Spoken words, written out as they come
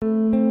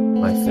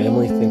My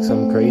Family Thinks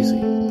I'm Crazy,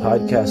 a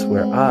podcast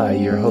where I,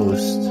 your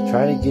host,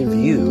 try to give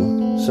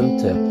you some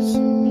tips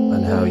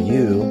on how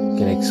you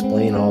can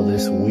explain all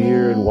this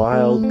weird,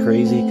 wild,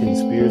 crazy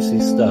conspiracy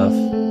stuff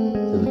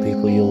to the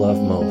people you love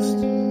most.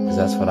 Because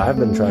that's what I've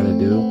been trying to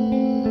do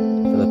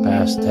for the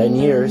past 10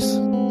 years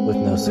with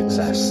no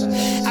success.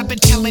 I've been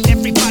telling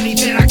everybody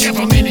that our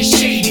government is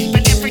shady,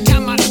 but every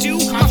time I do,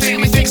 my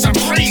family thinks I'm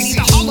crazy.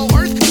 The hollow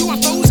earth,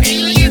 UFOs,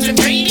 aliens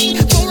invading,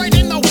 fluoride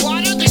in the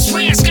water, they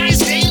swear skies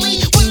daily.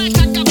 When I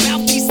talk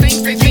about these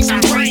things, they think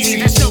I'm crazy.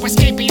 There's no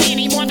escaping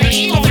anymore the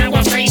evil that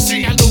we're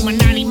facing.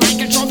 Illuminati mind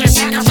control, they're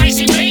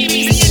sacrificing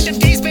babies. The end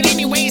of days, but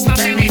anyways, my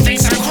family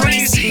thinks I'm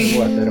crazy.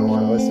 What, they don't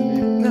want to listen to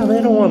you? No,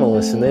 they don't want to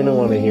listen. They don't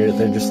want to hear it.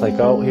 They're just like,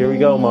 oh, here we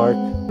go, Mark.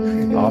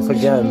 Off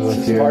again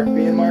with your... Mark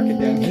being Mark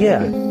again. Yeah.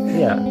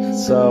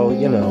 So,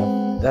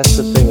 that's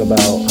the thing about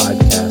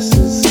podcasts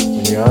is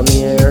when you're on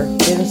the air,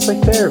 and it's like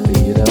therapy,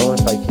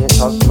 If I can't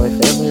talk to my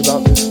family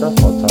about this stuff,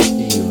 I'll talk to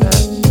you,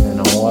 Matt, and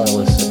all our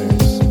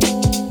listeners.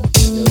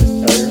 You'll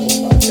just tell your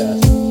whole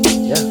podcast.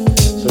 Yeah.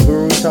 So who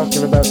are we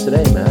talking about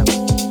today, Matt?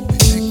 They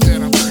think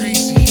that I'm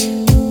crazy.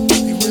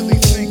 They really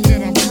think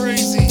that I'm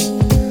crazy.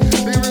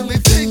 They really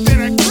think that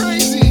I'm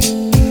crazy.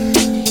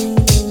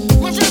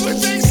 My family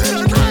thinks that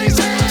I'm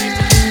crazy.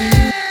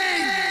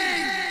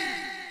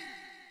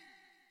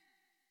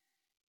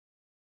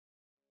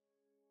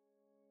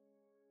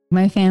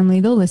 My family,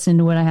 they'll listen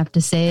to what I have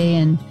to say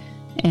and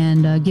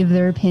give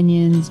their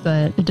opinions,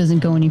 but it doesn't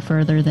go any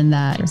further than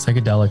that.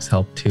 Psychedelics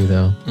help too,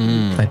 though.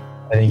 I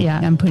think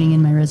I'm putting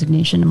in my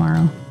resignation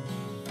tomorrow.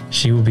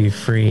 she will be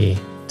free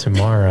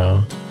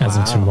tomorrow, as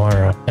of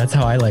tomorrow. That's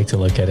how I like to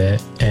look at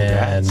it.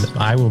 And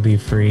I will be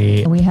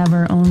free. We have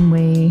our own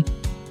way,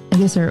 I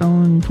guess our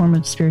own form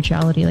of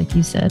spirituality, like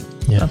you said,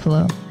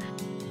 Buffalo.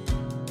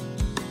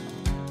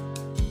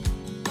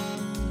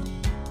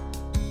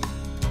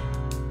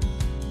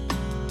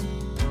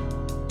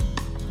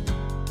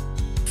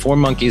 Four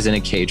monkeys in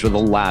a cage with a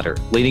ladder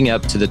leading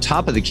up to the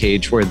top of the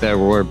cage where there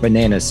were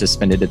bananas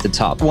suspended at the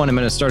top. One, I'm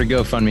going to start a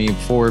GoFundMe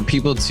for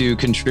people to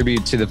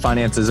contribute to the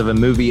finances of a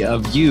movie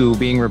of you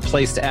being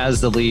replaced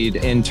as the lead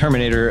in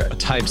Terminator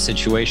type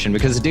situation.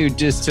 Because dude,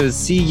 just to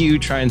see you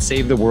try and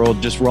save the world,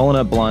 just rolling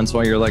up blunts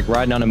while you're like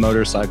riding on a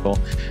motorcycle.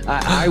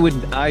 I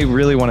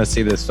really want to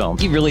see this film.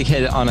 He really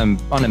hit on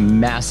a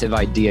massive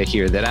idea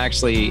here that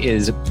actually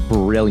is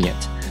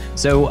brilliant.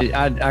 So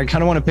I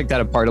kind of want to pick that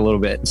apart a little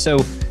bit. So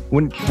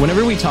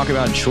whenever we talk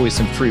about choice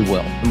and free will,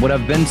 and what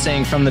I've been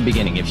saying from the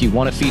beginning, if you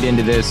want to feed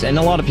into this, and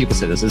a lot of people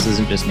say this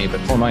isn't just me, but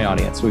for my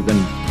audience, we've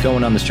been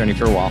going on this journey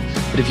for a while.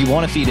 But if you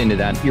want to feed into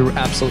that, you're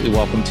absolutely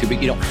welcome to,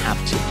 but you don't have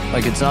to.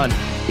 Like, it's not,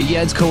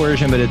 it's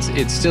coercion, but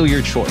it's still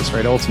your choice,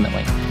 right?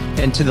 Ultimately.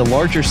 And to the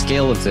larger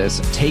scale of this,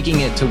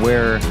 taking it to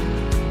where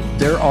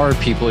there are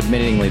people,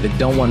 admittingly, that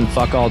don't want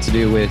fuck all to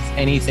do with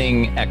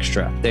anything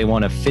extra. They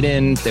want to fit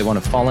in, they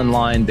want to fall in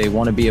line, they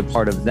want to be a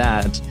part of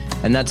that,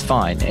 and that's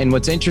fine. And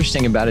what's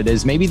interesting about it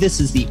is maybe this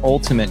is the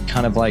ultimate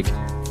kind of like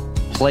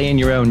play in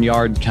your own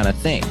yard kind of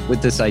thing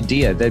with this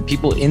idea that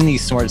people in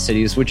these smart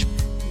cities, which,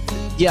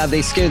 yeah,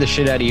 they scare the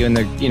shit out of you in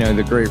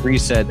the Great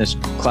Reset, this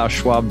Klaus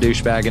Schwab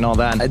douchebag and all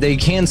that. They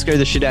can scare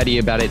the shit out of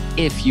you about it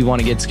if you want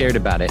to get scared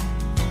about it.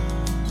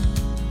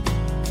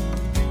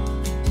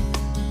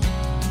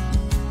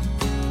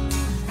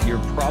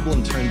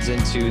 Problem turns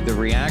into the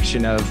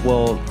reaction of,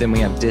 well, then we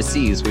have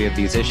dis-ease, we have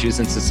these issues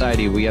in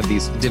society, we have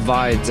these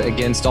divides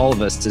against all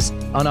of us, this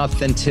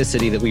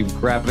unauthenticity that we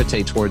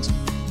gravitate towards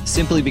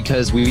simply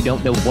because we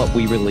don't know what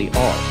we really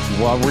are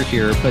while we're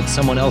here, but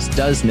someone else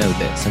does know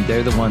this, and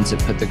they're the ones that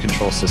put the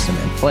control system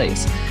in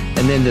place.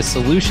 And then the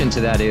solution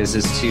to that is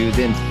to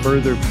then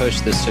further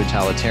push this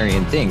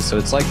totalitarian thing. So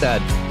it's like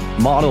that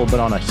model, but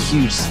on a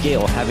huge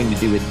scale, having to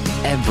do with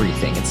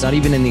everything. It's not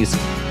even in these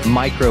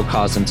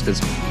microcosms,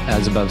 because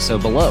as above, so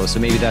below.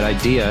 So maybe that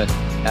idea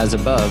as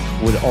above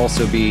would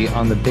also be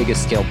on the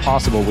biggest scale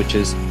possible, which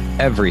is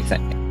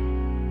everything.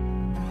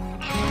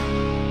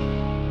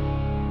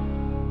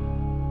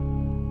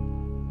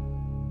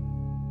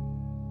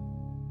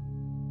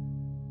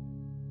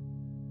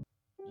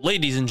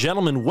 Ladies and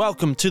gentlemen,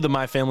 welcome to the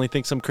My Family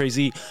Thinks I'm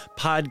Crazy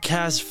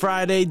Podcast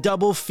Friday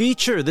double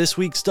feature. This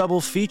week's double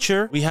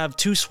feature, we have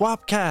two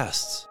swap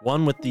casts.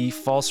 One with the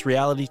False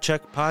Reality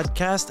Check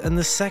podcast and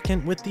the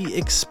second with the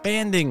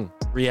Expanding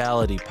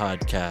Reality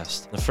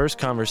podcast. The first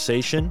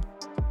conversation,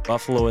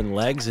 Buffalo and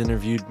Legs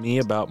interviewed me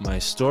about my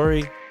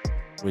story,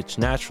 which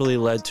naturally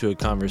led to a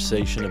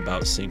conversation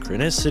about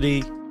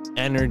synchronicity,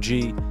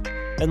 energy,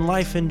 and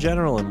life in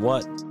general and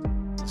what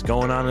is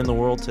going on in the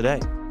world today.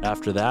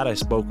 After that, I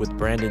spoke with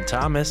Brandon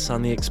Thomas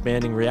on the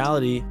Expanding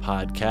Reality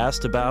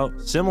podcast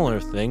about similar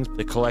things,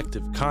 the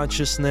collective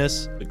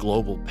consciousness, the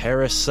global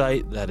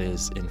parasite that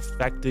is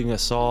infecting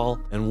us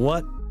all, and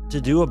what to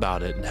do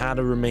about it and how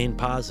to remain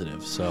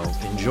positive. So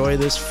enjoy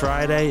this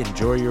Friday,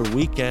 enjoy your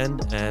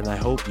weekend, and I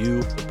hope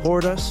you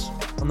support us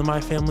on the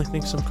My Family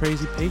Thinks I'm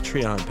Crazy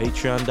Patreon,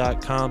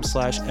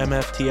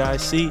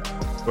 patreon.com/MFTIC,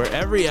 where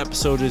every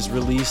episode is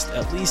released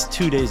at least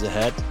 2 days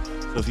ahead.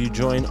 So if you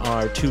join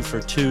our 2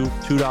 for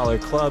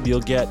 $2 club, you'll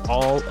get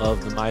all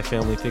of the My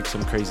Family Thinks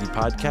I'm Crazy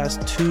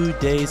podcast 2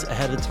 days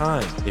ahead of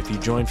time. If you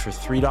join for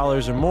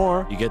 $3 or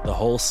more, you get the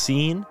whole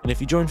scene. And if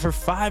you join for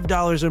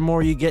 $5 or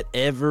more, you get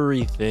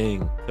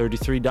everything.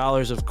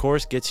 $33, of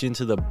course, gets you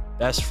into the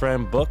Best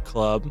Friend Book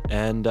Club.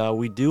 And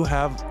we do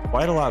have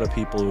quite a lot of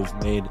people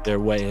who've made their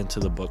way into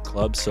the book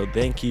club. So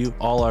thank you,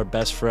 all our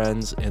best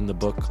friends in the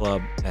book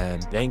club.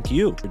 And thank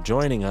you for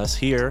joining us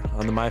here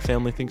on the My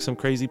Family Thinks I'm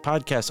Crazy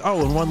podcast.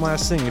 Oh, and one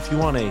last thing. If you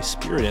want a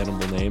spirit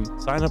animal name,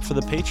 sign up for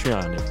the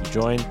Patreon. If you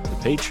join the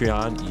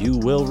Patreon, you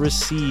will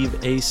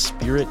receive a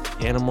spirit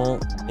animal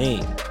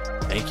name.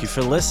 Thank you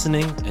for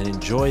listening and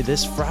enjoy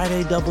this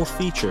Friday double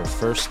feature.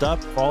 First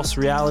up, False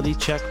Reality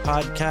Check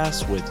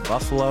podcast with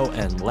Buffalo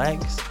and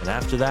Legs. And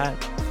after that,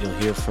 you'll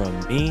hear from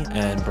me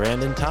and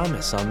Brandon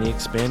Thomas on the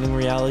Expanding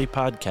Reality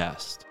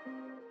podcast.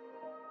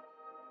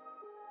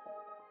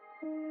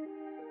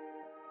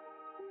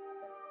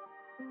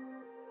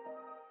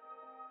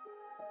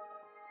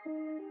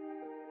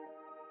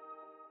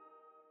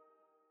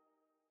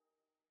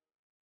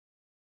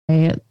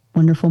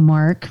 Wonderful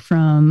Mark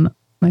from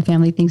My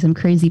Family Thinks I'm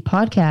Crazy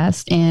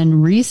podcast.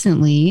 And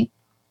recently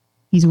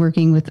he's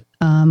working with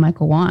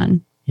Michael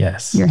Wan.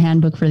 Yes. Your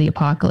handbook for the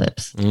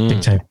apocalypse.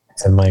 Big time.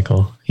 And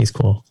Michael, he's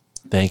cool.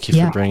 Thank you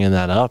for bringing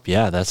that up.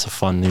 Yeah, that's a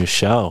fun new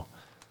show.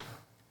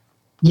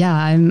 Yeah,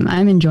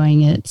 I'm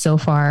enjoying it so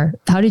far.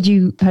 How did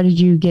you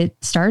get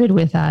started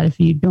with that, if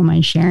you don't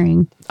mind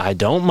sharing? I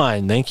don't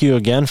mind. Thank you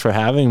again for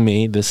having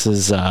me. This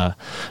is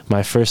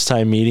my first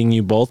time meeting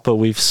you both, but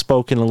we've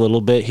spoken a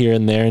little bit here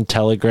and there in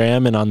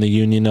Telegram and on the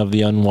Union of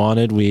the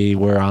Unwanted. We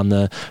were on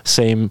the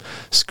same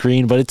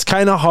screen, but it's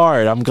kind of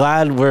hard. I'm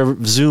glad we're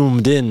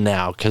zoomed in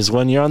now, because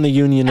when you're on the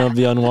Union of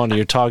the Unwanted,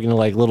 you're talking to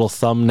like little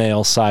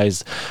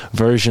thumbnail-sized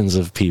versions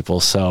of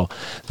people. So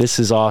this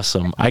is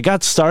awesome. I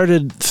got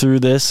started through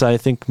this, I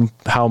think,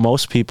 how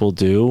most people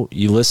do.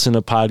 You listen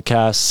to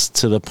podcasts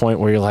to the point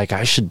where you're like,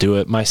 I should do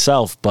it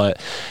myself.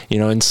 But, you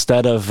know,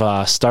 instead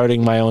of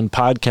starting my own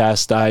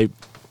podcast, I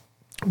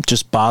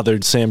just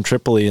bothered Sam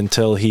Tripoli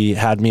until he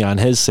had me on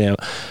his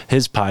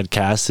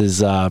podcast,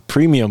 his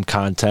premium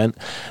content.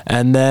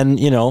 And then,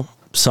 you know,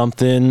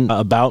 something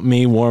about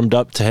me warmed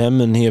up to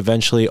him, and he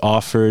eventually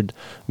offered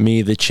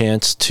me the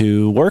chance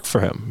to work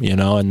for him, you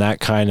know, and that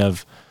kind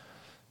of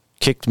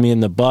kicked me in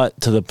the butt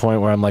to the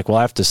point where I'm like, well,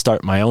 I have to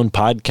start my own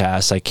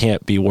podcast. I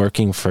can't be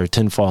working for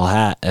Tinfoil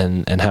Hat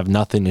and have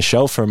nothing to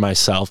show for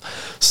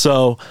myself.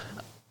 So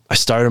I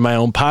started my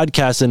own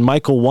podcast, and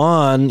Michael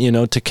Wan, you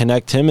know, to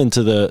connect him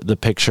into the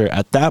picture.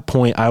 At that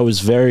point, I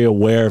was very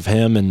aware of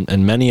him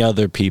and many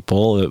other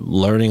people,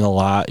 learning a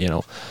lot. You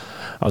know,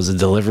 I was a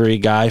delivery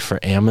guy for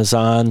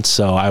Amazon,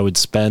 so I would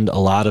spend a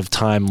lot of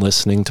time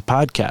listening to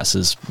podcasts,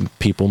 as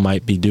people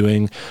might be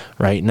doing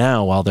right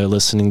now while they're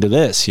listening to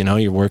this. You know,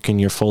 you're working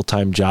your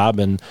full-time job,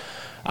 and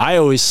I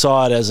always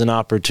saw it as an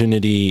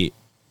opportunity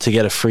to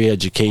get a free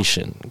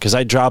education, because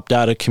I dropped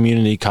out of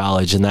community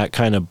college, and that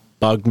kind of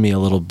bugged me a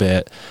little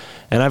bit.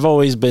 And I've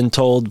always been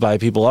told by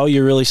people, oh,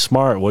 you're really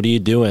smart. What are you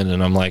doing?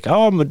 And I'm like,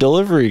 oh, I'm a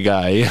delivery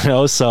guy, you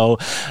know? So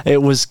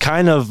it was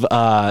kind of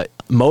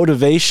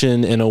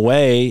motivation in a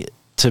way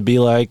to be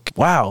like,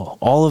 wow,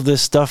 all of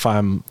this stuff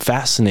I'm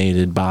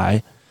fascinated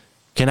by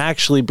can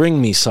actually bring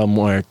me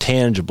somewhere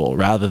tangible,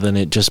 rather than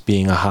it just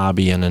being a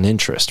hobby and an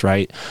interest,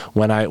 right?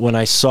 When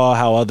I saw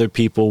how other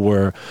people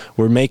were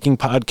making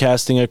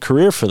podcasting a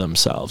career for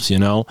themselves, you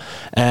know,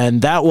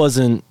 and that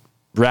wasn't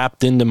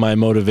wrapped into my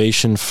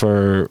motivation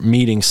for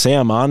meeting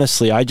Sam.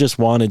 Honestly, I just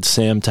wanted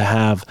Sam to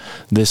have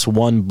this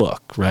one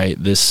book,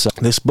 right? This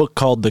book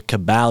called The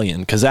Kabbalion,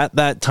 because at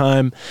that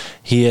time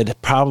he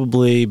had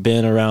probably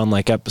been around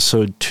like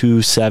episode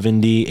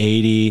 270,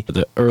 80,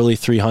 the early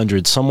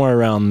 300s, somewhere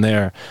around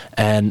there.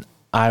 And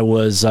I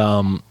was,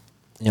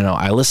 you know,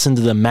 I listened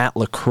to the Matt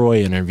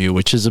LaCroix interview,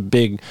 which is a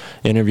big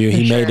interview.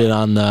 He made it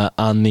on the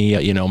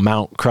you know,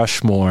 Mount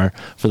Crushmore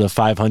for the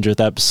 500th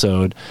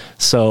episode.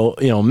 So,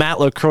 you know, Matt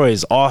LaCroix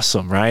is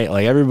awesome, right?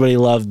 Like, everybody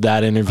loved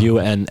that interview,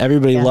 and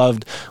everybody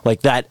loved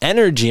like that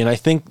energy. And I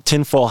think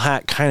Tinfoil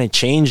Hat kind of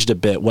changed a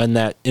bit when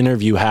that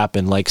interview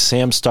happened. Like,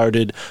 Sam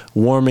started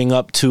warming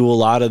up to a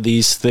lot of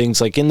these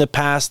things. Like, in the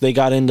past, they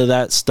got into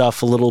that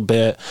stuff a little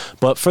bit,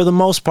 but for the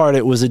most part,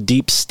 it was a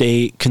deep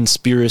state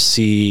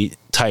conspiracy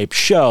type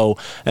show,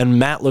 and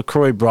Matt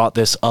LaCroix brought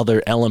this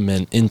other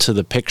element into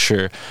the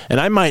picture. And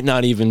I might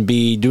not even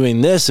be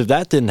doing this if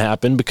that didn't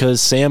happen,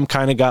 because Sam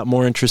kind of got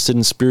more interested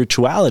in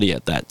spirituality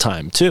at that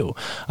time too.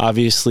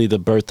 Obviously, the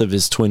birth of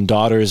his twin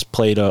daughters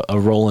played a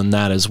role in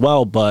that as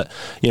well. But,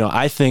 you know,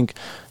 I think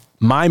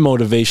my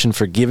motivation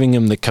for giving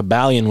him the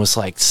Kabbalion was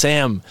like,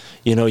 Sam,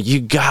 you know, you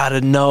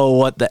gotta know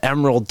what the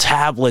Emerald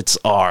Tablets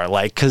are.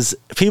 Like, because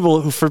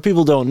people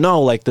who don't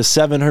know, like, the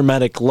 7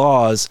 Hermetic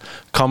laws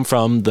come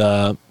from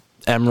the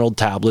Emerald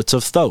Tablets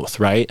of Thoth,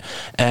 right?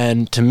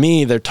 And to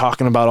me, they're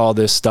talking about all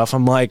this stuff.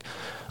 I'm like,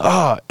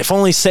 oh, if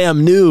only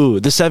Sam knew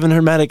the 7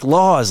 Hermetic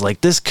laws,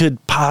 like this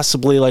could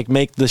possibly like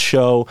make the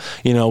show,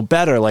 you know,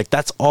 better. Like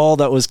that's all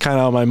that was kind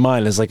of on my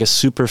mind. As like a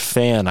super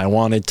fan, I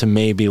wanted to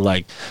maybe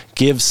like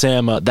give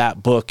Sam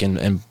that book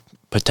and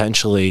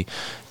potentially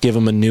give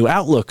him a new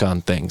outlook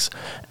on things.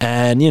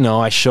 And, you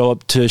know, I show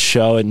up to a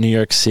show at New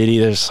York City.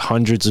 There's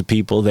hundreds of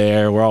people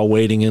there. We're all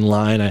waiting in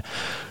line. I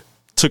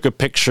took a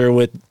picture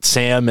with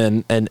Sam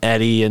and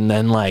Eddie, and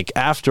then like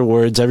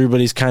afterwards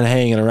everybody's kind of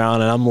hanging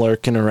around and I'm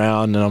lurking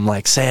around and I'm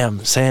like, Sam,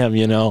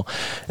 you know,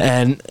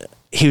 and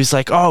he was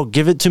like, oh,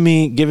 give it to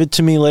me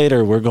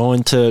later, we're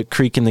going to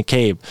Creek in the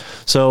Cave.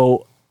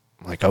 So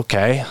I'm like,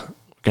 okay,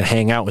 we're gonna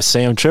hang out with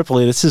Sam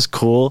Tripoli, this is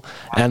cool.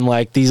 And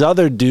like these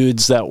other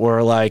dudes that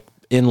were like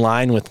in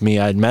line with me,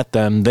 I'd met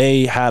them,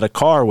 they had a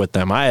car with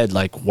them. I had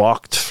like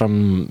walked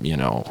from, you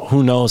know,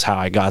 who knows how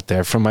I got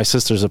there, from my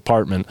sister's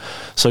apartment.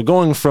 So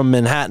going from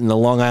Manhattan to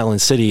Long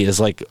Island City is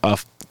like a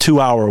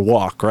 2-hour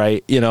walk,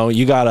 right? You know,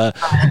 you gotta,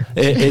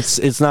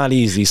 it's not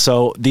easy.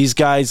 So these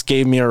guys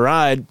gave me a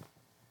ride,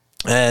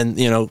 and,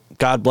 you know,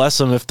 God bless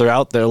them if they're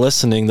out there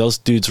listening. Those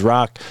dudes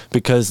rock,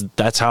 because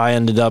that's how I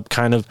ended up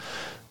kind of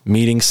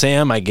meeting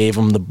Sam. I gave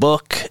him the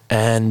book,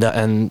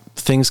 and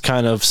things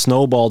kind of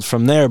snowballed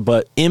from there.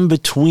 But in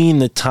between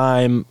the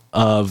time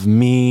of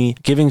me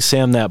giving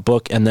Sam that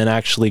book and then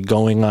actually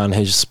going on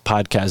his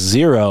podcast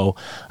Zero,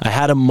 I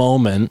had a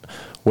moment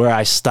where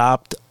I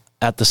stopped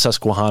at the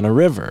Susquehanna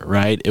River,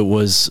 right? It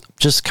was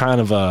just kind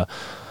of a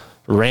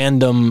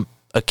random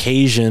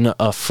occasion.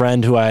 A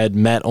friend who I had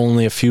met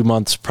only a few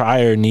months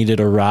prior needed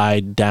a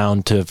ride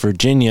down to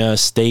Virginia, a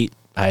state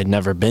I had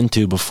never been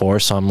to before.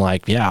 So I'm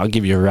like, yeah, I'll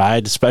give you a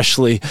ride,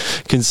 especially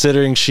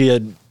considering she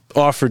had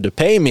offered to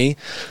pay me.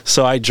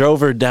 So I drove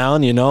her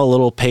down, you know, a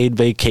little paid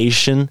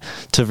vacation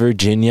to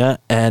Virginia.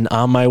 And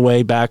on my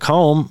way back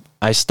home,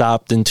 I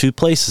stopped in 2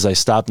 places. I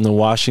stopped in the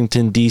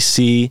Washington,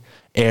 D.C.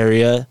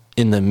 area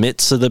in the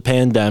midst of the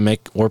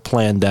pandemic or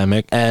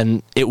plandemic.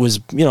 And it was,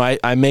 you know,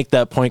 I make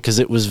that point because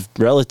it was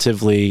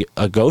relatively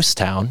a ghost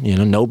town. You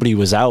know, nobody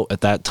was out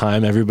at that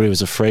time. Everybody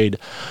was afraid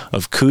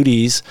of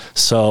cooties.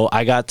 So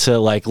I got to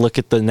like look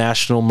at the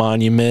National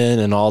Monument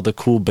and all the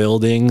cool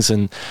buildings,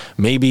 and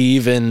maybe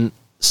even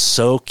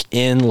soak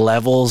in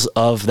levels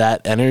of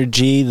that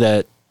energy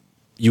that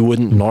you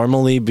wouldn't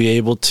normally be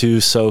able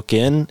to soak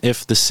in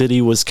if the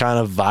city was kind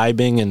of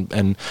vibing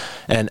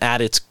and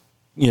at its,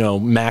 you know,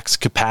 max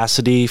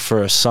capacity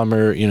for a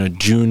summer, you know,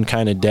 June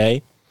kind of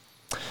day.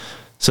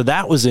 So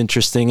that was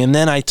interesting. And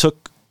then I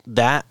took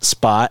that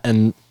spot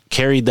and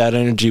carried that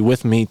energy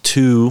with me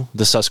to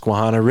the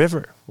Susquehanna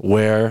River,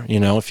 where, you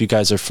know, if you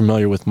guys are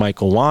familiar with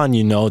Michael Wan,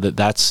 you know that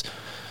that's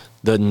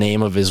the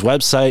name of his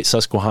website,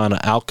 Susquehanna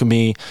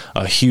Alchemy.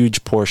 A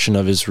huge portion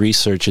of his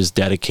research is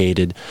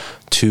dedicated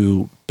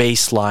to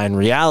baseline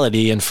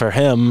reality. And for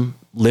him,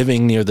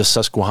 living near the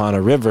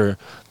Susquehanna River,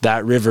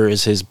 that river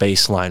is his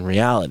baseline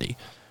reality.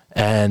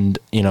 And,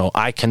 you know,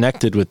 I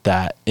connected with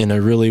that in a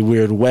really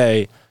weird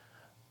way,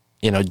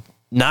 you know,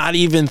 not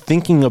even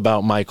thinking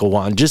about Michael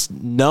Wan, just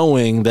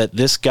knowing that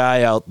this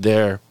guy out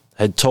there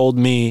had told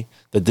me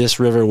that this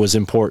river was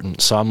important.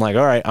 So I'm like,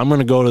 all right, I'm going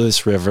to go to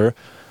this river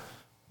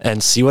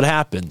and see what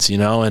happens, you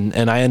know,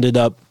 and I ended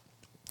up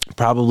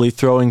probably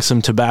throwing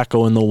some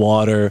tobacco in the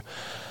water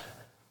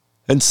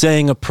and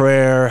saying a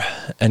prayer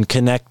and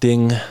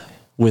connecting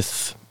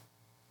with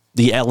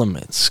the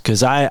elements,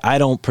 because I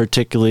don't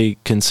particularly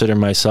consider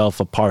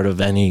myself a part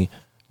of any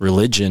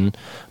religion,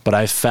 but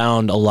I've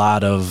found a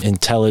lot of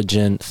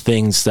intelligent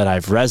things that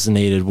I've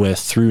resonated with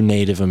through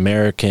Native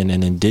American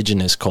and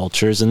indigenous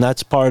cultures, and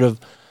that's part of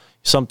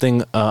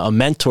something a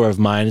mentor of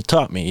mine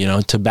taught me. You know,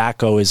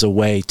 tobacco is a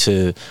way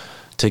to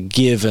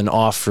give an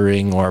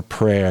offering or a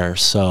prayer.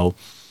 So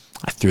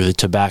I threw the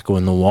tobacco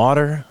in the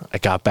water. I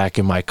got back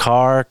in my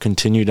car,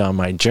 continued on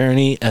my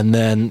journey. And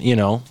then, you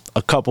know,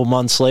 a couple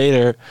months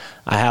later,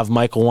 I have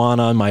Michael Wan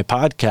on my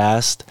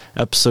podcast,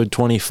 episode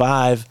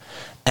 25,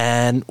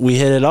 and we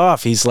hit it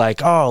off. He's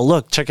like, oh,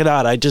 look, check it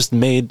out. I just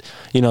made,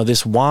 you know,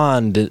 this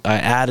wand. I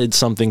added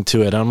something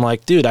to it. I'm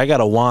like, dude, I got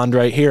a wand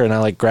right here. And I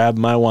like grabbed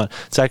my wand.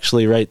 It's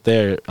actually right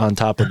there on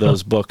top of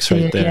those books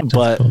right there.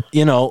 But,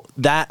 you know,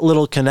 that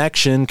little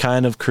connection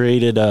kind of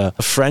created a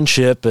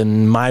friendship.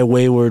 And my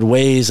wayward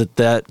ways at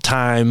that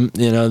time,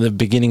 you know, the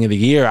beginning of the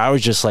year, I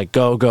was just like,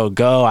 go, go,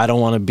 go. I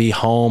don't want to be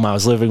home. I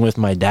was living with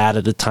my dad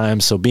at the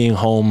time, so being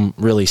home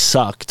really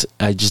sucked.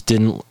 I just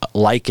didn't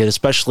like it,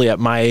 especially at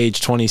my age,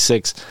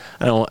 26.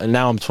 Now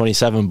I'm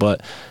 27,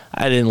 but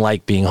I didn't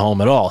like being home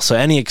at all. So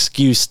any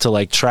excuse to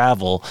like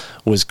travel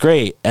was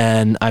great.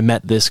 And I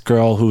met this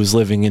girl who was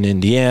living in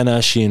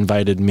Indiana. She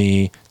invited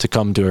me to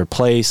come to her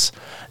place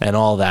and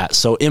all that.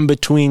 So in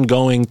between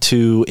going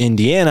to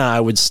Indiana, I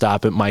would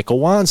stop at Michael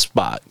Wan's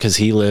spot because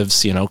he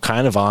lives, you know,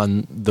 kind of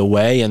on the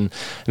way, and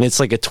it's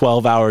like a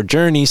 12-hour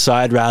journey. So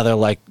I'd rather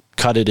like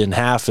cut it in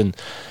half and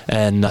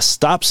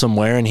stop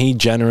somewhere. And he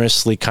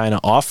generously kind of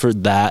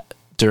offered that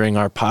during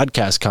our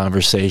podcast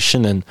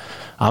conversation. And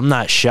I'm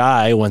not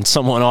shy when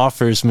someone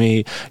offers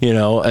me, you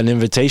know, an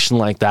invitation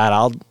like that.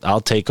 I'll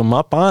take them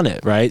up on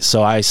it, right?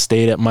 So I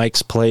stayed at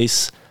Mike's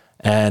place,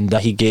 and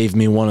he gave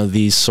me one of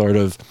these sort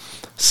of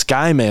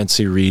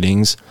skymancy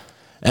readings.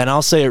 And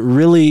I'll say it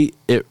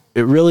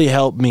really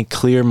helped me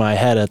clear my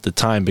head at the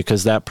time,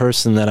 because that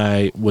person that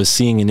I was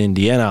seeing in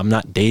Indiana, I'm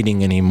not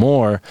dating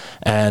anymore.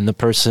 And the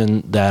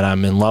person that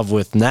I'm in love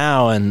with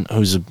now, and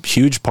who's a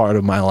huge part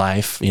of my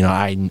life, you know,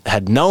 I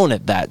had known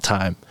at that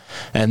time.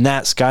 And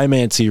that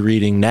skymancy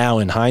reading now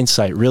in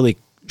hindsight really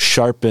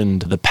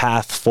sharpened the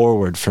path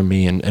forward for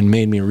me, and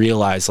made me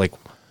realize like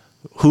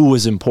who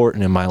was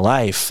important in my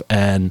life.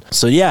 And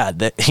so, yeah,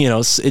 that, you know,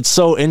 it's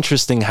so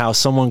interesting how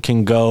someone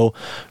can go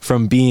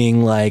from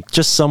being like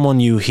just someone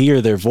you hear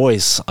their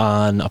voice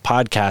on a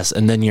podcast,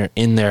 and then you're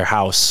in their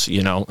house,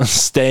 you know,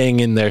 staying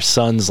in their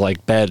son's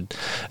like bed,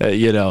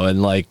 you know,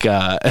 and like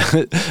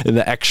in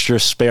the extra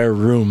spare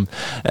room,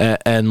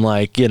 and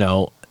like, you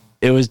know,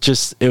 it was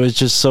just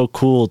so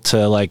cool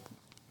to like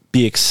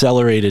be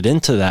accelerated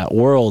into that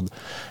world.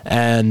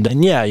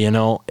 And yeah, you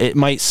know, it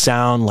might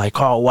sound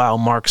like, oh wow,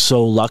 Mark's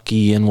so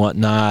lucky and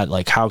whatnot,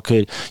 like how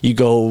could you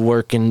go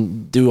work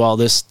and do all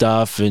this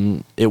stuff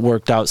and it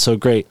worked out so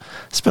great?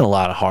 It's been a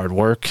lot of hard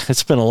work.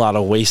 It's been a lot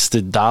of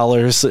wasted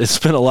dollars. It's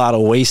been a lot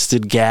of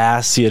wasted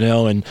gas, you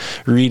know, and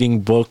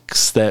reading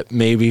books that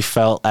maybe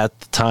felt at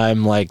the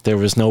time like there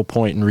was no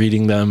point in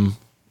reading them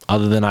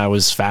other than I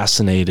was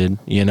fascinated,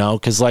 you know,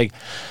 because like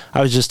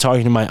I was just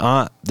talking to my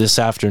aunt this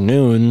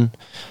afternoon.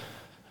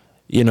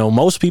 You know,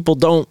 most people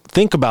don't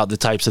think about the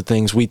types of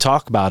things we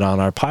talk about on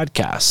our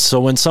podcast. So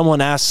when someone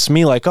asks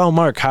me like, oh,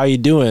 Mark, how you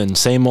doing?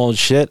 Same old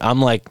shit.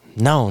 I'm like,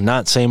 no,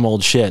 not same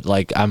old shit.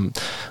 Like, I'm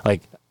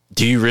like,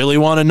 do you really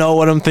want to know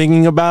what I'm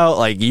thinking about?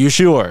 Like, you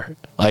sure?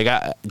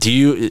 Like, do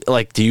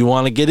you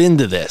want to get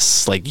into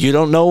this? Like, you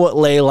don't know what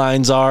ley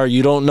lines are.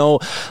 You don't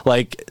know,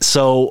 like,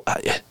 so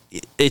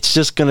it's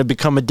just going to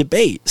become a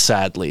debate,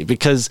 sadly,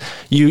 because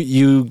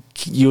you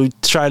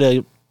try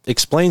to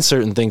explain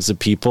certain things to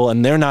people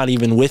and they're not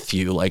even with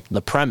you, like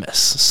the premise.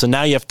 So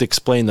now you have to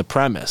explain the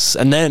premise,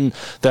 and then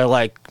they're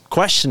like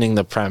questioning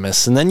the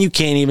premise, and then you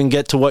can't even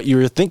get to what you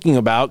were thinking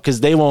about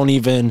because they won't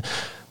even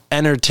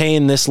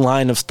entertain this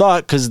line of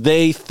thought because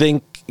they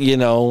think, you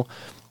know,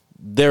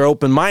 they're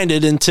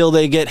open-minded until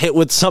they get hit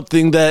with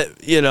something that,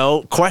 you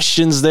know,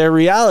 questions their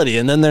reality,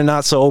 and then they're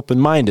not so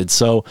open-minded.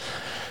 So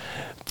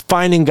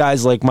finding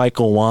guys like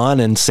Michael Wan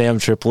and Sam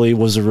Tripoli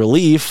was a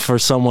relief for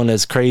someone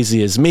as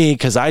crazy as me,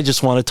 because I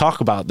just want to talk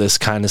about this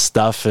kind of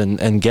stuff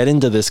and get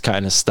into this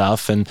kind of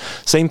stuff. And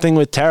same thing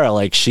with Tara,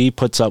 like she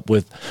puts up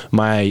with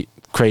my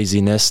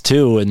craziness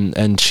too,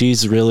 and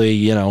she's really,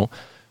 you know,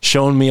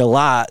 shown me a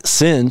lot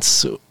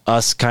since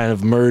us kind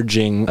of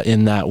merging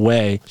in that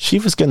way. She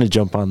was going to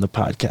jump on the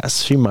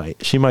podcast.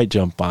 She might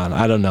jump on.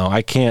 I don't know.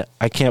 I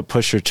can't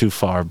push her too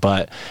far,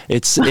 but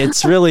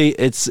it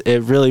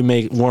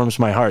really warms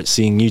my heart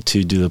seeing you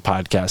two do the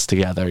podcast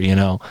together, you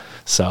know?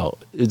 So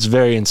it's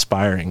very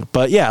inspiring.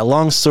 But yeah,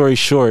 long story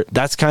short,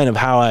 that's kind of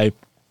how I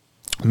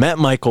met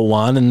Michael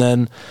Wan. And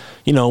then,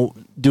 you know,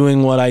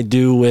 doing what I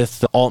do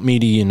with Alt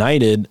Media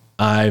United,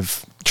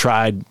 I've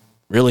tried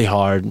really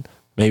hard,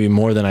 maybe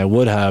more than I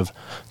would have,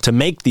 to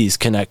make these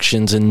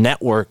connections and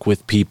network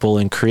with people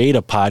and create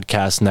a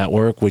podcast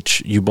network,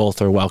 which you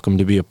both are welcome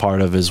to be a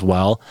part of as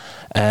well.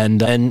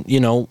 And you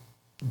know,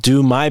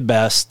 do my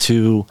best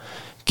to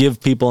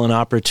give people an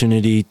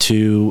opportunity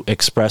to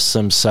express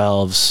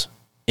themselves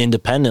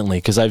independently.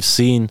 Because I've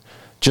seen,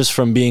 just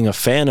from being a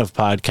fan of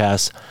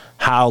podcasts,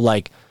 how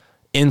like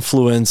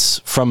influence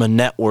from a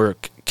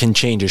network can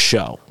change a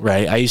show,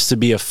 right? I used to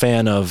be a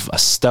fan of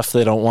Stuff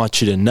They Don't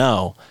Want You to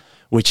Know,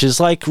 which is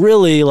like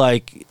really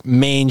like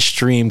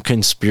mainstream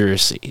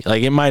conspiracy.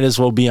 Like it might as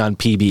well be on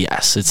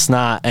PBS. It's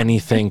not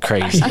anything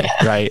crazy,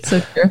 right?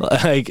 So true.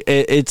 Like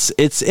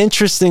it's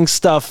interesting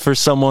stuff for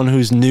someone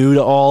who's new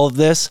to all of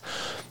this.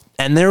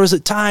 And there was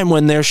a time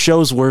when their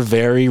shows were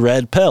very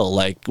red pill,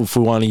 like if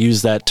we want to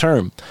use that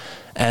term.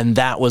 And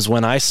that was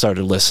when I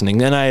started listening.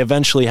 Then I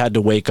eventually had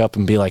to wake up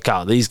and be like,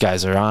 oh, these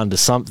guys are on to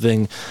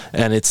something.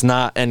 And it's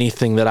not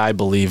anything that I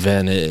believe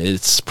in.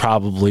 It's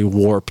probably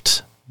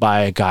warped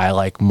by a guy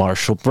like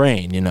Marshall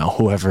Brain, you know,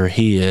 whoever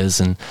he is,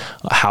 and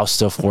How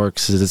Stuff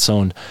Works is its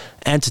own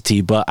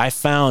entity. But I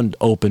found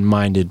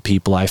open-minded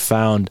people. I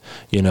found,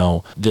 you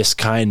know, this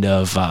kind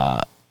of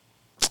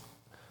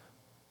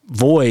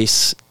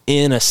voice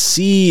in a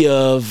sea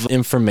of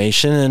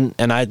information,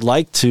 and I'd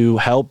like to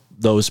help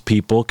those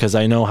people because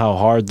I know how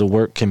hard the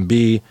work can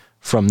be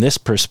from this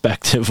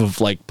perspective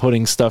of like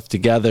putting stuff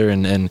together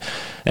and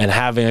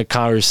having a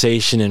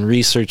conversation and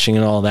researching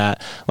and all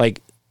that. Like,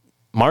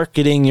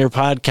 marketing your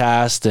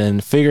podcast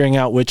and figuring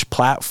out which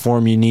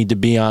platform you need to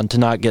be on to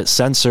not get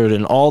censored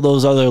and all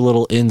those other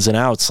little ins and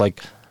outs. Like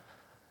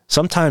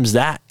sometimes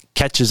that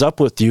catches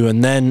up with you,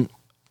 and then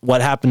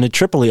what happened to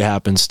Tripoli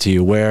happens to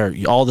you, where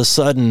all of a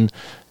sudden,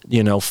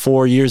 you know,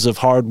 4 years of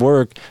hard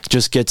work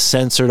just gets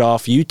censored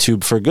off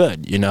YouTube for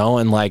good, you know?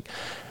 And like,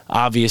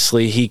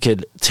 obviously he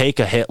could take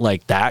a hit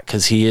like that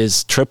because he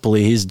is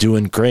Tripoli. He's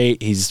doing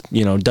great. He's,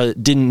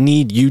 didn't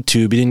need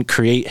YouTube. He didn't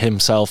create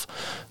himself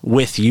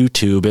with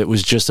YouTube. It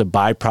was just a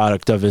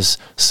byproduct of his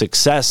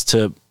success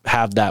to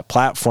have that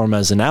platform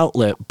as an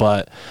outlet.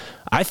 But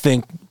I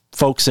think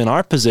folks in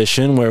our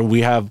position where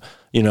we have,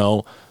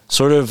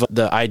 sort of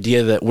the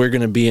idea that we're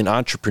going to be an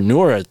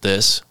entrepreneur at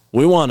this,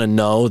 we want to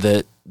know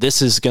that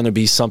this is going to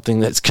be something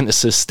that's going to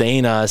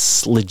sustain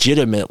us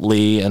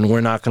legitimately, and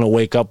we're not going to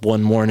wake up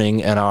one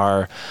morning and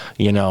our,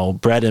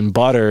 bread and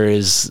butter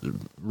is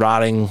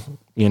rotting,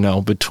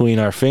 between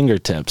our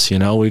fingertips.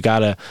 We got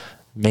to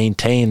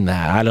maintain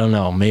that. I don't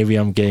know. Maybe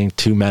I'm getting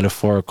too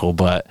metaphorical,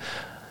 but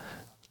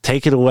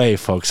take it away,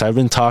 folks. I've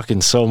been talking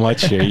so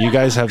much here. You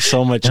guys have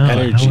so much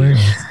energy.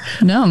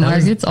 No,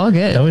 Mark, it's all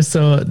good. That was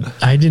so,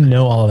 I didn't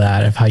know all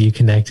that of how you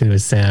connected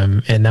with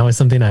Sam. And that was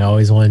something I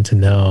always wanted to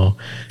know,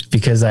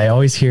 because I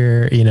always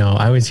hear,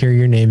 I always hear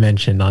your name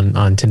mentioned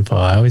on Tinfoil.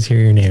 I always hear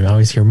your name. I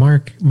always hear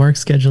Mark's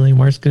scheduling,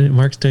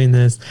 Mark's doing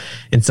this.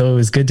 And so it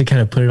was good to kind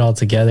of put it all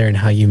together and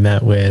how you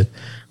met with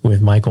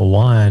Michael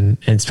Wan,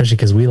 and especially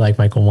because we like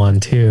Michael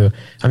Wan too.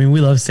 I mean, we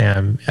love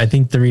Sam. I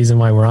think the reason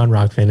why we're on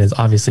Rockfin is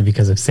obviously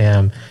because of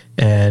Sam,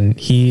 and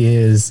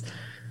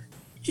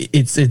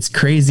it's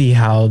crazy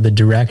how the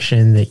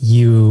direction that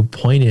you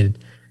pointed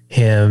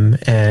him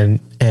and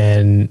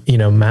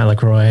Matt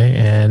LaCroix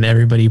and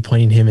everybody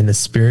pointing him in the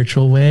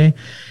spiritual way.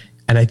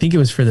 And I think it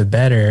was for the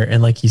better.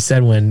 And like you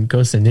said, when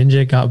Ghost of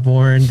Ninja got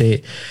born,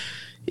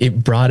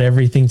 it brought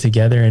everything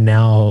together, and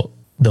now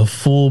the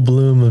full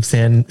bloom of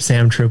Sam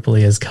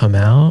Tripoli has come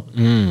out,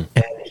 and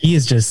he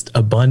is just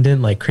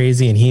abundant like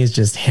crazy, and he is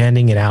just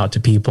handing it out to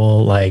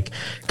people like,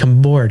 come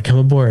aboard,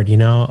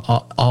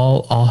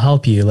 I'll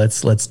help you.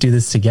 Let's do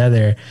this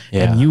together.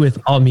 Yeah. And you with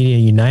Alt Media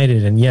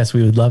United, and yes,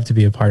 we would love to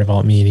be a part of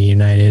Alt Media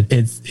United.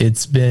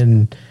 It's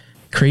been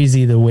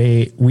crazy the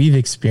way we've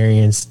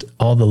experienced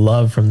all the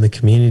love from the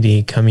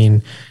community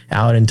coming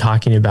out and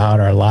talking about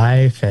our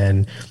life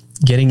and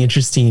getting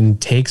interesting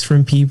takes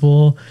from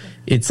people.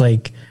 It's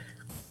like,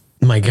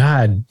 my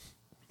God,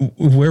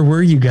 where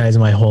were you guys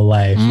my whole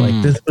life?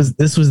 Like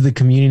this was the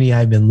community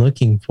I've been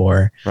looking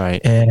for. Right.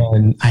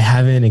 And I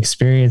haven't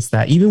experienced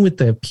that, even with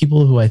the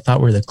people who I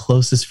thought were the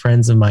closest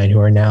friends of mine who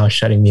are now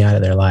shutting me out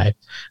of their life.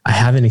 I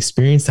haven't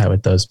experienced that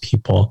with those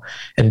people.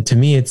 And to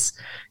me, it's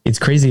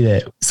crazy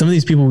that some of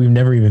these people we've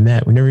never even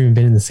met. We've never even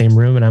been in the same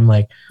room. And I'm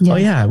like, oh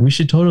yeah, we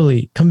should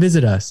totally come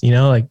visit us,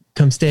 like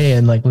come stay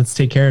and like, let's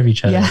take care of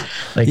each other. Yeah.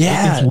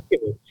 It's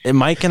weird. And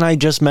Mike and I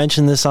just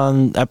mentioned this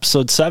on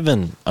episode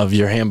 7 of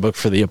your handbook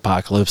for the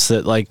apocalypse,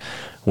 that like,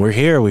 we're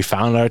here, we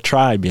found our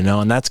tribe,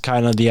 and that's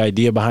kind of the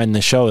idea behind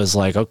the show is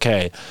like,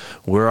 okay,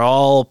 we're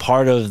all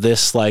part of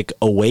this like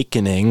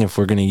awakening, if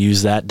we're going to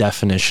use that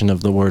definition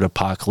of the word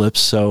apocalypse.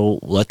 So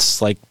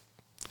let's like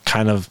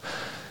kind of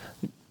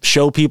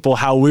show people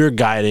how we're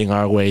guiding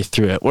our way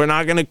through it. We're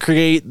not going to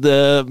create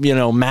the,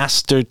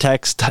 master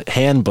text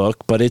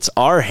handbook, but it's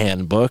our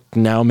handbook.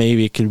 Now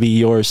maybe it could be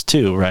yours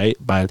too, right?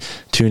 By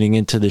tuning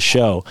into the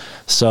show.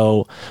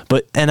 So,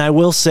 and I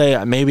will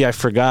say, maybe I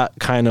forgot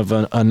kind of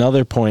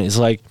another point is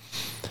like,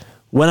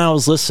 when I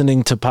was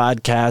listening to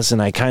podcasts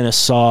and I kind of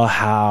saw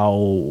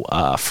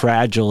how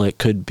fragile it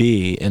could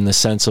be in the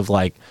sense of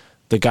like,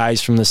 the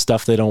guys from the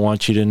Stuff They Don't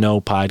Want You to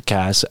Know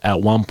podcast at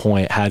one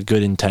point had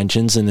good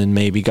intentions and then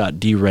maybe got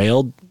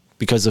derailed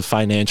because of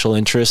financial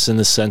interests, in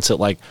the sense that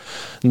like,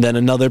 then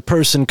another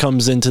person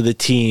comes into the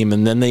team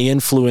and then the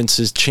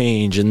influences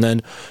change and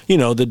then,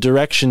 the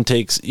direction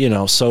takes,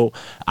 so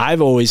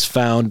I've always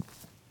found,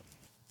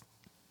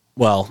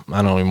 well,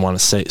 I don't even want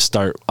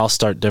to I'll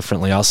start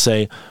differently. I'll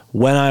say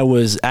when I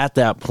was at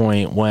that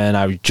point, when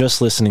I was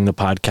just listening to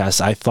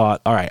podcasts, I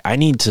thought, all right, I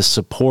need to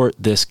support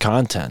this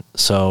content.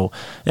 So,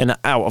 and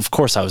of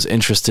course I was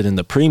interested in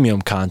the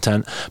premium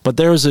content, but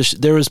there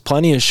was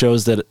plenty of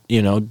shows that,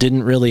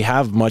 didn't really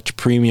have much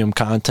premium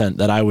content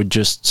that I would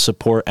just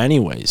support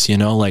anyways,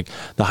 like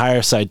the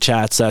Higher Side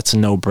Chats, that's a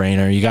no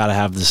brainer. You got to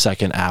have the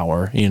second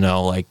hour,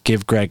 like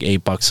give Greg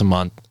 $8 a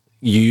month.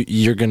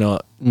 You're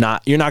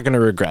not gonna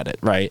regret it,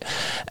 right?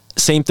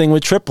 Same thing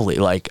with Tripoli.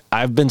 Like,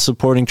 I've been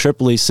supporting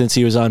Tripoli since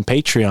he was on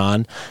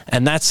Patreon,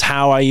 and that's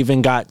how I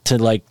even got to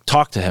like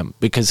talk to him,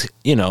 because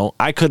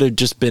I could have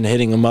just been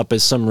hitting him up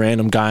as some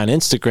random guy on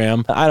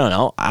Instagram. I don't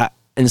know.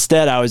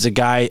 Instead, I was a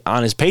guy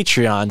on his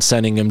Patreon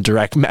sending him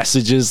direct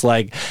messages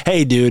like,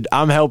 hey, dude,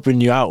 I'm helping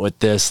you out with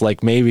this.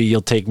 Like, maybe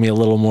you'll take me a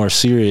little more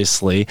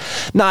seriously.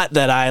 Not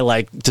that I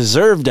like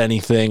deserved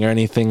anything or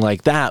anything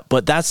like that,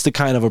 but that's the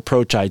kind of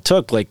approach I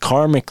took. Like,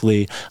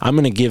 karmically, I'm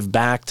going to give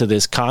back to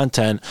this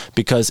content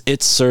because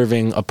it's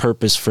serving a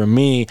purpose for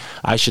me.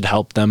 I should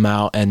help them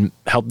out and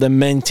help them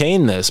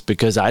maintain this,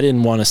 because I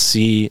didn't want to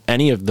see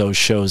any of those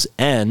shows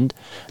end.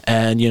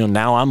 And,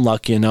 now I'm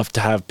lucky enough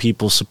to have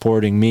people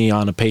supporting me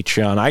on a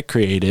Patreon I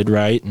created,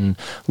 right? And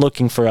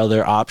looking for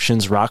other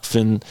options.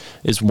 Rockfin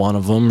is one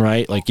of them,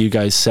 right? Like you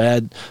guys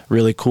said,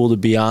 really cool to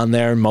be on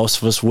there.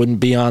 Most of us wouldn't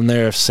be on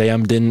there if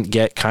Sam didn't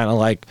get kind of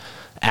like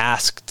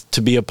asked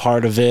to be a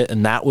part of it.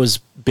 And that was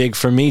big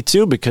for me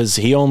too, because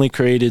he only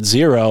created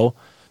 0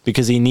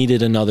 because he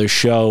needed another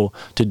show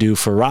to do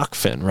for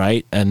Rockfin,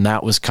 right? And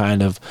that was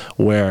kind of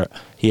where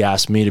he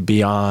asked me to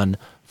be on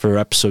for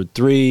episode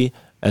 3.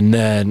 And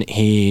then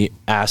he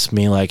asked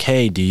me like,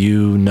 hey, do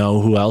you know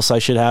who else I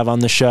should have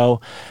on the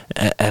show?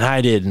 And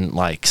I didn't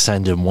like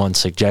send him one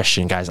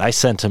suggestion, guys. I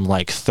sent him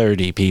like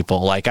 30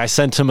 people. Like I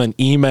sent him an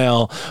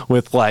email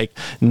with like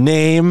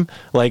name,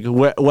 like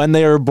when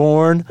they were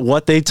born,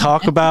 what they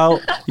talk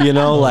about, you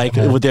know, like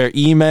with their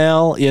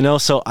email, you know.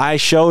 So I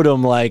showed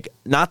him like,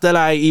 not that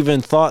I even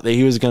thought that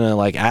he was going to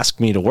like ask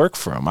me to work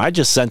for him. I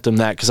just sent him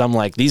that because I'm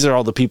like, these are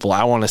all the people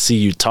I want to see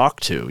you talk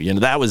to. You know,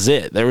 that was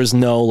it. There was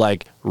no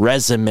like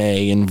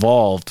resume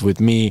involved with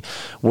me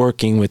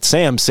working with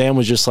Sam. Sam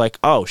was just like,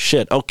 oh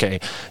shit, okay,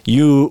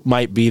 you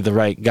might be the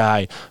right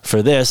guy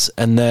for this.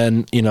 And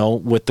then, you know,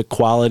 with the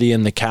quality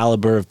and the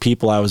caliber of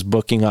people I was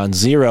booking on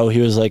Zero,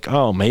 he was like,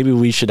 oh, maybe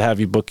we should have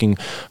you booking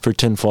for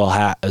Tinfoil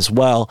Hat as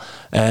well.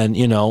 And,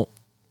 you know,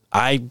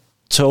 I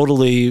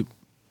totally,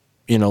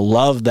 you know,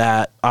 love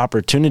that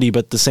opportunity,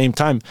 but at the same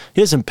time,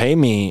 he doesn't pay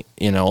me,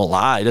 you know, a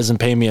lot. He doesn't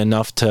pay me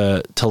enough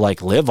to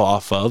like live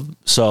off of.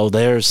 So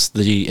there's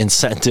the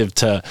incentive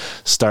to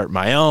start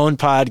my own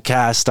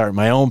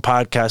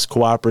podcast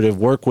cooperative,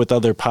 work with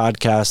other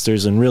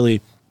podcasters, and really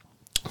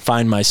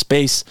find my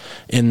space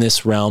in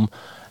this realm,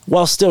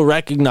 while still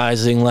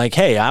recognizing like,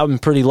 hey, I'm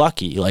pretty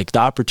lucky. Like the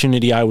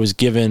opportunity I was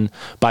given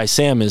by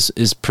Sam is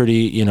pretty,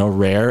 you know,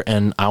 rare,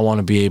 and I want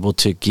to be able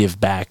to give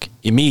back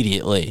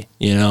immediately,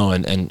 you know,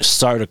 and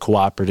start a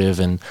cooperative.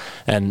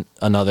 And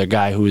another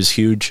guy who was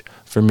huge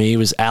for me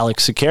was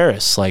Alex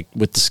Sakaris, like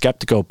with the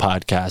Skeptico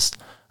podcast.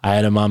 I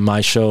had him on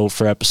my show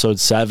for episode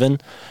 7,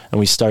 and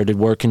we started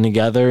working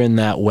together in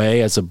that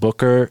way as a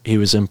booker. He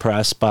was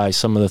impressed by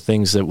some of the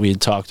things that we had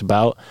talked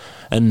about.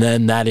 And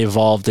then that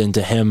evolved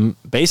into him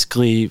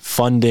basically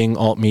funding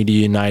Alt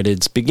Media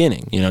United's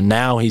beginning. You know,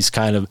 now he's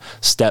kind of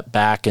stepped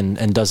back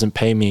and doesn't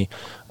pay me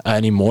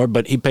anymore,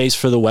 but he pays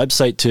for the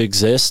website to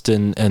exist,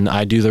 and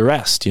I do the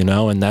rest, you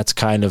know, and that's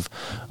kind of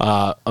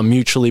a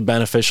mutually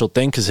beneficial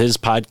thing because his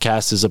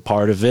podcast is a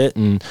part of it,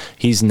 and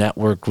he's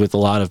networked with a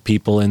lot of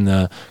people in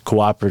the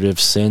cooperative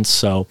since.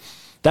 So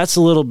that's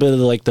a little bit of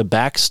like the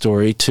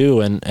backstory too,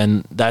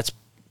 and that's,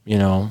 you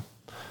know,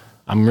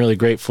 I'm really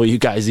grateful you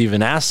guys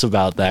even asked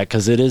about that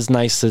because it is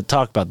nice to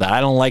talk about that.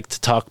 I don't like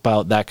to talk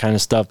about that kind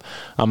of stuff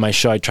on my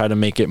show. I try to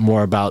make it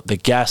more about the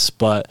guests,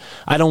 but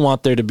I don't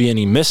want there to be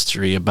any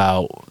mystery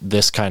about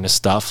this kind of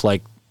stuff.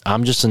 Like,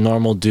 I'm just a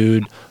normal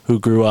dude who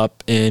grew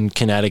up in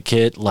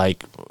Connecticut,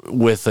 like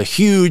with a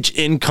huge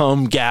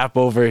income gap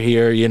over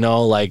here, you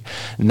know, like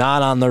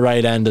not on the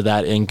right end of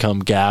that income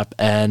gap.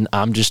 And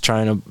I'm just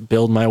trying to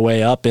build my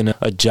way up in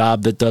a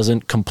job that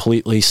doesn't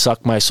completely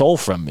suck my soul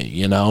from me,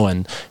 you know,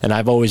 and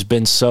I've always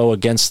been so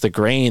against the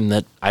grain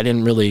that I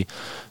didn't really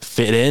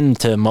fit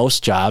into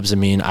most jobs. I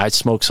mean, I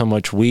smoke so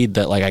much weed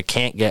that like I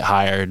can't get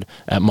hired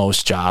at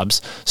most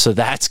jobs. So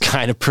that's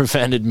kind of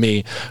prevented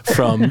me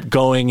from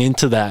going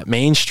into that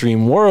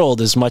mainstream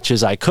world as much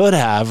as I could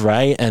have,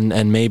 right?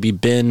 And maybe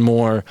been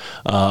more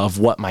of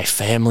what my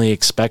family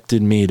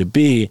expected me to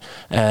be.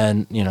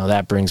 And, you know,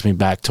 that brings me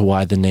back to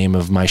why the name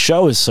of my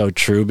show is so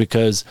true,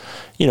 because,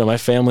 you know, my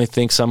family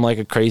thinks I'm like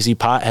a crazy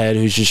pothead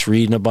who's just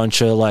reading a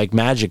bunch of like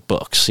magic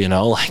books, you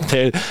know, like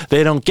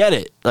they don't get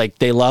it. Like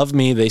they love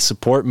me, they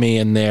support me,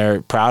 and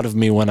they're proud of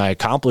me when I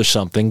accomplish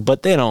something,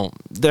 but they're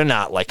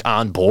not like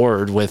on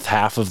board with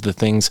half of the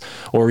things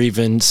or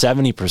even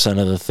 70%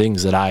 of the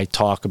things that I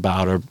talk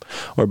about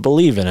or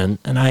believe in,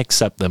 and I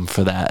accept them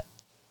for that.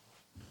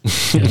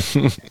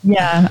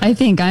 Yeah, I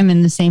think I'm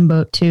in the same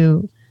boat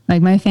too.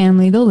 Like my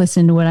family, they'll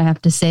listen to what I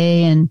have to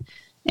say and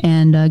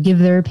give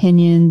their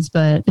opinions,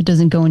 but it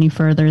doesn't go any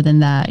further than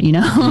that, you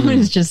know.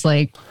 It's just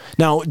like,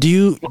 now do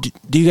you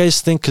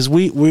guys think, because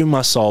we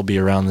must all be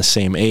around the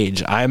same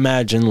age, I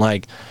imagine,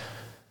 like,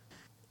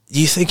 do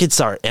you think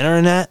it's our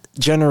internet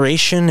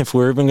generation, if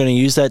we're even going to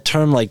use that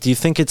term? Like, do you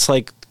think it's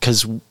like,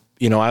 because,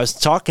 you know, I was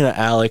talking to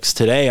Alex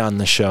today on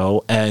the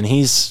show, and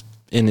he's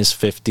in his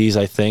 50s,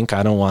 I think.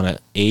 I don't want to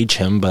age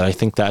him, but I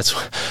think that's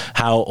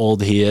how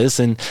old he is.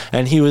 And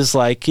he was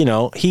like, you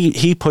know,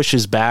 he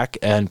pushes back,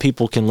 and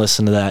people can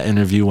listen to that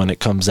interview when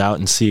it comes out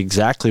and see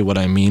exactly what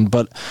I mean.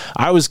 But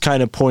I was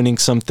kind of pointing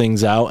some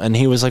things out, and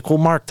he was like, well,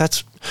 Mark,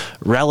 that's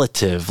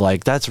relative.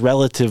 Like, that's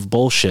relative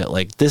bullshit.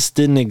 Like, this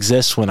didn't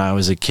exist when I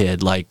was a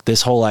kid. Like,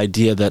 this whole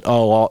idea that,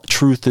 all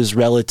truth is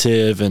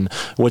relative and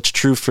what's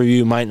true for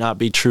you might not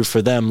be true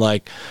for them.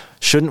 Like,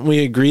 shouldn't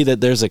we agree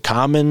that there's a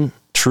common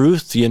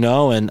truth, you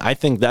know? And I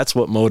think that's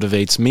what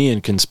motivates me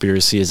in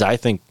conspiracy, is I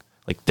think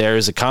like there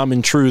is a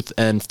common truth,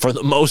 and for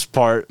the most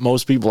part,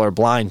 most people are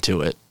blind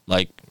to it.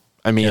 Like,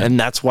 I mean, and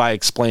that's why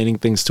explaining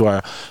things to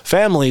our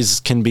families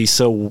can be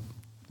so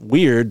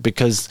weird,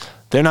 because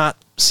they're not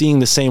seeing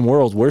the same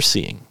world we're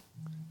seeing,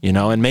 you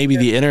know? And maybe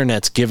the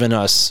internet's given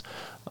us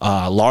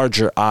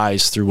larger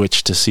eyes through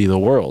which to see the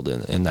world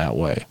in that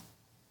way.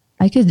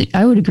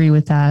 I would agree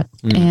with that.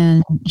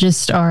 And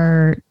just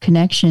our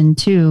connection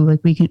too, like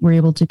we're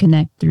able to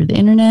connect through the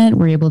internet.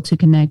 We're able to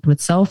connect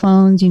with cell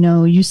phones, you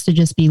know, it used to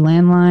just be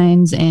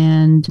landlines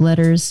and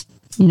letters.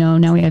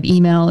 Now we have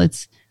email.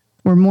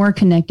 We're more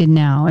connected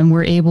now, and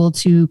we're able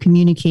to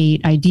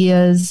communicate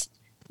ideas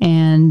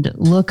and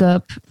look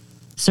up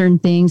certain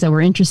things that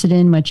we're interested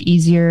in much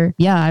easier.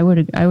 Yeah, I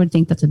would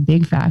think that's a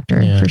big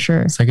factor for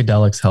sure.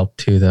 Psychedelics help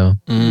too, though.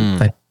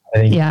 I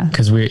think,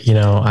 because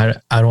I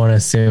don't want to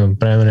assume,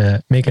 but I'm going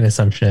to make an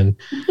assumption.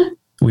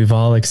 We've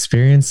all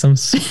experienced some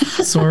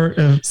sort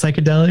of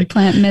psychedelic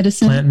plant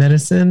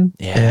medicine.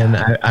 Yeah. And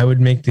I would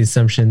make the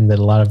assumption that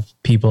a lot of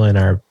people in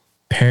our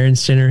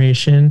parents'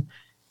 generation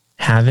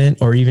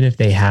haven't, or even if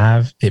they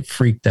have, it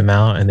freaked them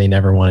out and they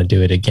never want to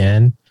do it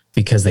again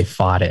because they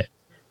fought it.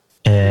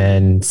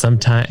 And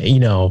sometimes,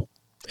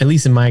 at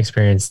least in my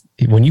experience,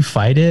 when you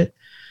fight it,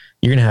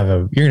 you're going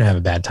to have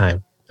a bad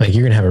time. Like,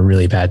 you're going to have a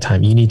really bad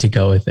time. You need to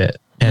go with it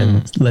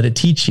and let it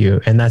teach you.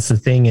 And that's the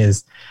thing,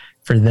 is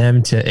for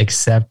them to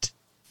accept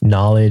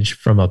knowledge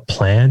from a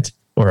plant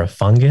or a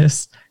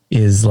fungus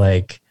is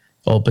like,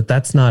 oh, but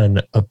that's not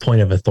a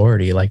point of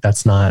authority. Like,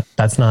 that's not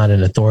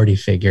an authority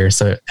figure.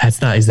 So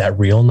is that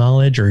real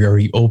knowledge, or are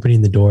you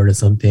opening the door to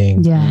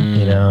something?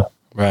 Yeah.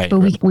 Right.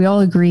 But we all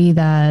agree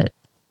that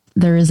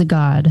there is a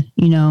God,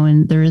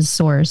 and there is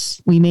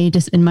source.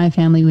 In my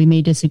family, we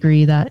may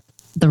disagree that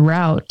the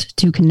route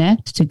to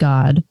connect to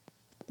God,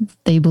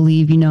 they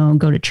believe,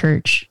 go to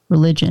church,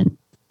 religion.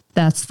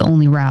 That's the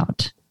only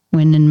route.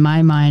 When in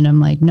my mind, I'm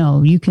like,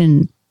 no,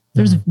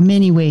 there's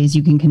many ways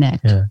you can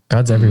connect. Yeah.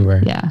 God's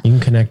everywhere. Yeah. You can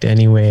connect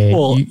any way.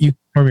 Well, you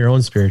form your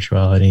own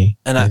spirituality.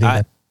 And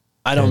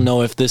I don't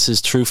know if this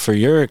is true for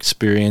your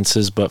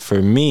experiences, but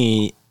for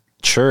me,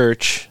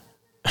 church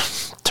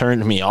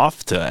turned me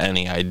off to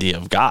any idea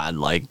of God.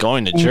 Like,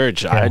 going to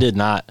church, I did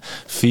not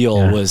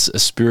feel was a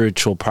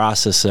spiritual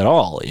process at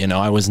all.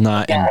 I was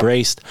not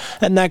embraced.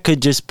 And that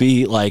could just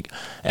be like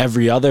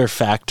every other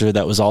factor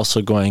that was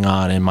also going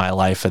on in my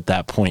life at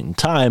that point in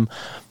time,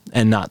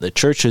 and not the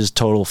church's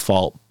total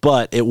fault.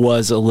 But it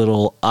was a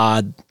little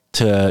odd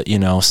to,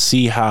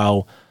 see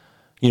how,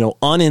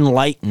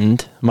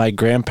 unenlightened my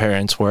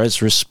grandparents were,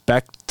 as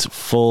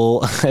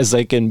respectful as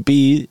I can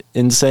be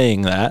in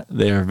saying that.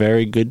 They're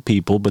very good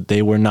people, but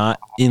they were not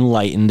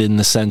enlightened in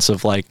the sense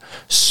of like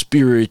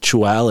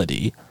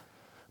spirituality.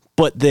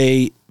 But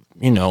they,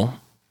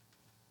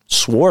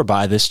 swore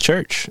by this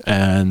church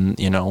and,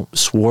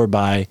 swore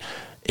by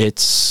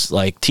its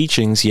like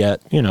teachings,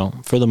 yet,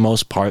 for the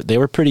most part, they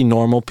were pretty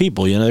normal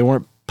people. They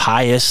weren't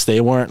pious. They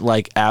weren't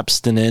like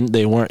abstinent.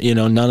 They weren't,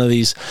 none of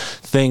these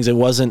things. It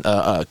wasn't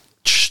a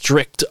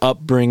strict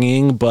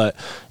upbringing, but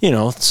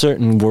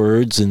certain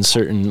words and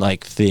certain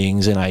like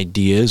things and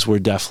ideas were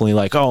definitely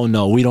like, oh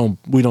no, we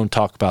don't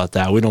talk about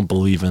that. We don't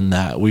believe in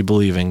that. We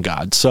believe in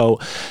God. So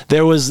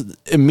there was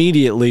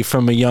immediately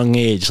from a young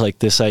age like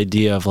this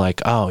idea of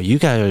like, oh, you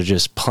guys are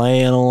just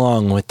playing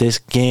along with this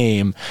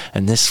game,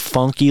 and this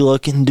funky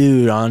looking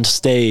dude on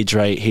stage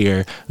right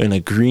here in a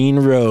green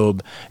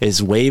robe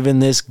is waving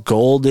this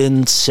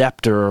golden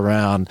scepter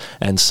around,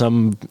 and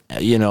some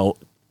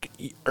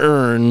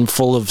urn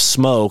full of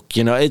smoke.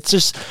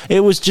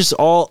 It was just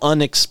all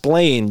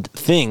unexplained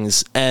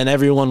things, and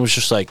everyone was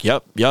just like,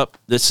 yep,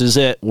 this is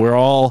it, we're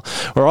all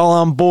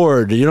on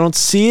board. You don't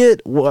see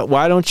it?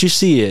 Why don't you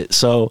see it?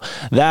 So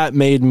that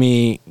made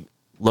me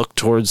look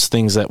towards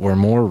things that were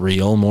more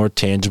real, more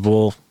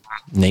tangible,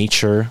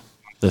 nature,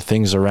 the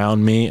things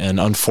around me, and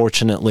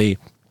unfortunately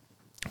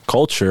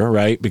culture,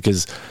 right?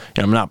 Because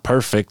I'm not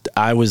perfect.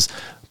 I was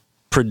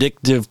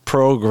predictive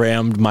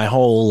programmed my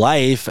whole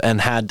life and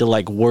had to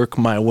like work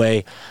my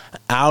way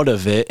out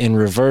of it in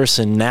reverse.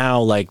 And now,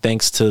 like,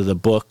 thanks to the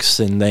books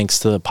and thanks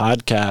to the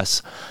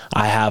podcasts,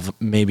 I have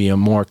maybe a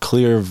more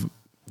clear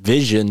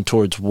vision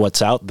towards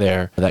what's out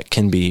there that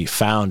can be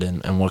found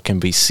and what can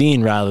be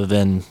seen, rather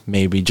than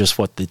maybe just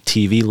what the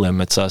TV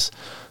limits us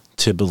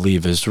to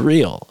believe is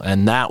real.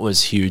 And that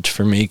was huge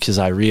for me, because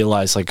I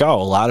realized like,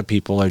 oh, a lot of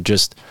people are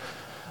just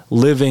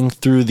living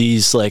through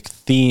these like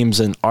themes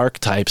and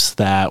archetypes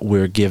that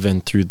we're given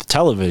through the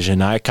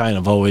television. I kind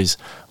of always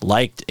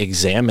liked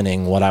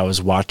examining what I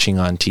was watching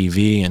on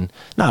TV, and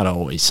not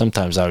always,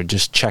 sometimes I would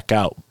just check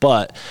out.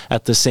 But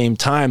at the same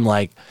time,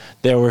 like,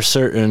 there were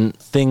certain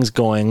things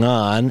going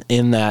on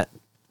in that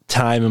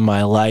time in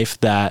my life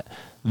that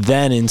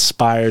then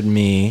inspired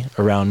me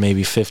around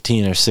maybe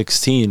 15 or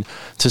 16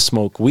 to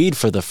smoke weed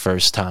for the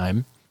first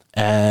time.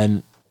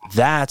 And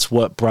that's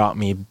what brought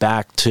me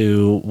back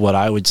to what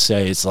I would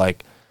say is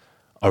like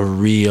a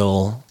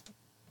real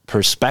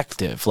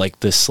perspective.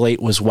 Like, the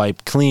slate was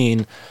wiped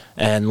clean,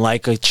 and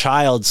like a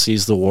child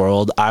sees the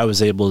world, I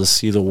was able to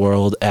see the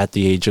world at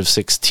the age of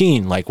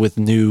 16, like with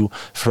new,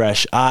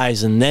 fresh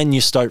eyes. And then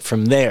you start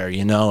from there,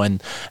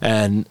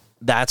 and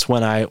that's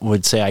when I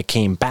would say I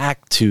came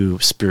back to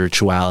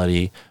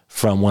spirituality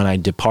from when I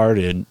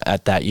departed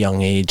at that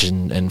young age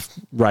and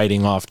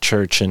writing off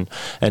church and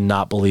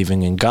not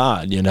believing in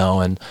God,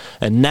 and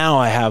now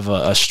I have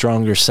a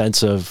stronger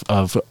sense of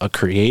a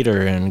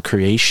creator and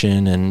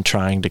creation and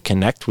trying to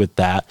connect with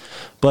that.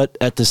 But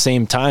at the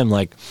same time,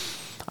 like,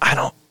 I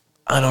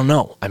I don't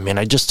know. I mean,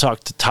 I just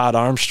talked to Todd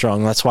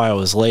Armstrong. That's why I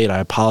was late. I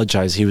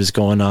apologize. He was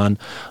going on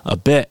a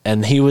bit,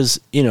 and he was,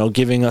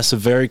 giving us a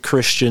very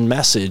Christian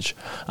message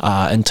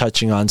and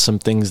touching on some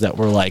things that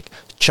were like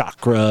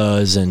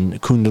chakras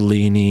and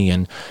kundalini,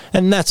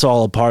 and that's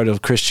all a part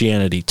of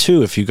Christianity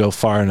too, if you go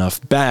far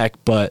enough back.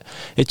 But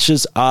it's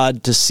just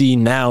odd to see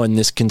now in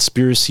this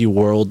conspiracy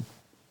world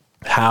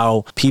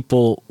how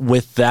people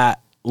with that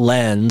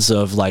lens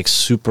of like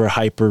super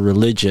hyper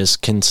religious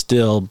can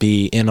still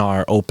be in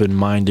our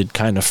open-minded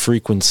kind of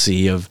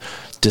frequency of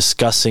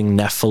discussing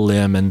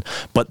Nephilim,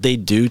 but they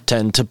do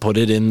tend to put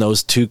it in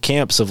those two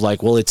camps of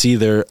like, well, it's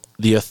either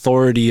the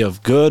authority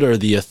of good or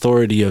the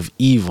authority of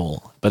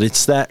evil. But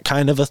it's that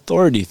kind of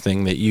authority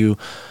thing that you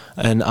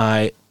and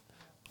I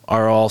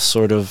are all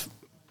sort of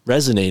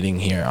resonating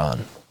here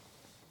on.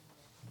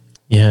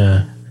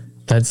 Yeah,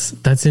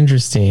 that's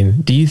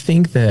interesting. Do you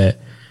think that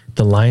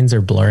the lines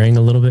are blurring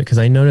a little bit? Because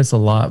I notice a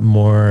lot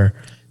more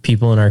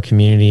people in our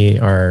community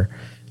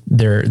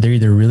they're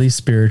either really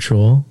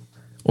spiritual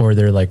or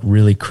they're like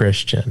really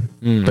Christian,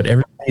 but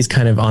everybody's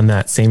kind of on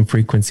that same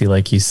frequency,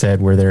 like you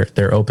said, where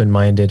they're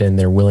open-minded and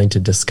they're willing to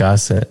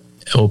discuss it,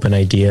 open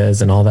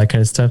ideas and all that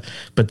kind of stuff.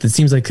 But it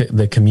seems like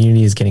the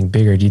community is getting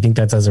bigger. Do you think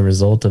that's as a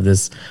result of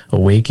this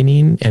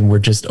awakening and we're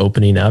just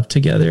opening up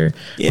together?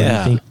 Yeah.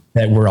 Or do you think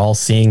that we're all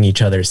seeing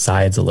each other's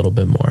sides a little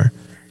bit more?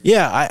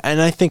 Yeah,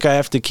 I think I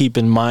have to keep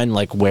in mind,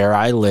 like where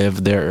I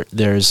live,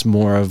 there's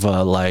more of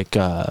a like,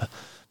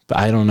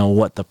 I don't know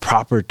what the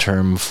proper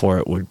term for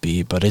it would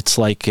be, but it's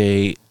like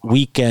a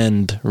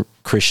weekend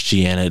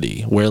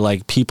Christianity where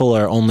like people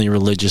are only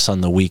religious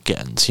on the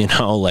weekends,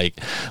 like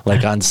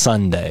on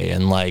Sunday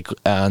and like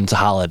on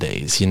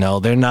holidays,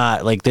 they're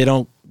not like,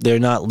 they're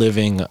not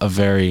living a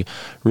very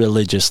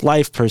religious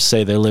life per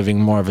se. They're living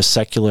more of a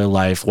secular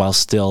life while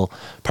still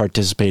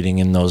participating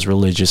in those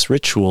religious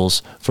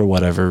rituals for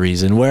whatever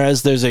reason.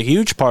 Whereas there's a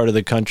huge part of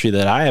the country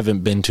that I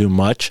haven't been to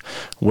much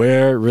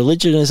where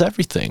religion is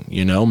everything,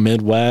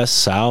 Midwest,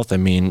 South. I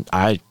mean,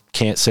 I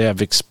can't say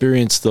I've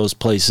experienced those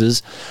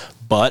places,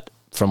 but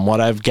from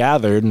what I've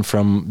gathered and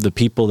from the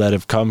people that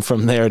have come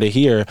from there to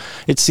here,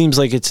 it seems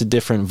like it's a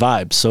different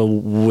vibe. So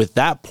with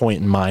that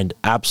point in mind,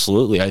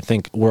 absolutely, I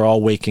think we're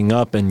all waking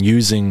up and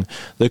using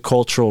the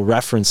cultural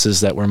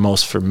references that we're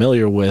most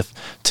familiar with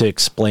to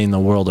explain the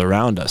world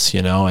around us,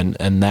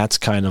 and that's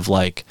kind of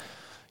like,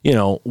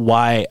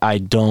 why I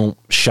don't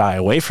shy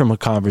away from a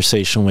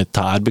conversation with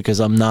Todd,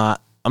 because I'm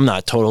not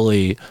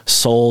totally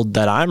sold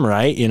that I'm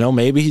right.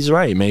 Maybe he's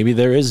right. Maybe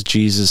there is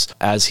Jesus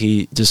as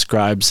he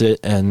describes it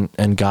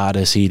and God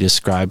as he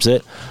describes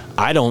it.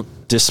 I don't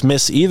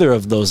dismiss either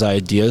of those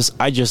ideas.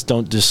 I just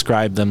don't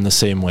describe them the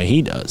same way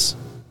he does,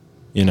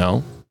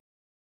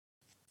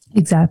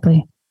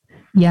 Exactly.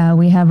 Yeah,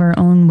 we have our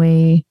own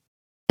way,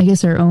 I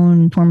guess our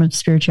own form of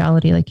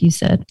spirituality, like you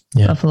said,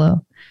 Yeah.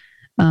 Buffalo.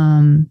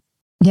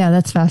 Yeah,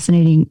 that's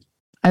fascinating.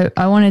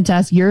 I wanted to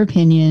ask your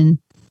opinion.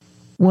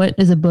 What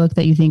is a book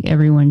that you think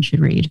everyone should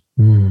read?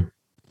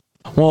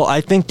 Well,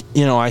 I think,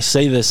 I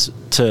say this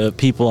to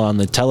people on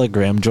the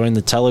Telegram. Join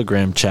the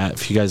Telegram chat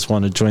if you guys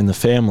want to join the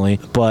family.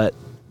 But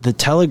the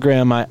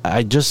Telegram,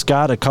 I just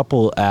got a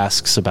couple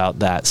asks about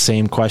that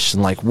same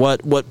question, like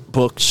what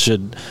books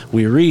should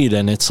we read?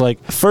 And it's like,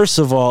 first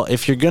of all,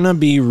 if you're going to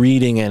be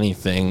reading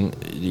anything,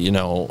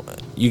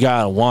 you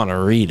gotta want to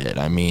read it.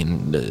 I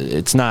mean,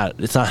 it's not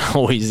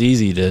always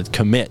easy to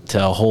commit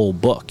to a whole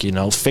book.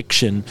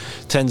 Fiction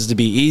tends to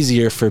be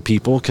easier for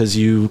people because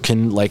you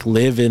can like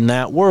live in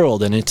that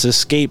world, and it's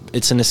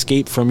an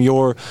escape from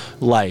your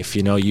life.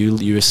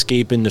 You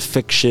escape into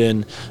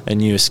fiction,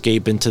 and you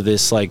escape into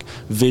this like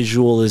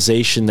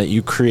visualization that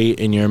you create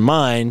in your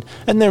mind.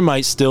 And there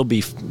might still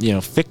be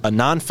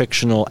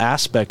non-fictional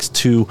aspects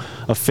to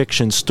a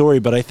fiction story,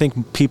 but I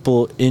think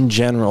people in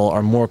general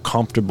are more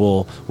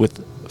comfortable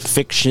with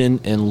fiction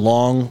in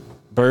long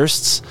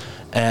bursts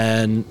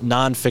and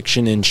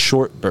nonfiction in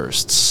short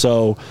bursts.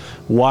 So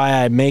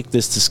why I make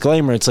this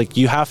disclaimer, it's like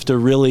you have to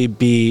really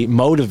be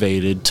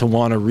motivated to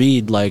want to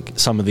read like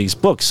some of these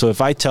books. So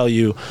if I tell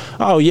you,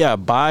 oh yeah,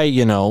 buy,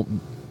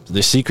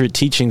 The Secret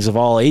Teachings of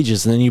All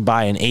Ages, and then you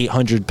buy an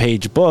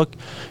 800-page book,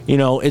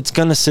 it's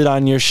going to sit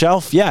on your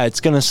shelf. Yeah, it's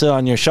going to sit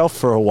on your shelf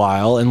for a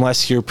while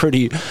unless you're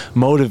pretty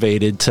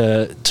motivated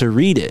to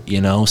read it,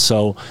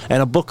 So,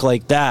 and a book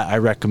like that I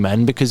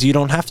recommend because you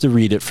don't have to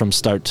read it from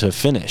start to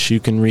finish. You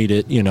can read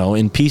it,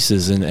 in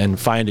pieces and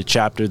find a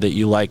chapter that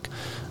you like,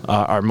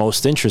 are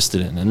most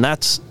interested in. And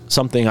that's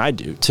something I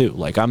do too.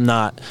 Like I'm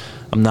not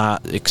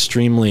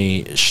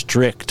extremely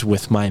strict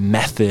with my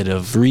method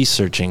of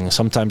researching.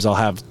 Sometimes I'll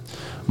have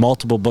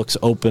multiple books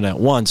open at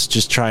once,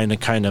 just trying to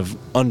kind of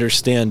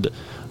understand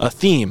a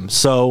theme.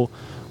 So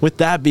with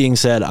that being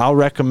said, I'll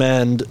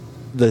recommend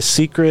The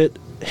Secret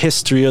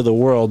History of the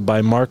World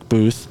by Mark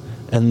Booth.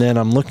 And then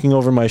I'm looking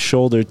over my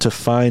shoulder to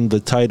find the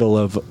title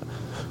of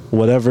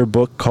whatever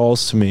book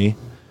calls to me.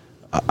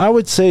 I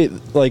would say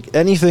like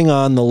anything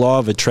on the law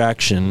of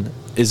attraction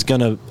is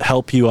going to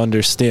help you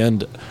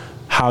understand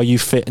how you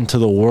fit into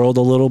the world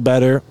a little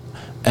better.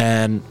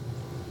 And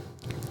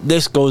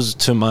this goes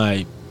to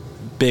my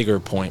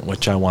bigger point,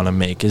 which I want to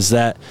make, is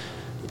that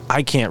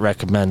I can't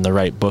recommend the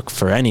right book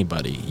for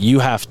anybody. You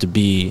have to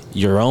be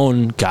your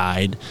own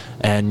guide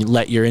and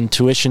let your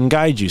intuition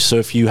guide you. So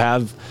if you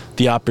have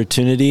the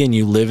opportunity and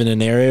you live in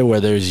an area where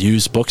there's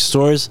used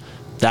bookstores,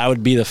 that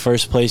would be the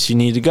first place you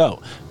need to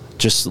go.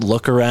 Just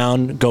look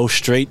around, go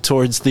straight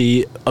towards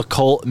the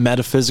occult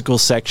metaphysical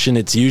section.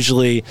 It's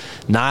usually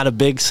not a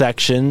big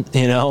section,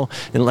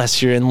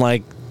 unless you're in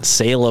like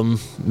Salem,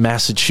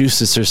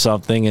 Massachusetts or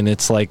something, and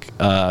it's like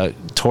a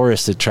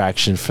tourist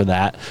attraction for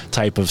that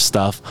type of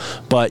stuff.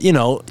 But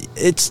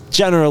it's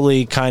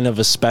generally kind of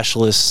a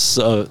specialist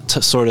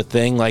sort of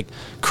thing. Like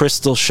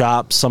crystal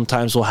shops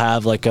sometimes will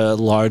have like a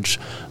large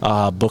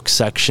book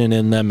section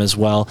in them as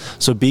well.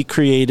 So be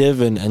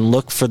creative and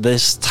look for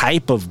this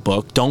type of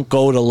book. Don't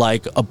go to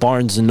like a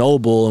Barnes and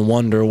Noble and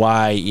wonder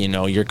why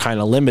you're kind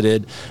of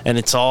limited and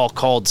it's all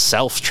called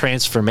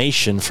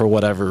self-transformation for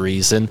whatever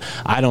reason.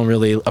 I don't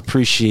really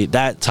appreciate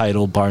that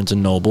title, Barnes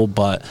and Noble,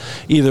 but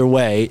either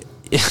way,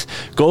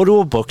 go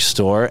to a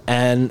bookstore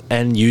and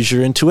use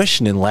your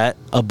intuition and let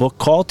a book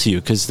call to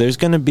you, because there's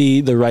going to be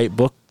the right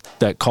book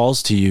that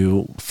calls to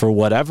you for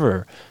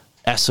whatever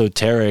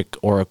esoteric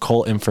or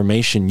occult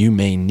information you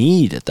may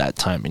need at that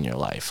time in your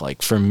life.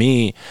 Like for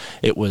me,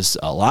 it was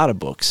a lot of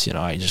books.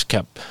 I just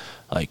kept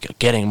like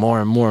getting more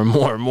and more and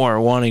more and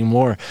more, wanting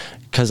more,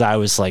 because I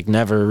was like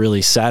never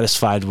really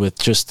satisfied with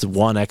just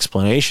one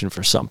explanation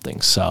for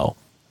something. So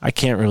I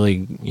can't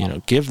really,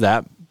 give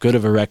that good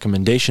of a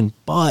recommendation,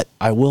 but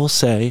I will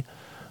say,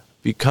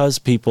 because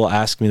people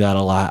ask me that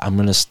a lot, I'm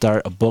going to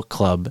start a book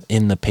club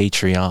in the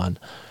Patreon.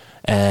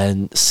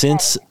 And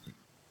since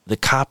the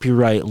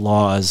copyright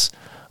laws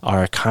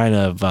are kind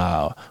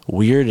of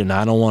weird and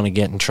I don't want to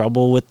get in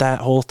trouble with that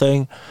whole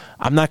thing,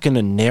 I'm not going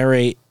to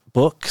narrate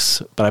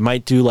books, but I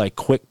might do like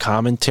quick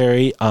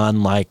commentary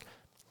on like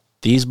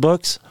these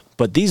books.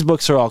 But these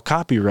books are all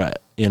copyright.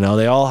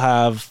 They're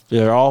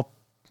all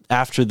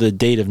after the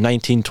date of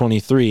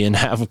 1923 and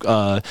have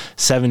a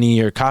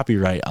 70-year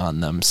copyright on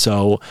them.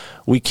 So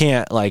we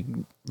can't like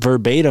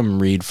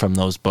verbatim read from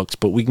those books,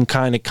 but we can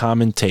kind of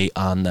commentate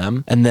on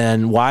them. And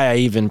then why I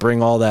even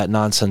bring all that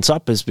nonsense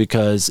up is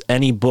because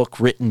any book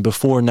written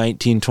before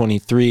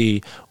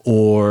 1923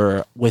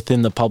 or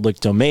within the public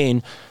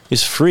domain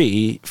is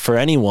free for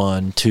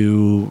anyone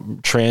to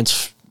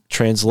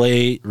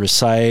translate,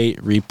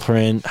 recite,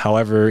 reprint,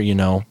 however, you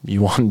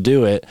want to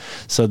do it.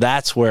 So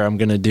that's where I'm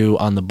going to do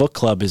on the book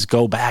club, is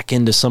go back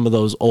into some of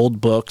those old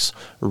books,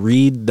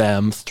 read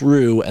them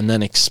through, and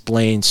then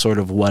explain sort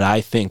of what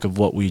I think of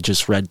what we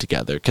just read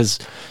together. Because,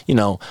 I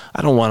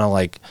don't want to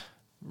like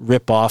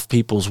rip off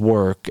people's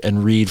work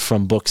and read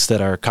from books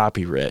that are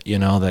copyright,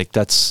 like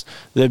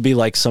that'd be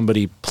like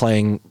somebody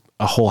playing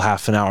a whole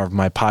half an hour of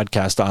my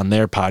podcast on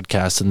their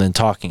podcast and then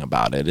talking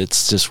about it.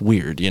 It's just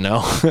weird,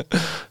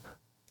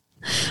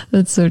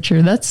 That's so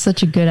true. That's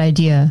such a good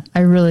idea.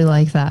 I really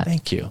like that.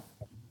 Thank you.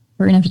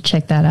 We're gonna have to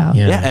check that out.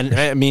 Yeah, and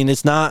I mean,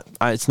 it's not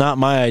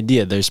my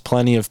idea. There's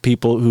plenty of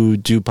people who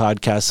do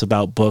podcasts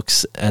about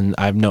books, and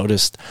I've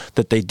noticed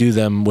that they do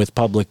them with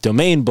public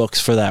domain books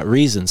for that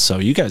reason. So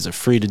you guys are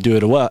free to do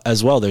it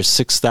as well. There's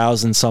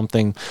 6,000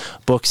 something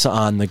books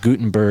on the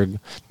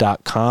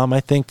Gutenberg.com,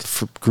 I think,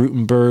 for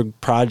Gutenberg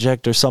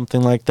Project or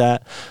something like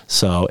that.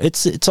 So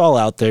it's all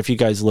out there if you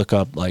guys look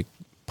up like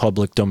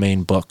public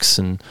domain books,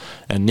 and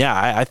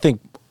yeah, I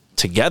think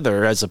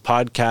together as a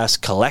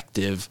podcast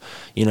collective,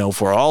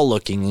 if we're all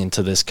looking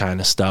into this kind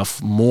of stuff,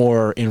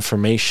 more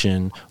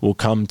information will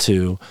come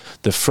to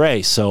the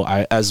fray. So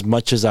as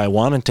much as I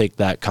want to take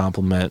that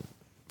compliment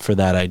for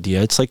that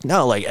idea, it's like,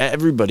 no, like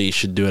everybody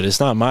should do it. It's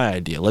not my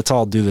idea. Let's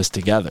all do this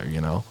together,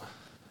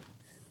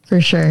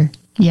 For sure.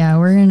 Yeah,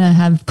 we're going to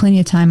have plenty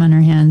of time on our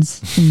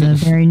hands in the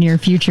very near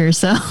future.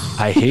 So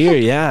I hear,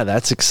 yeah,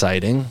 that's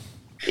exciting.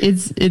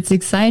 It's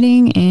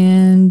exciting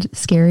and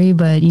scary,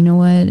 but you know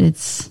what?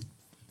 It's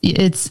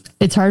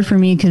hard for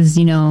me because,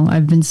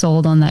 I've been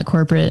sold on that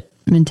corporate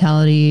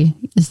mentality.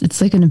 It's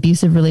like an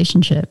abusive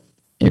relationship,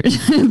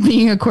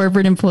 being a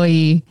corporate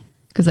employee,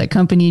 because that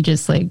company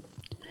just like,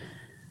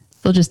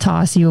 they'll just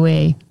toss you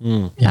away.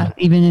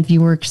 Even if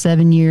you work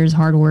 7 years,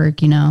 hard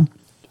work, and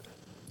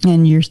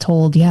you're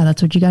told, yeah,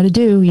 that's what you got to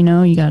do. You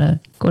got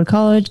to go to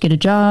college, get a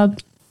job,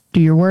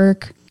 do your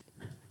work.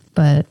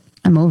 But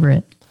I'm over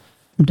it.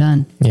 I'm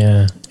done.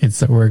 Yeah,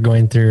 we're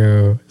going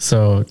through.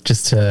 So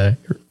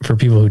for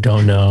people who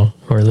don't know,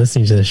 who are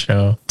listening to the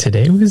show,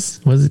 today was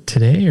it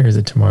today or is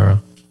it tomorrow?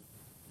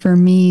 For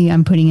me,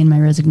 I'm putting in my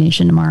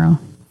resignation tomorrow.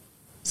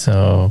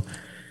 So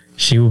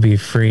she will be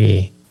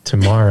free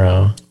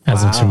tomorrow,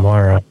 as of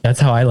tomorrow. That's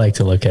how I like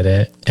to look at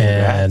it.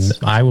 Congrats.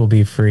 And I will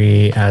be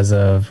free as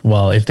of,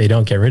 if they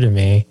don't get rid of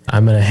me,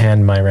 I'm going to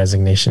hand my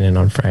resignation in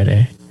on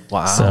Friday.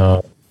 Wow.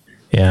 So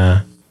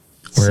yeah,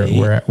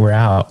 we're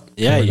out.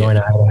 Yeah, we're going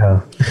to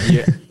Idaho.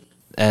 Yeah.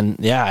 And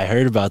yeah, I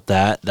heard about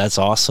that. That's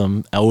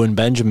awesome. Owen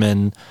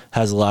Benjamin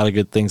has a lot of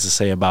good things to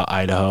say about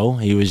Idaho.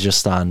 He was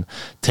just on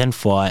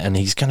Tinfoil, and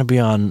he's going to be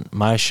on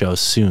my show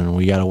soon.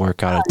 We got to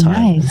work out a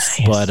time. Nice.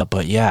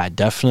 But yeah,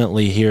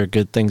 definitely hear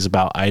good things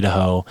about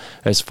Idaho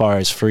as far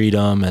as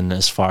freedom and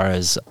as far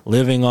as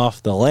living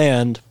off the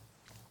land.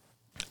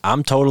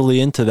 I'm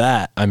totally into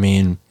that. I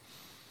mean,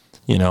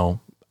 you know,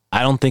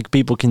 I don't think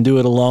people can do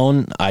it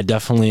alone. I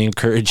definitely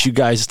encourage you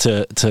guys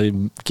to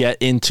get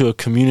into a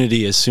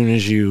community as soon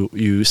as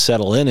you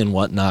settle in and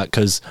whatnot,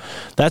 because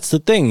that's the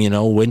thing, you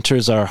know,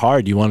 winters are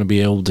hard. You want to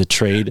be able to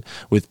trade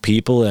with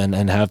people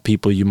and have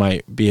people you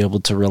might be able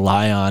to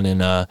rely on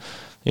in a,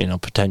 you know,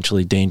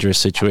 potentially dangerous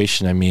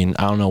situation. I mean,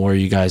 I don't know where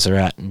you guys are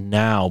at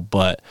now,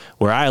 but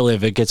where I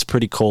live, it gets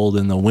pretty cold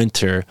in the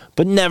winter,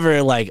 but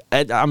never like,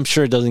 I'm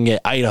sure it doesn't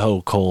get Idaho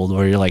cold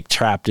where you're like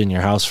trapped in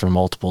your house for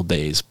multiple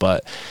days.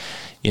 But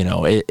you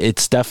know,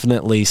 it's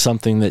definitely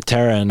something that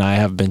Tara and I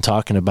have been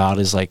talking about,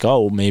 is like,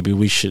 oh, maybe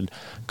we should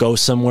go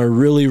somewhere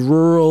really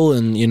rural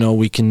and, you know,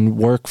 we can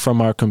work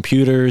from our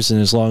computers. And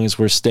as long as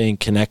we're staying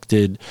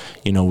connected,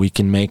 you know, we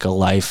can make a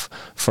life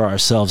for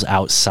ourselves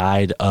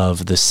outside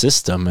of the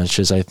system. It's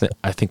just, I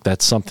think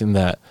that's something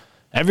that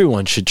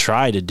everyone should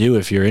try to do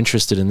if you're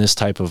interested in this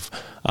type of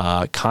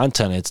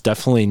content. It's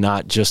definitely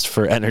not just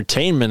for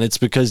entertainment. It's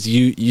because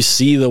you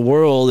see the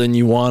world and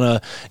you want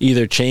to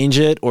either change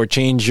it or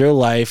change your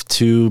life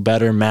to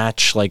better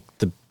match like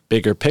the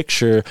bigger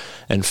picture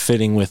and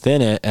fitting within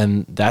it.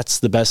 And that's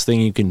the best thing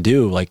you can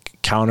do, like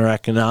counter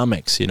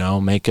economics, you know,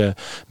 make a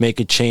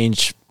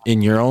change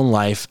in your own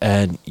life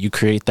and you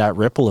create that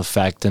ripple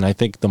effect. And I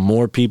think the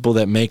more people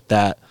that make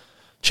that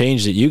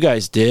change that you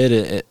guys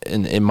did,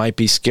 and it might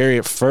be scary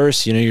at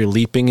first, you know, you're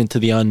leaping into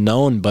the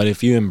unknown, but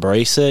if you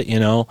embrace it, you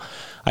know,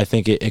 I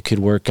think it could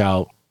work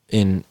out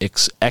in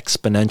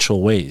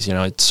exponential ways. You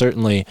know, it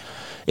certainly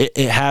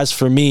it has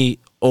for me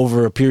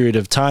over a period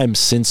of time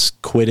since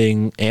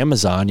quitting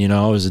Amazon. You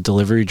know, I was a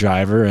delivery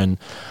driver and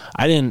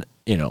I didn't,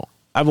 you know,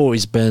 I've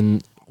always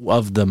been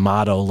of the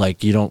motto,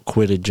 like, you don't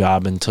quit a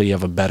job until you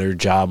have a better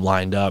job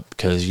lined up,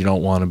 because you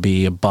don't want to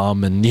be a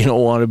bum and you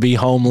don't want to be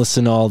homeless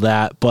and all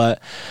that. But,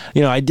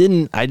 you know, I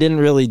didn't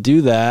really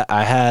do that.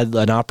 I had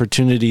an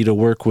opportunity to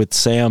work with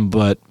Sam,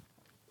 but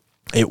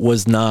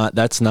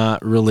that's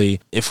not really,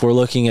 if we're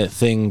looking at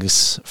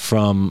things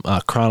from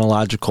a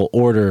chronological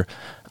order,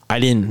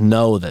 I didn't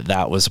know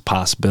that was a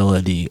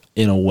possibility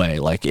in a way.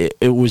 Like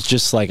it was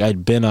just like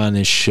I'd been on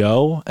his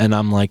show and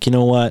I'm like, you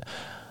know what?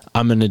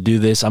 I'm going to do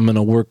this. I'm going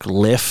to work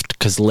Lyft,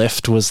 because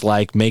Lyft was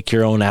like make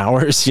your own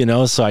hours, you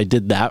know? So I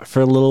did that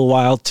for a little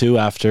while too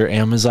after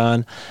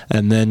Amazon.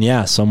 And then,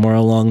 yeah, somewhere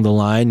along the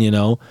line, you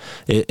know,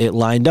 it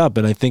lined up.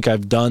 And I think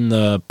I've done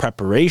the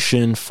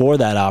preparation for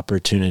that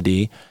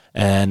opportunity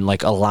and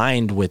like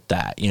aligned with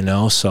that, you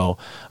know? So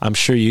I'm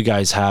sure you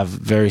guys have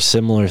very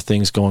similar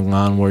things going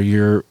on where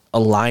you're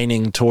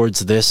aligning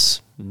towards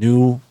this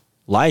new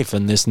life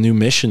and this new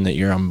mission that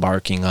you're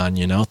embarking on.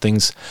 You know,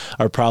 things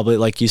are probably,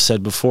 like you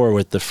said before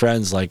with the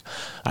friends, like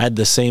I had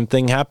the same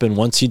thing happen.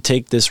 Once you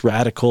take this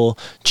radical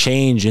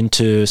change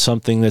into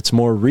something that's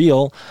more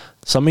real,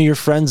 some of your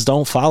friends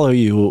don't follow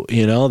you.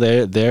 You know,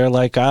 they're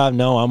like,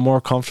 no, I'm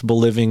more comfortable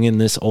living in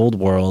this old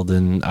world,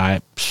 and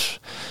I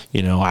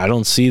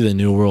don't see the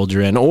new world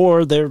you're in.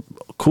 Or they're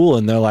cool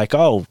and they're like,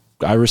 oh,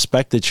 I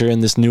respect that you're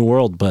in this new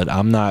world, but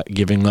I'm not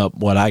giving up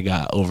what I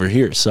got over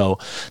here. So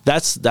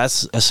that's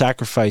a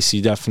sacrifice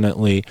you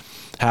definitely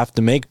have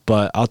to make.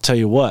 But I'll tell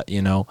you what,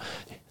 you know,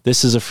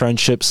 this is a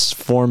friendship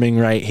forming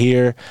right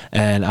here,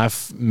 and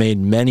I've made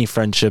many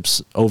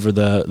friendships over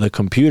the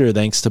computer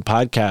thanks to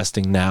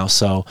podcasting now.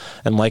 So,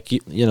 and like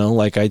you know,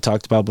 like I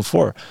talked about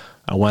before,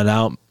 I went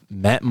out,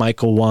 met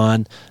Michael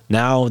Wan.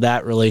 Now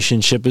that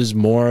relationship is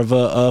more of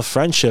a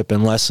friendship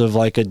and less of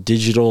like a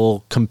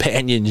digital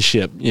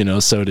companionship, you know,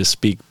 so to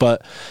speak.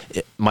 But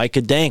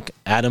Micah Dank,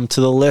 add him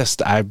to the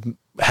list. I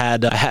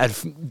had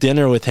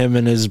dinner with him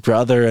and his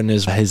brother and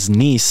his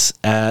niece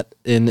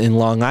in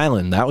Long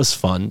Island. That was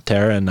fun.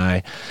 Tara and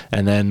I.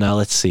 And then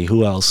let's see,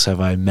 who else have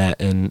I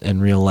met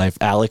in real life?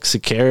 Alex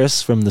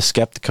Sakaris from the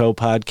Skeptico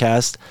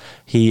podcast.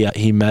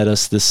 He met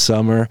us this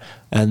summer.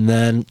 And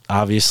then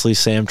obviously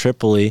Sam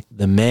Tripoli,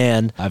 the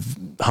man. I've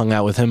hung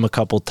out with him a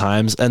couple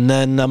times. And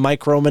then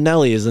Mike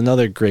Romanelli is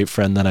another great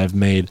friend that I've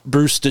made.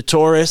 Bruce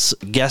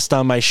DeTorres, guest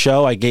on my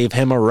show. I gave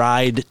him a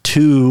ride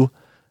to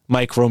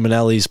Mike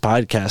Romanelli's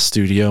podcast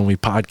studio, and we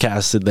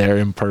podcasted there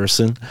in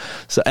person.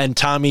 So, and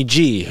Tommy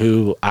G,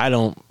 who I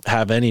don't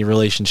have any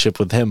relationship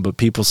with him, but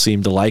people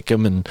seem to like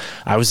him, and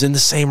I was in the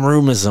same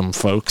room as him,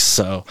 folks.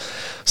 So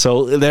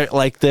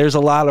there's a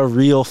lot of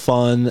real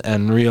fun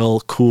and real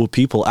cool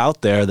people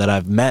out there that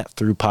I've met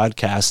through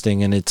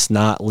podcasting, and it's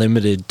not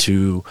limited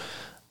to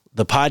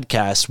the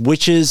podcast,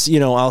 which is, you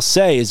know, I'll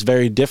say is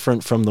very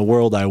different from the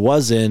world I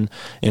was in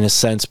a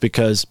sense,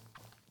 because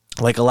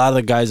like a lot of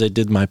the guys I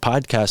did my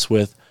podcast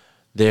with,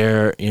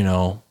 they're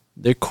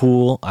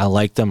cool. I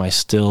like them. I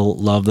still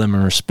love them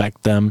and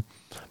respect them,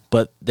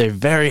 but they're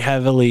very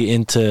heavily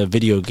into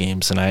video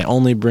games. And I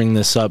only bring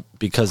this up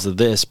because of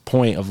this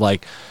point of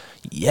like,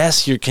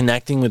 yes, you're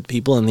connecting with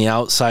people in the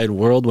outside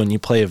world when you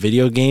play a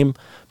video game,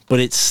 but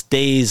it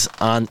stays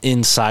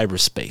in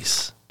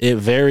cyberspace. It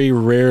very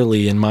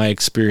rarely, in my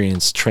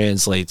experience,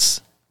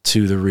 translates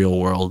to the real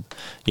world.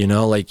 You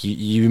know, like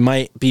you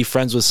might be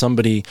friends with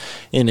somebody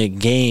in a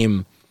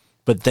game,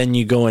 but then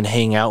you go and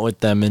hang out with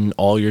them and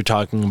all you're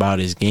talking about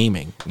is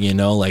gaming. You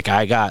know, like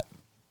I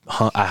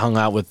hung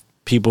out with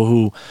people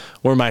who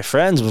were my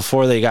friends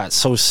before they got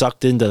so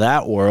sucked into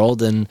that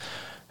world, and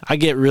I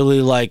get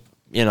really like,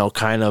 you know,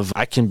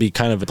 I can be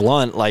kind of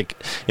blunt. Like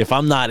if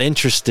I'm not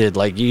interested,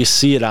 like you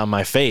see it on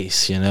my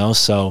face, you know?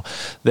 So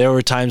there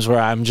were times where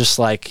I'm just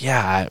like,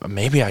 yeah,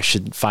 maybe I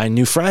should find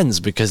new friends,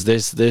 because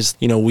there's,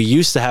 you know, we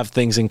used to have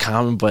things in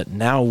common, but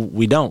now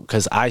we don't,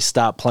 because I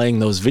stopped playing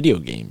those video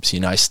games. You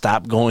know, I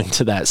stopped going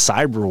to that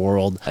cyber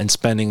world and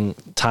spending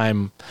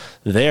time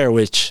there,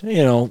 which,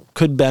 you know,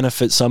 could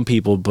benefit some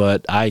people,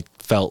 but I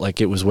felt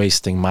like it was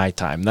wasting my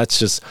time. That's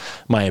just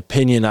my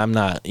opinion. I'm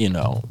not, you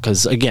know,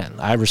 because again,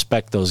 I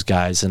respect those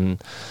guys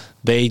and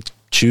they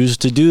choose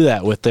to do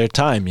that with their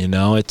time, you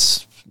know,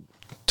 it's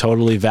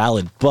totally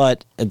valid.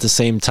 But at the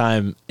same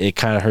time, it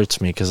kind of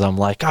hurts me because I'm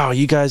like, oh,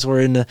 you guys were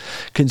into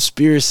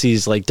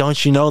conspiracies. Like,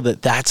 don't you know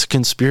that that's a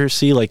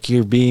conspiracy? Like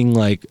you're being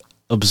like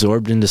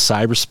absorbed into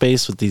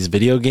cyberspace with these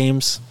video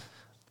games.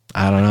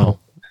 I don't know.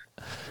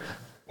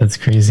 That's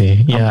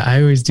crazy. Yeah,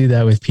 I always do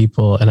that with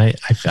people, and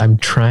I'm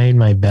trying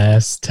my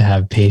best to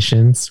have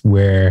patience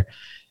where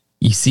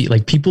you see,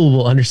 like, people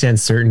will understand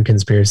certain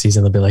conspiracies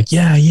and they'll be like,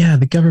 yeah,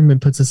 the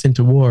government puts us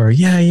into war.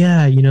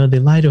 Yeah, you know, they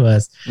lie to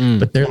us.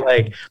 But they're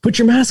like, put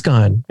your mask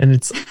on. And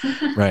it's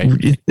right.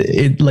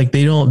 It like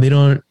they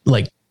don't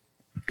like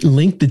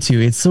link the two.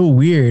 It's so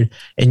weird.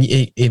 And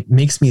it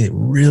makes me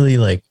really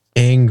like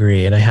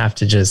angry, and I have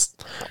to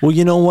just. Well,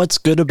 you know what's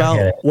good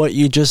about what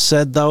you just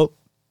said though?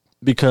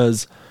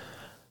 Because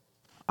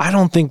I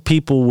don't think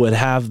people would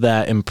have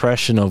that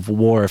impression of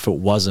war if it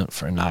wasn't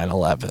for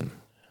 9/11,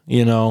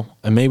 you know,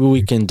 and maybe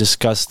we can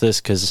discuss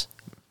this because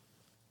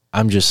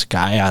I'm just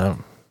Guy.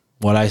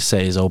 What I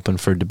say is open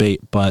for debate,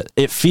 but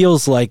it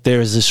feels like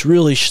there's this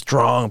really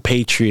strong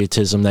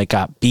patriotism that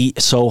got beat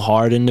so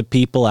hard into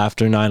people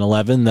after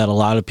 9/11 that a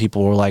lot of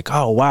people were like,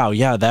 oh, wow,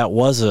 yeah, that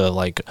was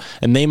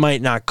and they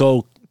might not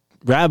go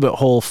rabbit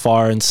hole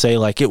far and say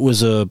like it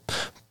was a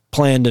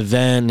planned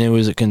event and it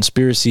was a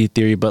conspiracy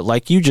theory, but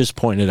like you just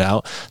pointed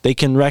out, they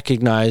can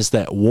recognize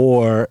that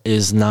war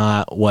is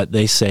not what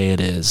they say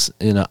it is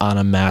on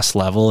a mass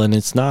level, and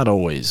it's not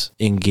always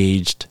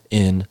engaged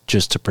in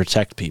just to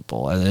protect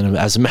people. And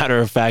as a matter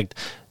of fact,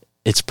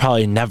 it's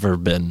probably never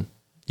been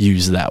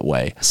used that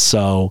way.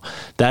 So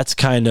that's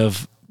kind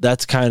of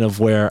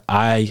where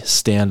I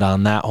stand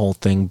on that whole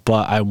thing.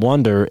 But I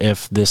wonder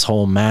if this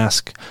whole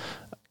mask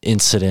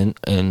incident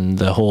and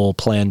the whole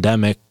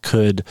pandemic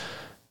could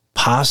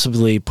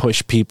possibly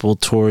push people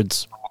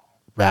towards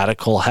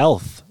radical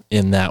health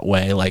in that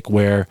way, like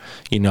where,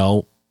 you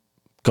know,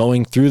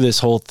 going through this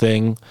whole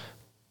thing,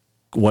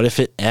 what if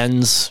it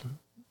ends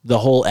the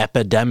whole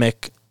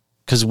epidemic?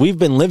 Because we've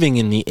been living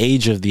in the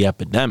age of the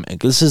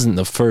epidemic. This isn't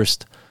the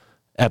first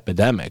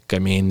epidemic. I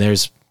mean,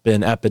 there's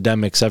been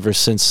epidemics ever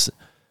since,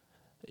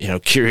 you know,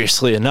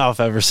 curiously enough,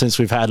 ever since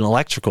we've had an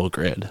electrical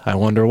grid. I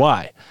wonder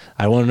why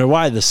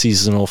the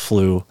seasonal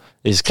flu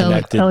is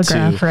connected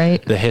to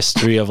right? the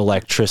history of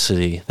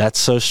electricity. That's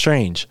so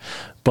strange.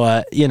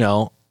 But, you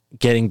know,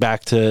 getting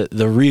back to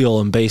the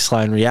real and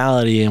baseline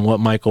reality and what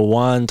Michael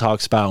Wan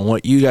talks about and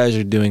what you guys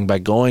are doing by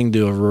going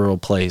to a rural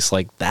place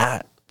like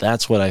that,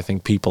 that's what I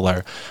think people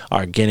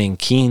are getting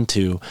keen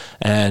to,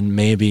 and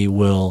maybe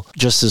will,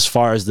 just as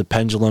far as the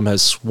pendulum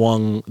has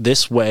swung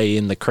this way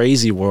in the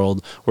crazy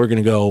world, we're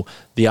going to go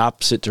the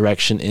opposite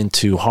direction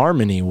into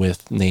harmony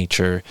with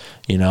nature,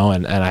 you know,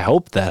 and I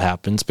hope that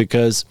happens,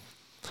 because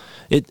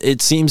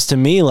it seems to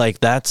me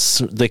like that's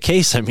the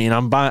case. I mean,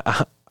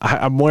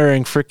 I'm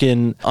wearing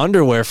freaking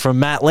underwear from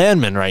Matt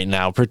Landman right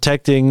now,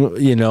 protecting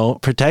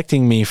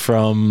me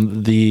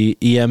from the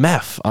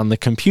EMF on the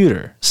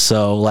computer.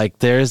 So like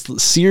there's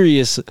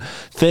serious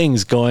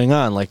things going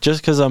on. Like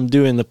just because I'm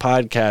doing the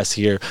podcast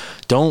here,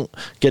 don't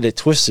get it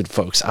twisted,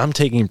 folks. I'm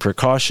taking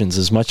precautions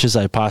as much as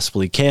I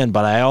possibly can,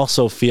 but I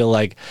also feel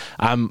like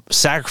I'm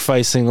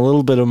sacrificing a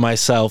little bit of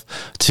myself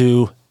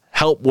to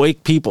help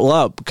wake people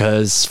up,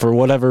 because for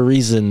whatever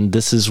reason,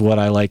 this is what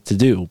I like to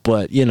do.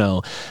 But, you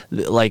know,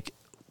 like,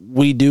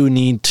 we do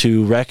need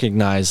to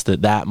recognize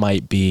that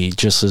might be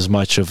just as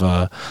much of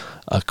a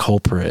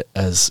culprit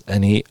as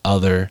any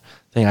other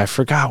thing. I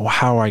forgot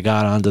how I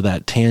got onto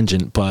that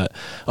tangent, but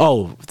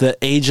the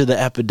age of the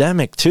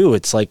epidemic too.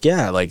 It's like,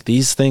 yeah, like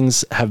these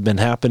things have been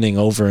happening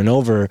over and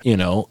over, you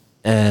know,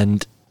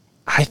 and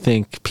I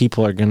think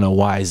people are going to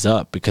wise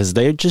up, because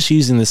they're just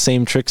using the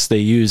same tricks they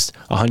used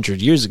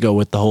 100 years ago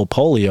with the whole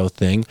polio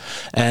thing.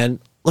 And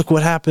look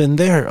what happened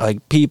there.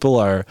 Like, people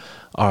are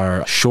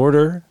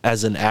shorter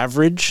as an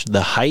average.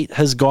 The height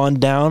has gone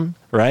down,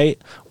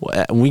 right?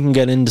 We can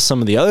get into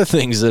some of the other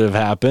things that have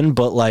happened,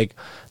 but like,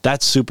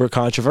 that's super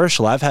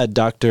controversial. I've had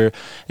Dr.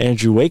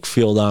 Andrew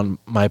Wakefield on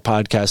my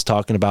podcast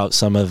talking about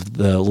some of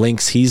the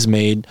links he's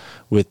made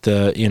with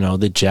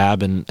the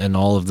jab and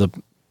all of the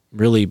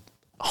really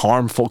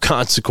harmful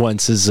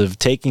consequences of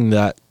taking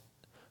that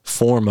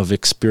form of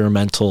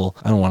experimental,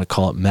 I don't want to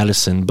call it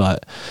medicine,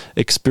 but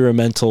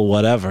experimental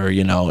whatever,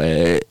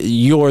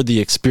 you're the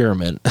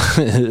experiment.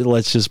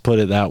 Let's just put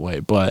it that way.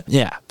 But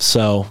yeah,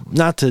 so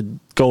not to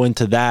go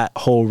into that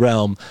whole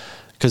realm,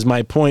 because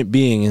my point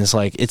being is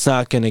like, it's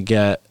not going to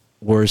get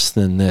worse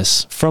than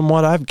this from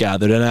what I've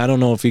gathered. And I don't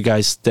know if you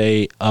guys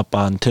stay up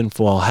on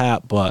Tinfoil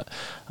Hat, but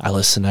I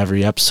listen to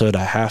every episode.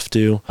 I have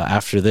to.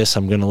 After this,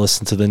 I'm going to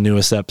listen to the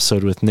newest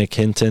episode with Nick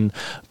Hinton.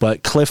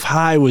 But Cliff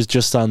High was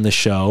just on the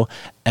show,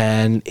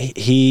 and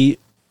he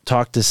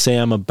talked to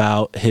Sam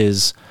about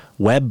his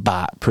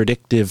WebBot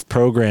predictive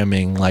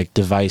programming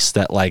device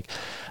that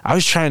I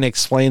was trying to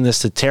explain this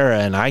to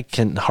Tara, and I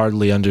can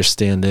hardly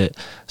understand it.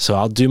 So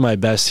I'll do my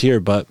best here.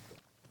 But,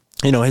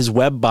 his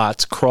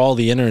WebBots crawl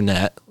the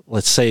internet.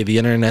 Let's say the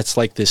internet's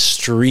like this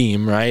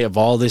stream, right, of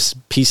all this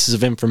pieces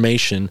of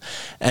information,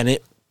 and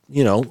it,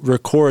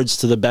 records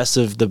to the best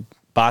of the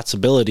bot's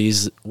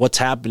abilities what's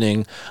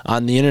happening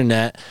on the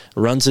internet,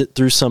 runs it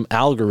through some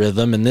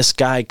algorithm, and this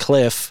guy,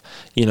 Cliff,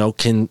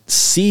 can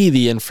see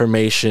the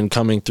information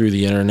coming through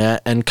the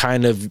internet and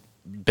kind of,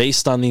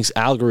 based on these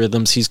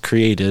algorithms he's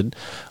created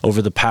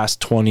over the past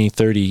 20,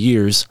 30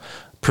 years,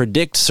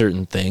 predict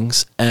certain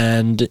things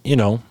and,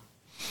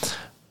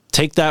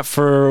 take that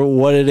for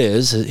what it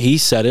is. He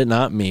said it,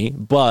 not me,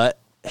 but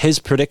his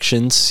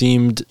predictions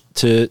seemed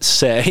to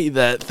say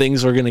that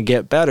things were going to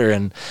get better.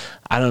 And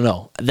I don't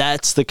know.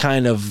 That's the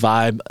kind of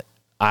vibe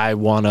I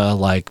want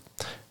to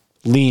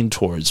lean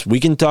towards. We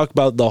can talk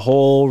about the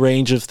whole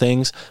range of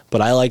things,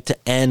 but I like to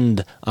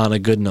end on a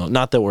good note.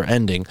 Not that we're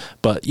ending,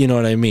 but you know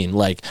what I mean?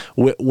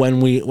 When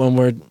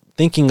we're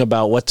thinking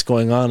about what's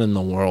going on in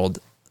the world,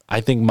 I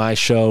think my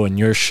show and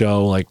your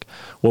show,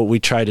 what we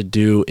try to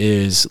do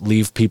is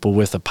leave people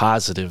with a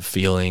positive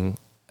feeling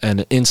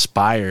and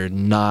inspired,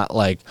 not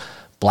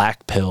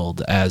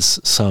black-pilled, as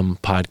some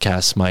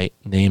podcasts might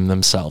name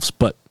themselves.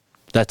 But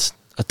that's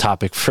a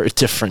topic for a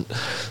different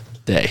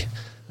day.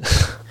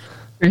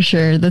 For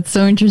sure. That's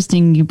so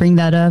interesting you bring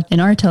that up. In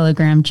our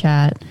Telegram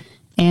chat,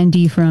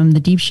 Andy from the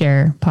Deep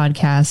Share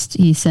podcast,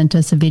 he sent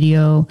us a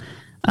video.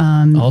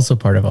 Also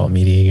part of Alt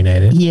Media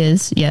United. He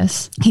is,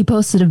 yes. He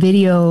posted a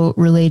video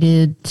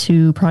related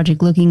to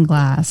Project Looking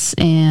Glass,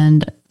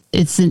 and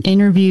it's an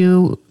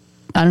interview.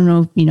 I don't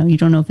know, you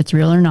don't know if it's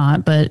real or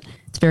not, but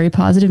it's a very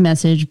positive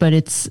message. But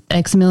it's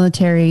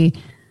ex-military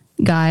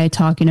guy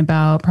talking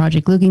about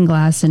Project Looking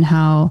Glass and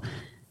how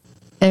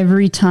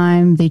every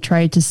time they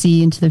tried to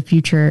see into the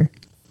future,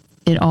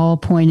 it all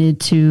pointed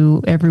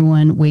to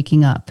everyone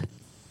waking up,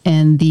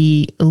 and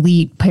the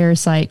elite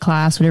parasite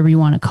class, whatever you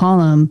want to call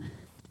them,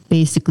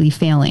 basically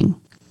failing.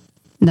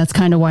 And that's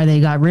kind of why they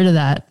got rid of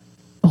that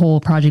whole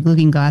Project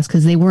Looking Glass,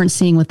 because they weren't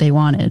seeing what they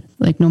wanted.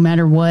 No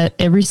matter what,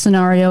 every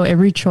scenario,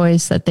 every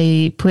choice that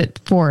they put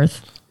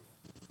forth,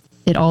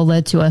 it all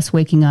led to us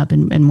waking up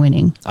and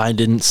winning. I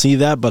didn't see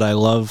that, but I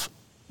love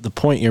the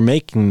point you're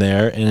making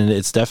there, and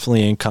it's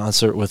definitely in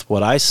concert with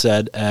what I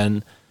said.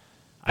 And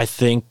I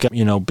think,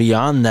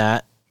 beyond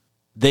that,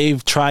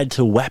 they've tried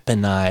to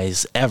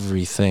weaponize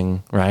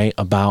everything, right,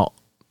 about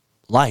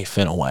life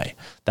in a way.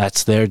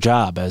 That's their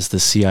job as the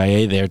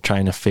CIA. They're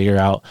trying to figure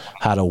out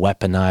how to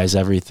weaponize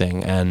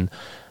everything. And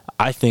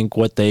I think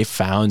what they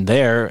found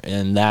there,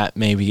 and that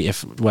maybe,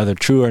 if whether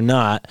true or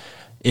not,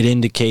 it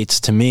indicates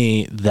to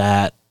me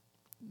that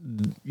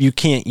you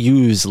can't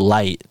use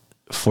light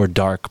for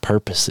dark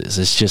purposes.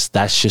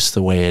 That's just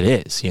the way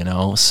it is,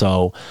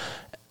 So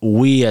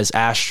we as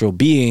astral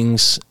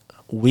beings,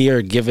 we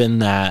are given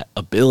that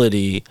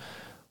ability,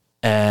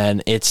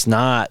 and it's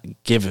not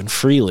given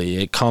freely.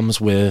 It comes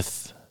with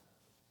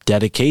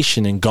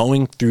dedication and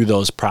going through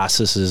those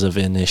processes of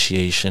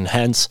initiation,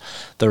 hence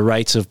the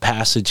rites of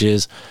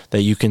passages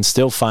that you can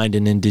still find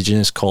in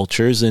indigenous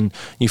cultures, and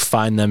you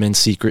find them in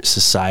secret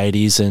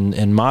societies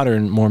and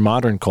more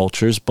modern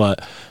cultures.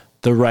 But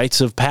the rites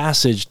of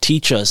passage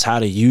teach us how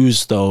to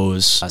use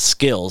those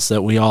skills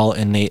that we all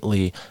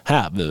innately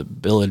have, the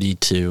ability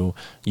to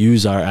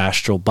use our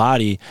astral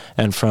body.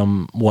 And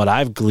from what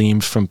I've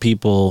gleaned from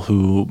people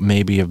who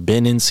maybe have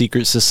been in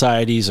secret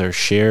societies or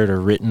shared or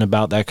written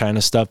about that kind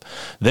of stuff,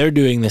 they're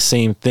doing the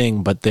same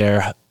thing, but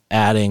they're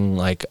adding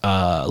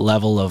a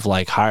level of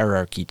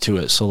hierarchy to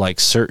it. So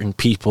certain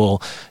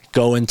people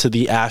go into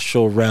the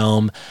astral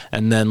realm,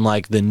 and then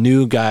the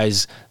new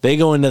guys, they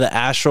go into the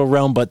astral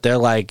realm, but they're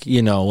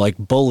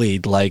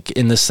bullied,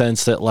 in the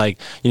sense that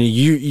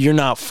you're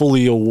not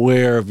fully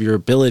aware of your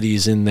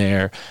abilities in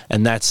there,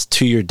 and that's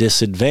to your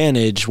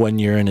disadvantage when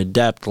you're an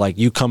adept.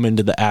 You come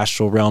into the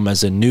astral realm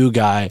as a new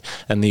guy,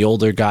 and the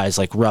older guys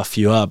rough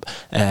you up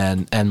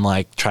and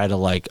try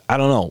to I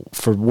don't know,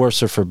 for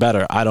worse or for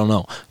better, I don't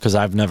know, because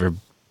I've never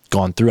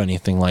gone through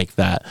anything like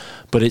that.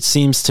 But it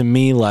seems to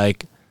me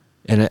like,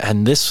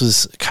 and this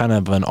was kind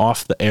of an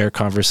off the air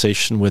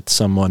conversation with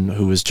someone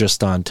who was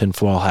just on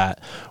Tinfoil Hat,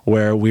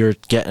 where we were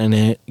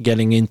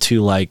getting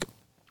into like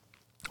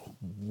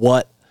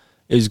what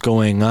is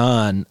going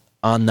on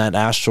that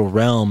astral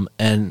realm.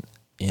 And,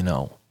 you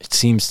know, it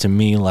seems to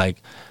me like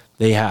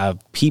they have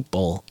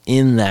people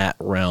in that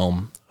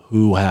realm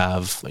who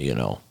have, you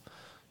know,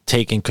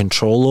 taken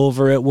control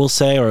over it, we'll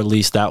say, or at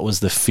least that was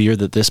the fear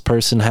that this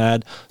person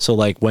had. So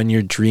like when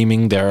you're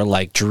dreaming, there are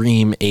like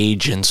dream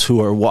agents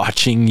who are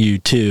watching you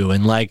too.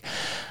 And like,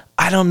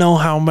 I don't know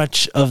how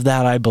much of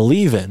that I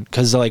believe in,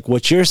 because like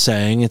what you're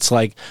saying, it's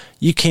like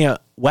you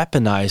can't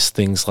weaponize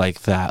things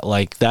like that.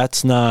 Like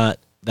that's not,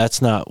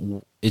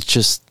 it's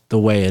just the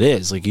way it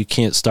is. Like you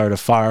can't start a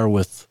fire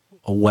with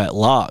a wet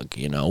log,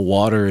 you know,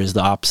 water is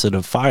the opposite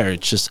of fire.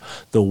 It's just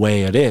the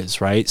way it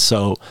is, right?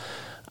 So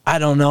I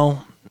don't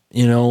know,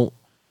 you know,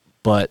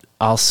 but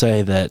I'll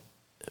say that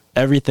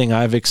everything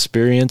I've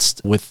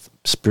experienced with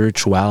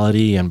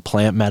spirituality and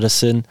plant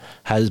medicine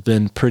has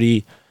been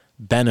pretty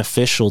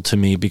beneficial to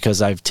me,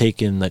 because I've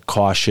taken the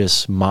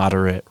cautious,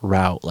 moderate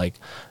route. Like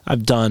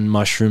I've done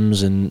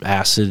mushrooms and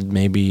acid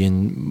maybe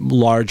in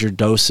larger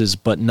doses,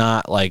 but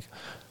not like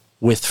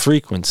with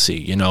frequency,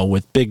 you know,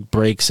 with big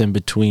breaks in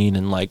between.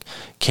 And like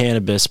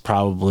cannabis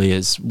probably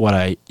is what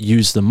I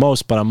use the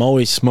most, but I'm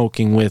always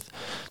smoking with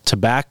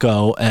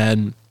tobacco.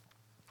 And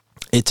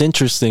it's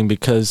interesting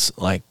because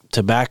like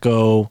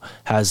tobacco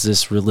has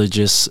this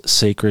religious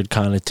sacred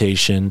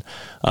connotation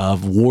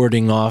of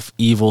warding off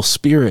evil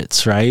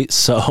spirits, right?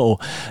 So,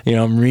 you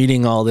know, I'm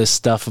reading all this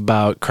stuff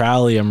about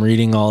Crowley, I'm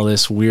reading all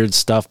this weird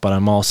stuff, but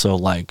I'm also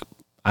like,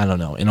 I don't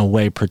know, in a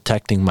way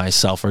protecting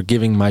myself or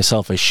giving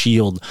myself a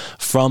shield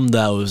from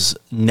those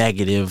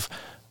negative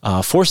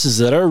forces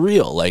that are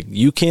real. Like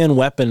you can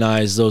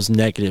weaponize those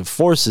negative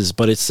forces,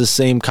 but it's the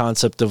same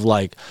concept of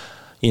like,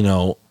 you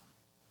know,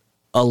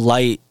 a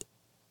light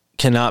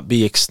cannot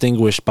be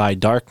extinguished by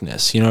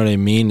darkness. You know what I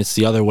mean? It's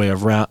the other way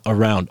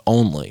around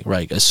only,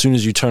 right? As soon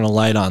as you turn a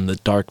light on, the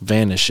dark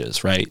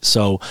vanishes, right?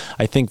 So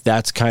I think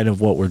that's kind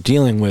of what we're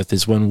dealing with,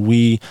 is when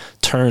we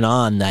turn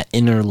on that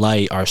inner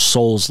light, our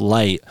soul's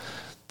light,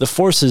 the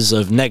forces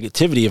of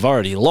negativity have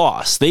already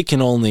lost. They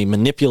can only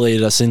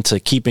manipulate us into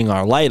keeping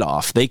our light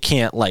off. They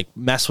can't like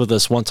mess with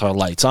us once our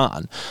light's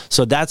on.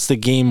 So that's the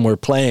game we're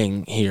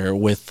playing here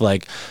with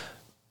like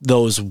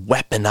those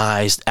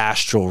weaponized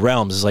astral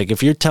realms. Is like,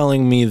 if you're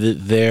telling me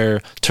that they're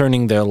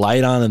turning their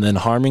light on and then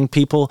harming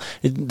people,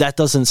 that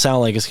doesn't sound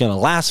like it's going to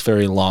last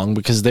very long,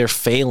 because they're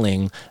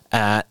failing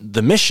at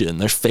the mission.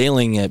 They're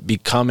failing at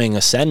becoming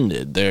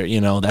ascended. They're,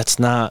 you know, that's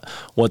not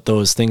what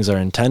those things are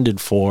intended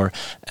for.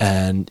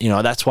 And, you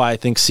know, that's why I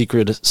think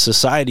secret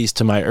societies,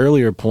 to my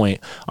earlier point,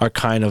 are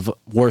kind of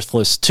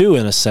worthless too,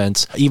 in a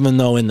sense, even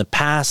though in the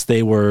past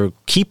they were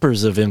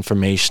keepers of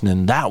information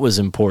and that was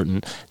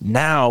important.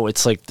 Now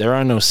it's like there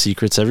are no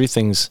secrets.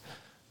 Everything's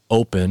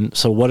open.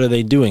 So what are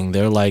they doing?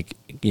 They're like,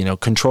 you know,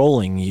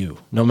 controlling you.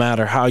 No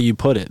matter how you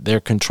put it,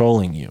 they're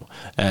controlling you.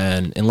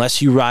 And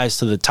unless you rise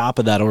to the top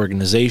of that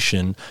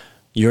organization,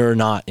 you're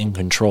not in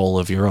control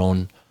of your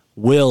own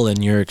will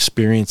and your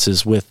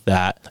experiences with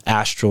that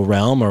astral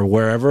realm or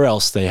wherever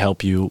else they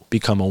help you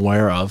become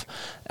aware of.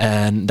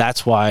 And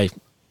that's why,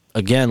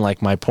 again,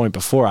 like my point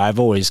before, I've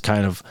always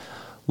kind of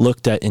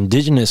looked at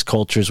indigenous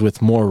cultures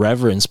with more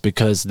reverence,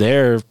 because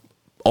they're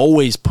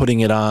always putting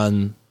it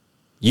on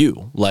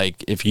you.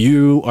 Like if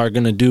you are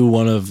going to do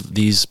one of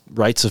these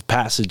rites of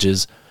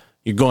passages,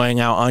 you're going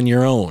out on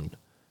your own.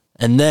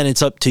 And then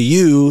it's up to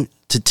you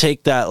to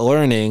take that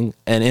learning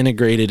and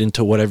integrate it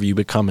into whatever you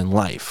become in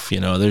life.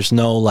 You know, there's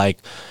no like,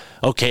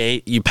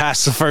 okay, you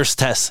passed the first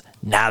test,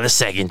 now the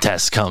second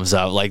test comes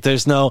up. Like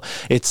there's no,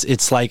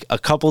 it's like a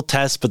couple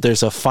tests, but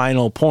there's a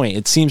final point.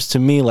 It seems to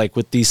me like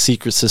with these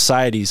secret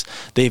societies,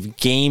 they've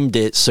gamed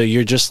it. So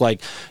you're just like,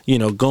 you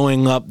know,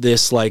 going up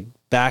this like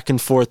back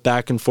and forth,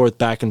 back and forth,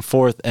 back and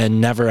forth,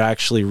 and never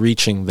actually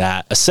reaching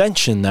that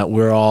ascension that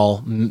we're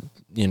all,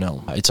 you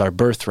know, it's our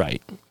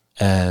birthright.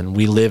 And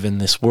we live in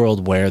this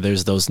world where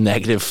there's those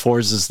negative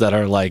forces that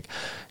are like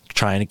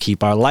trying to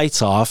keep our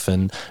lights off.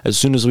 And as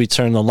soon as we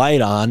turn the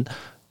light on,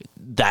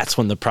 that's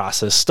when the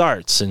process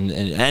starts. And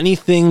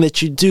anything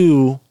that you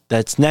do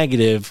that's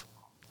negative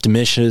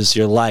diminishes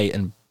your light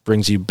and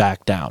brings you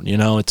back down. You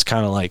know, it's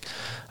kind of like,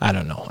 I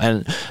don't know.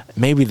 And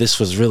maybe this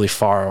was really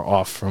far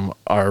off from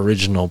our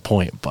original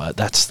point, but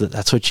that's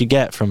what you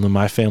get from the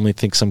My Family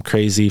Thinks I'm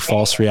Crazy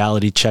false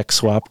reality check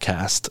swap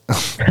cast.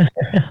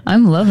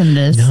 I'm loving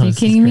this. No, Are you this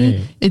kidding is me?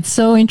 great. It's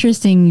so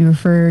interesting. You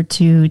refer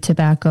to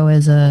tobacco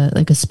as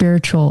a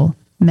spiritual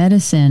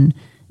medicine,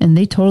 and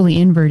they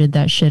totally inverted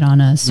that shit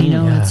on us. You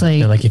know, Yeah. it's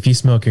They're like, if you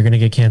smoke, you're going to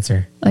get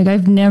cancer. like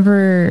I've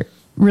never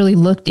really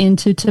looked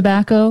into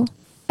tobacco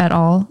at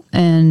all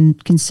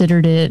and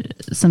considered it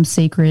some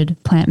sacred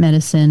plant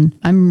medicine.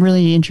 I'm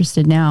really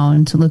interested now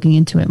into looking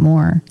into it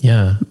more,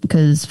 Yeah.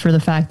 because for the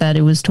fact that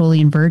it was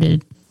totally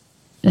inverted.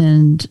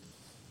 And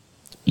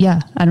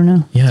yeah, I don't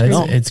know. Yeah,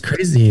 crazy. it's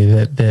crazy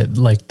that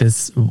like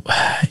this,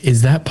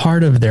 is that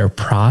part of their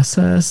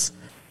process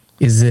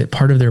is it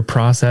part of their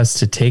process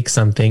to take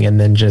something and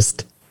then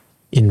just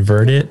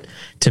invert it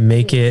to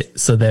make it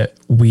so that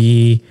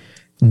we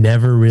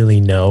never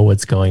really know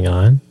what's going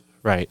on?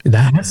 Right.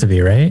 That has to be,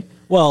 right?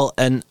 Well,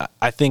 and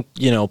I think,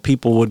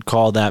 people would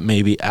call that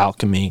maybe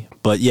alchemy,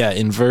 but yeah,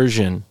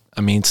 inversion.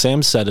 I mean,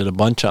 Sam said it a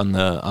bunch on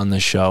the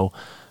show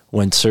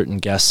when certain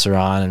guests are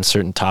on and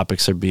certain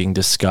topics are being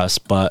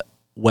discussed. But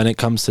when it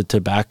comes to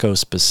tobacco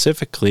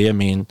specifically, I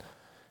mean,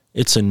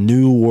 it's a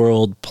new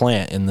world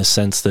plant in the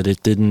sense that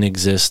it didn't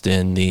exist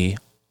in the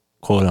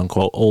quote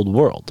unquote old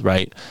world,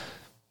 right?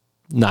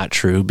 Not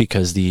true,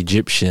 because the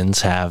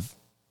Egyptians have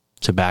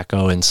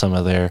tobacco in some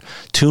of their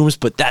tombs,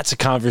 but that's a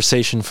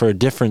conversation for a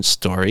different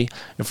story.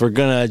 If we're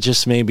gonna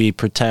just maybe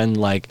pretend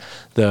like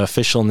the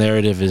official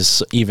narrative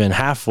is even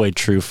halfway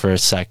true for a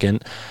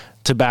second,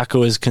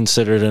 tobacco is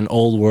considered an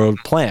old world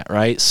plant,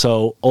 right?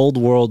 So new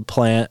world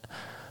plant,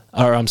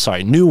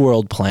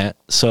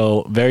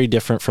 so very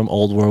different from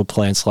old world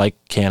plants like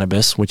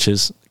cannabis, which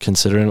is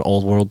considered an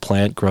old world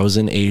plant, grows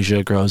in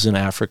Asia, grows in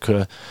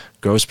Africa,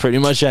 grows pretty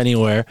much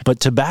anywhere. But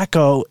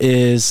tobacco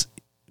is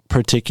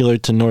particular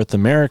to North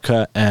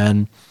America,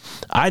 and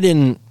I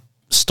didn't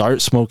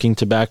start smoking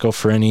tobacco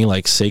for any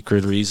like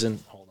sacred reason.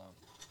 Hold on.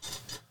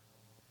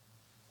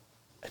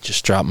 I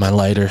just dropped my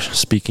lighter,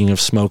 speaking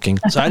of smoking.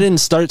 So I didn't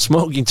start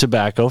smoking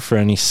tobacco for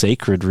any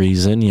sacred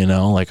reason,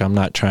 like I'm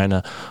not trying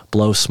to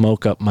blow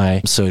smoke up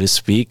my, so to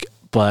speak,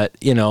 but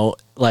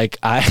like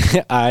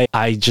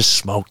I just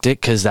smoked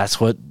it because that's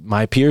what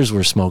my peers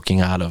were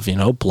smoking out of,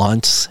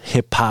 blunts,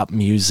 hip hop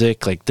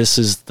music. Like this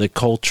is the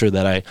culture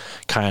that I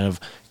kind of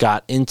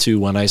got into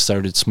when I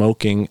started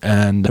smoking.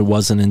 And it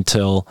wasn't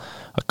until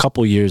a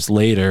couple years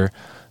later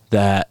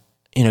that,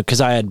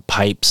 because I had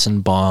pipes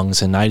and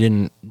bongs and I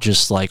didn't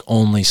just like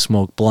only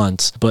smoke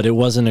blunts, but it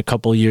wasn't a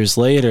couple years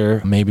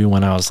later, maybe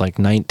when I was like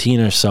 19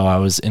 or so, I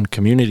was in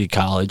community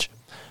college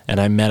and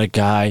I met a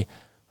guy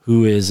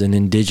who is an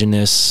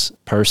indigenous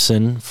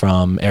person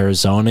from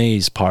Arizona.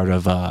 He's part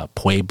of a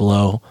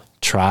Pueblo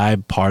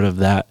tribe, part of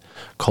that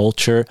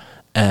culture.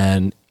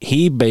 And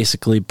he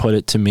basically put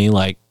it to me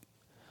like,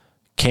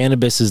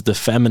 cannabis is the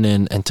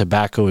feminine and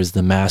tobacco is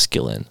the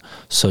masculine.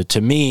 So to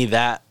me,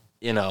 that,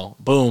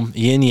 boom,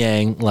 yin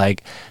yang,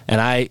 like,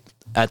 and I,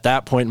 at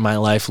that point in my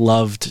life,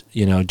 loved,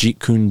 Jeet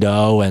Kune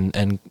Do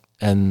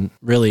and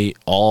really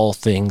all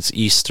things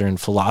Eastern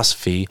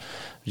philosophy,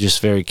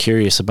 just very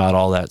curious about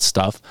all that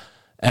stuff.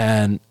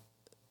 And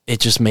it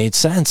just made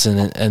sense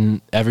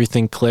and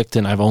everything clicked,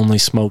 and I've only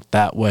smoked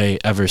that way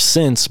ever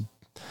since.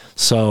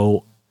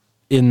 So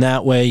in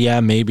that way, yeah,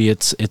 maybe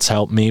it's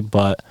helped me,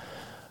 but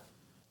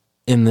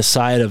in the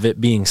side of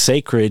it being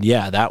sacred,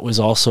 yeah, that was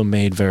also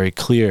made very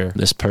clear.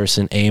 This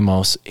person,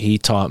 Amos, he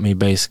taught me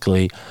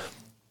basically,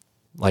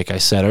 like I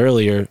said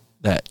earlier,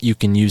 that you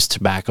can use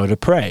tobacco to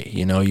pray.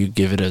 You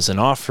give it as an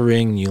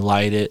offering, you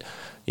light it,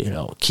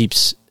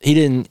 keeps. He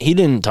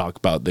didn't talk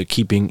about the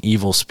keeping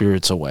evil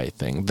spirits away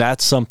thing.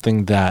 That's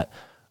something that,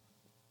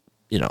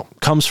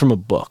 comes from a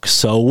book.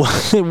 So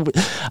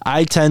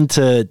I tend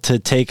to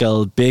take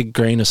a big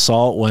grain of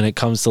salt when it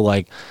comes to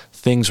like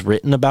things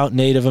written about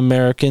Native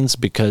Americans,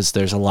 because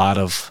there's a lot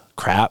of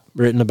crap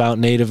written about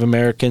Native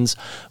Americans.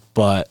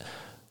 But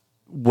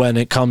when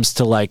it comes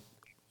to like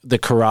the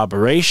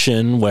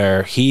corroboration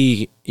where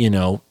he,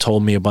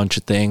 told me a bunch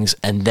of things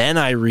and then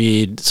I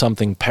read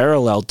something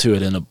parallel to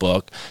it in a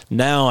book,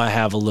 now I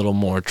have a little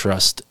more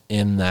trust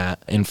in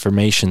that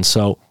information.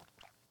 So,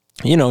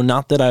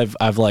 not that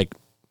I've like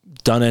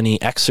done any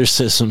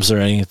exorcisms or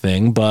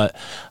anything, but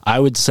I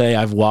would say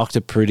I've walked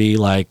a pretty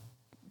like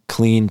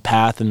clean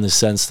path in the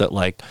sense that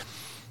like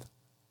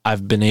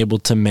I've been able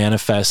to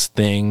manifest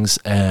things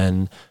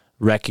and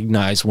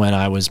recognize when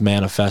I was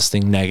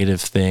manifesting negative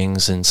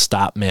things and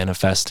stop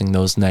manifesting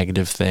those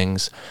negative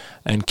things.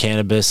 And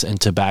cannabis and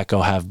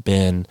tobacco have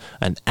been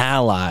an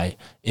ally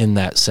in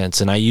that sense.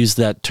 And I use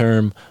that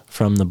term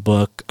from the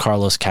book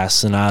Carlos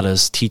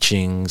Castaneda's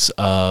Teachings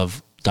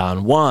of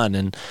Don Juan.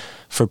 And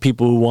for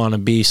people who want to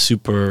be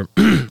super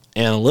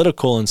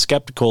analytical and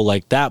skeptical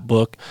like that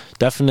book,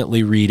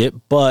 definitely read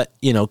it. But,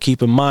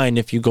 keep in mind,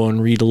 if you go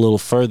and read a little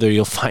further,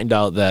 you'll find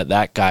out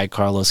that guy,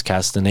 Carlos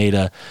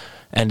Castaneda,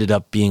 ended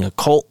up being a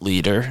cult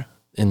leader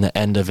in the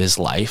end of his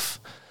life.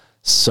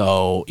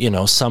 So,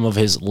 some of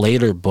his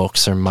later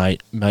books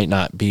might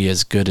not be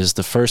as good as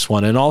the first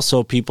one. And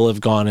also people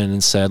have gone in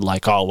and said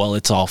like, oh, well,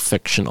 it's all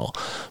fictional.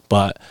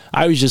 But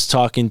I was just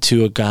talking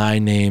to a guy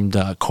named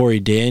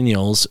Corey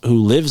Daniels who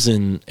lives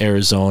in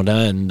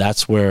Arizona, and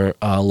that's where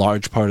a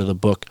large part of the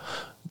book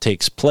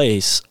takes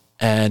place.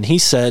 And he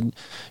said,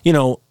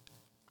 it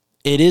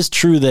is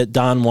true that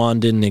Don Juan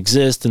didn't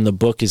exist and the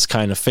book is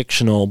kind of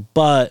fictional,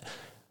 but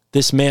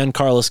this man,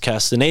 Carlos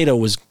Castaneda,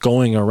 was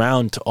going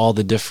around to all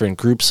the different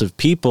groups of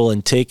people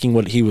and taking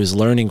what he was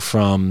learning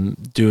from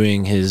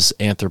doing his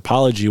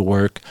anthropology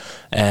work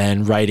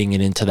and writing it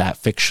into that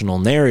fictional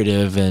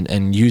narrative,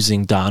 and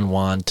using Don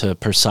Juan to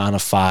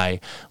personify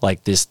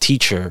like this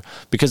teacher,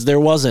 because there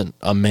wasn't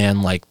a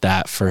man like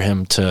that for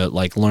him to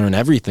like learn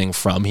everything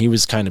from. He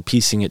was kind of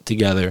piecing it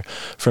together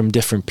from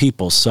different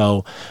people.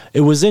 So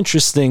it was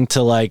interesting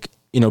to like,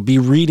 be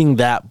reading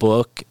that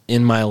book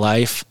in my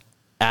life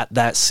at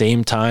that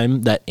same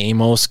time that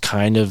Amos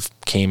kind of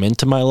came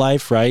into my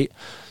life, right?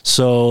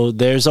 So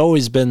there's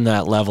always been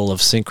that level of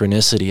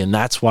synchronicity, and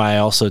that's why I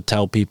also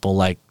tell people,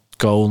 like,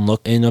 go and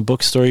look in a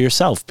bookstore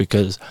yourself,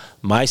 because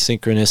my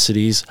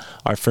synchronicities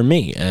are for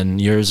me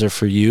and yours are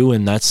for you,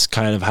 and that's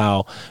kind of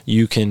how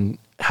you can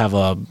have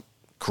a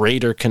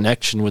greater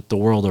connection with the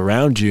world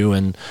around you.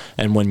 And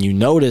when you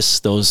notice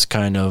those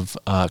kind of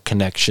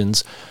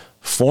connections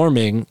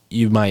forming,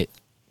 you might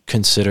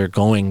consider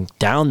going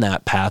down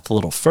that path a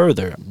little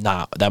further.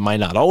 Now, that might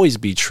not always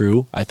be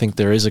true. I think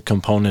there is a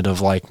component of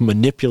like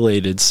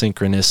manipulated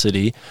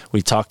synchronicity.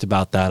 We talked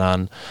about that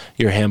on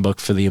your handbook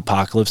for the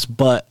apocalypse.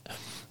 But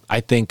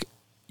I think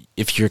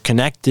if you're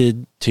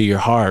connected to your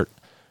heart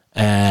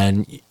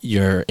and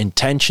your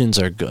intentions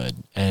are good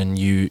and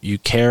you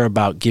care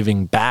about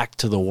giving back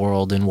to the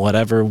world in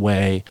whatever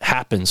way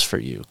happens for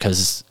you,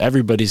 because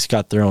everybody's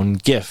got their own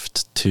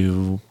gift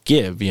to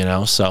give,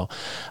 so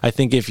I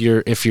think if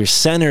you're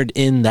centered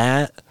in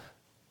that,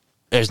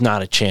 there's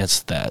not a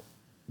chance that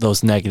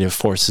those negative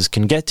forces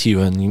can get to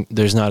you, and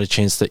there's not a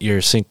chance that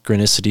your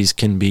synchronicities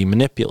can be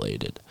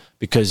manipulated,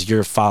 because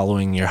you're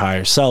following your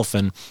higher self.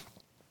 And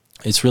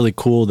it's really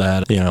cool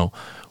that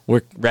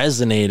we're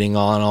resonating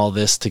on all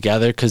this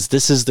together, because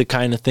this is the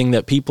kind of thing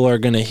that people are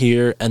going to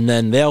hear and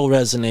then they'll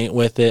resonate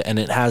with it. And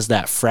it has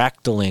that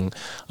fractaling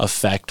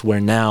effect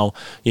where now,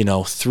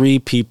 3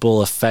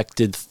 people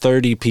affected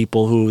 30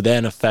 people, who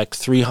then affect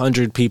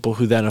 300 people,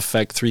 who then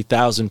affect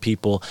 3,000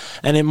 people.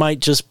 And it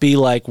might just be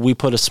like we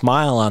put a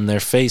smile on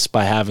their face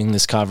by having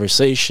this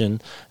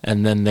conversation,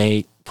 and then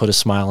they put a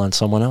smile on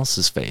someone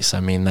else's face. I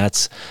mean,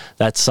 that's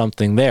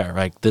something there,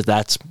 right?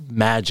 That's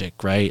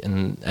magic, right?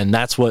 And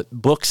that's what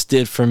books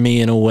did for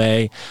me in a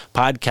way.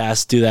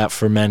 Podcasts do that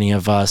for many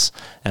of us,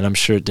 and I'm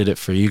sure it did it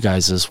for you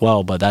guys as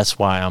well. But that's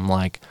why I'm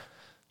like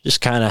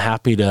just kind of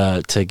happy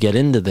to get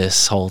into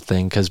this whole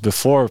thing, because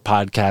before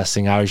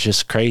podcasting, I was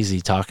just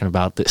crazy talking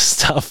about this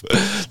stuff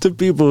to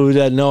people who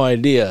had no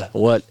idea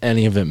what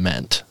any of it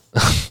meant.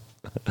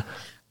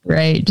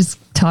 Right. Just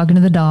talking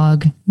to the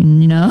dog,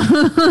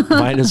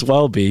 Might as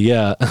well be.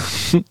 Yeah.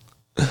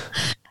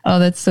 Oh,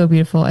 that's so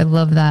beautiful. I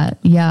love that.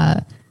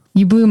 Yeah.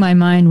 You blew my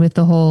mind with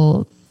the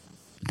whole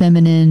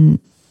feminine.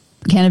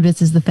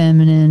 Cannabis is the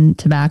feminine,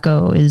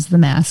 tobacco is the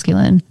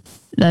masculine.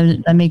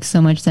 That makes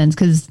so much sense,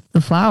 because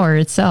the flower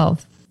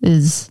itself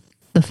is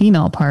the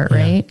female part,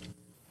 right?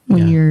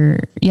 When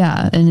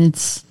and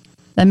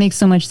that makes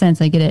so much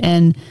sense. I get it.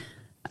 And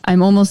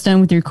I'm almost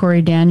done with your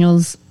Corey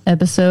Daniels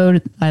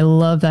episode. I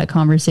love that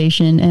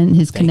conversation and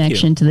his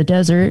connection to the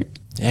desert.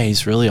 Yeah,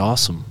 he's really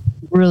awesome.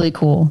 Really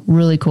cool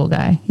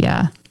guy.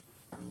 Yeah.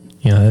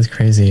 Yeah, that's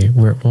crazy.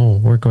 We're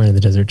going to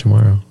the desert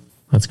tomorrow.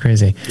 That's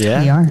crazy.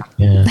 Yeah. We are.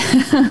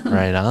 Yeah.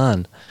 Right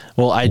on.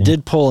 Well, I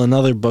did pull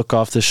another book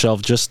off the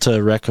shelf just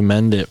to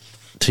recommend it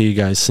to you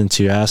guys, since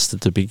you asked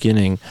at the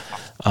beginning.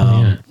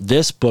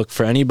 This book,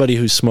 for anybody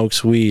who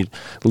smokes weed,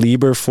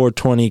 Liber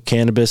 420,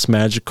 Cannabis,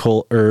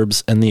 Magical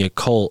Herbs, and the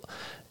Occult.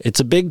 It's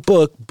a big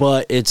book,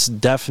 but it's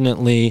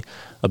definitely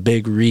a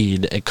big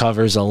read. It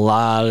covers a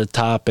lot of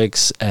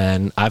topics,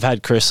 and I've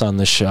had Chris on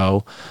the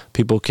show.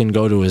 People can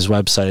go to his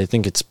website. I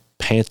think it's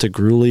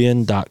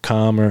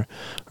pantagruelian.com, or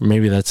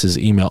maybe that's his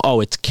email. Oh,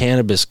 it's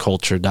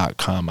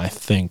cannabisculture.com, I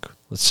think.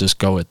 Let's just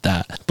go with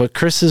that. But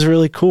Chris is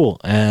really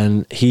cool,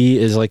 and he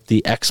is like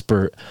the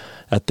expert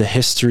at the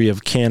history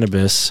of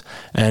cannabis,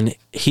 and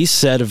he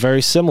said a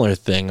very similar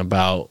thing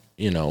about,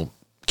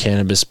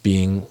 cannabis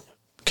being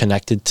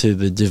connected to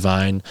the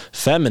divine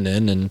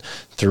feminine, and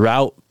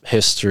throughout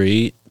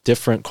history,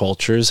 different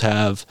cultures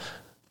have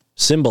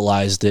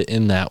symbolized it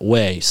in that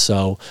way.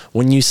 So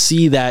when you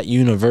see that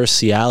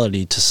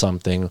universality to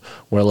something,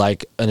 where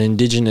like an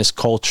indigenous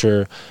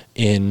culture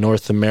in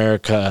North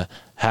America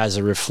has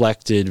a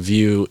reflected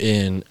view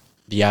in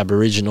the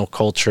Aboriginal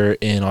culture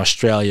in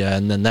Australia,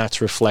 and then that's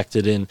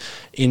reflected in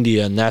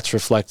India, and that's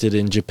reflected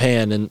in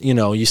Japan, and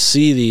you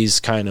see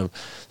these kind of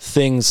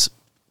things.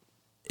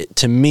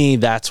 To me,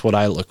 that's what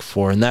I look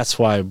for, and that's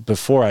why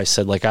before I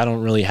said, like, I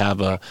don't really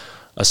have a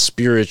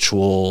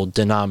spiritual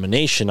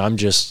denomination. I'm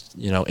just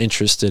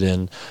interested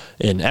in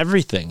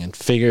everything and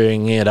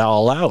figuring it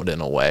all out in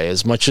a way,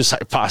 as much as I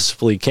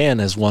possibly can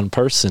as one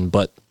person.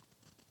 But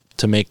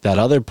to make that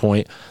other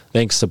point,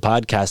 thanks to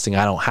podcasting,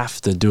 I don't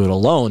have to do it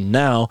alone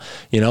now.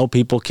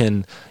 People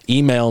can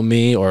email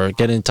me or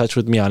get in touch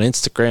with me on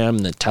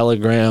Instagram, the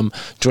Telegram,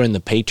 join the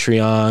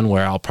Patreon,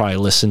 where I'll probably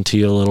listen to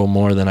you a little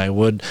more than I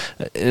would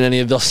in any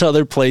of those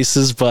other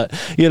places. But,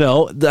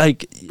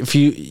 like, if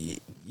you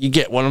you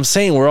get what I'm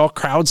saying? We're all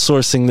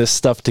crowdsourcing this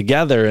stuff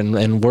together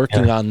and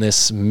working on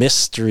this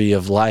mystery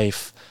of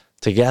life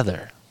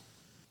together.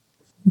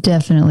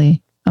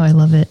 Definitely. Oh, I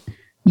love it.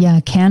 Yeah,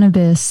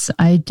 cannabis,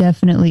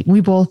 we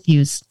both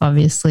use,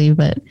 obviously,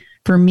 but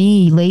for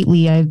me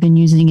lately, I've been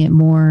using it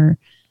more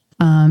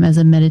as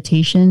a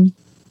meditation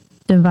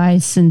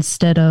device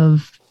instead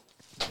of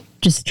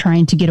just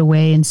trying to get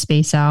away and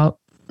space out.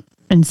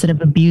 Instead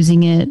of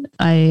abusing it,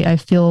 I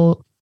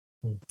feel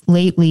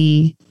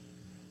lately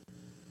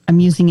I'm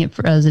using it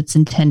as it's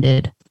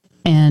intended.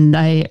 And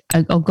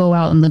I'll go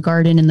out in the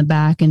garden in the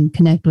back and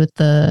connect with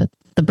the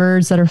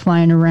birds that are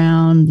flying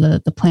around,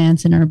 the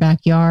plants in our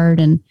backyard,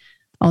 and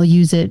I'll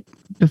use it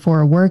before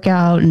a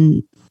workout.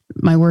 And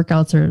my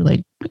workouts are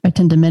like, I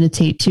tend to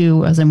meditate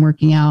too as I'm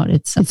working out.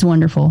 It's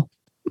wonderful.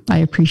 I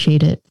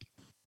appreciate it.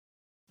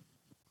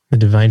 The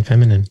divine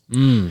feminine.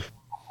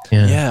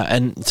 Yeah.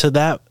 And to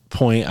that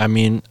point, I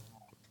mean,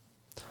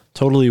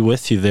 totally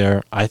with you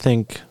there. I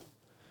think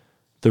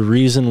the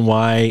reason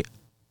why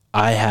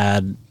I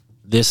had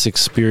this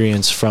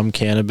experience from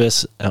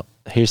cannabis,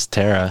 here's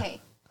Tara.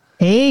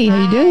 Hey,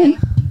 how you doing?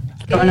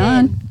 What's going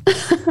on?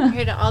 I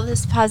heard all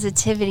this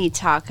positivity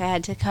talk. I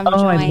had to come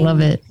join. I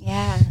love it.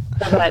 Yeah.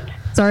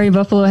 Sorry,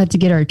 Buffalo had to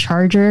get our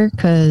charger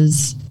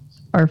because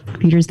our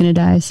computer's going to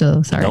die.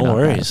 So sorry. No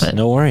worries.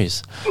 No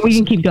worries. We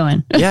can keep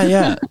going.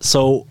 Yeah.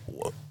 So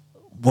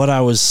what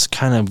I was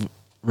kind of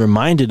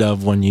reminded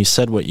of when you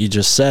said what you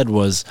just said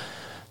was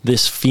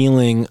this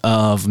feeling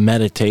of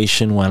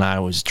meditation when I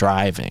was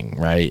driving,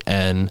 right?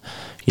 And,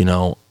 you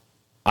know,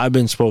 I've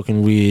been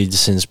smoking weed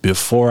since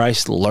before I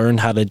learned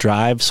how to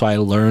drive. So I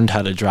learned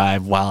how to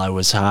drive while I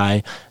was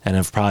high, and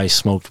I've probably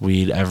smoked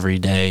weed every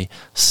day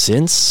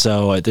since.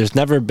 So there's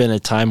never been a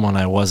time when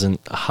I wasn't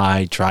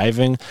high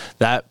driving.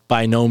 That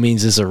by no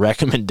means is a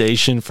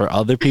recommendation for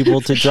other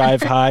people to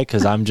drive high,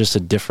 because I'm just a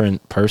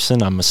different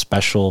person. I'm a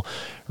special,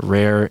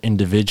 rare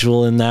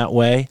individual in that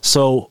way.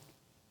 So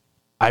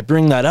I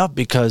bring that up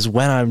because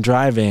when I'm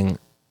driving,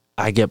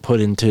 I get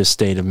put into a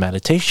state of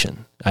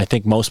meditation. I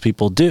think most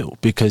people do,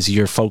 because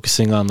you're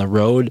focusing on the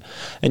road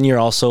and you're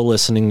also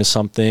listening to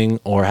something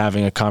or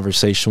having a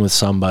conversation with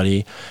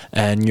somebody,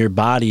 and your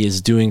body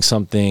is doing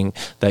something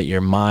that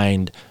your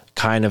mind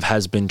kind of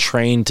has been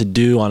trained to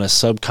do on a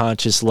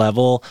subconscious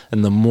level.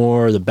 And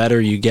the better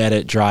you get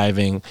at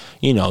driving,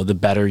 you know, the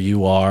better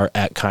you are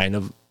at kind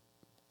of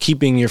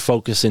keeping your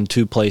focus in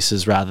two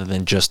places rather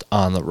than just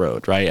on the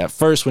road, right? At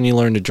first, when you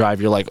learn to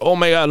drive, you're like, oh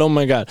my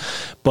God.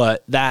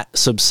 But that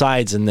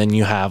subsides, and then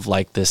you have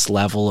like this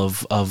level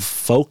of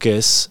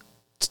focus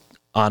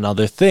on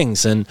other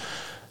things. And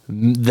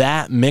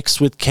that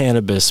mixed with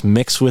cannabis,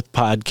 mixed with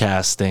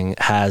podcasting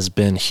has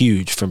been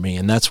huge for me.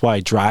 And that's why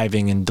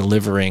driving and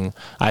delivering,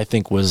 I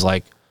think, was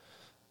like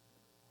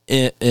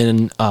you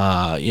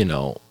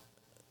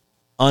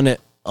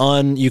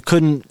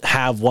couldn't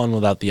have one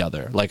without the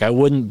other. Like, I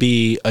wouldn't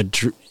be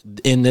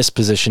in this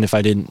position if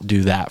I didn't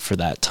do that for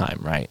that time,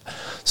 right?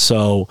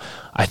 So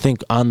I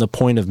think on the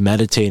point of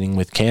meditating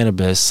with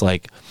cannabis,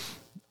 like,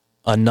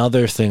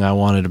 another thing I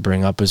wanted to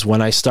bring up is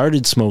when I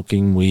started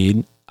smoking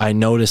weed, I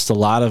noticed a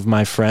lot of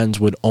my friends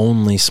would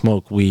only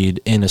smoke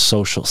weed in a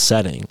social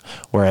setting,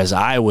 whereas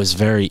I was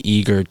very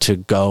eager to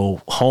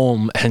go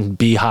home and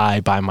be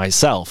high by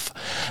myself.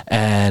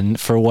 And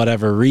for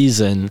whatever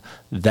reason,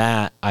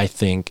 that I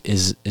think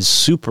is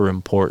super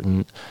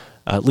important,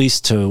 at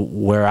least to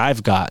where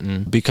I've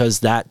gotten, because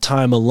that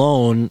time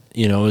alone,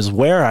 you know, is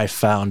where I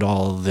found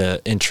all of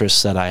the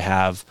interests that I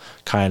have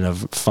kind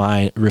of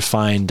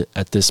refined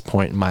at this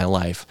point in my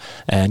life.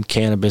 And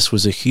cannabis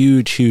was a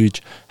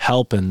huge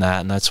help in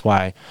that. And that's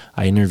why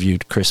I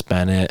interviewed Chris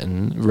Bennett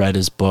and read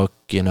his book,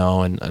 you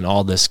know, and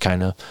all this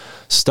kind of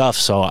stuff.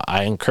 So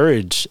I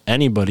encourage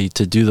anybody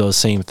to do those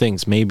same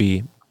things,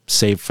 maybe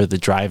save for the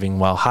driving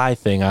while high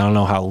thing. I don't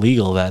know how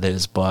legal that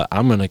is, but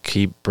I'm going to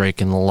keep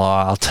breaking the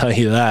law. I'll tell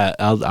you that.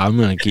 I'm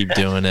going to keep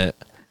doing it.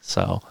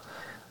 So,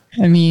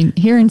 I mean,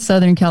 here in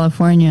Southern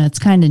California, it's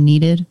kind of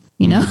needed,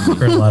 you know,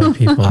 for a lot of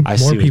people.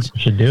 More people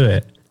should do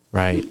it.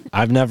 Right.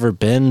 I've never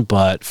been,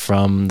 but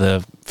from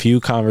the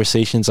few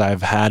conversations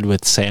I've had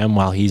with Sam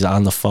while he's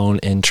on the phone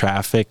in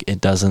traffic,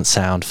 it doesn't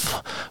sound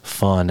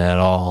fun at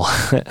all.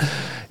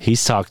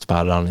 He's talked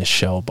about it on his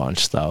show a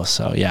bunch, though.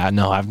 So yeah,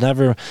 no, I've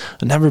never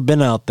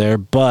been out there,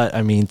 but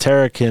I mean,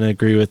 Tara can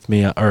agree with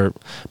me or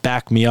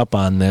back me up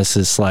on this.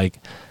 It's like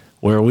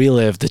where we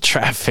live, the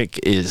traffic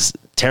is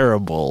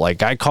terrible.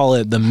 Like, I call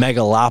it the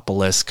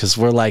megalopolis, because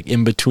we're like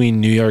in between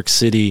New York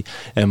City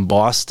and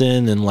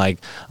Boston, and like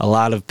a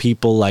lot of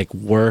people like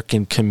work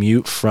and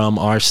commute from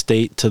our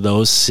state to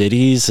those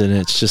cities, and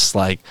it's just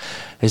like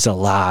there's a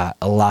lot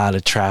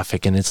of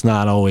traffic, and it's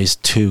not always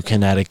to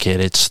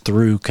Connecticut, it's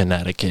through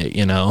Connecticut,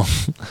 you know.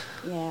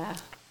 Yeah.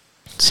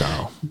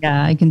 So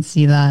yeah, I can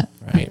see that.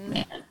 Right.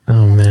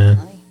 Oh man,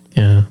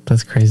 yeah,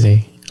 that's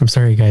crazy. I'm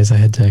sorry, guys, I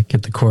had to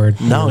get the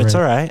cord. No, it's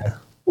all right.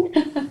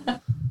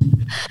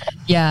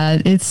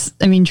 Yeah,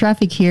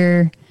 traffic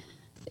here,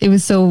 it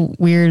was so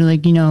weird.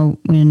 Like, you know,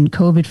 when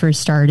COVID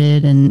first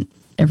started and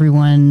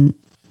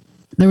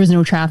there was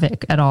no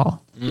traffic at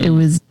all.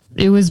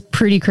 It was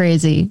pretty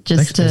crazy.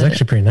 It's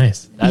actually pretty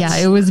nice. Yeah,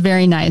 it was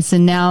very nice.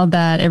 And now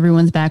that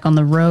everyone's back on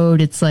the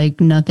road, it's like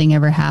nothing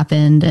ever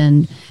happened,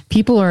 and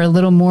people are a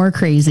little more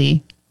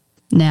crazy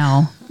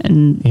now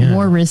and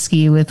more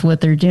risky with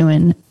what they're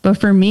doing. But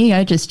for me,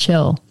 I just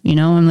chill.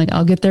 I'm like,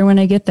 I'll get there when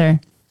I get there.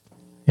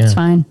 Yeah. It's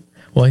fine.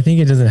 Well, I think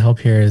it doesn't help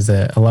here is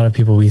that a lot of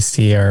people we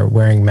see are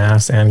wearing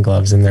masks and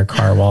gloves in their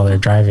car while they're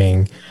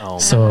driving.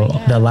 So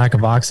the lack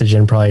of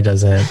oxygen probably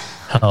doesn't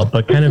help.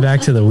 But kind of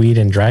back to the weed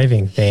and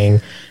driving thing,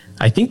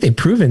 I think they've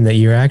proven that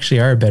you actually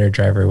are a better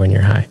driver when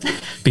you're high,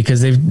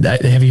 because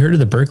have you heard of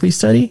the Berkeley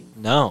study?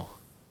 No.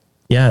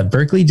 Yeah,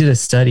 Berkeley did a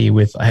study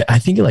with, I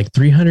think, like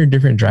 300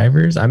 different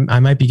drivers. I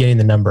might be getting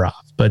the number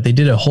off, but they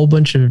did a whole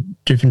bunch of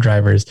different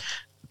drivers.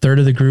 A third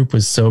of the group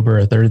was sober,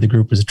 a third of the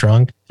group was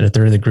drunk, and a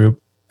third of the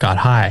group got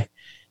high.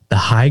 The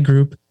high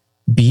group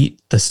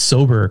beat the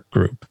sober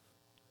group.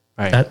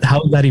 Right.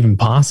 How is that even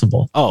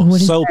possible? Oh,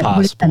 so possible.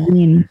 What does that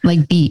mean?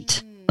 Like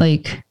beat?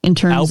 Like in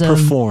terms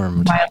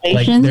outperformed. of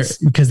violations?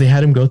 Because they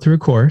had them go through a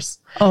course.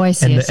 Oh, I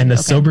see. And the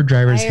sober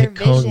drivers Higher hit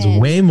cones vision.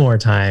 way more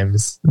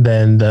times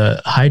than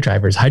the high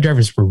drivers. High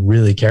drivers were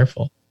really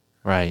careful.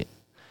 Right.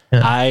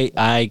 Yeah.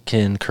 I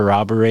can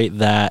corroborate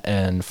that,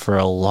 and for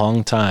a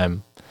long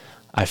time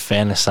I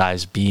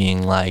fantasized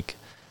being like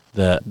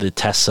the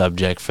test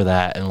subject for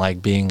that, and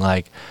like being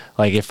like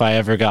if I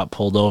ever got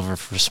pulled over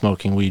for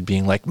smoking weed,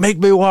 being like, make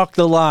me walk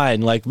the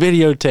line, like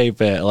videotape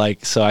it,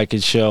 like so I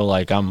could show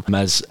like I'm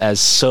as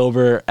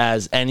sober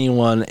as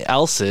anyone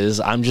else is.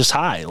 I'm just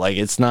high. Like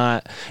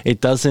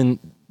it doesn't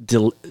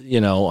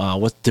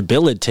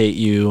debilitate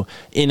you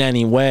in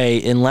any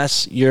way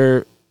unless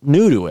you're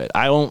new to it.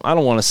 I don't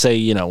want to say,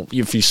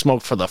 if you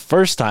smoke for the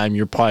first time,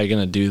 you're probably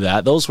going to do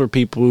that. Those were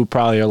people who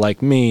probably are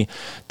like me,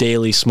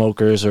 daily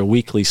smokers or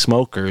weekly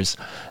smokers,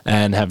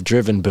 and have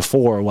driven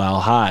before while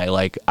high.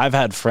 Like I've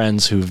had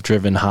friends who've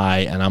driven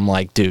high, and I'm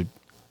like, dude,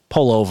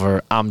 pull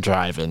over, I'm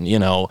driving,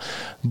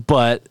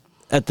 but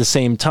at the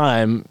same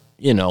time,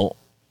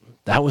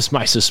 that was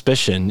my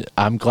suspicion.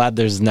 I'm glad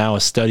there's now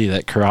a study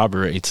that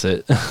corroborates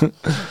it.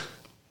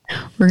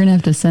 We're going to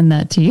have to send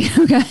that to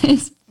you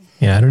guys.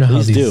 Yeah, I don't know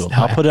Please do.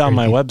 I'll put it on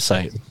my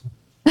website.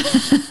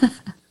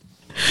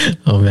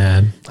 Oh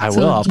man, I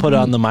will. I'll put it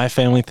on the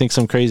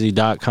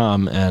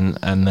myfamilythinksimcrazy.com, and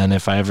then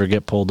if I ever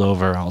get pulled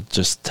over, I'll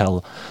just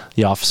tell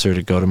the officer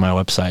to go to my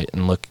website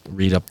and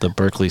read up the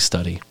Berkeley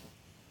study.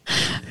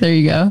 There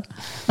you go.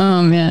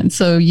 Oh man,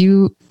 so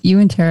you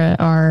and Tara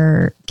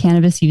are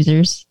cannabis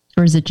users,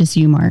 or is it just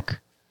you,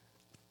 Mark?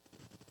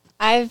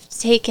 I've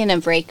taken a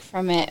break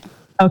from it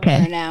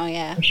Okay, for now,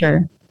 yeah. for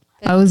sure.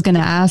 I was going to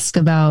ask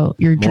about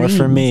your More dreams.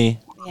 for me.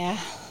 Yeah.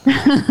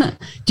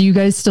 Do you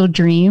guys still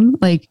dream?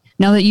 Like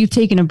now that you've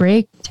taken a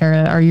break,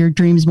 Tara, are your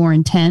dreams more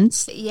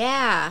intense?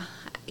 Yeah.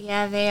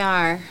 Yeah, they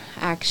are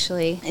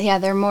actually. Yeah,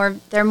 they're more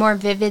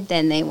vivid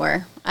than they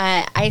were.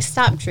 I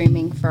stopped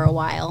dreaming for a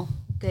while.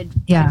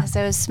 Because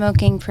I was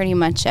smoking pretty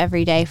much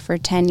every day for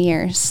 10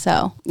 years.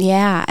 So,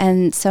 yeah.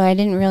 And so I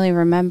didn't really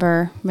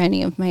remember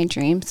many of my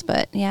dreams.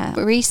 But, yeah.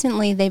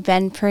 Recently, they've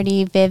been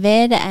pretty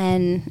vivid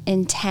and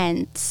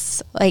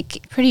intense.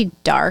 Like, pretty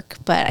dark.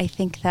 But I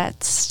think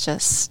that's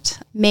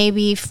just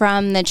maybe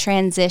from the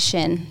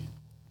transition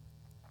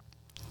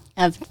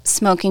of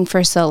smoking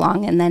for so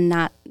long and then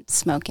not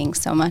smoking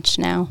so much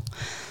now.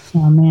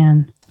 Oh,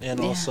 man. And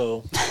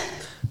also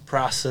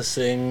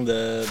processing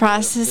the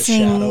Processing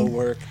shadow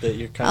work that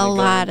you're kind of a going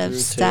lot of through,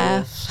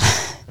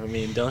 stuff. too. I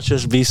mean, don't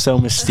just be so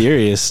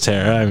mysterious,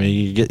 Tara. I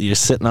mean, you're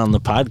sitting on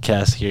the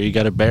podcast here. You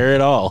got to bear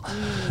it all.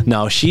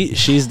 No,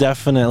 she's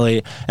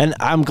definitely, and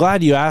I'm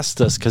glad you asked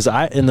us, because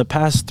in the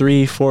past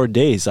 3-4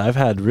 days, I've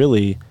had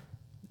really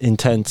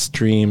intense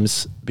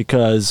dreams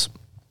because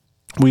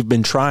we've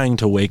been trying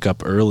to wake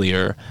up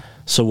earlier.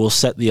 So we'll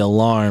set the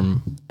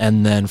alarm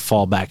and then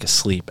fall back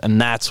asleep. And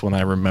that's when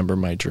I remember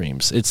my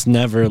dreams. It's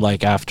never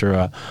like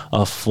after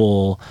a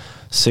full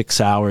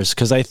 6 hours.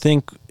 Because I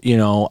think,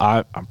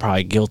 I'm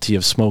probably guilty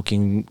of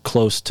smoking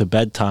close to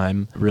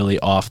bedtime really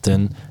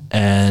often.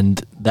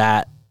 And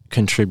that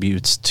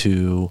contributes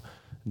to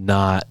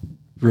not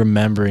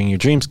remembering your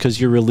dreams,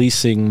 because you're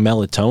releasing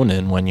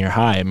melatonin when you're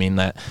high. I mean,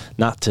 that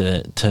not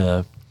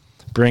to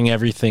bring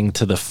everything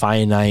to the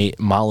finite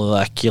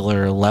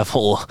molecular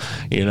level,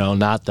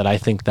 not that I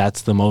think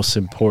that's the most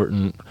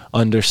important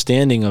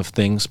understanding of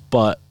things,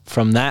 but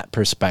from that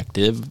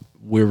perspective,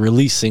 we're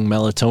releasing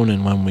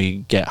melatonin when we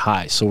get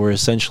high. So we're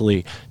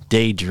essentially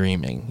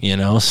daydreaming,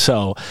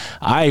 so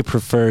I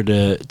prefer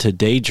to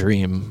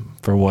daydream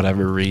for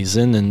whatever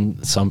reason.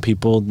 And some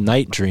people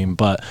night dream,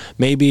 but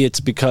maybe it's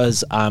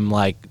because I'm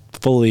like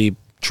fully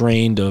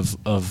drained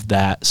of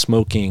that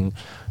smoking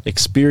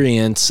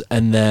experience,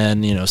 and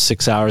then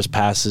 6 hours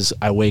passes,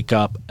 I wake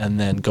up and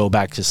then go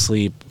back to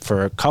sleep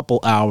for a couple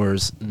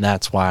hours, and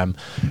that's why I'm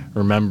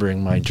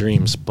remembering my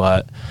dreams.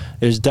 But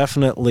there's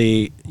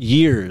definitely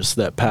years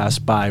that pass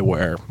by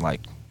where like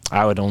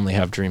I would only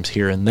have dreams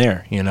here and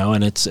there,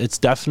 and it's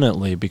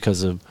definitely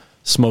because of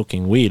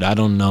smoking weed. I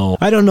don't know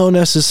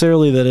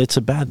necessarily that it's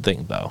a bad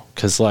thing though,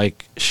 because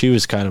like she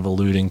was kind of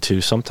alluding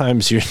to,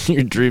 sometimes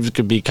your dreams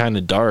could be kind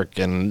of dark,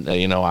 and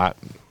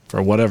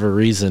for whatever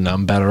reason,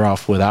 I'm better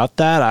off without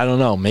that. I don't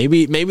know.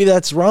 Maybe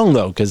that's wrong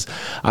though, because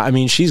I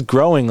mean, she's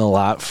growing a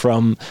lot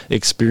from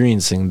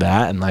experiencing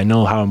that, and I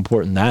know how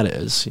important that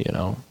is.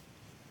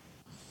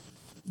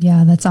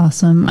 Yeah, that's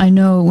awesome. I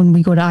know when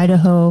we go to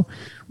Idaho,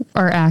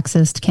 our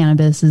access to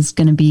cannabis is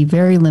going to be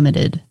very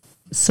limited.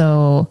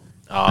 So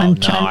I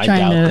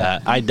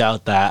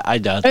doubt that.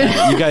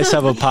 You guys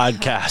have a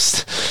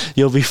podcast.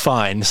 You'll be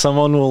fine.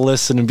 Someone will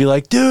listen and be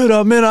like, dude,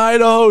 I'm in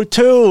Idaho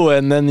too.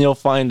 And then you'll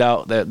find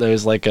out that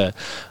there's like a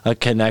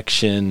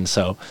connection.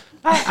 So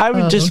I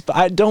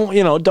would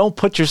don't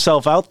put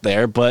yourself out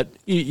there, but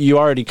you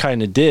already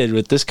kind of did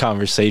with this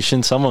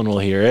conversation. Someone will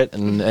hear it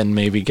and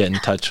maybe get in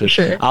touch with.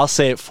 Sure. I'll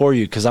say it for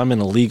you because I'm in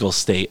a legal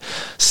state.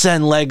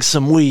 Send Legs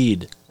some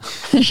weed.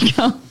 There you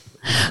go.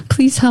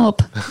 Please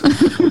help.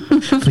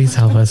 Please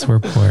help us. We're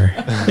poor.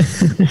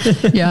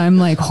 Yeah, I'm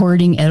like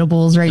hoarding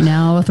edibles right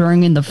now,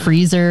 throwing in the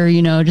freezer,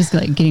 just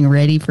like getting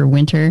ready for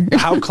winter.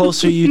 How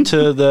close are you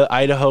to the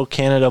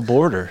Idaho-Canada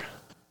border?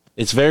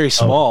 It's very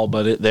small,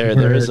 but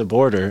there is a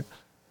border.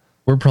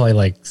 We're probably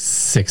like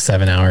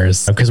 6-7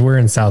 hours because we're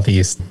in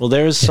Southeast. Well,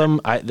 there's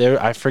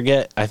I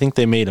forget, I think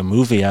they made a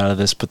movie out of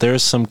this, but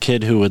there's some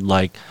kid who would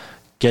like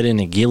get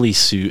in a ghillie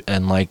suit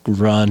and like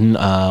run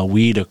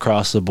weed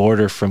across the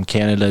border from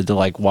Canada to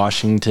like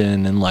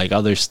Washington and like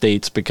other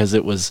states, because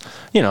it was,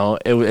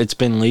 it's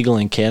been legal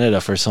in Canada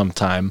for some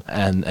time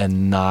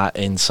and not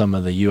in some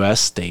of the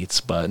US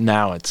states, but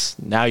now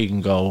you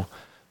can go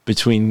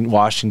between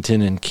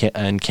Washington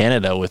and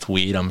Canada with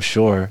weed. I'm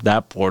sure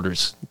that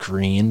border's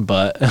green,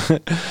 but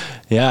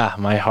yeah,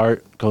 my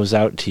heart goes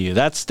out to you.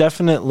 That's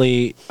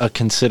definitely a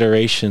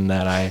consideration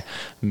that I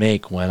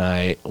make when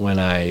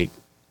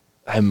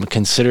I'm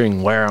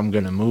considering where I'm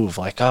going to move.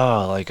 Like,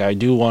 I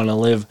do want to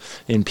live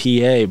in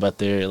PA, but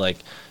they're like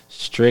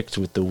strict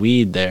with the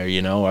weed there,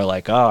 or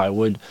like, I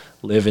would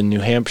live in New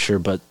Hampshire,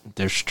 but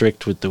they're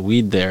strict with the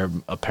weed there,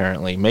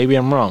 apparently. Maybe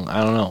I'm wrong.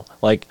 I don't know.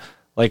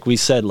 Like we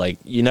said, like,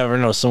 you never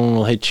know. Someone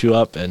will hit you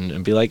up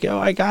and be like,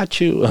 I got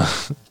you.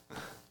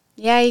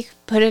 Yeah, you can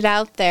put it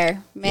out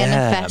there.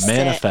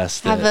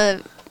 Manifest it. Have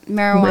a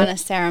marijuana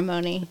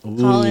ceremony.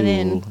 Call it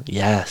in.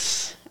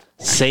 Yes.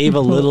 Save a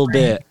little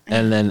bit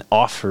and then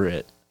offer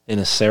it in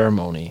a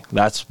ceremony.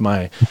 That's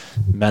my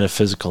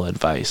metaphysical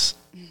advice.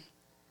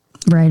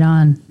 Right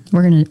on.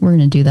 We're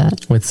gonna do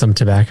that with some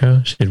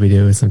tobacco. Should we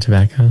do it with some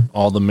tobacco?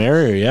 All the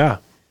merrier. Yeah.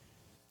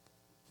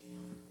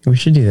 We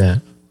should do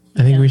that.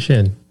 I think we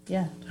should.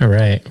 Yeah. All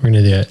right, we're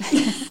gonna do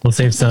it. We'll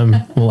save some.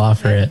 We'll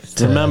offer it.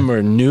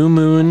 Remember, new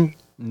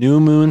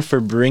moon for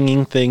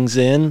bringing things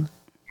in.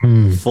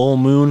 Full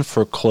moon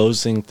for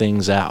closing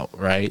things out,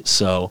 right?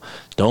 So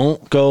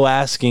don't go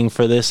asking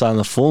for this on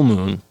the full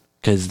moon,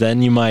 because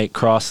then you might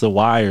cross the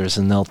wires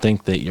and they'll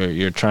think that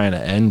you're trying to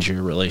end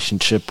your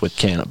relationship with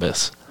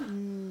cannabis.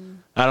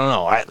 I don't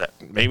know.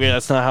 Maybe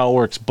that's not how it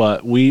works,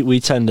 but we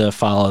tend to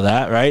follow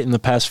that, right? In the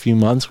past few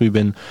months, we've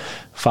been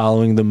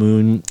following the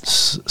moon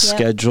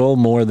schedule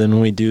more than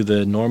we do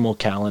the normal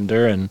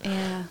calendar,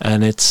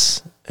 and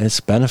it's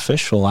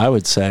beneficial, I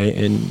would say.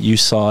 And you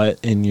saw it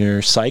in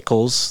your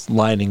cycles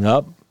lining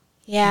up.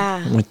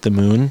 Yeah. With the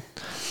moon.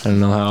 I don't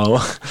know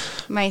how.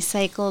 My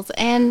cycles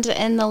and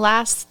the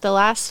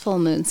last full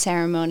moon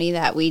ceremony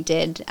that we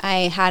did,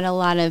 I had a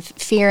lot of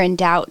fear and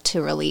doubt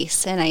to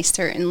release, and I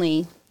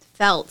certainly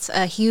felt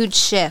a huge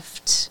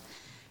shift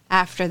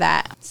after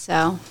that.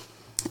 So,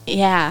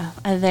 yeah,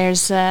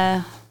 there's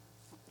a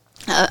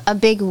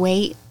big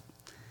weight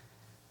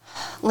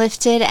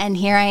lifted, and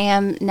here I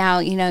am now,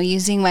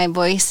 using my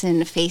voice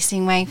and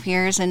facing my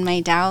fears and my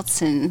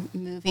doubts and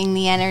moving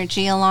the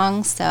energy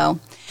along. So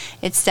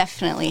it's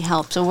definitely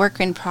helped. A work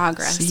in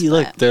progress. See,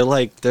 look, they're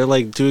like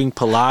doing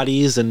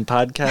Pilates and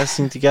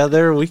podcasting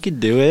together. We could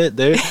do it.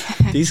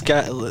 These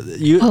guys,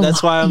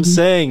 that's why I'm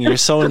saying you're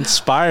so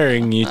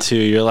inspiring, you two.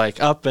 You're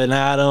like up and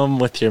at 'em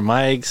with your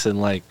mics and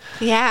like.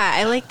 Yeah,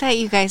 I like that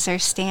you guys are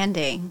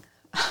standing.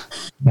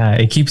 Yeah,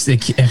 I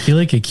feel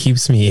like it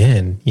keeps me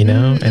in,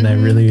 and I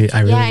really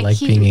like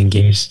being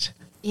engaged.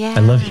 Yeah. I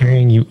love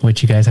hearing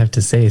what you guys have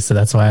to say. So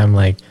that's why I'm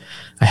like,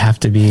 I have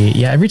to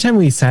be, every time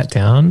we sat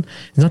down,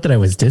 it's not that I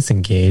was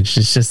disengaged.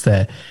 It's just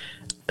that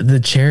the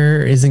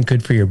chair isn't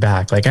good for your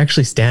back. Like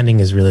actually standing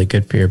is really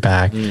good for your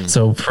back.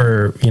 So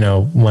for,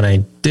 when I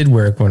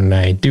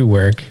do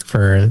work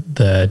for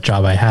the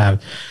job I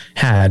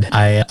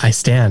I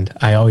stand.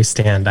 I always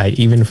stand.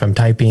 Even if I'm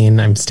typing,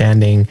 I'm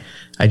standing.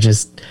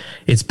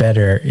 It's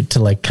better to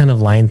like kind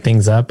of line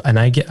things up. And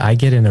I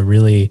get in a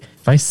really,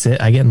 if I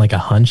sit, I get in like a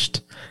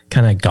hunched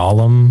kind of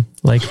Gollum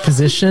like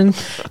position,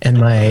 and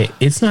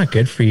it's not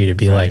good for you to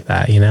be like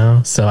that,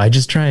 So I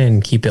just try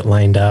and keep it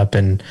lined up,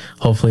 and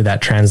hopefully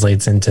that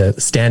translates into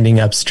standing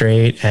up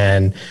straight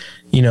and,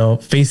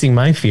 facing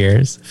my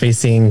fears,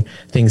 facing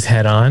things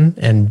head on,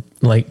 and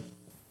like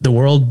the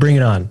world, bring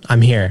it on.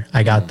 I'm here.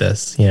 I got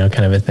this,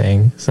 kind of a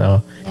thing.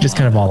 So it just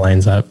kind of all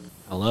lines up.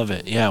 I love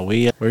it. Yeah,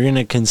 we're going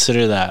to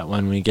consider that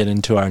when we get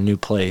into our new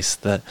place,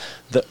 the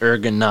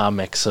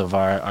ergonomics of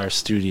our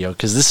studio,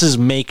 because this is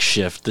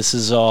makeshift. This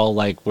is all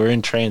like we're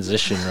in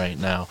transition right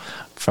now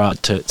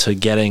to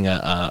getting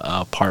a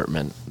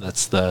apartment.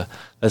 That's the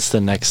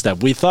next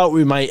step. We thought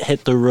we might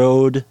hit the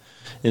road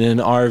in an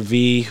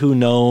RV. Who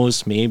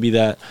knows? Maybe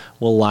that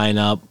will line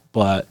up,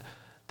 but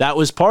that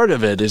was part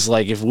of it, is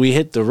like if we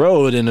hit the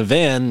road in a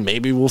van,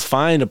 maybe we'll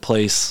find a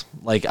place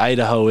like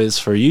Idaho is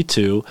for you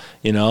two,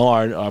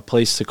 our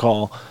place to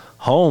call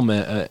home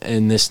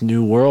in this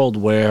new world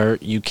where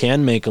you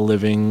can make a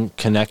living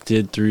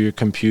connected through your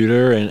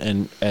computer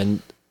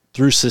and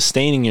through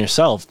sustaining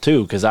yourself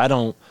too, because I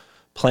don't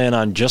plan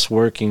on just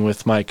working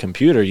with my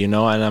computer, and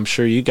I'm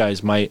sure you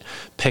guys might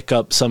pick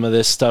up some of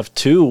this stuff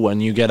too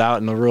when you get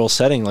out in a rural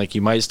setting. Like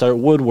you might start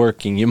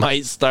woodworking, you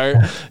might start,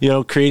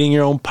 creating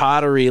your own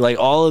pottery. Like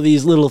all of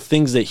these little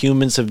things that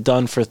humans have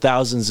done for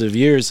thousands of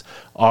years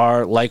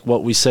are, like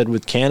what we said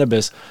with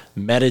cannabis,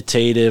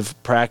 meditative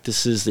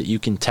practices that you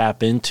can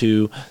tap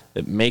into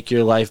that make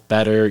your life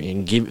better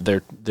and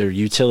they're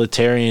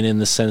utilitarian in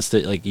the sense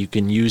that like you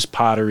can use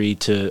pottery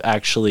to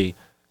actually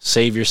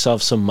save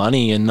yourself some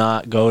money and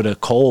not go to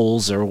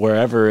Kohl's or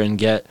wherever and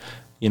get,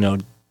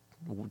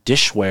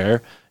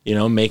 dishware,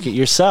 make it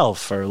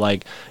yourself, or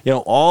like,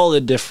 all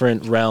the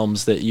different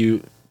realms that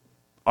you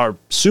are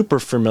super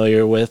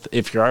familiar with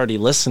if you're already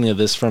listening to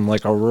this from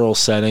like a rural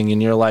setting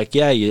and you're like,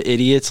 yeah, you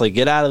idiots, like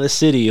get out of the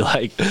city,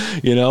 like,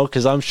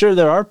 because I'm sure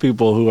there are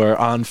people who are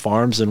on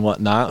farms and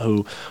whatnot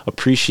who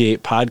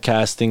appreciate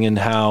podcasting and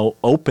how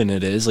open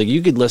it is. Like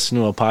you could listen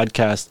to a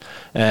podcast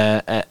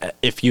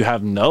if you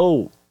have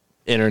no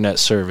internet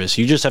service.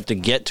 You just have to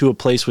get to a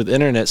place with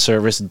internet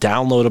service,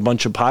 download a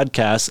bunch of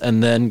podcasts,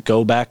 and then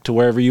go back to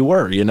wherever you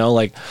were,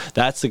 like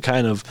that's the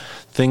kind of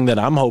thing that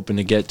I'm hoping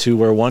to get to,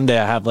 where one day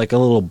I have like a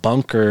little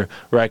bunker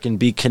where I can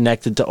be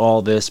connected to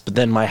all this, but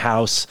then my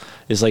house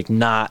is like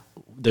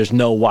there's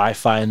no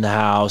Wi-Fi in the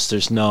house,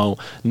 there's none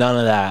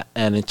of that,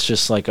 and it's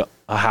just like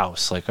a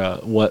house, like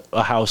what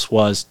a house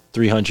was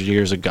 300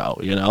 years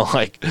ago,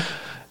 like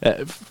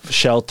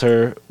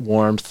shelter,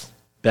 warmth,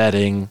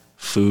 bedding,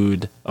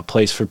 food, a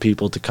place for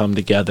people to come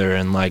together.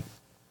 And like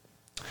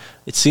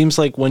it seems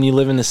like when you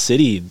live in a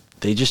city,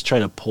 they just try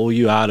to pull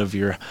you out of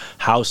your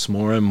house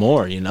more and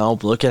more.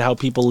 Look at how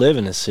people live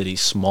in a city,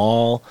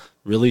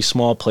 really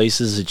small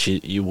places that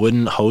you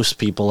wouldn't host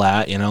people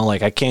at.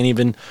 Like I can't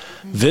even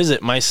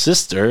visit my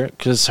sister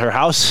because her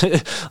house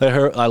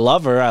I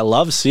love her, I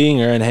love seeing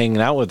her and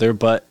hanging out with her,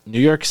 but New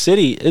York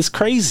City is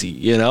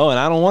crazy, and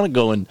I don't want to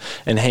go and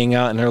hang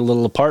out in her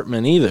little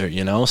apartment either,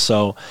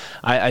 so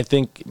I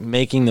think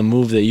making the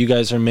move that you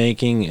guys are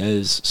making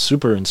is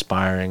super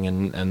inspiring,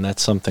 and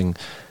that's something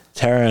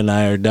Tara and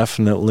I are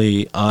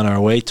definitely on our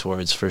way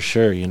towards, for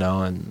sure,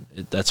 and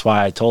that's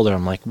why I told her,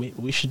 I'm like,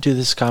 we should do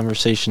this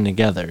conversation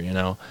together,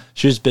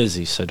 She was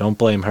busy, so don't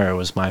blame her. It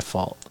was my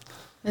fault.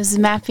 I was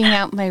mapping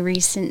out my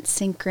recent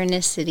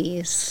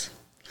synchronicities.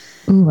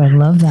 Ooh, I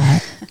love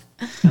that.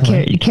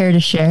 You care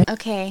to share?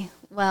 Okay,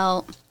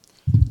 well,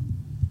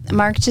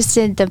 Mark just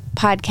did the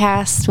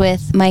podcast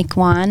with Mike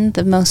Wan,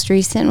 the most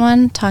recent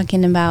one,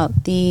 talking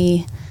about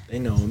they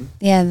know him.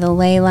 Yeah, the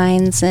ley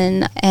lines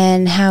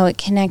and how it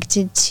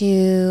connected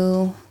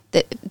to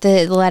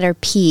the letter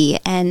P,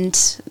 and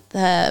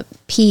the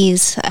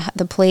P's,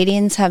 the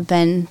Pleiadians, have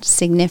been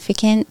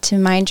significant to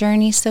my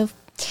journey so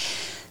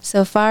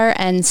far.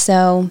 And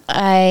so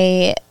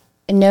I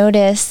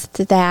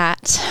noticed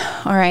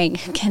that, or I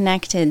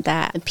connected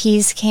that the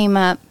P's came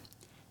up,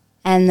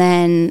 and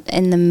then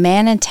in the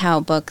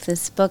Manitou book,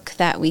 this book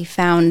that we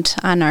found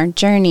on our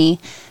journey,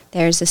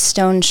 there's a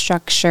stone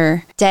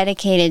structure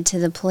dedicated to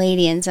the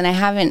Pleiadians, and I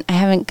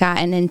haven't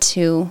gotten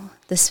into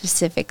the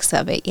specifics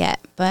of it yet.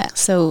 But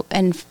so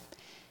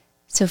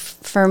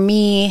for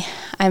me,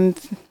 I'm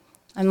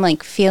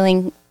like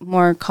feeling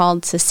more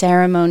called to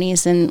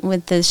ceremonies and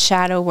with the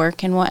shadow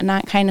work and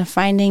whatnot, kind of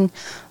finding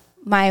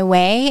my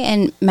way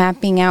and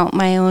mapping out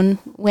my own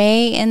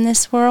way in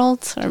this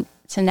world, or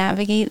to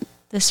navigate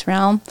this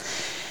realm.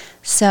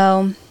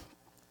 So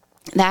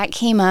that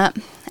came up.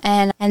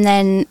 And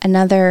then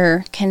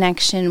another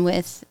connection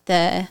with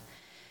the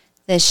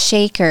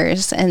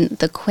Shakers and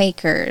the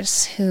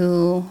Quakers,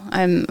 who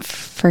I'm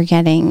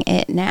forgetting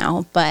it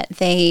now, but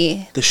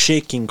the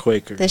Shaking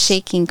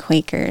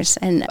Quakers,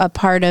 and a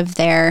part of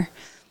their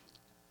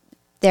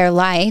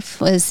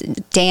life was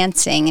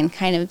dancing, and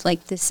kind of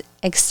like this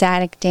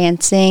ecstatic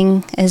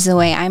dancing is the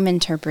way I'm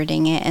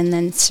interpreting it, and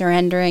then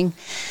surrendering,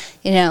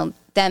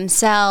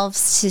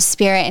 themselves to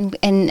spirit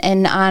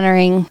and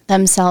honoring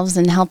themselves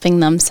and helping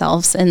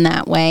themselves in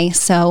that way.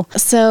 So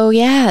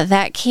yeah,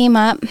 that came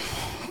up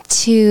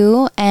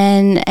too,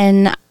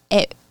 and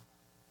it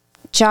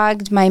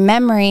jogged my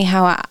memory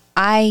how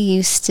I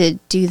used to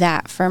do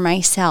that for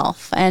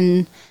myself,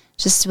 and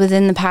just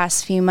within the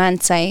past few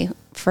months I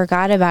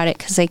forgot about it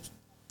because I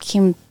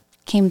came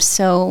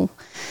so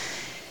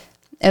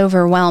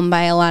overwhelmed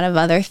by a lot of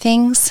other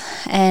things.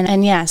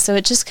 And yeah, so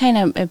it just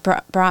kind of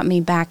brought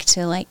me back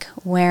to like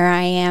where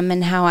I am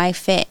and how I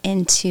fit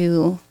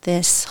into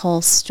this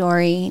whole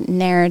story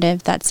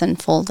narrative that's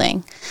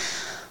unfolding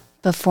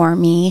before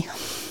me.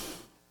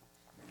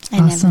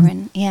 And Awesome.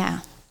 everyone, yeah.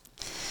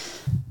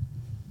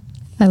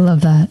 I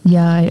love that.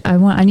 Yeah,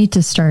 I need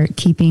to start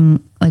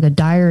keeping like a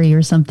diary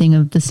or something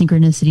of the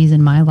synchronicities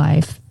in my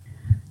life,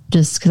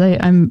 just because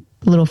I'm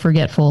a little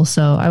forgetful.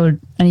 So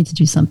I need to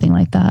do something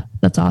like that.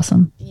 That's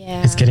awesome.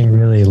 Yeah. It's getting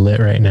really lit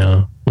right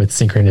now with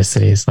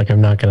synchronicities. Like,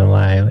 I'm not going to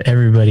lie.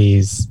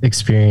 Everybody's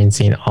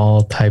experiencing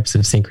all types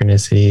of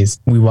synchronicities.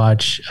 We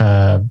watch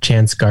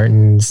Chance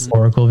Garton's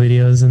Oracle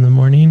videos in the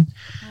morning,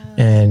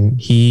 and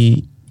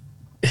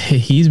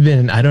he's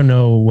been, I don't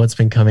know what's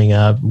been coming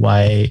up,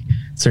 why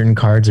certain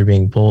cards are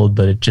being pulled,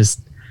 but it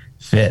just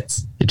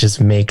fits. It just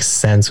makes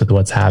sense with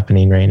what's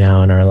happening right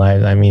now in our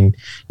lives. I mean,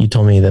 you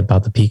told me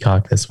about the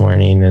peacock this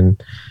morning,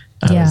 and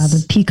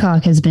the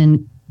peacock has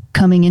been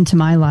coming into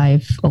my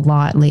life a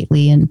lot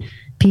lately, and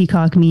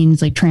peacock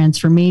means like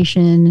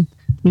transformation,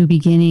 new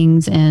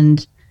beginnings,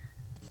 and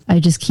I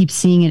just keep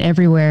seeing it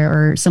everywhere,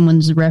 or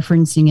someone's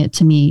referencing it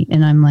to me,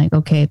 and I'm like,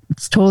 okay,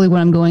 it's totally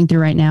what I'm going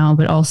through right now,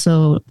 but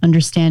also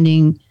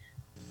understanding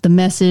the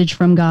message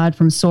from God,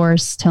 from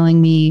source, telling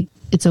me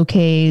it's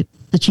okay,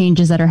 the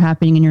changes that are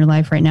happening in your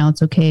life right now,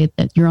 it's okay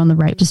that you're on the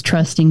right, just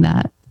trusting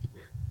that.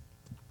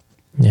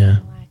 Yeah,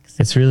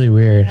 it's really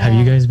weird. Have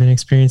you guys been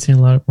experiencing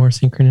a lot more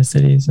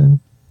synchronicities? And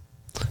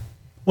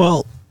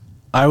Well,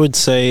 I would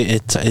say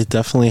it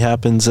definitely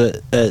happens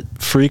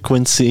at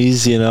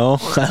frequencies, you know.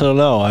 I don't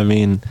know. I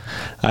mean,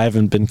 I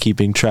haven't been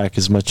keeping track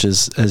as much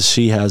as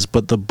she has,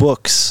 but the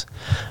books,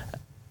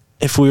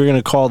 if we were going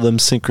to call them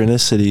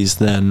synchronicities,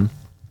 then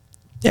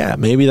yeah,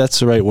 maybe that's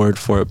the right word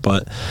for it.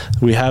 But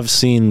we have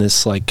seen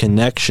this like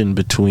connection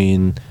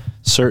between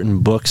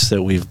certain books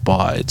that we've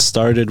bought. It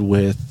started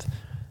with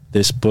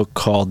this book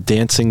called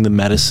Dancing the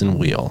Medicine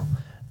Wheel,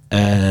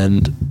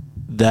 and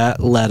that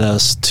led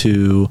us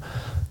to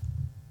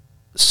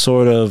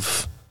sort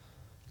of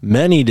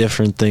many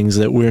different things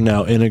that we're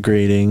now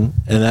integrating.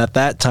 And at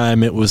that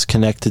time, it was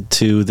connected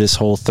to this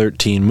whole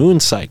 13 moon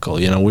cycle.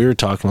 You know, we were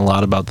talking a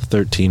lot about the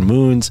 13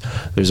 moons.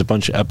 There's a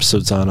bunch of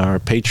episodes on our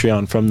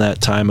Patreon from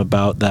that time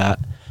about that.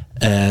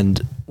 And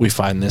we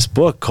find this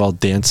book called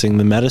Dancing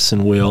the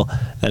Medicine Wheel,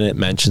 and it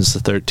mentions the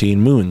 13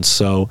 moons.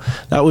 So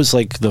that was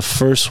like the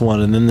first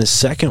one. And then the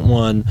second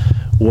one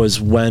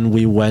was when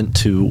we went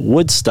to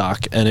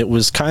Woodstock, and it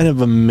was kind of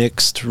a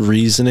mixed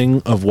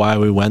reasoning of why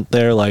we went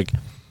there. Like,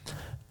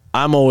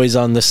 I'm always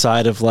on the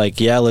side of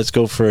like, yeah, let's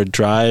go for a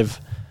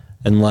drive,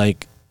 and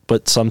like,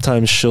 but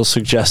sometimes she'll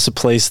suggest a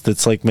place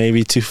that's like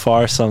maybe too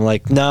far, so I'm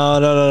like,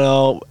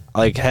 no,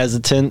 like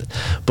hesitant.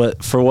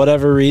 But for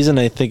whatever reason,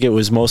 I think it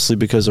was mostly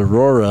because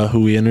Aurora,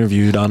 who we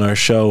interviewed on our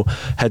show,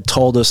 had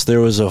told us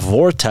there was a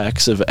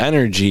vortex of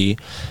energy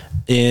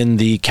in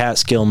the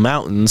Catskill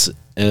Mountains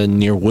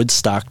near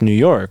Woodstock, New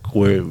York,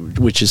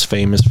 which is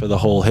famous for the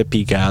whole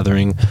hippie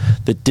gathering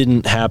that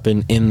didn't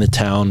happen in the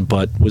town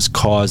but was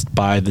caused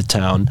by the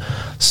town.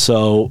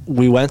 So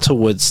we went to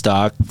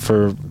Woodstock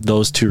for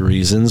those two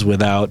reasons,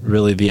 without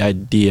really the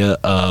idea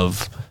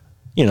of,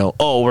 you know,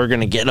 oh, we're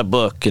going to get a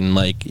book, and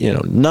like, you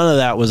know, none of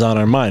that was on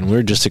our mind. We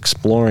were just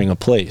exploring a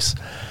place.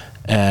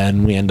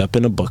 And we end up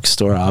in a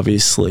bookstore,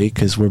 obviously,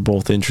 because we're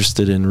both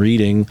interested in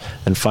reading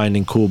and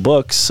finding cool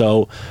books.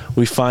 So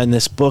we find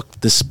this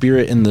book, The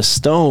Spirit in the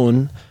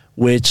Stone,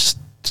 which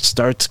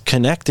starts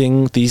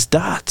connecting these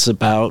dots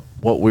about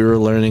what we were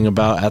learning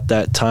about at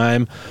that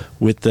time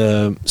with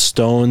the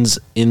stones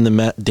in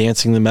the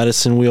Dancing the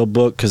Medicine Wheel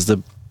book, because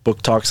the book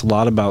talks a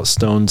lot about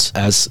stones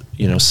as,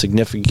 you know,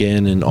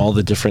 significant and all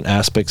the different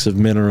aspects of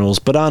minerals,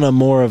 but on a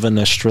more of an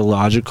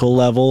astrological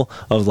level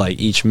of like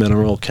each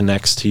mineral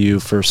connects to you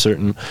for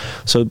certain.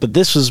 So, but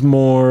this was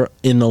more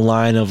in the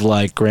line of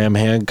like Graham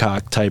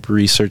Hancock type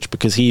research,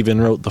 because he even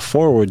wrote the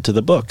foreword to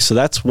the book. So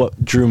that's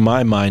what drew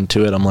my mind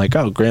to it. I'm like,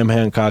 oh, Graham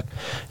Hancock,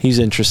 he's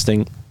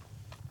interesting.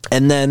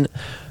 And then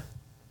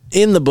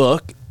in the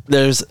book,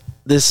 there's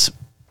this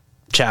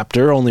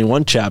chapter, only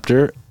one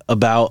chapter,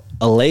 about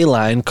a ley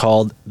line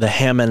called the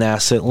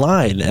Hammonasset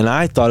Line. And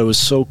I thought it was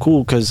so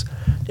cool because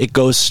it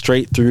goes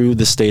straight through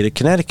the state of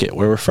Connecticut,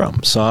 where we're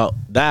from. So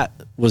that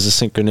was a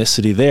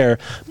synchronicity there.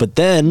 But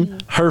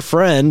then her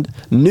friend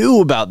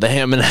knew about the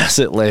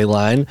Hammonasset ley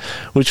line,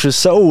 which was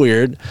so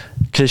weird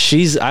because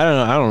she's, I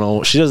don't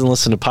know, she doesn't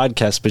listen to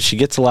podcasts, but she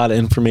gets a lot of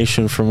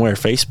information from where?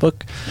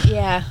 Facebook?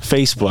 Yeah.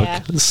 Facebook.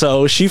 Yeah.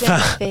 So she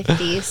found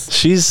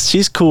 50s.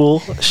 she's cool.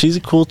 She's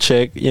a cool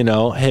chick, you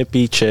know,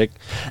 hippie chick,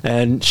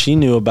 and she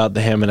knew about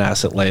the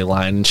Hammonasset ley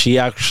line. And she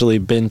actually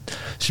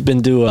she's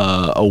been to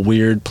a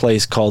weird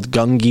place called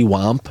Gungy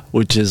Wamp,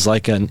 which is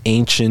like an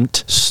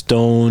ancient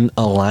stone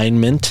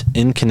alignment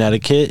in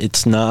Connecticut.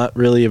 It's not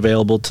really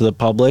available to the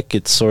public.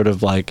 It's sort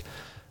of like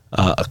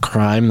a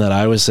crime that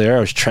I was there. I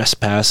was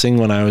trespassing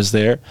when I was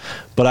there,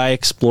 but I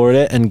explored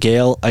it, and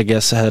Gail, I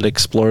guess, had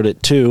explored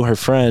it too, her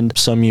friend,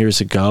 some years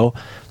ago.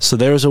 So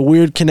there was a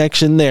weird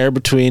connection there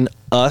between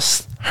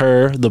us,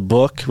 her, the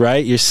book,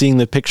 right? You're seeing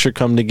the picture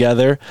come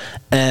together.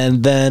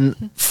 And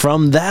then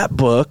from that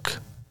book,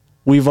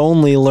 we've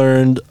only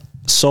learned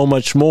so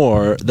much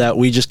more that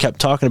we just kept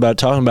talking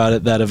about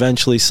it, that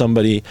eventually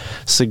somebody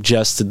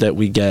suggested that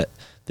we get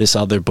this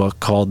other book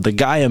called The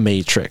Gaia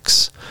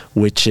Matrix,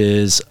 which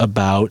is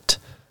about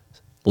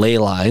ley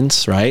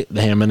lines, right? The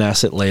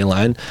Hammonasset ley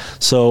line.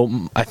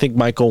 So I think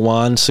Michael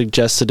Wan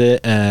suggested it,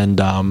 and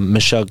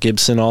Michelle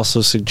Gibson also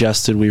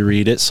suggested we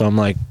read it. So I'm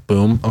like,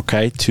 boom,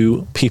 okay,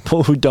 two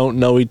people who don't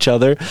know each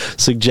other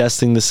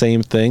suggesting the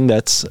same thing.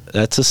 That's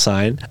a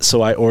sign.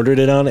 So I ordered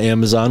it on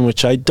Amazon,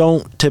 which I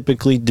don't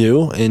typically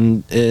do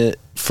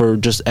for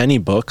just any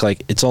book.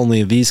 Like, it's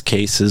only these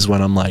cases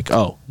when I'm like,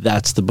 oh,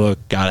 that's the book,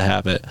 gotta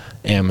have it,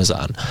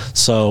 Amazon.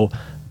 So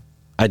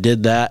I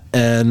did that,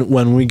 and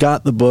when we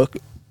got the book,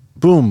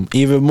 boom,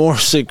 even more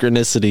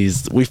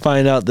synchronicities. We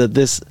find out that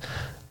this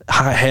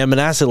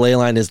Hammonasset ley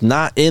line is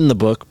not in the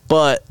book,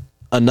 but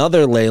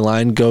another ley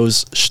line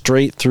goes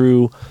straight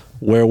through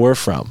where we're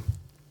from.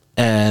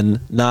 And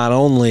not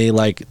only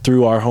like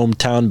through our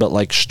hometown, but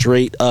like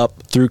straight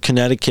up through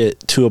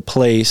Connecticut to a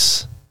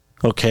place,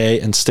 okay,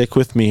 and stick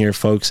with me here,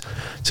 folks,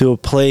 to a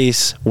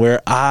place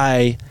where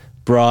I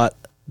brought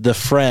the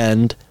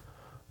friend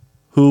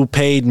who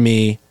paid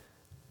me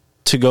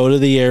to go to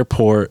the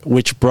airport,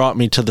 which brought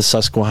me to the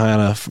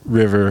Susquehanna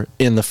River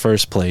in the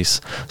first place.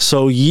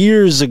 So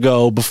years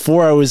ago,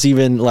 before I was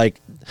even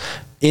like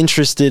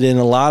interested in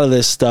a lot of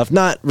this stuff,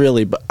 not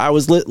really, but I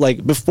was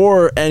like,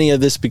 before any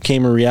of this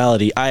became a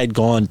reality, I had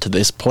gone to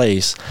this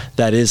place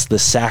that is the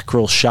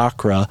sacral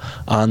chakra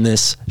on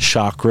this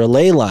chakra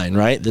ley line,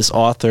 right? This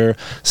author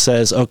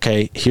says,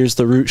 okay, here's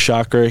the root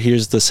chakra,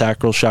 here's the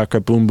sacral chakra,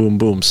 boom, boom,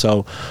 boom.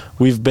 So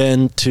we've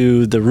been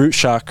to the root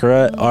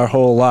chakra our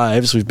whole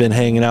lives. We've been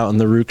hanging out in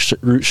the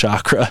root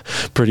chakra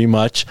pretty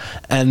much.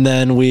 And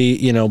then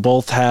we,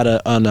 both had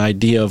an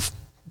idea of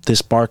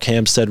this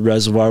Barkhamsted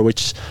Reservoir,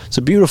 which is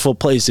a beautiful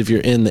place if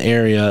you're in the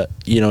area.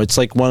 It's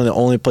like one of the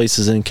only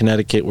places in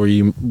Connecticut where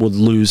you would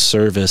lose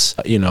service,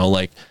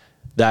 like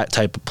that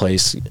type of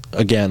place.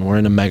 Again, we're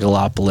in a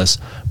megalopolis,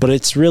 but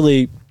it's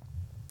really,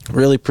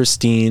 really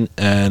pristine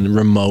and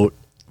remote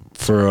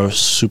for a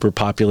super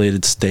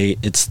populated state.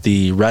 It's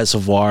the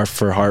reservoir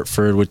for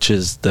Hartford, which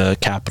is the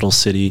capital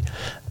city,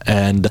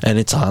 and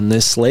it's on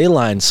this ley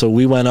line. So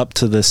we went up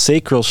to the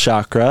sacral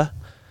chakra,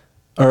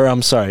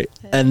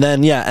 and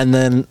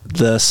then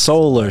the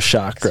solar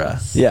chakra.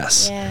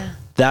 Yes. Yeah.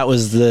 That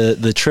was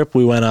the trip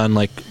we went on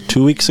like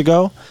 2 weeks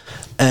ago.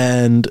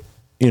 And,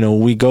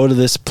 we go to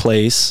this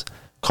place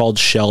called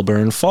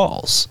Shelburne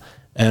Falls.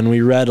 And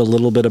we read a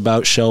little bit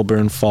about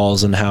Shelburne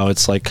Falls and how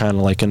it's like kind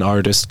of like an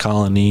artist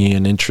colony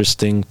and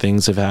interesting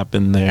things have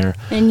happened there.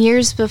 And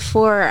years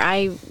before,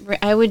 I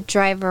would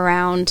drive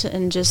around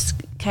and just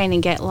kind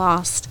of get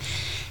lost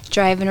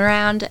driving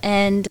around,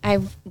 and I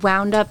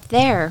wound up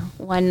there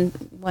one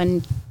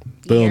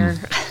year.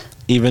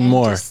 Even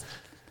more.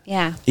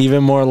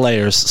 Even more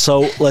layers.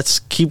 So let's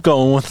keep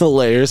going with the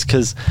layers,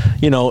 because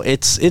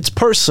it's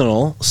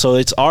personal, so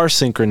it's our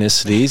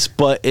synchronicities,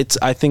 but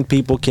I think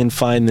people can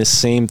find the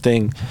same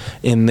thing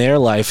in their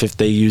life if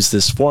they use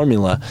this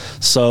formula.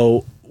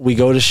 So we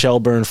go to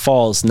Shelburne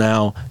Falls.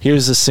 Now,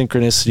 here's the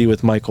synchronicity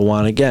with Michael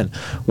Wan again.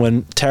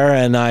 When Tara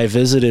and I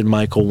visited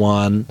Michael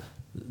Wan,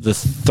 the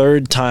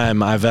third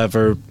time I've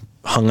ever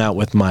hung out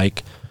with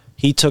Mike,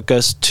 he took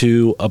us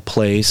to a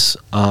place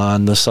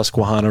on the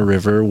Susquehanna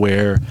River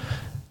where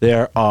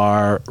there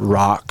are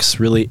rocks,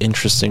 really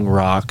interesting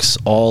rocks,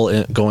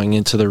 all going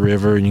into the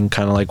river, and you can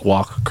kind of like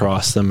walk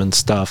across them and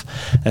stuff.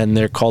 And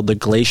they're called the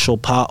glacial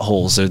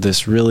potholes. They're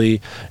this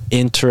really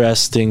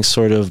interesting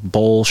sort of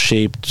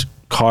bowl-shaped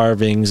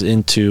carvings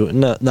into,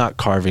 not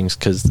carvings,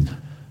 because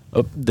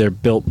they're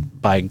built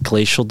by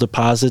glacial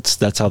deposits.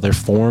 That's how they're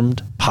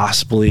formed.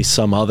 Possibly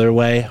some other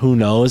way. Who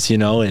knows?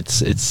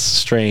 It's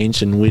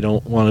strange, and we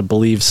don't want to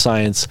believe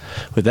science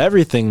with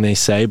everything they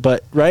say.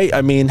 But right?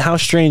 I mean, how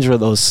strange were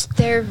those?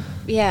 They're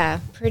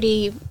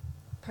pretty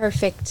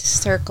perfect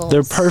circles.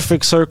 They're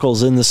perfect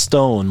circles in the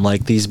stone,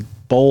 like these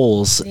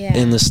bowls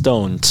in the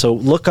stone. So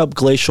look up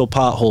glacial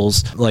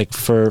potholes, like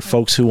for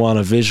folks who want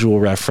a visual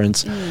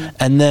reference.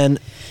 And then,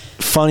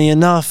 funny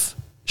enough,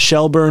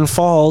 Shelburne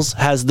Falls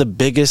has the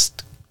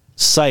biggest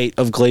site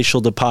of glacial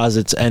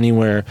deposits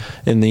anywhere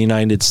in the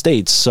United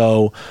States.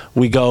 So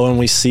we go and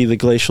we see the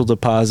glacial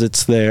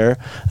deposits there,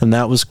 and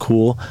that was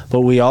cool.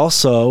 But we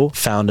also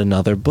found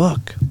another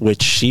book,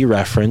 which she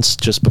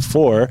referenced just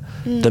before,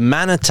 the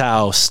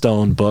Manitou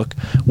Stone book,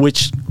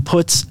 which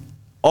puts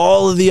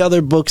all of the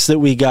other books that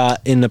we got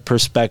into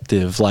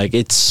perspective. Like,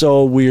 it's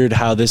so weird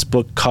how this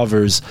book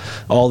covers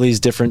all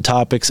these different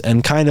topics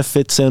and kind of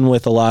fits in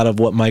with a lot of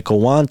what Michael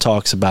Wan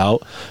talks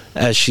about,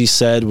 as she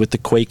said, with the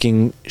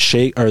quaking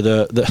shake, or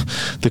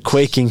the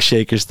quaking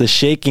shakers, the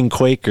shaking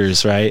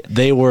Quakers, right?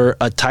 They were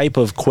a type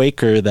of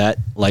Quaker that,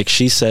 like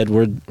she said,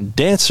 were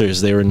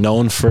dancers. They were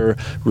known for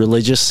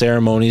religious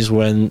ceremonies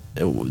when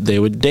they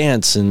would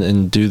dance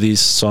and do these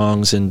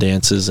songs and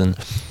dances, and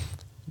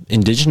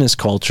indigenous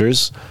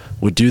cultures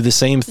would do the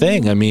same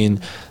thing. I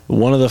mean,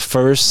 one of the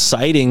first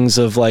sightings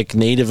of like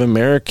Native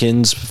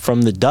Americans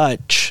from the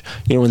Dutch,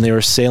 when they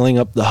were sailing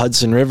up the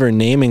Hudson River,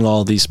 naming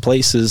all these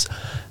places,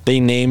 they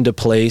named a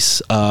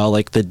place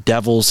like the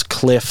Devil's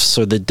Cliffs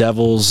or the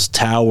Devil's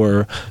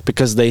Tower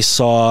because they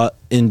saw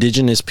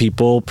indigenous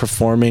people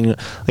performing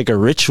like a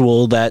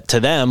ritual that to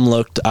them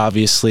looked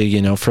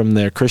obviously, from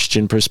their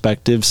Christian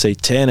perspective,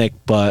 satanic,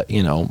 but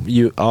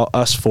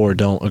us four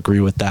don't agree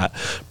with that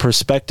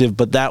perspective.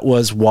 But that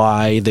was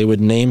why they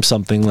would name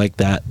something like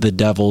that, the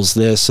Devil's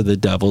this or the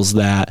Devil's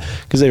that,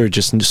 because they were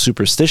just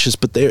superstitious.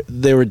 But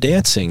they were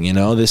dancing,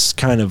 this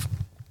kind of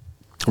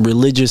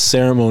religious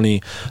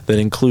ceremony that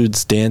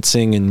includes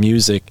dancing and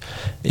music.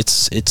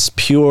 It's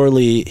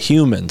purely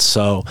human.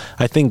 So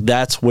I think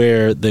that's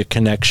where the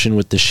connection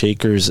with the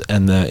Shakers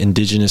and the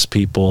indigenous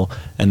people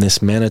and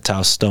this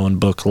Manitou Stone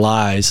book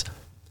lies.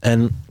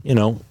 And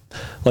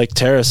like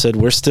Tara said,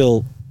 we're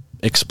still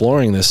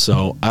exploring this,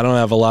 so I don't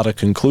have a lot of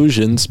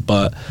conclusions,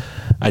 but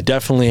I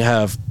definitely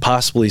have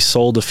possibly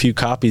sold a few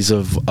copies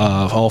of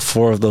all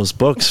four of those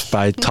books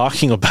by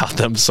talking about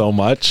them so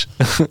much.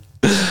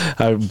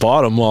 I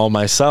bought them all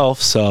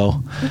myself,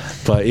 so,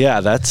 but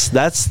yeah, that's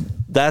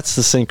the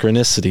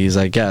synchronicities,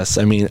 I guess.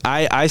 I mean,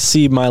 I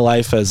see my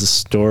life as a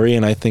story,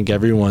 and I think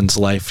everyone's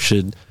life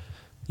should,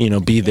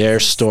 be their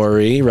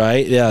story,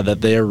 right? Yeah,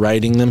 that they're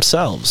writing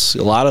themselves.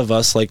 A lot of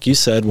us, like you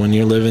said, when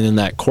you're living in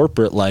that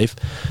corporate life,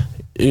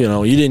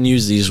 you didn't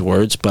use these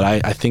words, but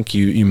I think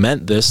you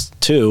meant this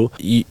too.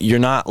 You're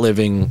not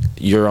living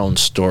your own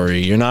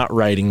story. You're not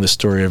writing the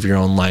story of your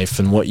own life.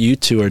 And what you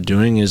two are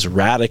doing is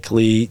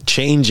radically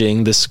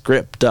changing the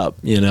script up,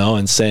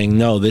 and saying,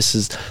 no, this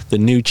is the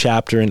new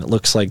chapter and it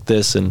looks like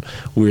this, and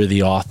we're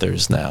the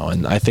authors now.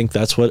 And I think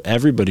that's what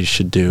everybody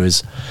should do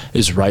is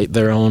write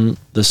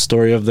the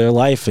story of their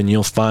life. And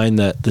you'll find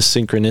that the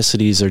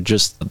synchronicities are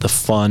just the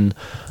fun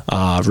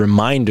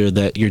reminder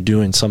that you're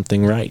doing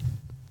something right.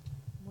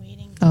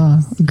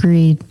 Oh,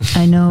 agreed.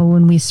 I know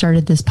when we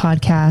started this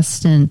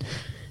podcast and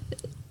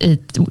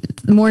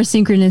more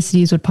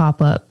synchronicities would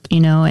pop up,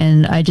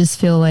 and I just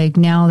feel like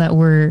now that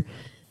we're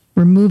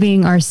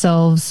removing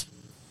ourselves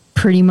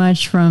pretty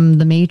much from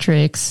the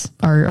matrix,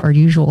 our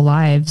usual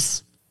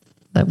lives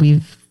that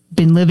we've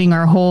been living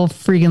our whole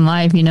freaking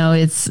life,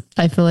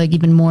 I feel like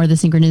even more the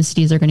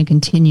synchronicities are going to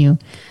continue,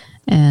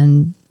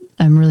 and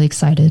I'm really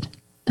excited.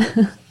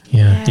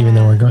 Yeah, even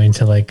though we're going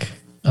to like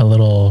a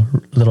little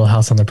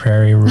house on the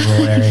prairie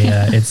rural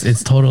area, that's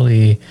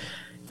the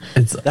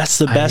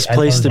best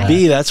place to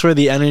be. That's where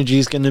the energy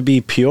is going to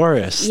be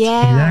purest.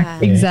 Yeah,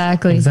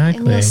 exactly. And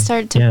you'll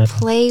start to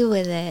play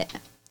with it,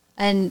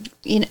 and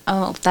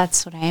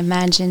that's what I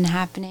imagine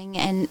happening,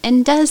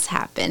 and does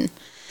happen.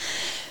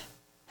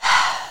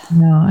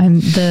 No,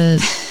 I'm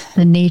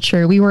the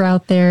nature. We were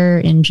out there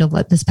in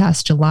this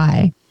past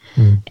July,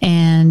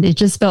 and it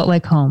just felt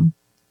like home.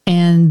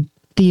 And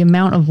the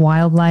amount of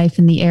wildlife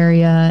in the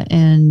area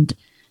and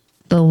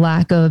the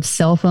lack of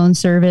cell phone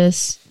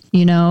service,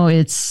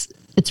 it's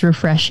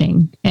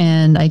refreshing.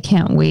 And I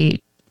can't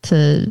wait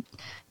to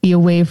be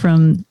away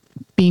from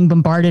being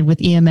bombarded with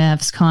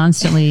EMFs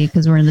constantly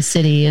because we're in the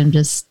city and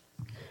just,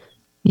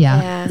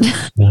 yeah.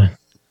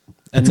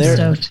 And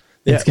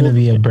it's going to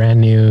be a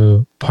brand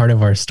new part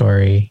of our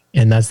story.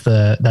 And that's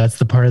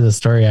the part of the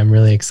story I'm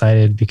really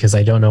excited because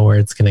I don't know where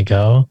it's going to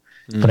go,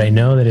 but I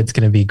know that it's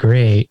going to be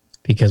great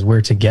because we're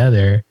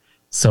together.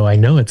 So I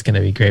know it's going to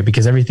be great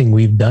because everything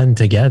we've done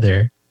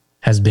together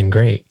has been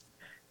great.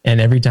 And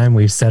every time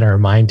we've set our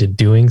mind to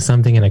doing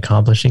something and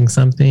accomplishing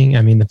something,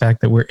 I mean, the fact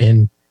that we're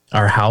in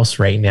our house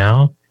right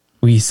now,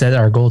 we set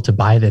our goal to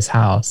buy this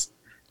house.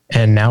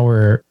 And now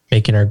we're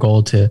making our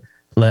goal to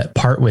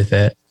part with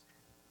it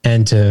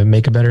and to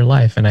make a better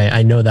life. And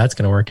I know that's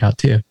going to work out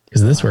too,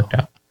 because this worked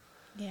out.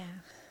 Yeah.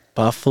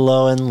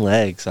 Buffalo and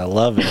legs. I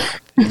love it.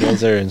 You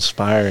guys are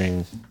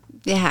inspiring.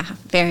 Yeah,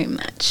 very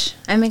much.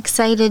 I'm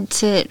excited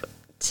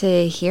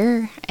to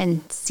hear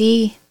and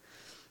see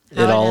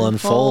how it all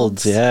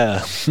unfolds.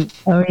 Yeah.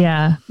 Oh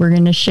yeah. We're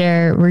going to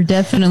share. We're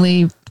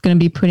definitely going to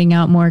be putting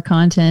out more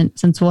content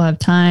since we'll have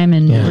time,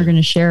 and we're going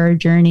to share our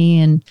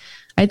journey. And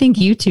I think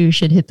you two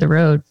should hit the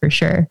road for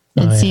sure.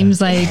 It seems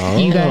like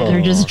you guys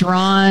are just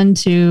drawn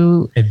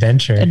to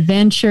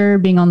adventure,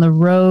 being on the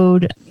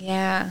road.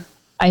 Yeah.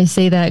 I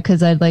say that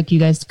because I'd like you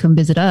guys to come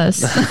visit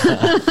us.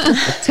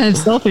 It's kind of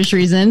selfish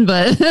reason,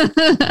 but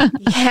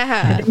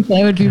yeah, I think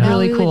that would be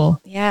really cool.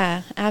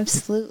 Yeah,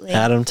 absolutely.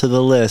 Add them to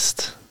the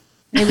list.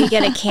 Maybe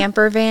get a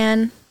camper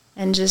van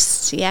and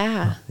just,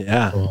 Yeah.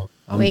 Cool.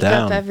 I'm wake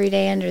down. up every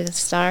day under the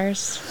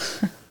stars.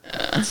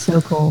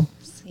 So cool.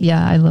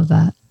 Yeah, I love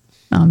that.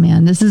 Oh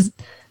man, this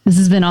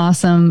has been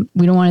awesome.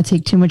 We don't want to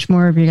take too much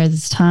more of your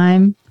guys'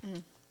 time.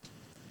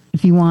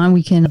 If you want,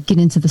 we can get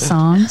into the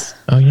songs.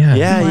 Oh yeah.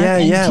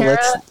 Yeah. Tara,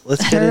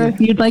 Let's get Tara, in. if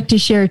you'd like to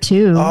share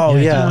too. Oh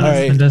yeah. All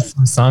right. Send us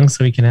some songs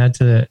so we can add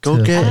to the.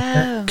 Go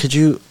get. Could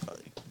you?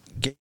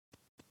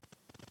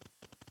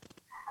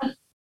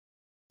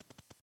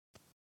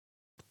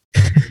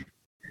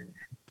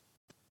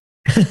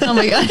 Oh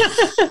my god.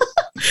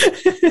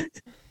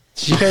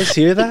 you guys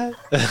hear that?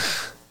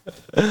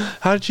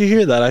 How did you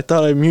hear that? I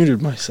thought I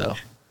muted myself.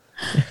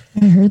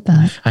 I heard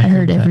that. I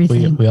heard that.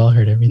 everything. We all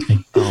heard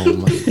everything. Oh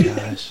my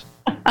gosh.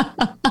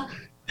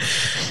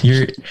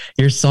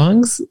 Your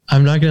songs,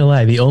 I'm not gonna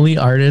lie, the only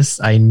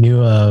artist I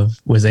knew of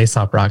was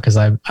Aesop Rock, because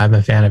I'm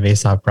a fan of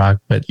Aesop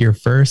Rock. But your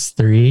first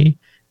three,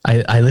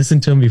 I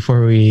listened to them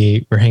before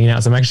we were hanging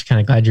out, so I'm actually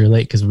kind of glad you were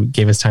late, because we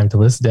gave us time to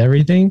listen to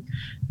everything.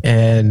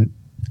 And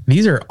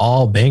these are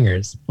all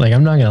bangers. Like,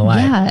 I'm not gonna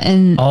lie, Yeah,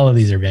 and all of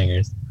these are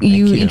bangers.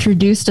 you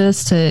introduced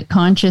us to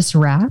conscious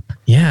rap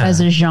Yeah, as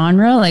a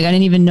genre. Like, I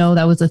didn't even know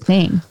that was a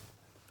thing.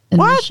 And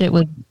What? this shit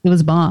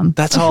was bomb.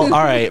 That's all.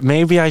 All right.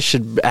 Maybe I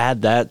should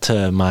add that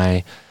to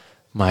my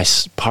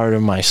part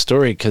of my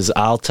story, because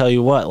I'll tell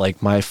you what,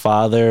 like, my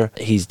father,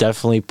 he's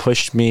definitely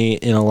pushed me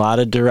in a lot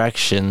of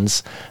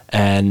directions,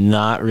 and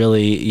not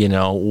really, you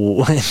know,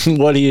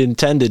 what he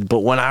intended. But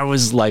when I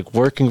was like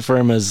working for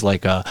him as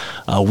like a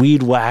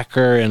weed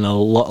whacker and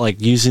like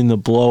using the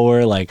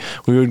blower, like,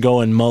 we would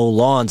go and mow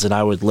lawns, and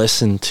I would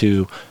listen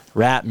to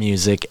rap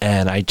music,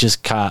 and I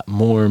just got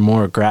more and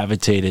more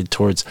gravitated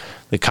towards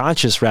the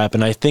conscious rap.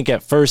 And I think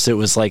at first it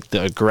was like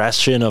the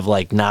aggression of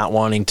like not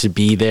wanting to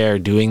be there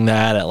doing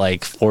that at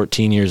like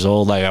 14 years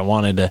old. Like, I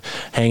wanted to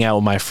hang out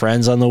with my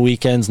friends on the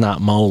weekends, not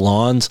mow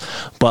lawns.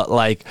 But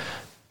like,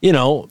 you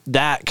know,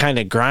 that kind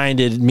of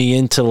grinded me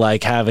into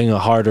like having a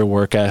harder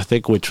work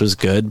ethic, which was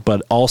good.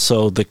 But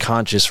also the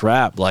conscious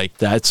rap, like,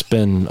 that's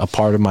been a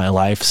part of my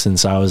life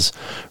since I was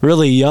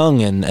really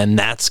young. And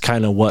that's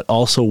kind of what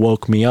also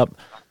woke me up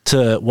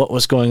to what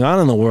was going on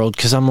in the world,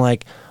 because I'm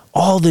like,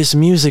 all this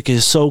music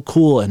is so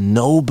cool and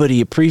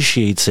nobody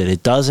appreciates it.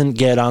 It doesn't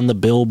get on the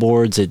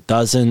billboards. It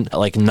doesn't,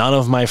 like, none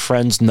of my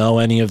friends know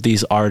any of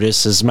these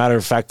artists. As a matter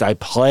of fact, I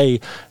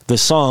play the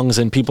songs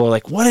and people are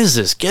like, what is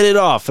this? Get it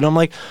off. And I'm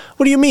like,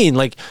 what do you mean?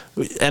 Like,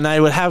 and I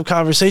would have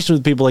conversations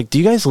with people like, do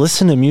you guys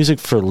listen to music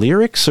for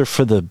lyrics or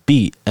for the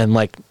beat? And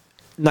like,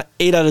 not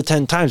 8 out of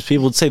 10 times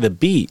people would say the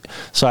beat.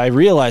 So I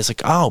realized,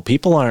 like, oh,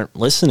 people aren't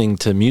listening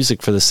to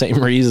music for the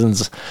same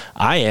reasons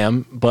I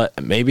am.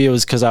 But maybe it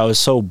was because I was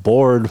so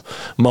bored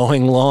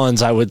mowing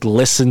lawns, I would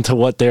listen to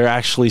what they're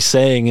actually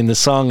saying in the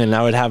song, and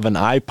I would have an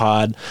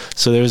iPod.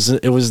 So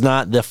it was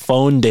not the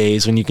phone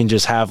days when you can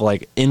just have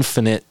like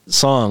infinite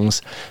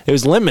songs. It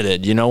was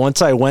limited, you know.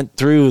 Once I went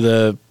through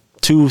the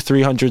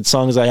 200-300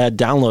 songs I had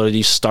downloaded,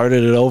 you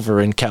started it over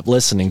and kept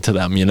listening to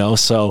them, you know.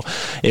 So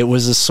it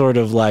was a sort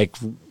of like,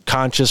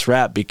 conscious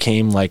rap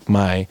became like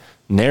my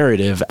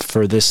narrative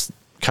for this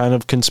kind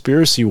of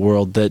conspiracy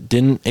world that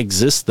didn't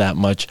exist that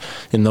much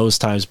in those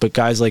times. But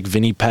guys like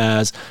Vinnie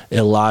Paz,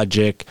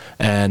 Illogic,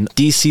 and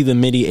DC the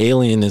MIDI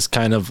Alien is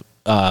kind of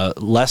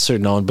lesser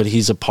known, but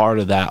he's a part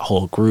of that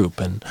whole group.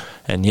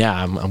 And yeah,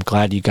 I'm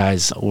glad you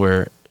guys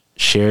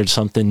shared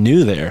something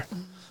new there.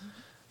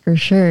 For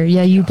sure.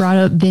 Yeah, you brought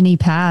up Vinnie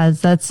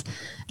Paz. That's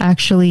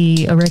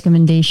actually a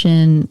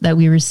recommendation that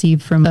we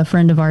received from a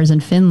friend of ours in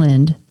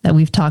Finland that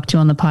we've talked to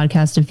on the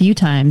podcast a few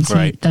times.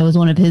 Right. That was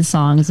one of his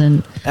songs.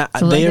 And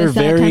so they are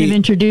that kind of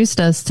introduced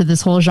us to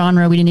this whole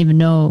genre we didn't even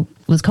know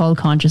was called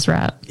conscious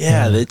rap.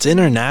 Yeah, it's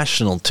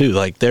international too.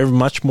 Like, they're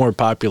much more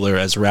popular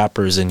as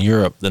rappers in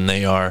Europe than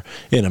they are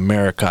in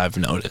America, I've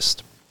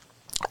noticed.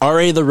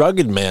 R.A. the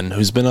Rugged Man,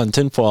 who's been on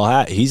Tinfoil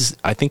Hat,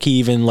 I think he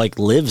even like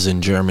lives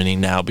in Germany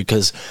now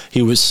because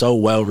he was so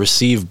well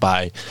received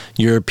by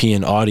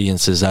European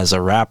audiences as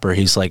a rapper.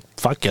 He's like,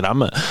 fuck it, I'm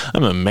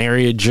gonna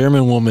marry a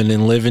German woman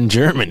and live in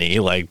Germany.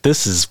 Like,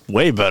 this is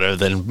way better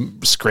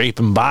than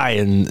scraping by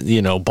in,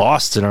 you know,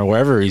 Boston or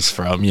wherever he's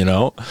from, you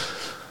know.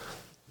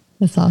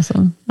 That's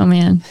awesome. Oh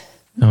man,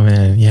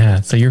 yeah.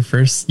 So your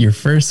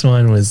first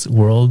one was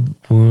World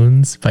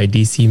Wounds by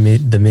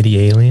DC the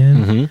MIDI Alien.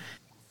 Mm-hmm.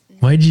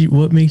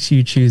 What makes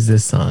you choose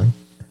this song?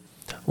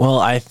 Well,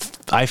 I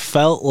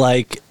felt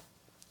like,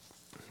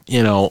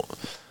 you know,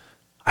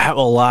 I have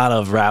a lot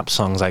of rap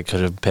songs I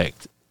could have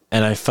picked,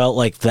 and I felt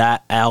like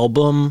that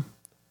album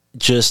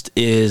just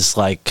is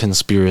like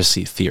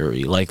conspiracy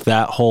theory. Like,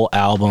 that whole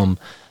album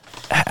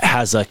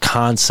has a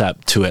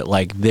concept to it.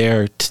 Like,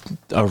 they're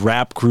a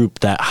rap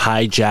group that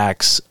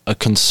hijacks a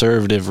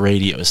conservative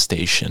radio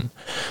station.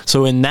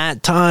 So in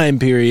that time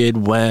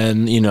period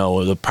when, you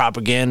know, the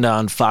propaganda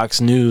on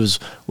Fox News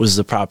was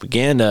the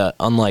propaganda,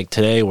 unlike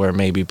today where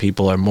maybe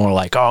people are more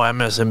like, oh,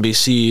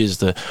 MSNBC is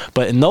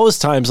but in those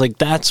times, like,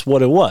 that's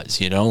what it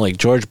was, you know. Like,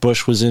 George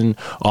Bush was in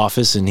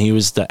office and he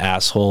was the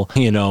asshole,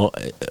 you know.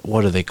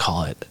 What do they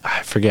call it?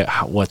 I forget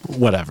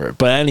whatever.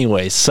 But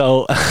anyway,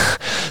 so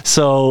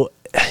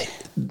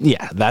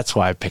yeah, that's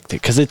why I picked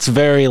it, because it's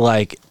very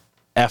like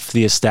F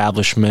the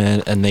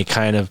establishment, and they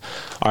kind of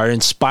are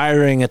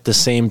inspiring at the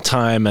same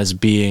time as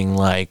being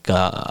like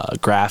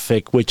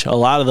graphic, which a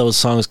lot of those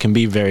songs can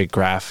be very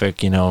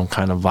graphic, you know,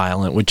 kind of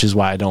violent, which is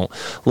why I don't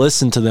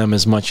listen to them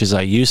as much as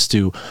I used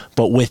to.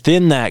 But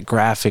within that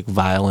graphic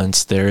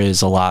violence, there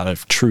is a lot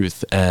of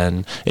truth,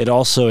 and it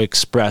also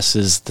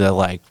expresses the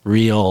like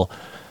real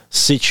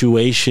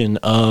situation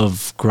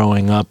of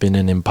growing up in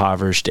an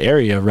impoverished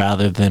area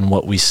rather than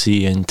what we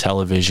see in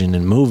television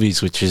and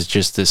movies, which is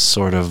just this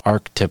sort of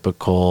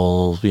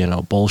archetypical,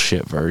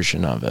 bullshit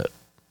version of it.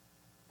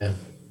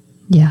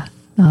 Yeah.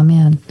 Oh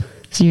man.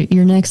 So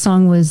your next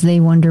song was "They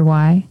Wonder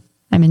Why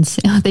I'm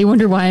Insane." They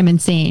wonder why I'm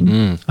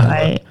insane.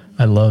 I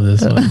love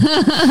this one.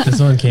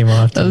 This one came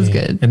off. That was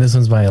good. And this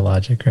one's by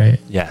Illogic, right?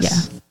 Yes.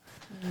 Yeah.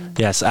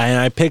 Yes.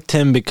 I picked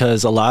him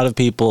because a lot of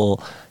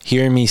people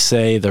hear me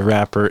say the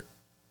rapper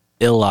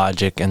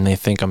Illogic and they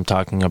think I'm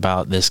talking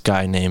about this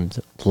guy named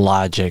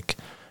Logic.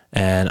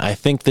 And I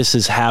think this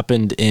has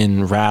happened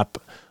in rap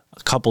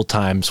a couple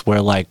times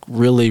where like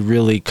really,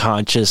 really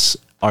conscious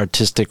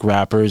artistic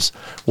rappers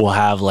will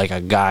have like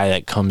a guy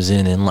that comes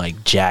in and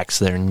like jacks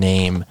their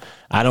name.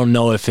 I don't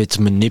know if it's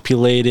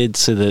manipulated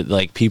so that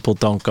like people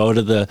don't go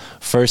to the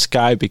first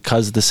guy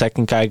because the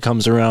second guy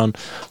comes around,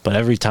 but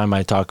every time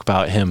I talk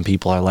about him,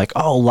 people are like,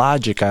 "Oh,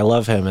 Logic, I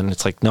love him." And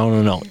it's like,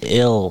 no,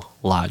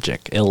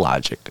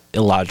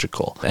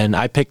 illogical. And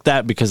I picked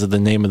that because of the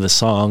name of the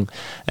song.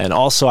 And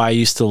also I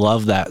used to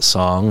love that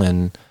song.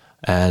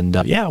 And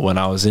when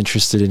I was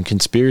interested in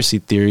conspiracy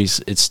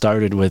theories, it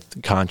started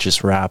with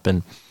conscious rap,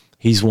 and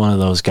he's one of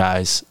those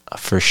guys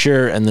for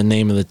sure. And the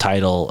name of the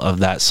title of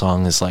that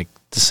song is like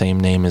the same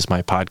name as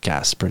my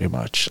podcast, pretty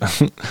much.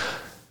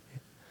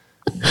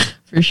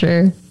 For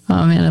sure.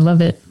 Oh man, I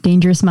love it.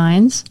 Dangerous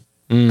Minds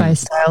by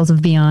Styles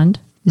of Beyond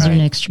is your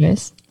next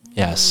choice.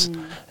 Yes.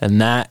 And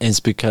that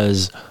is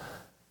because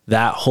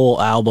that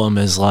whole album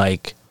is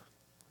like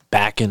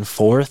back and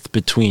forth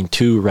between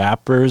two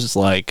rappers,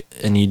 like,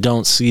 and you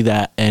don't see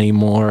that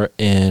anymore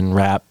in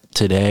rap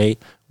today,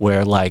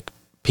 where like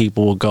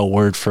people will go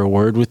word for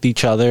word with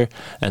each other.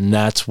 And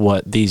that's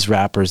what these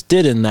rappers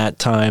did in that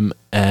time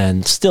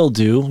and still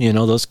do.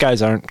 Those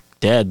guys aren't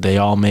dead. They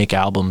all make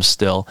albums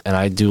still. And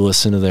I do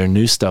listen to their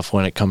new stuff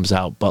when it comes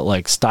out. But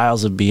like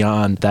Styles of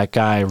Beyond, that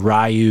guy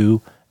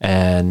Ryu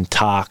and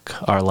Tak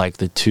are like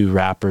the two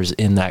rappers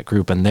in that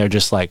group, and they're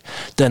just like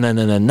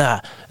da-na-na-na-na,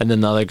 and then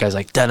the other guy's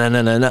like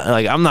da-na-na-na-na.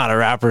 Like, I'm not a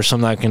rapper, so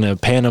I'm not gonna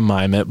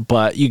pantomime it,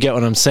 but you get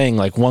what I'm saying.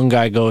 Like, one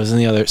guy goes and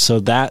the other. So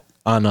that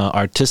on an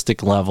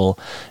artistic level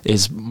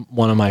is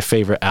one of my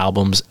favorite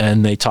albums,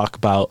 and they talk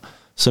about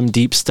some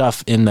deep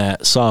stuff in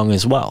that song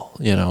as well,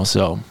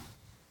 so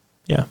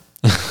yeah.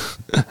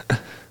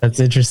 That's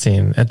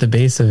interesting. At the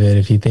base of it,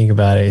 if you think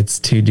about it, it's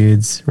two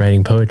dudes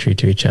writing poetry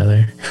to each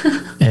other.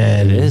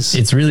 And it is.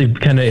 It's really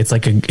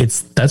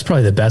that's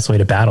probably the best way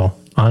to battle,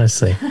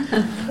 honestly.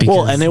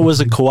 Well, and it was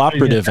a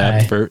cooperative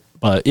effort,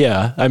 but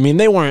yeah, I mean,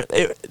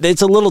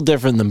 it's a little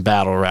different than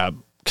battle rap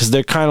because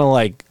they're kind of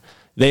like,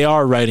 they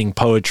are writing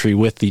poetry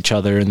with each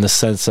other in the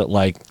sense that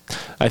like,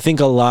 I think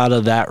a lot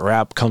of that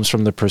rap comes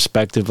from the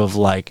perspective of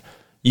like,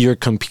 you're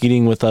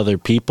competing with other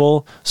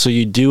people. So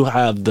you do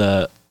have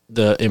the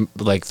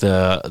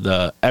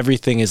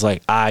everything is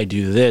like, I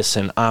do this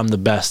and I'm the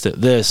best at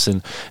this,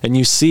 and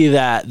you see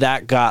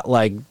that got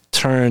like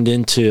turned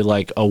into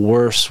like a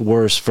worse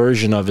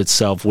version of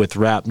itself with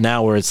rap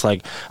now, where it's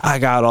like, I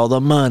got all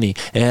the money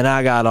and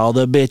I got all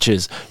the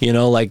bitches,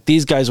 like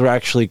these guys were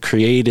actually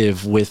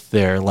creative with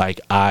their like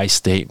I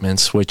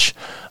statements, which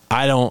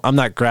I'm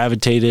not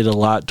gravitated a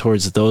lot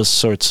towards those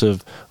sorts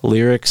of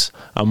lyrics.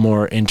 I'm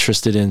more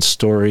interested in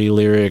story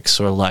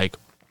lyrics, or like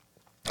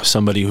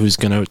somebody who's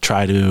going to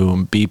try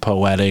to be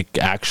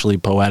actually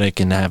poetic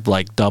and have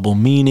like double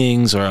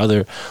meanings or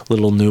other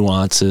little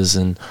nuances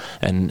and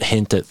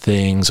hint at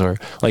things, or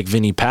like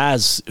Vinnie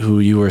Paz, who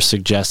you were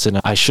suggesting.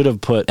 I should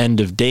have put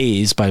End of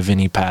Days by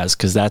Vinnie Paz,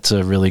 because that's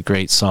a really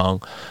great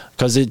song,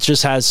 because it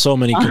just has so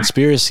many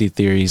conspiracy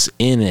theories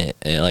in it.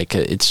 Like,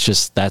 it's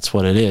just, that's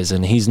what it is.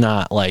 And he's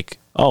not like,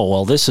 oh,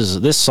 well,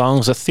 this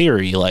song's a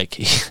theory. Like,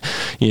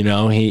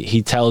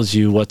 he tells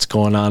you what's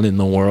going on in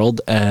the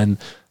world, and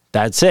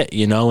that's it,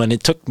 and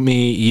it took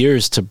me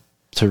years to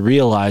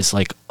realize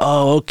like,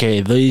 oh, okay,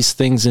 these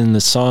things in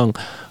the song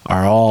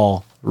are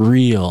all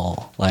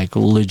real, like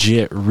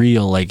legit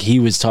real. Like, he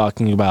was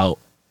talking about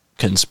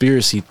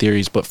conspiracy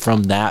theories, but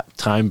from that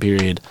time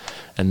period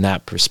and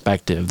that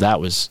perspective. That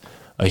was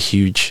a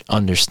huge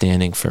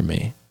understanding for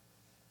me.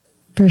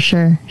 For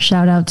sure.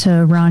 Shout out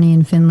to Ronnie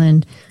in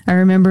Finland. I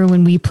remember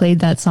when we played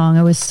that song,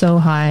 I was so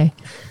high,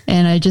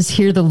 and I just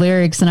hear the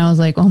lyrics and I was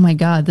like, oh my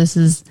God, this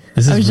is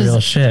real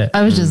shit.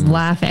 I was just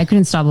laughing. I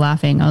couldn't stop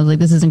laughing. I was like,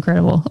 this is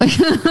incredible.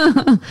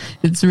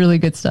 It's really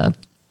good stuff.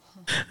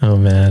 Oh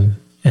man.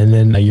 And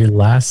then your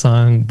last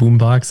song,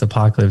 Boombox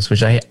Apocalypse,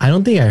 which I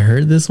don't think I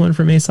heard this one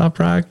from Aesop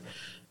Rock.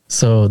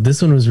 So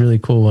this one was really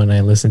cool when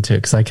I listened to it,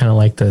 because I kind of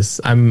like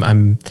this.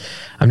 I'm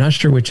not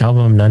sure which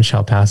album None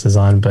Shall Pass is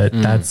on, but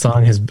that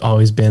song has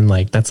always been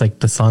like, that's like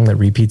the song that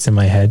repeats in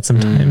my head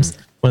sometimes.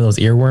 One of those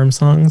earworm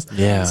songs.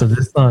 Yeah. So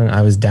this song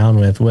I was down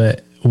with.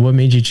 What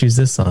made you choose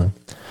this song?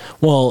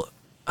 Well,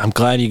 I'm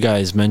glad you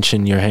guys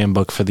mentioned your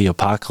handbook for the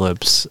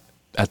apocalypse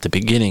at the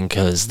beginning,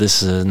 because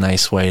this is a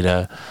nice way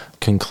to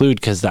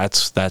conclude, because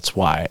that's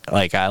why.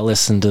 Like, I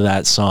listened to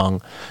that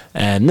song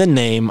and the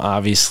name,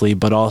 obviously,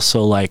 but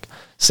also like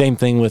same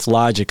thing with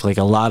Logic. Like,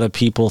 a lot of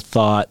people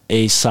thought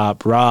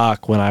A$AP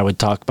Rock, when I would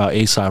talk about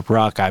A$AP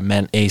Rock, I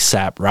meant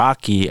A$AP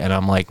Rocky, and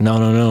I'm like, no,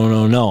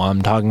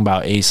 I'm talking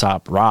about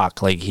A$AP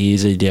Rock. Like,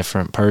 he's a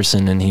different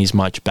person and he's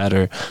much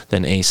better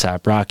than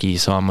A$AP Rocky,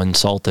 so I'm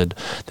insulted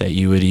that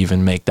you would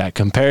even make that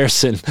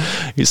comparison.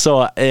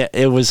 So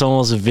it was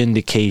almost a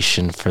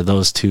vindication for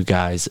those two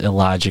guys,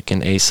 Logic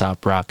and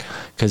A$AP Rock,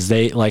 because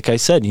they, like I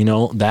said, you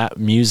know, that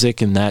music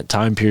in that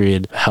time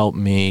period helped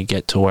me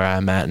get to where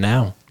I'm at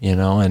now. You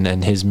know,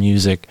 and his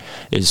music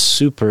is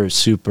super,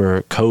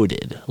 super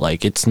coded.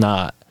 Like, it's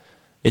not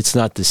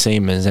the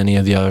same as any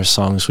of the other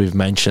songs we've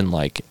mentioned.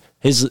 Like,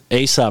 his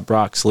A$AP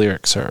Rock's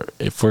lyrics are,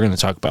 if we're going to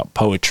talk about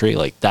poetry,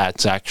 like,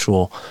 that's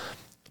actual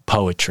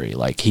poetry.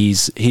 Like,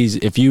 he's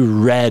if you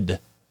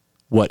read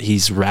what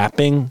he's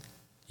rapping,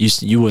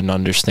 you wouldn't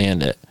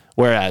understand it.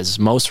 Whereas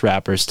most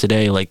rappers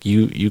today, like,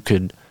 you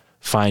could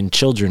find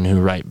children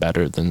who write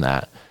better than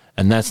that.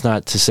 And that's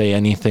not to say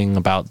anything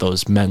about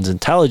those men's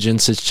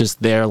intelligence. It's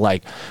just they're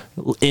like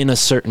in a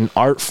certain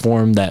art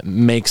form that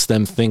makes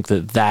them think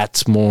that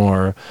that's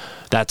going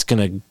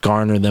to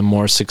garner them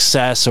more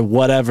success or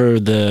whatever.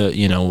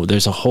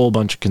 There's a whole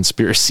bunch of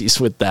conspiracies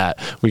with that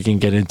we can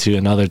get into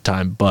another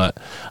time. But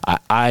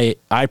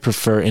I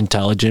prefer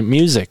intelligent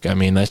music. I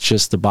mean, that's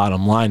just the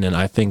bottom line. And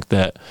I think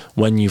that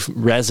when you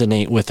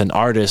resonate with an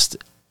artist,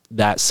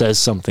 that says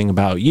something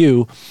about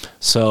you.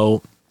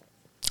 So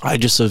I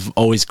just have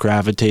always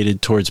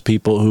gravitated towards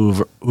people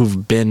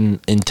who've been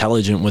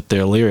intelligent with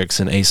their lyrics,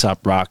 and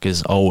A$AP Rock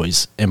is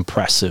always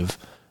impressive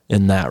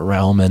in that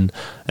realm. And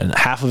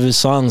half of his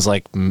songs,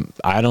 like,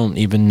 I don't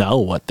even know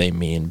what they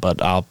mean,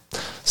 but I'll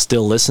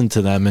still listen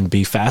to them and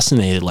be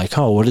fascinated. Like,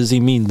 oh, what does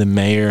he mean? The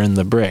mayor and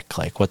the brick,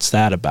 like, what's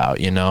that about?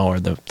 You know, or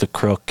the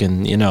crook,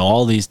 and, you know,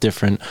 all these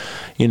different,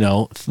 you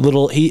know,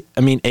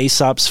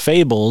 Aesop's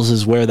Fables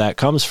is where that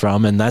comes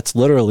from. And that's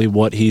literally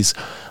what he's,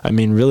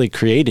 really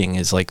creating,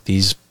 is like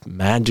these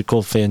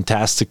magical,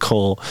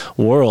 fantastical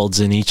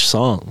worlds in each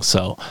song.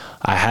 So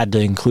I had to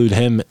include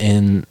him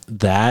in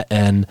that.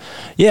 And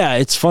yeah,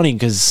 it's funny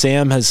because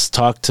Sam has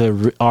talked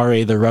to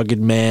R.A. the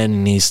Rugged Man,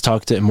 and he's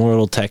talked to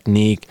Immortal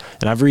Technique,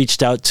 and I've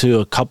reached out to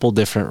a couple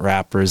different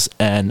rappers,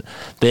 and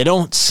they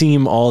don't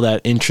seem all that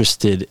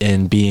interested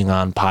in being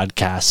on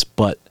podcasts,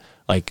 but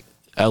like,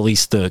 at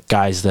least the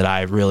guys that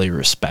I really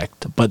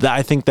respect. But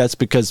I think that's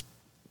because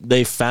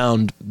they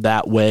found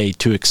that way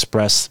to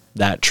express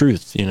that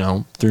truth, you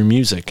know, through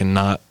music and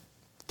not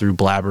through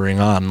blabbering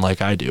on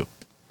like I do.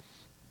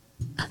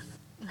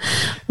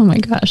 Oh my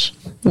gosh.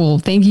 Well,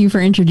 thank you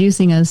for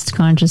introducing us to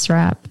Conscious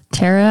Rap.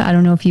 Tara, I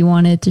don't know if you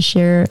wanted to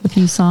share a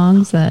few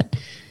songs that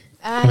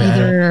I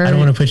don't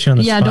want to put you on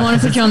the spot. Yeah, I don't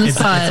want to put you on the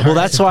spot. Well,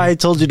 that's why I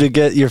told you to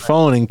get your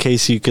phone, in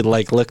case you could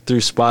like look through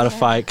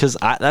Spotify, because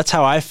that's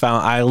how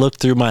I looked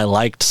through my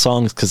liked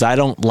songs, because I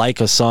don't like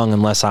a song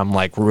unless I'm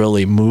like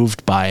really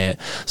moved by it.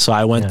 So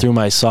I went through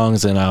my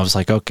songs and I was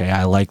like, okay,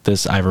 I like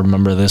this. I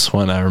remember this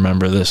one.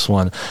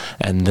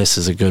 And this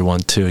is a good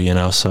one too, you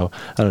know? So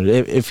I don't know,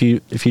 if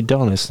you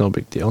don't, it's no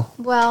big deal.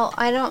 Well,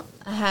 I don't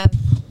have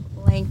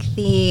like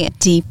the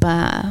deep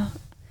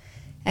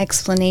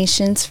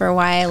explanations for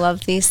why I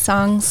love these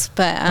songs,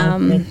 but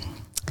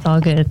it's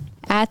all good.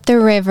 At the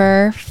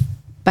River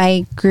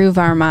by Groove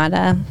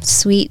Armada,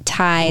 Sweet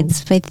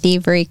Tides by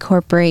Thievery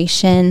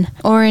Corporation,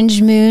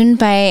 Orange Moon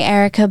by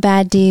Erykah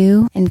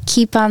Badu, and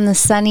Keep on the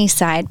Sunny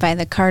Side by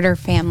the Carter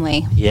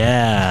Family.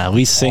 Yeah,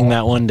 we sing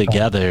that one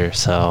together,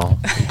 so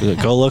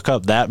go look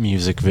up that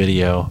music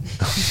video.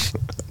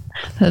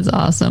 That's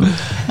awesome.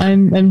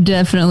 I'm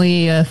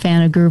definitely a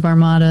fan of Groove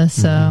Armada,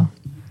 so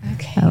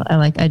okay.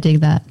 I dig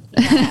that.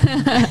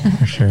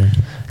 For sure.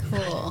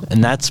 Cool.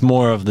 And that's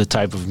more of the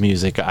type of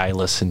music I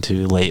listen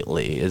to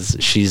lately. Is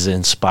she's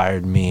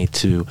inspired me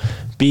to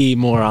be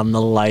more on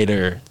the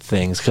lighter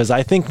things, because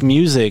I think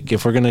music,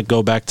 if we're going to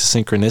go back to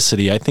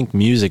synchronicity, I think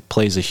music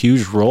plays a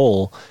huge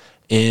role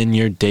in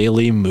your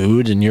daily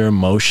mood and your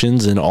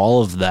emotions and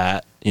all of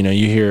that. You know,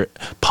 you hear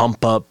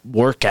pump up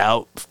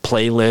workout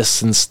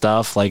playlists and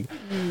stuff like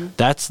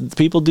that's,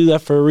 people do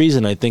that for a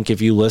reason. I think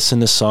if you listen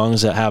to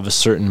songs that have a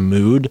certain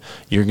mood,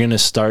 you're going to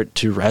start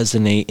to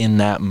resonate in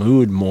that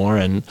mood more.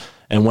 And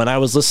when I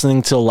was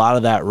listening to a lot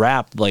of that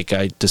rap, like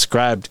I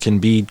described, can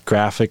be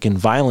graphic and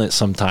violent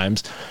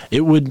sometimes,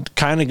 it would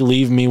kind of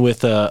leave me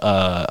with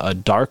a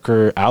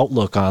darker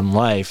outlook on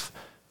life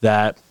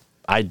that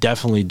I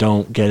definitely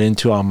don't get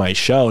into on my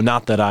show.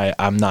 Not that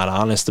I'm not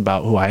honest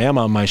about who I am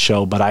on my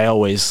show, but I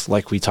always,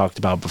 like we talked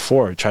about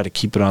before, try to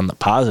keep it on the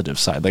positive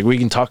side. Like, we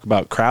can talk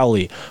about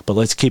Crowley, but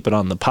let's keep it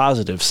on the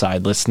positive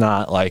side. Let's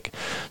not like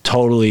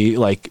totally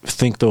like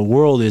think the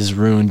world is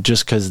ruined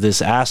just because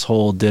this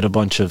asshole did a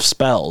bunch of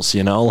spells,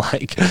 you know,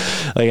 like,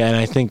 and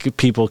I think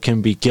people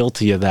can be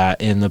guilty of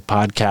that in the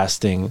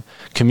podcasting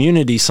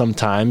community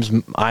sometimes.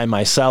 I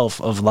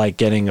myself, of like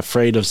getting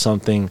afraid of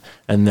something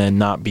and then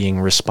not being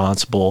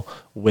responsible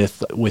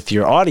with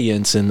your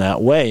audience in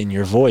that way, in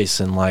your voice.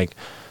 And like,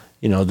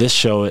 you know, this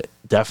show,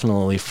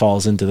 definitely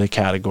falls into the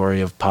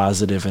category of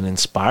positive and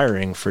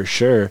inspiring for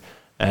sure.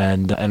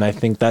 And I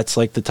think that's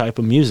like the type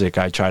of music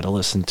I try to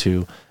listen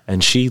to.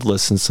 And she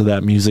listens to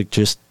that music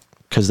just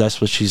because that's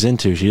what she's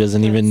into. She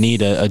doesn't even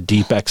need a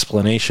deep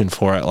explanation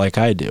for it like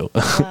I do.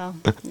 Well,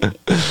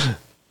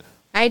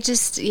 I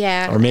just,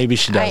 yeah. Or maybe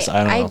she does.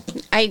 I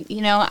don't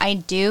know.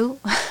 I do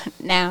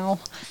now.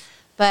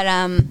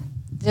 But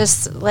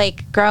just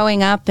like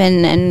growing up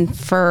and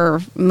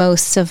for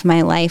most of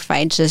my life,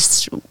 I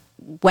just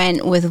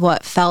went with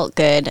what felt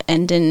good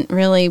and didn't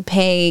really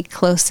pay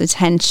close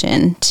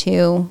attention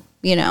to,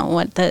 you know,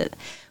 what the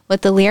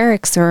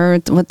lyrics or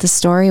what the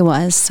story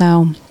was.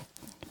 So,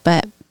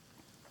 but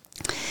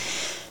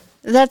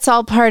that's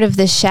all part of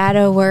the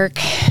shadow work.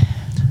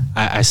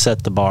 I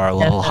set the bar a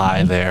little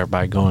high there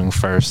by going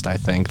first. I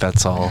think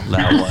that's all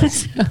that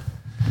was.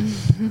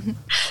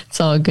 It's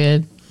all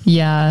good.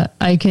 Yeah,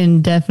 I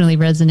can definitely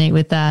resonate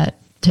with that,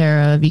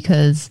 Tara,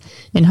 because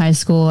in high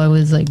school I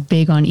was like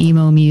big on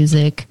emo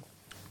music,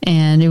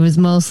 and it was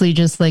mostly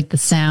just like the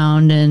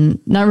sound and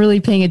not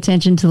really paying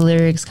attention to the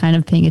lyrics, kind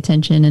of paying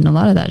attention. And a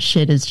lot of that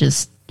shit is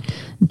just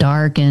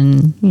dark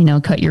and, you know,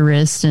 cut your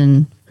wrist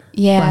and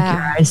black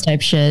your eyes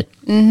type shit.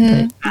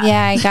 Mm-hmm. But,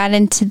 yeah, I got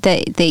into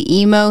the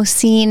emo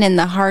scene and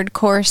the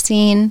hardcore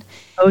scene.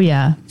 Oh,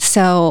 yeah.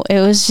 So it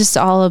was just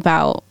all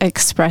about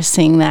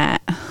expressing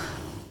that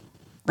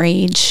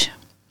rage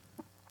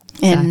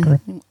and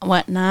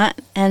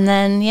whatnot. And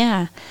then,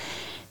 yeah.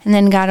 And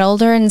then got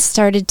older and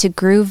started to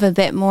groove a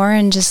bit more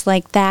and just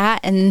like that.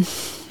 And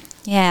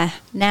yeah,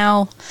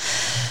 now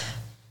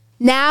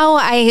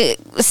I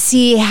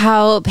see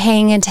how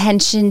paying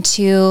attention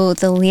to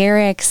the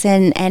lyrics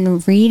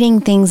and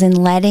reading things and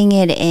letting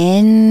it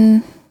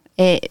in,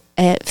 it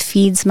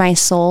feeds my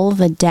soul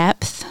the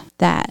depth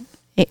that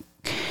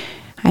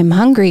I'm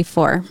hungry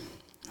for.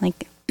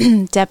 Like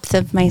Depth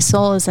of My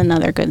Soul is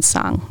another good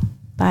song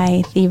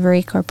by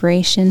Thievery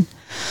Corporation.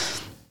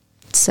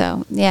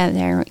 So yeah,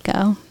 there we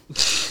go.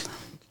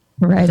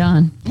 Right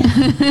on.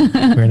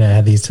 We're going to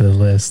add these to the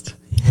list.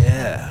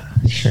 Yeah.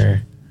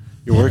 Sure.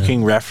 You're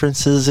working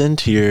references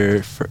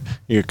into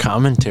your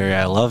commentary.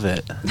 I love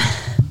it.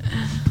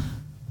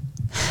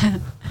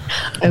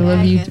 I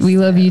love you. We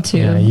love you too.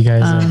 Yeah, you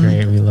guys are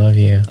great. We love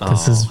you.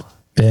 This has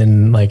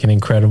been like an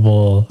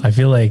incredible, I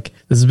feel like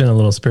this has been a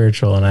little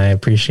spiritual, and I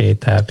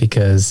appreciate that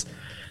because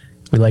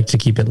we like to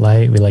keep it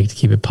light. We like to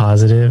keep it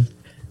positive,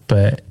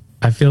 but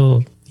I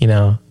feel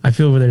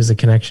there's a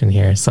connection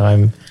here. So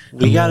I'm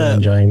really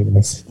enjoying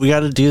this. We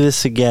got to do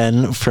this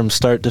again from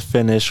start to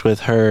finish with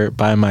her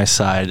by my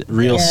side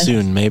real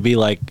soon. Maybe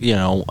like, you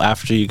know,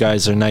 after you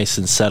guys are nice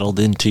and settled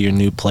into your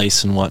new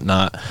place and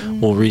whatnot,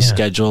 we'll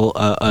reschedule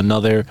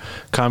another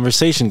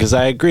conversation. Because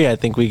I agree. I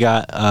think we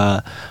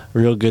got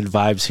real good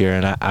vibes here,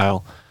 and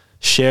I'll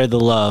share the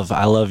love.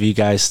 I love you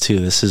guys too.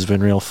 This has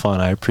been real fun.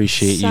 I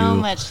appreciate you. So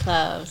much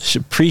love.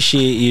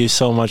 Appreciate you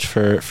so much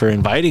for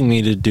inviting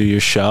me to do your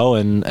show.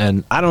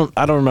 And I don't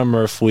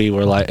remember if we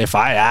were like, if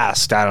I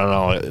asked, I don't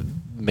know,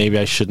 maybe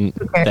I shouldn't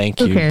thank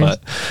you,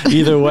 but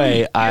either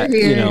way, I'm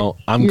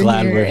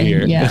glad we're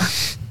here. Yeah.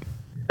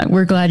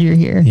 We're glad you're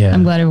here. Yeah,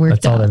 I'm glad it worked out.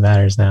 That's all that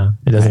matters now.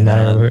 It doesn't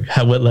matter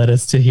what led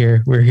us to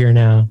here. We're here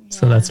now. Yeah.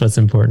 So that's what's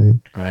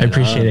important. I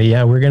appreciate it.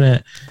 Yeah,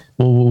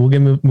 we'll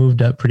get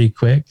moved up pretty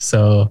quick.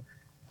 So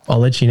I'll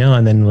let you know,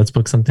 and then let's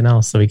book something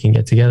else so we can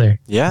get together.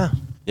 Yeah,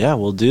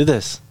 we'll do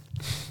this.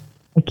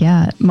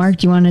 Yeah. Mark,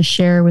 do you want to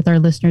share with our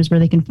listeners where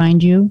they can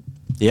find you?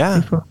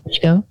 Yeah. Before we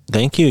go?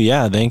 Thank you.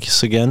 Yeah.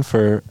 Thanks again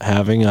for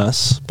having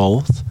us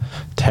both,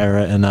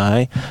 Tara and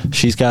I.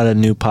 She's got a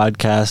new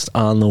podcast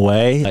on the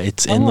way.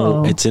 It's in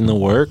the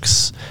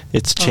works.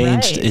 It's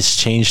changed. Right. It's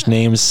changed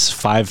names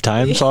 5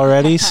 times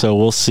already. So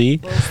we'll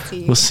see.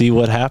 We'll see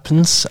what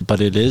happens.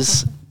 But it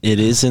is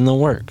in the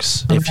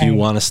works. Okay. If you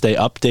want to stay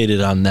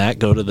updated on that,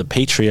 go to the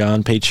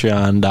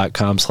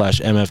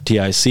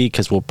patreon.com/MFTIC,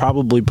 because we'll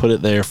probably put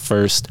it there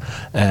first.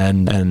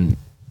 And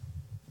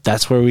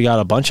that's where we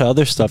got a bunch of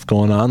other stuff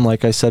going on.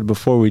 Like I said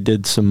before, we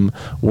did some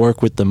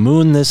work with the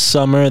moon this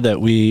summer that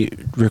we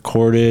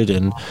recorded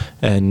and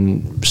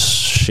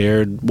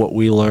shared what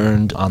we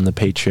learned on the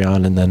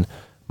Patreon. And then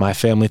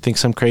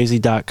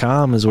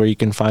myfamilythinksimcrazy.com is where you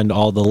can find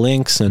all the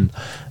links. And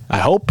I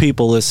hope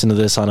people listen to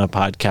this on a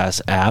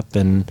podcast app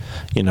and,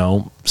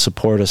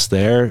 support us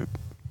there.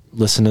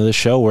 Listen to the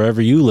show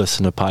wherever you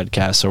listen to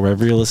podcasts or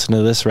wherever you listen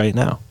to this right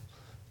now.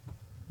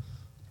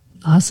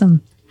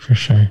 Awesome. For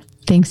sure.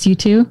 Thanks, you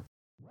too.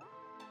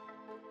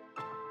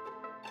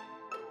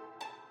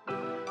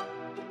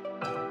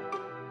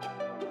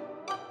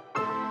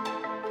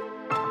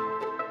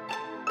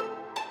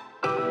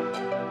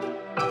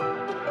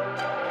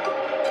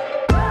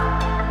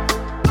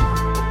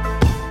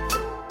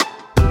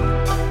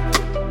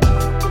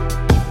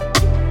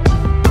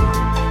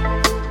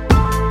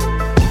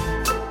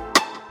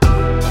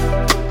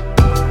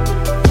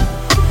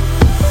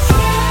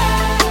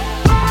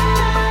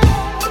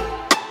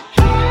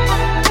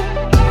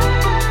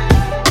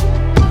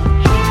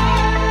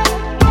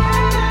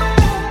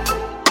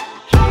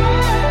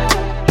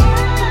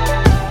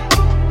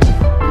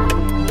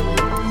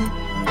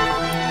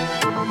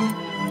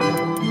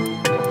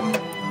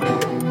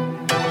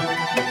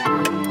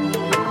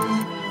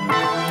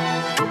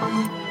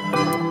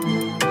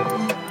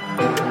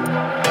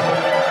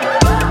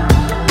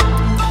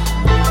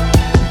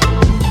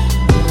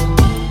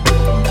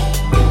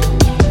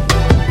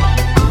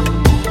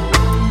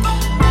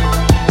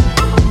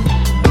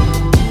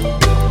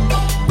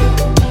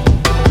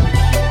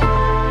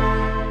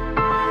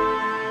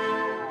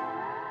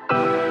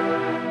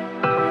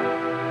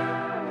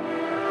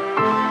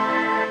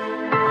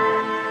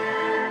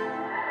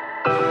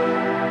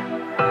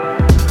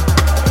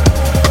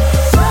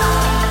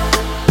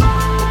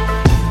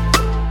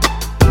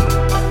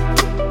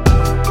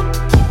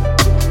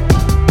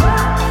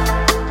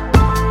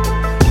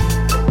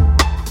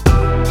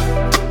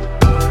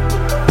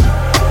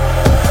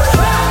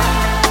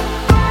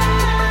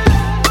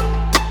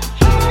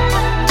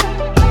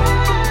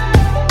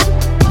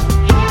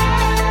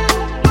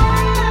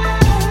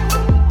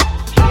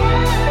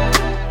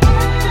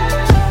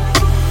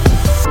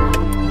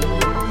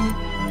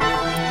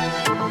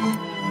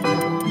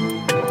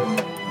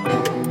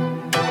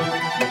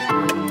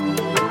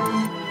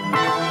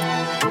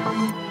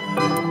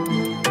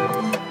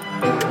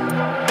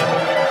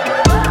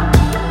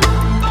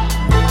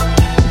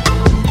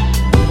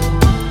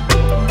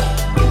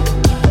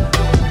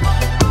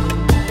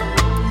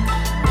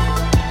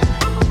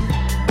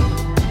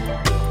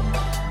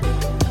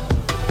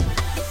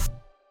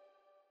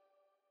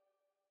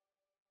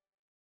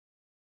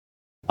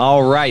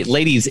 All right,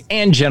 ladies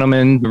and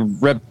gentlemen,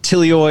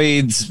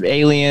 reptilioids,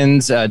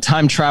 aliens,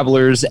 time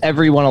travelers,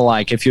 everyone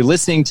alike. If you're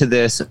listening to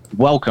this,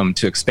 welcome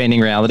to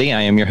Expanding Reality.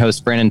 I am your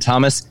host, Brandon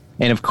Thomas.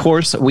 And of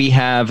course, we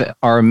have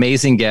our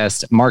amazing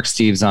guest, Mark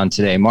Steves, on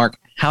today. Mark,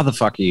 how the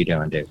fuck are you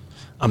doing, dude?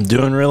 I'm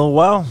doing real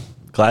well.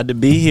 Glad to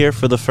be here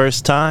for the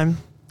first time.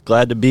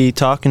 Glad to be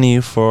talking to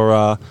you for,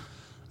 I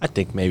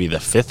think maybe the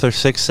 5th or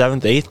 6th,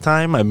 7th, 8th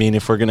time. I mean,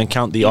 if we're going to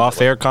count the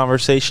off-air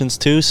conversations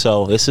too.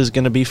 So this is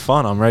going to be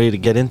fun. I'm ready to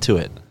get into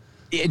it.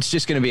 It's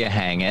just going to be a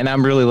hang, and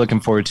I'm really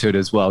looking forward to it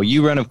as well.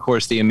 You run, of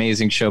course, the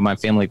amazing show My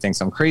Family Thinks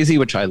I'm Crazy,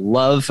 which I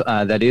love.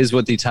 That is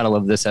what the title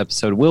of this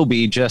episode will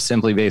be, just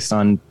simply based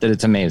on that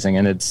it's amazing,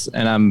 and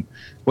I'm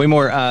way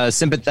more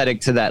sympathetic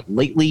to that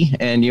lately,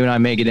 and you and I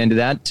may get into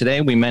that today.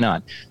 We may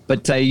not.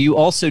 But you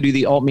also do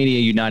the Alt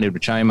Media United,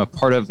 which I am a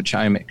part of, which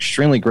I am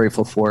extremely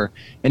grateful for.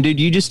 And dude,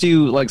 you just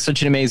do like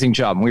such an amazing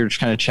job. And we were just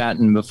kind of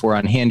chatting before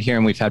on hand here,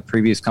 and we've had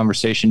previous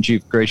conversations.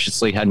 You've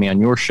graciously had me on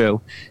your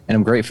show, and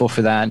I'm grateful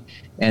for that.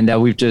 And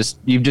you've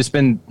just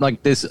been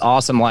like this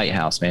awesome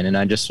lighthouse, man. And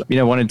I just,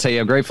 wanted to tell you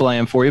how grateful I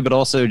am for you, but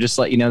also just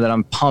let you know that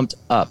I'm pumped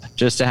up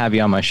just to have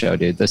you on my show,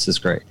 dude. This is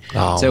great.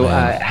 Oh, so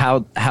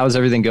how's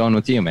everything going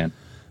with you, man?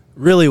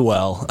 Really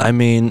well. I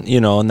mean,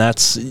 and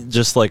that's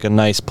just like a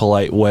nice,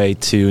 polite way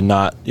to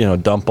not,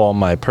 dump all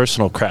my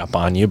personal crap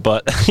on you.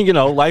 But,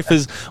 life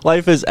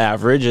is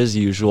average as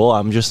usual.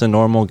 I'm just a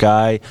normal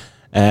guy.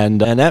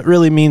 And that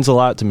really means a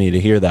lot to me to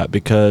hear that,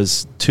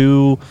 because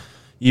 2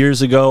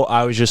 years ago,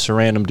 I was just a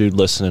random dude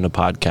listening to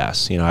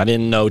podcasts. I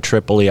didn't know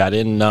Tripoli. I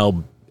didn't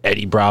know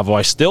Eddie Bravo.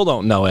 I still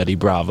don't know Eddie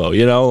Bravo,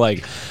 and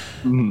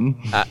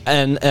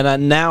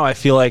now I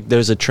feel like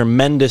there's a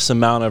tremendous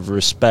amount of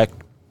respect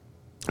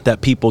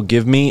that people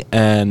give me,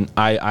 and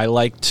I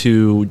like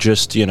to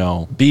just,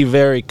 be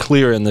very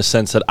clear in the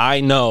sense that I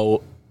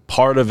know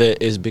part of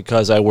it is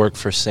because I work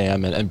for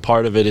Sam, and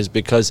part of it is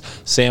because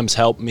Sam's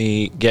helped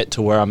me get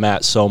to where I'm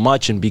at so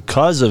much, and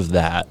because of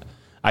that,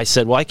 I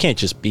said, well, I can't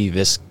just be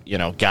this,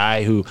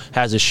 guy who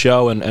has a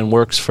show and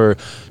works for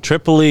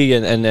Tripoli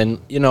and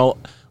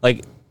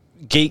like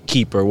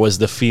gatekeeper was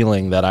the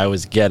feeling that I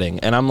was getting.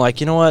 And I'm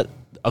like, you know what?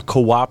 A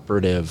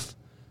cooperative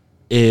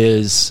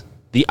is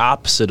the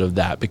opposite of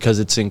that, because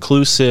it's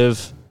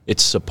inclusive,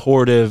 it's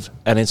supportive,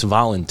 and it's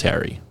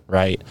voluntary,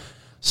 right?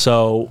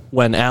 So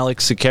when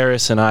Alex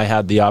Sakaris and I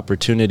had the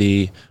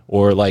opportunity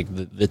or like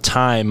the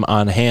time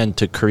on hand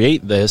to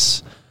create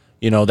this,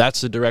 that's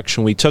the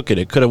direction we took it.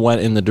 It could have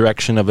went in the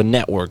direction of a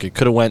network. It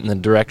could have went in the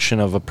direction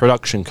of a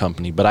production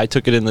company. But I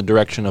took it in the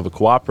direction of a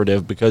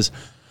cooperative, because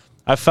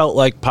I felt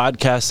like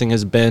podcasting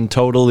has been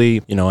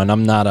totally, and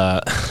I'm not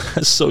a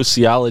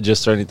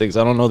sociologist or anything,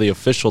 so I don't know the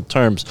official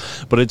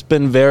terms, but it's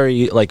been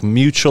very like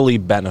mutually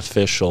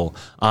beneficial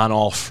on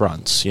all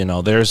fronts.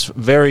 There's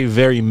very,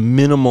 very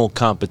minimal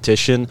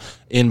competition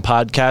in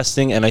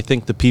podcasting. And I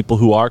think the people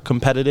who are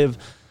competitive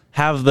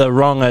have the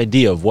wrong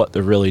idea of what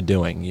they're really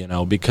doing,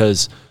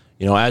 because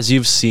as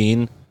you've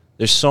seen,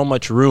 there's so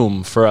much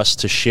room for us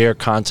to share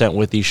content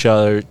with each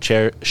other,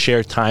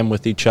 share time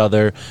with each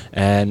other,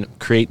 and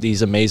create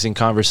these amazing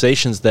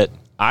conversations that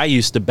I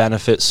used to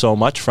benefit so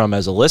much from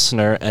as a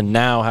listener, and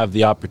now have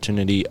the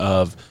opportunity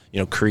of,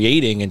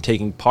 creating and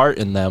taking part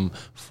in them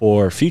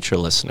for future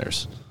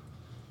listeners.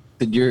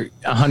 You're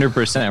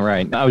 100%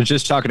 right. I was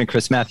just talking to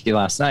Chris Matthew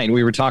last night, and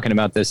we were talking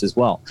about this as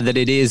well, that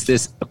it is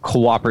this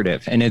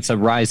cooperative, and it's a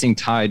rising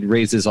tide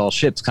raises all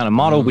ships kind of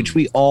model, which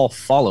we all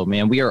follow,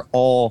 man. We are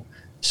all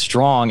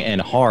strong and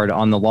hard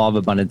on the law of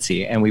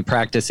abundancy, and we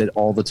practice it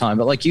all the time.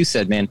 But like you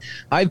said, man,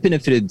 I've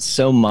benefited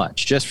so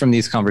much just from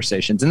these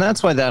conversations. And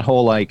that's why that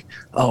whole like,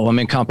 oh, I'm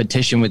in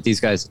competition with these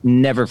guys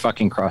never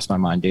fucking crossed my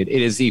mind, dude.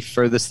 It is the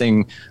furthest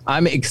thing.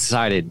 I'm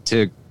excited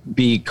to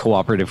be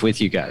cooperative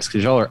with you guys,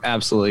 because y'all are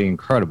absolutely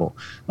incredible.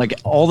 Like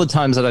all the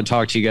times that I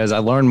talk to you guys, I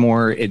learn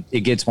more. It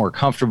gets more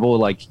comfortable.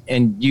 Like,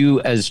 and you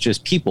as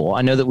just people,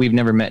 I know that we've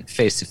never met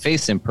face to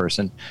face in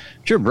person,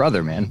 but you're a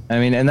brother, man. I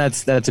mean, and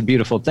that's a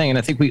beautiful thing. And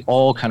I think we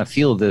all kind of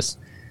feel this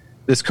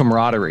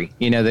camaraderie,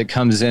 that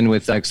comes in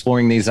with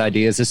exploring these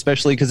ideas,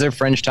 especially because they're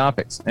fringe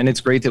topics. And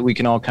it's great that we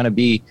can all kind of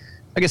be,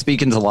 I guess,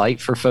 beacons of light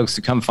for folks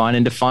to come find,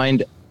 and to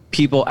find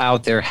people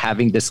out there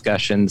having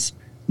discussions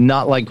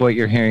not like what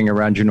you're hearing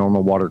around your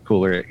normal water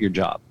cooler at your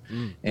job.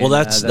 Well,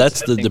 that's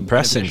the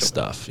depressing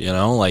stuff,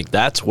 like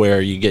that's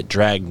where you get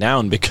dragged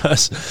down,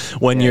 because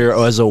when you're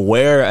as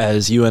aware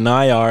as you and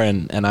I are,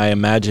 and I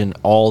imagine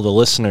all the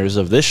listeners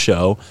of this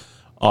show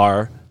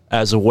are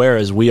as aware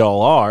as we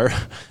all are,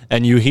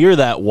 and you hear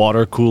that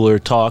water cooler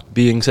talk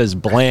being as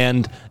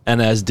bland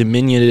and as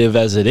diminutive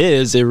as it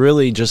is, it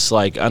really just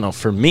like, I don't know,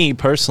 for me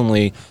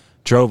personally,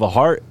 drove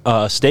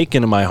a stake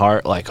into my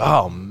heart, like,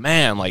 oh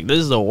man, like this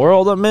is the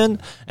world I'm in.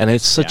 And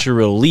it's such a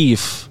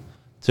relief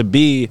to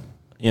be,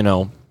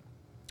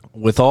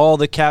 with all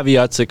the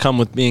caveats that come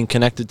with being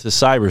connected to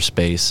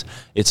cyberspace,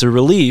 it's a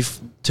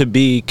relief to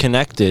be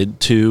connected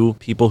to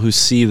people who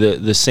see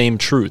the same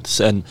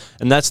truths. And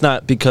that's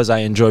not because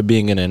I enjoy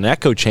being in an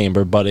echo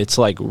chamber, but it's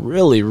like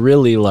really,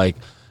 really like,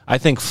 I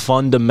think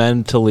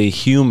fundamentally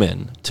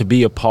human to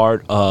be a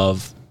part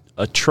of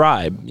a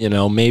tribe, you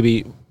know,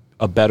 maybe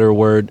a better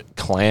word,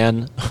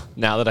 clan.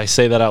 Now that I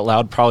say that out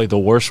loud, probably the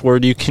worst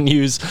word you can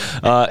use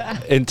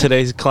in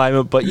today's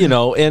climate. But, you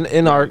know,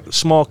 in our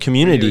small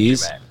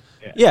communities,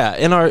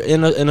 in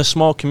a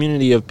small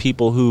community of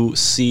people who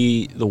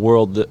see the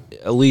world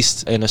at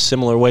least in a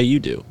similar way you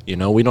do. You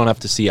know, we don't have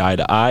to see eye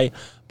to eye,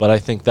 but I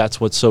think that's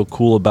what's so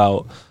cool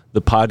about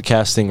the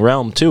podcasting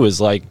realm too,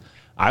 is like,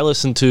 I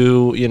listened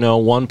to, you know,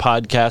 one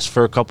podcast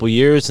for a couple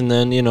years, and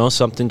then, you know,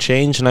 something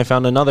changed and I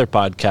found another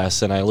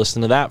podcast and I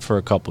listened to that for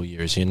a couple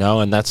years, you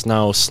know, and that's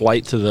no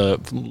slight to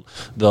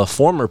the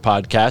former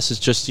podcast. It's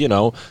just, you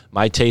know,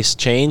 my taste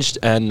changed,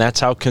 and that's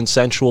how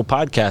consensual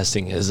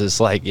podcasting is. It's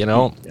like, you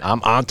know,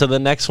 I'm on to the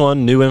next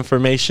one, new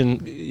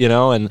information, you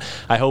know, and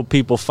I hope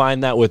people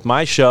find that with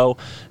my show,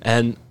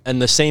 and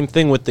the same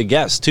thing with the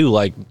guests too.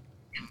 Like,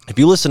 if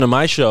you listen to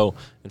my show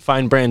and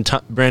find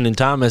Brandon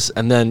Thomas,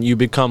 and then you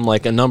become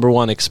like a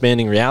 #1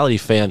 Expanding Reality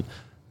fan,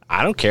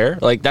 I don't care.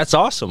 Like, that's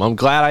awesome. I'm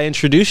glad I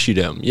introduced you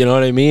to him. You know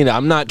what I mean?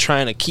 I'm not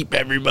trying to keep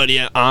everybody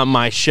on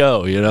my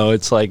show. You know,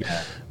 it's like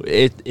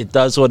it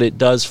does what it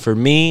does for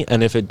me,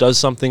 and if it does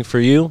something for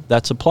you,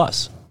 that's a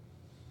plus.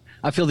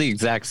 I feel the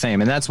exact same.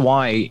 And that's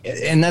why,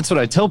 and that's what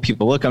I tell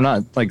people. Look, I'm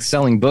not like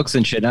selling books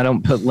and shit. And I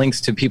don't put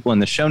links to people in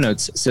the show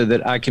notes so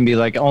that I can be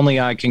like, only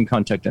I can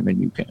contact them and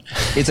you can.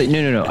 It's like,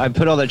 no. I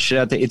put all that shit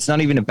out there. It's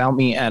not even about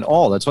me at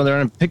all. That's why there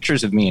aren't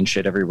pictures of me and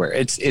shit everywhere.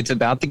 It's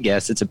about the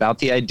guests. It's about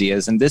the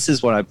ideas. And this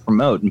is what I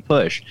promote and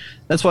push.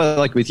 That's why I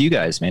like with you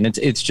guys, man.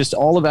 It's just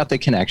all about the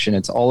connection.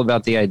 It's all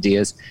about the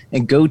ideas,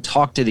 and go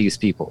talk to these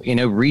people, you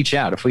know, reach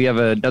out. If we have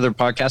another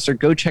podcaster,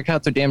 go check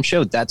out their damn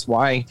show. That's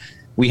why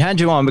we had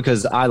you on,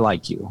 because I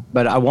like you,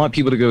 but I want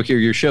people to go hear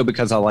your show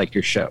because I like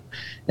your show.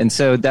 And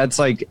so that's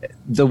like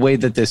the way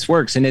that this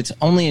works. And it's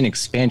only an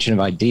expansion of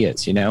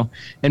ideas, you know?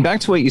 And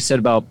back to what you said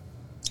about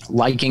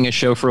liking a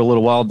show for a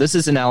little while, this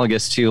is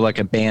analogous to like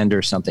a band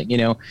or something, you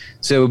know?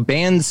 So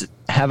bands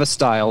have a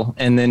style,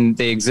 and then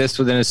they exist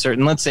within a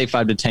certain, let's say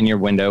 5 to 10 year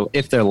window,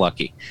 if they're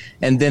lucky.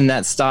 And then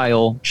that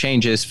style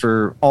changes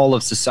for all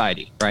of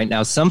society, right?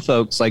 Now, some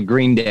folks like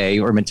Green Day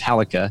or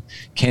Metallica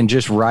can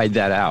just ride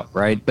that out,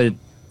 right? But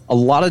a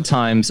lot of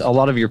times, a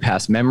lot of your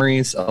past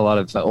memories, a lot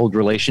of old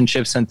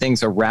relationships and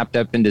things are wrapped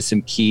up into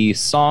some key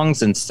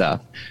songs and stuff,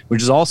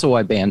 which is also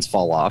why bands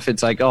fall off.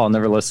 It's like, oh, I'll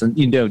never listen,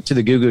 you know, to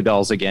the Goo Goo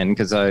Dolls again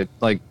because I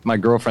like my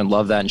girlfriend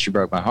loved that and she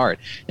broke my heart.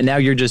 And now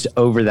you're just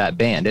over that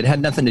band. It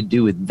had nothing to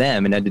do with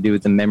them. It had to do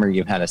with the memory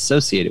you had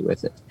associated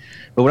with it.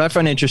 But what I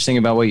find interesting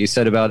about what you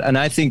said about, and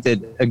I think that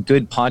a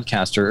good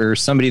podcaster or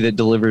somebody that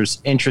delivers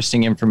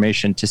interesting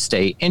information to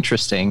stay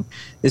interesting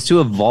is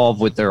to evolve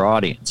with their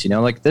audience. You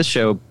know, like this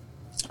show,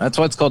 that's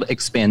why it's called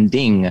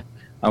expanding.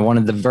 I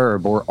wanted the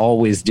verb, or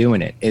always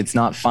doing it. It's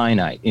not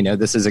finite. You know,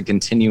 this is a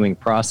continuing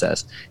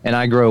process, and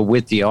I grow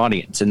with the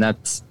audience, and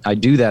I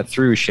do that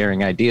through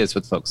sharing ideas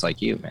with folks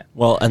like you, man.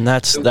 Well, and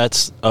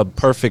that's a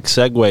perfect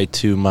segue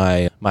to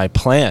my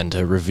plan,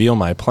 to reveal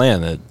my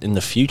plan that in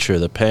the future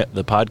the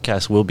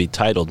podcast will be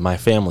titled "My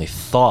Family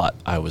Thought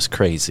I Was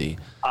Crazy."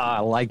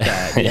 I like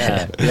that.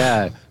 Yeah,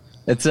 yeah.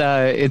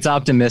 It's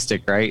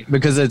optimistic, right?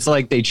 Because it's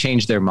like they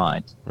changed their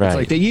mind. Right. It's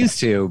like they used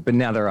to, but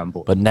now they're on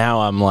board. But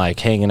now I'm like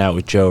hanging out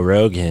with Joe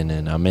Rogan,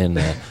 and I'm in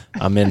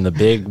the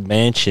big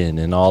mansion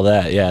and all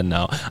that. Yeah,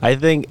 no. I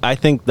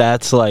think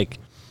that's like,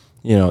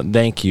 you know,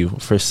 thank you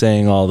for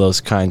saying all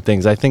those kind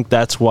things. I think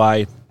that's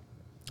why,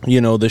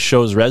 you know, the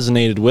show's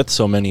resonated with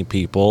so many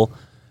people,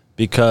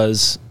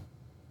 because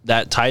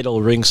that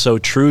title rings so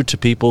true to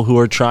people who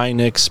are trying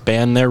to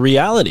expand their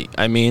reality.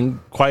 I mean,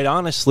 quite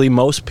honestly,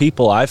 most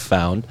people I've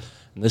found,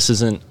 and this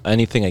isn't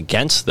anything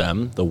against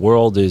them, the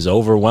world is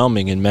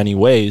overwhelming in many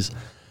ways,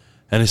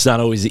 and it's not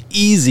always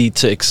easy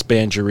to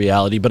expand your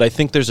reality, but I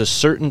think there's a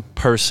certain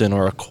person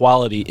or a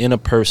quality in a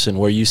person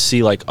where you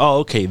see like, oh,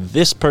 okay,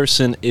 this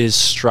person is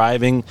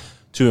striving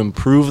to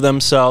improve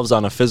themselves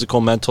on a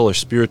physical, mental, or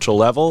spiritual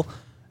level.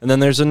 And then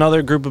there's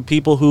another group of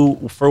people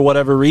who, for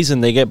whatever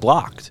reason, they get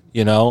blocked,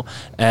 you know,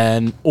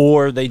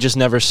 or they just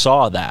never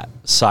saw that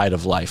side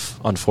of life,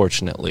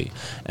 unfortunately.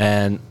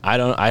 And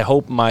I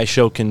hope my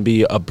show can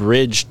be a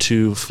bridge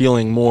to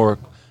feeling more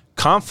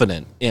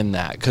confident in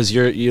that, because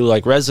you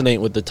like resonate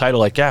with the title,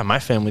 like, yeah, my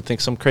family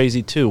thinks I'm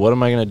crazy too, what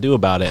am I going to do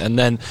about it? And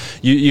then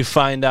you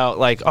find out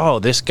like, oh,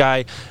 this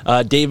guy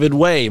David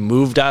Way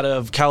moved out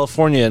of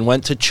California and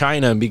went to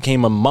China and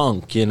became a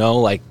monk, you know,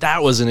 like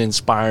that was an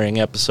inspiring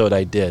episode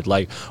I did.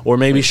 Like, or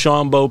maybe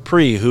Sean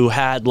Beaupre, who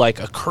had like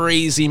a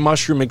crazy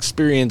mushroom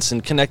experience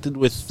and connected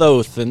with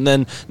Thoth, and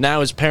then now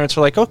his parents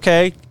are like,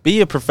 okay, be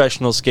a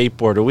professional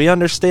skateboarder, we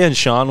understand,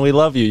 Sean, we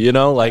love you, you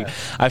know, like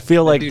I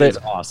feel like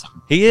that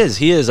awesome. He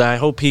is. I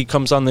hope he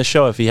comes on the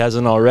show if he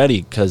hasn't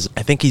already, because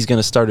I think he's going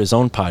to start his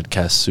own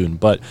podcast soon.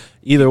 But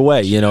either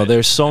way, you know,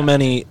 there's so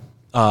many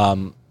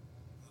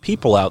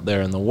people out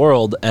there in the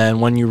world, and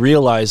when you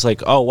realize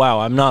like, oh wow,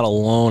 I'm not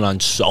alone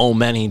on so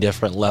many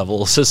different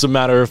levels. As a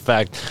matter of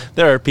fact,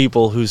 there are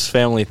people whose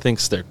family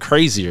thinks they're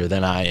crazier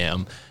than I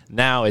am.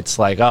 now it's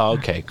like, oh,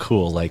 okay,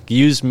 cool. Like,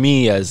 use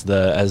me as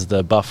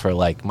the buffer.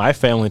 Like, my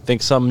family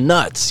thinks I'm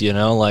nuts, you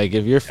know? Like,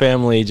 if your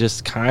family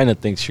just kind of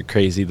thinks you're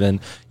crazy,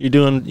 then you're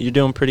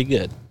doing pretty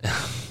good.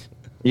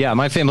 Yeah,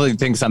 my family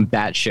thinks I'm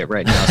batshit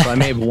right now, so I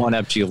may have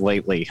one-upped you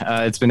lately.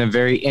 It's been a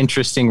very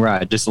interesting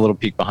ride, just a little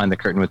peek behind the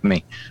curtain with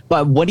me.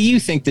 But what do you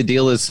think the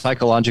deal is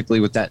psychologically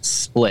with that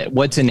split?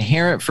 What's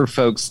inherent for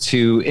folks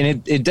to,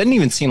 and it doesn't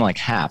even seem like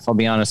half, I'll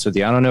be honest with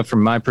you. I don't know,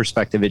 from my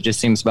perspective, it just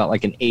seems about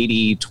like an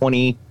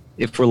 80-20.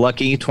 If we're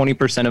lucky,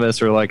 20% of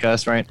us are like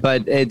us, right?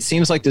 But it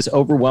seems like this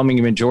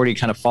overwhelming majority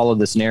kind of follow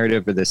this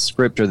narrative or this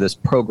script or this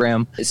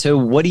program. So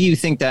what do you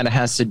think that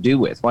has to do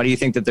with? Why do you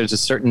think that there's a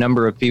certain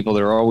number of people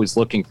that are always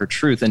looking for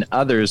truth and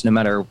others, no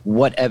matter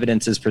what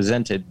evidence is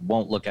presented,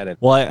 won't look at it?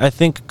 Well, I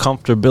think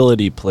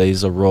comfortability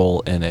plays a role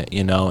in it,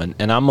 you know,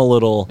 and I'm a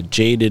little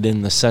jaded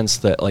in the sense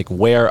that, like,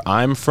 where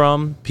I'm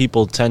from,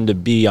 people tend to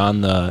be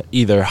on the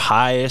either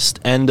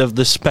highest end of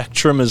the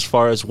spectrum as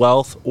far as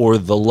wealth or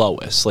the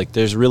lowest. Like,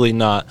 there's really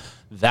not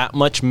that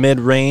much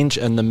mid-range,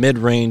 and the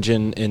mid-range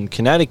in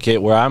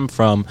Connecticut, where I'm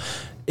from,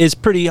 is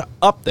pretty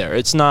up there.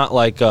 It's not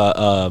like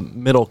a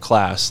middle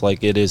class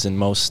like it is in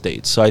most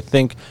states. So I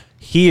think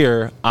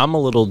here I'm a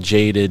little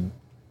jaded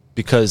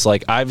because,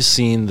 like, I've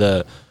seen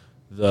the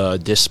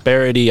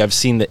disparity, I've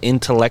seen the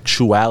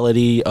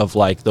intellectuality of,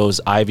 like, those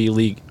Ivy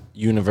League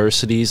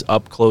universities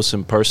up close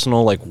and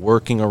personal, like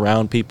working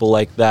around people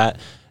like that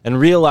and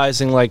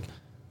realizing, like,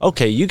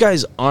 okay, you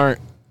guys aren't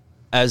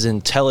as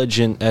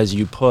intelligent as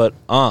you put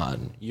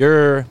on.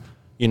 You're,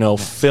 you know,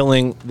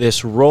 filling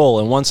this role.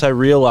 And once I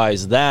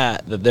realized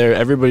that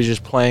everybody's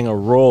just playing a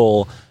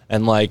role,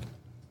 and, like,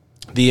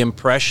 the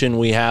impression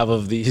we have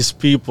of these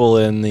people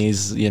in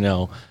these, you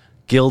know,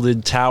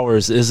 gilded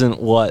towers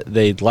isn't what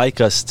they'd like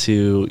us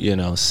to, you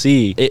know,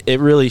 see. It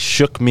really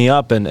shook me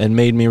up and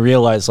made me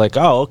realize, like,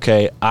 oh,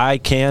 okay, I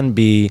can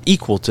be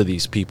equal to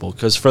these people.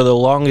 Because for the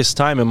longest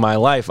time in my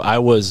life, I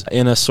was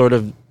in a sort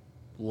of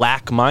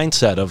lack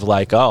mindset of,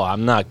 like, oh,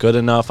 I'm not good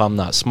enough, I'm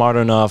not smart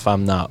enough,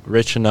 I'm not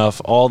rich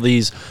enough. All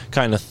these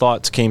kind of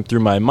thoughts came through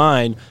my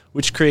mind,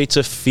 which creates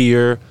a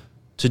fear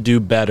to do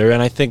better.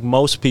 And I think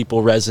most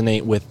people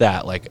resonate with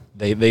that. Like,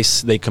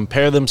 they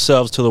compare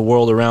themselves to the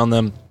world around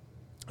them,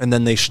 and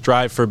then they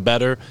strive for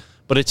better,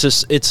 but it's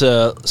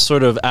a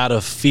sort of out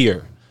of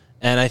fear.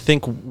 And I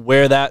think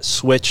where that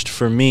switched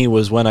for me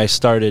was when I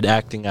started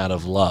acting out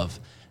of love.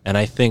 And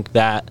I think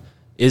that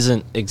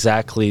isn't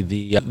exactly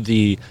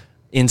the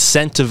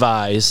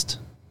incentivized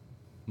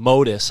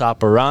modus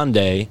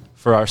operandi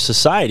for our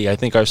society. I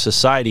think our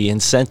society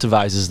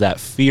incentivizes that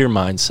fear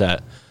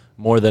mindset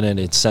more than it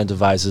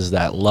incentivizes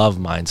that love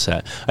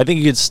mindset. I think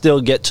you could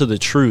still get to the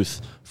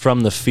truth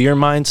from the fear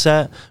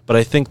mindset, but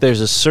I think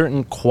there's a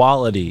certain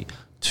quality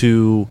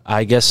to,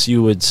 I guess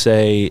you would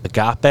say,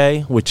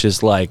 agape, which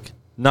is like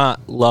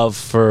not love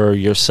for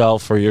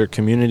yourself or your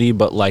community,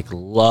 but like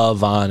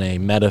love on a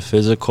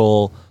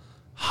metaphysical,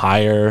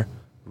 higher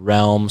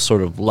realm,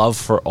 sort of love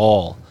for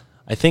all.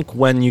 I think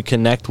when you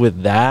connect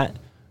with that,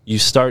 you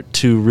start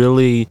to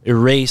really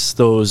erase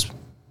those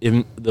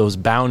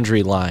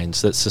boundary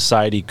lines that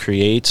society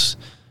creates,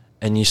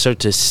 and you start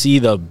to see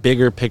the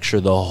bigger picture,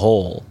 the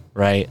whole,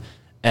 right?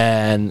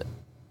 And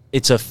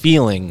it's a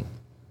feeling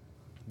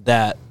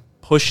that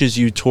pushes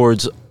you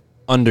towards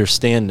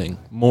understanding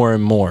more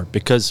and more,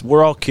 because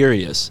we're all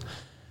curious.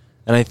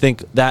 And I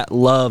think that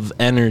love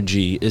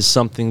energy is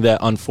something that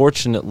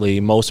unfortunately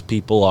most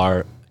people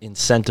are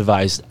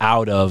incentivized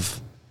out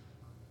of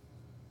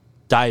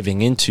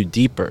diving into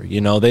deeper.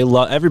 You know,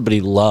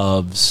 everybody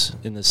loves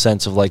in the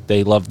sense of, like,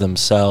 they love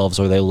themselves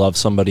or they love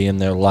somebody in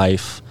their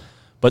life.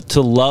 But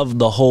to love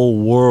the whole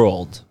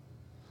world,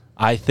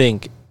 I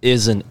think,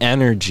 is an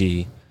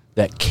energy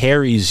that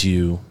carries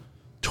you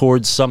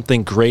towards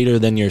something greater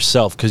than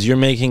yourself, because you're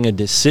making a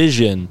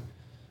decision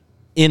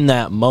in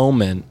that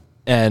moment,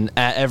 and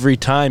at every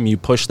time you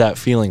push that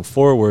feeling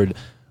forward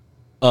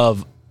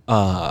of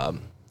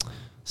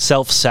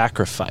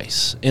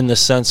self-sacrifice, in the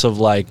sense of,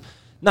 like,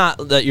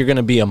 not that you're going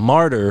to be a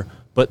martyr,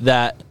 but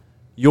that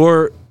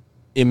your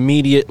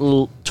immediate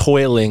little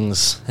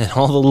toilings and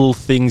all the little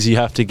things you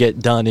have to get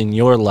done in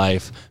your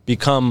life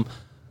become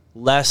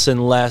less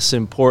and less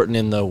important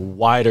in the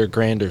wider,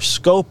 grander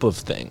scope of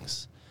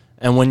things.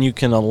 And when you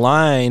can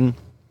align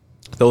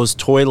those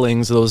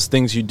toilings, those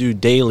things you do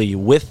daily,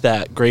 with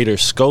that greater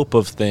scope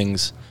of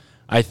things,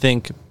 I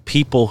think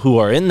people who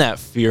are in that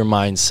fear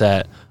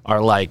mindset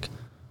are like,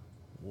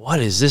 what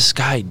is this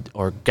guy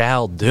or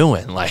gal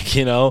doing? Like,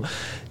 you know,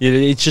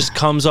 it just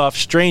comes off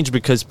strange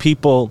because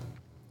people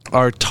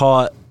are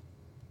taught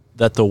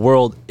that the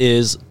world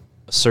is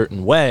a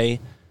certain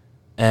way.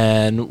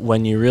 And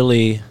when you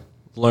really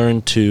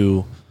learn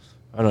to,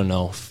 I don't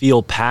know,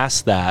 feel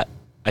past that,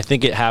 I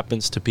think it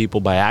happens to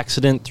people by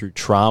accident, through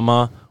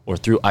trauma or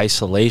through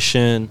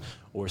isolation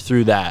or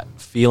through that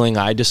feeling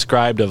I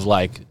described of,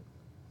 like,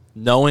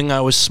 knowing I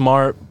was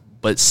smart,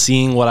 but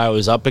seeing what I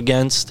was up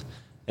against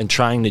and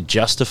trying to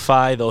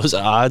justify those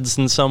odds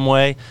in some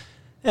way.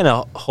 And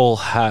a whole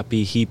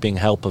happy heaping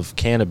help of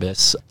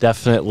cannabis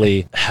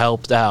definitely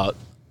helped out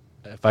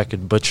if I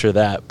could butcher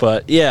that.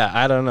 But yeah,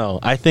 I don't know.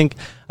 I think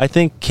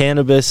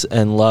cannabis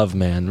and love,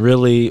 man,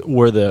 really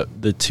were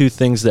the two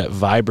things that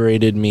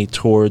vibrated me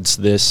towards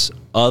this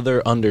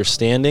other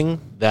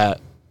understanding that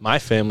my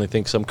family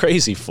thinks I'm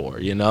crazy for,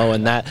 you know,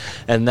 and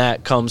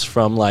that comes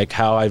from like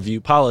how I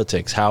view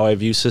politics, how I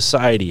view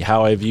society,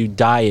 how I view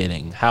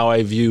dieting, how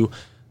I view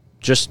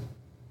just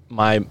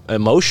my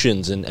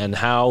emotions and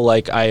how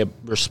like I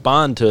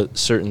respond to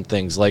certain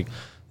things. Like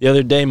the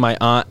other day, my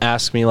aunt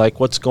asked me like,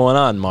 "What's going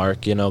on,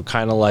 Mark?" You know,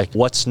 kind of like,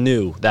 "What's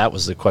new?" That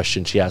was the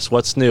question she asked.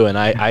 "What's new?" And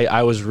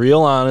I was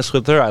real honest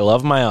with her. I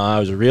love my aunt. I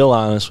was real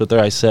honest with her.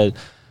 I said,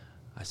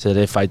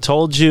 if I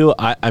told you,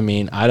 I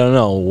mean, I don't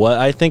know. What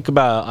I think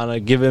about on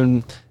a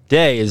given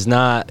day is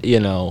not,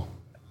 you know,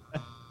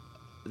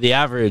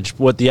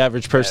 what the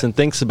average person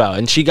thinks about.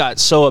 And she got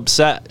so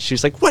upset.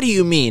 She's like, "What do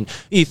you mean?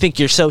 You think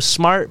you're so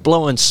smart,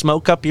 blowing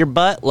smoke up your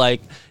butt?"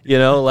 Like, you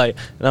know, like,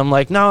 and I'm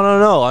like,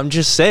 no. I'm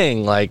just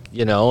saying, like,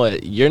 you know,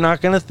 you're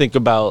not going to think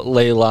about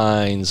ley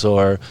lines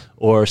or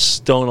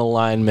stone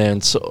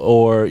alignments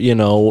or, you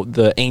know,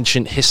 the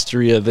ancient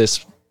history of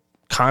this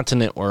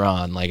continent we're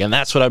on, like, and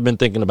that's what I've been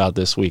thinking about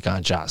this week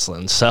on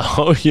Jocelyn.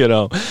 So, you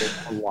know,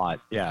 a lot.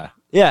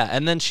 Yeah,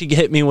 and then she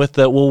hit me with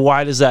the, well,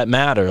 why does that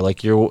matter? Like,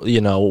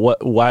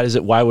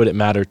 why would it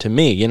matter to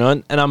me? You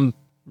know, and I'm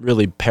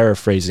really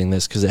paraphrasing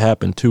this because it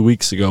happened 2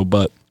 weeks ago,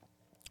 but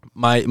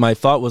my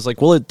thought was like,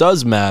 well, it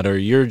does matter.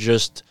 You're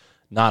just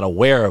not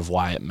aware of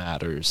why it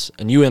matters,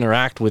 and you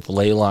interact with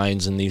ley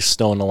lines and these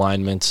stone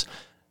alignments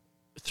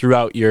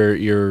throughout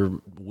your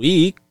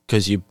week,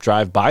 because you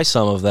drive by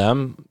some of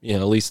them, you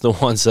know, at least the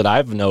ones that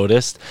I've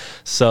noticed.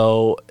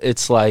 So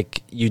it's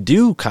like you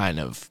do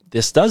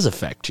this does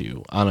affect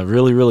you on a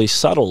really, really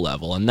subtle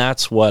level. And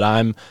that's what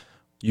I'm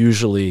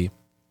usually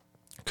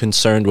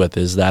concerned with,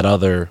 is that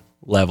other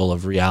level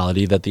of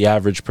reality that the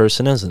average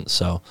person isn't.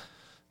 So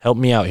help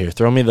me out here.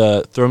 Throw me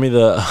the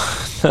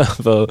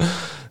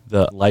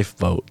the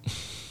lifeboat.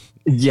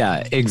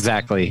 Yeah,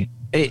 exactly.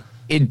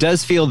 It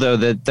does feel, though,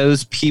 that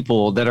those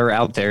people that are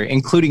out there,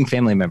 including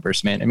family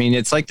members, man, I mean,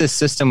 it's like this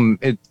system,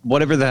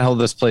 whatever the hell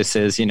this place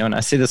is, you know, and I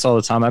say this all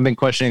the time, I've been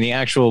questioning the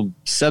actual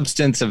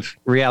substance of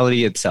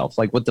reality itself.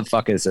 Like, what the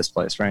fuck is this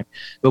place, right?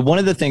 But one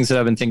of the things that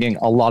I've been thinking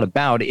a lot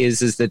about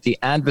is that the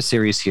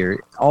adversaries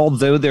here,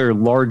 although they're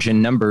large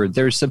in number,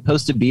 they're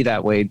supposed to be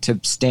that way to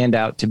stand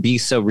out, to be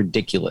so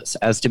ridiculous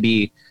as to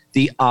be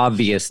the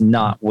obvious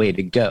not way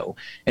to go.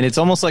 And it's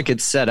almost like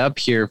it's set up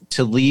here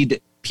to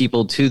lead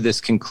people to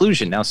this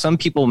conclusion. Now, some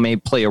people may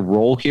play a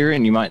role here,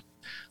 and you might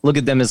look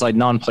at them as like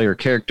non-player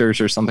characters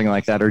or something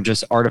like that, or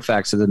just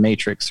artifacts of the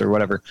Matrix or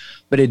whatever.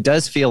 But it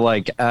does feel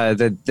like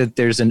that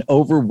there's an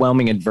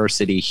overwhelming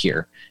adversity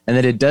here, and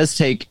that it does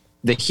take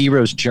the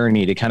hero's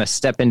journey to kind of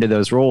step into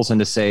those roles and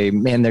to say,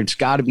 man, there's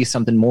got to be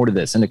something more to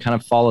this, and to kind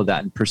of follow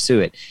that and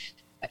pursue it,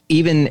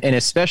 even and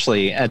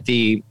especially at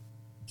the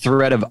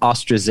threat of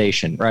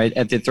ostracization, right?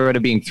 At the threat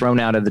of being thrown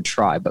out of the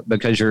tribe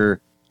because you're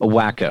a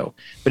wacko.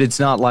 But it's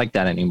not like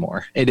that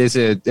anymore. It is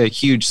a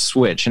huge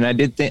switch. And I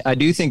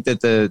do think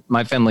that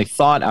my family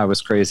thought I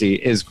was crazy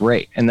is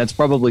great. And that's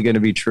probably going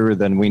to be truer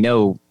than we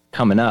know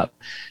coming up,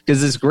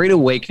 because this great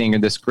awakening or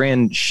this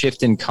grand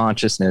shift in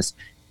consciousness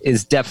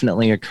is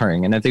definitely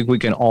occurring. And I think we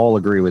can all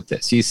agree with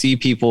this. You see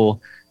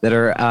people that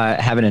are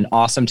having an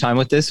awesome time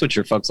with this, which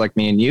are folks like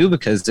me and you,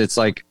 because it's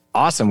like,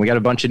 awesome, we got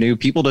a bunch of new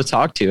people to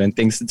talk to and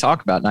things to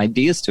talk about and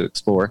ideas to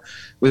explore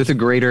with a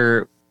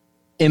greater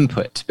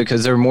input,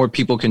 because there are more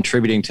people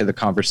contributing to the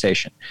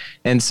conversation.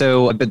 And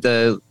so, but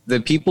the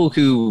people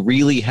who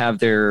really have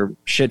their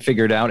shit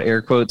figured out,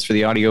 air quotes for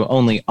the audio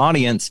only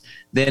audience,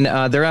 then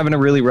they're having a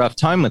really rough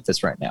time with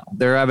this right now.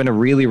 They're having a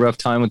really rough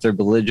time with their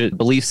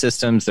belief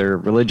systems, their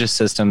religious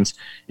systems,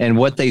 and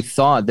what they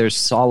thought their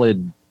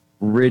solid,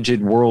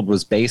 rigid world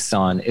was based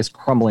on is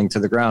crumbling to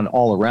the ground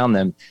all around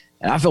them.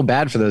 And I feel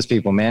bad for those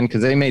people, man,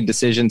 because they made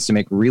decisions to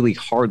make really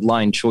hard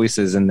line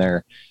choices in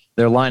their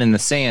line in the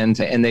sand,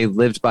 and they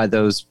lived by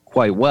those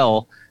quite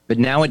well. But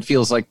now it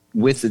feels like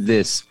with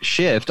this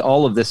shift,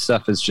 all of this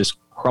stuff is just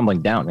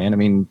crumbling down, man. I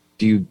mean,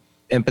 do you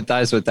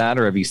empathize with that,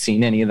 or have you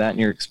seen any of that in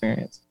your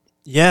experience?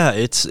 Yeah,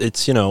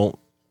 it's you know,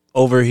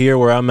 over here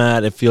where I'm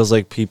at, it feels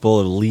like people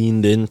have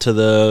leaned into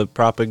the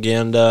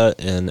propaganda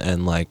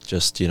and like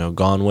just, you know,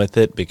 gone with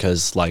it,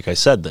 because like I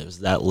said, there's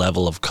that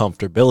level of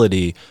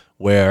comfortability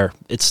where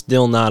it's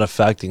still not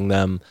affecting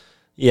them.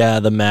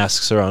 Yeah, the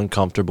masks are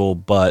uncomfortable,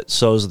 but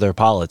so is their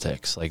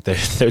politics. Like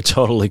they're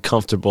totally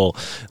comfortable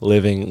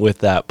living with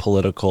that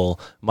political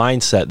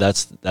mindset.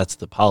 That's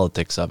the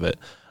politics of it.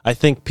 I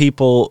think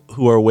people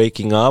who are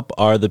waking up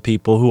are the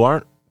people who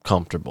aren't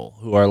comfortable,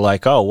 who are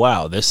like, oh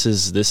wow, this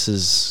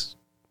is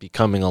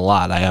becoming a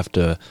lot. I have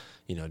to,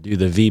 you know, do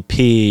the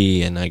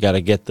VP, and I got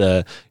to get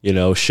the, you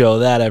know, show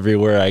that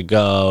everywhere I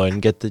go,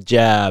 and get the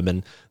jab,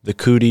 and the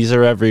cooties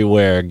are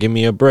everywhere. Give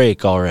me a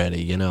break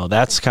already. You know,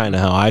 that's kind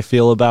of how I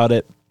feel about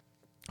it.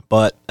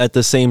 But at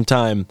the same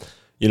time,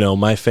 you know,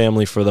 my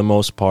family, for the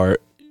most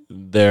part,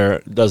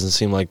 doesn't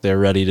seem like they're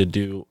ready to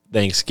do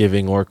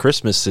Thanksgiving or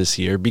Christmas this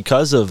year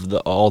because of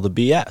all the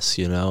BS,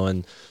 you know.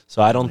 And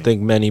so I don't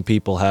think many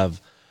people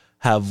have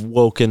have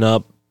woken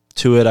up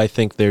to it. I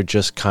think they're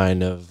just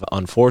kind of,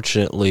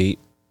 unfortunately,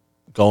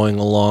 going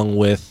along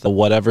with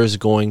whatever's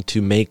going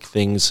to make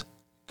things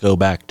go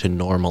back to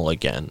normal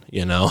again.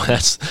 You know,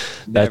 that's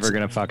never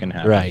gonna fucking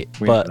happen. Right.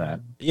 We know But, that.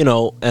 you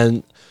know,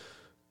 and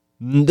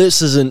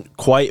this isn't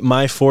quite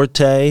my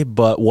forte,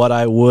 but what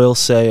I will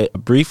say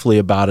briefly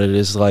about it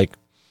is like,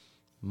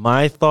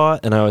 my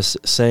thought, and I was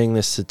saying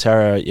this to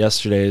Tara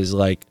yesterday, is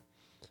like,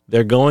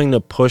 they're going to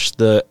push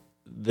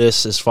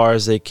this as far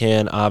as they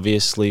can,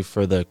 obviously,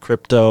 for the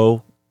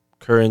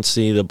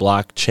cryptocurrency, the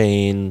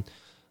blockchain,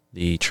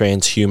 the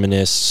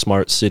transhumanist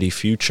smart city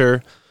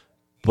future.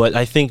 But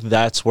I think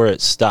that's where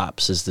it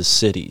stops, is the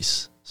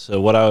cities.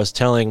 So what I was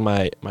telling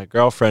my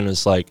girlfriend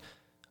is like,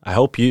 I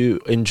hope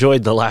you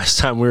enjoyed the last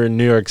time we were in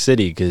New York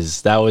City,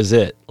 because that was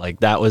it. Like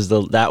that was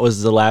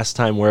the last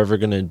time we're ever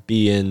going to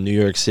be in New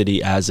York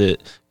City as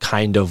it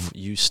kind of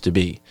used to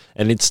be.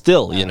 And it's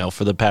still, you know,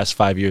 for the past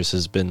 5 years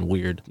has been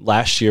weird.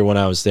 Last year when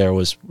I was there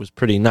was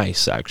pretty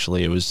nice,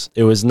 actually.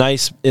 It was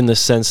nice in the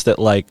sense that,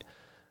 like,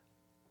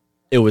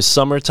 it was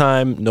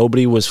summertime.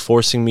 Nobody was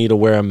forcing me to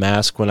wear a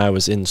mask when I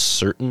was in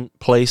certain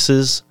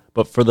places,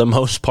 but for the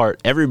most part,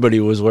 everybody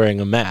was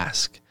wearing a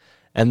mask.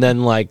 And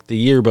then, like, the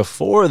year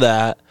before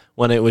that,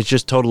 when it was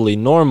just totally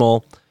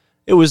normal,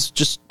 it was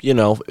just, you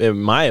know,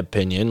 in my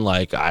opinion,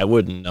 like, I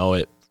wouldn't know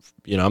it.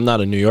 You know, I'm not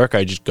a New Yorker.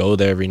 I just go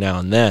there every now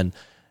and then.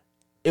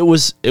 It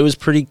was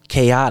pretty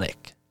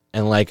chaotic.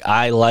 And, like,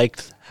 I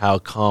liked how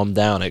calmed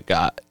down it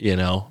got, you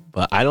know.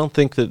 But I don't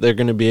think that they're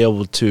going to be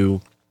able to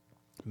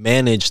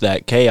manage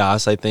that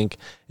chaos. I think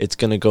it's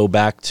going to go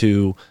back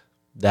to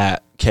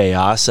that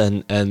chaos,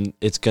 and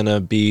it's going to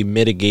be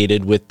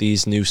mitigated with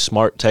these new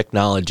smart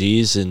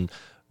technologies and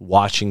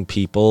watching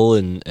people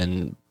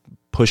and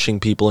pushing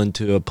people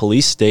into a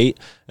police state.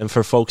 And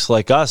for folks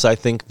like us, I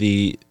think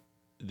the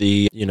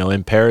you know,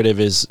 imperative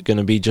is going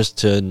to be just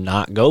to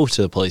not go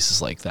to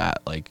places like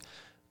that, like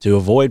to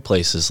avoid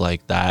places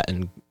like that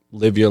and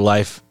live your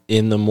life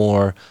in the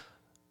more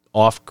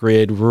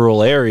off-grid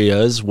rural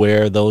areas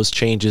where those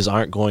changes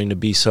aren't going to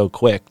be so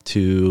quick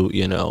to,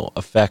 you know,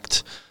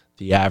 affect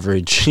the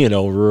average, you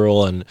know,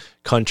 rural and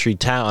country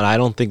town. I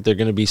don't think they're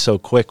going to be so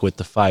quick with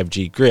the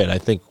 5G grid. I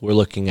think we're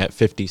looking at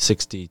 50,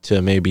 60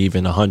 to maybe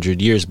even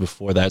 100 years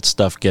before that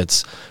stuff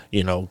gets,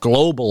 you know,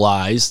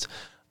 globalized.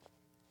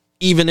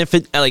 Even if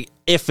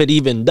it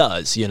even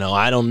does, you know,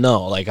 I don't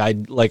know. Like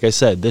I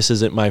said, this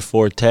isn't my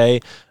forte.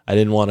 I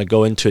didn't want to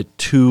go into it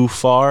too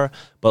far,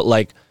 but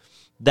like,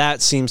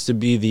 that seems to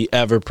be the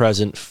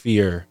ever-present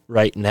fear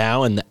right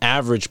now, and the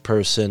average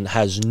person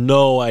has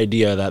no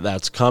idea that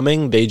that's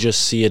coming. They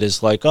just see it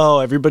as like, oh,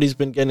 everybody's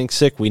been getting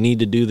sick. We need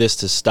to do this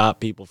to stop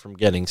people from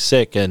getting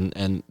sick,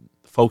 and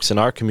folks in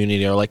our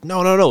community are like,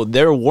 no,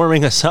 they're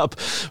warming us up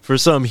for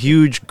some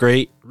huge,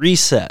 great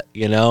reset,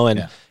 you know?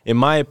 And in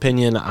my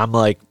opinion, I'm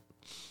like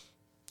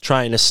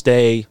trying to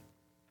stay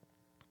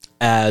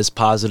as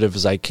positive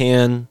as I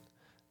can,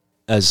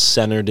 as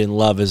centered in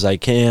love as I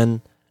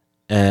can.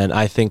 And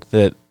I think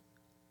that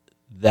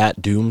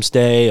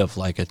doomsday of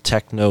like a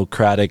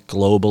technocratic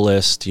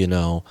globalist, you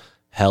know,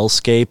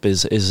 hellscape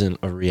isn't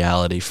a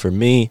reality for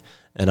me,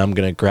 and I'm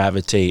going to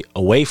gravitate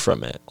away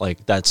from it.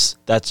 Like that's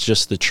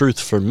just the truth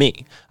for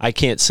me. I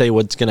can't say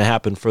what's going to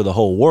happen for the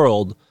whole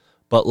world,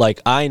 but like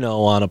I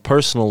know on a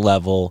personal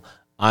level,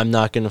 I'm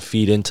not going to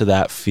feed into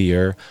that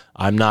fear.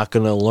 I'm not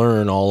going to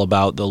learn all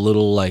about the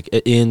little like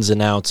ins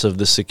and outs of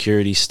the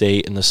security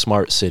state and the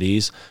smart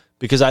cities,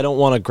 because I don't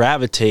want to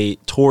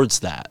gravitate towards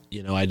that.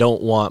 You know, I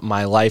don't want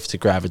my life to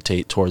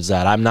gravitate towards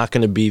that. I'm not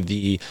going to be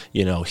the,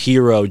 you know,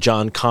 hero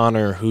John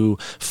Connor who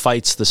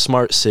fights the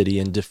smart city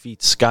and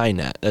defeats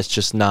Skynet. That's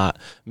just not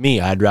me.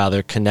 I'd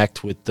rather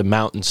connect with the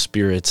mountain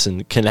spirits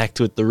and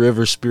connect with the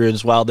river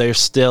spirits while they're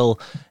still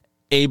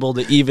able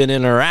to even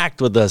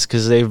interact with us,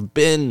 because they've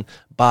been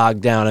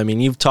bogged down. I mean,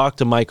 you've talked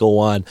to Michael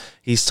Wan.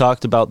 He's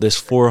talked about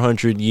this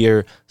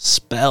 400-year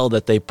spell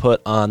that they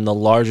put on the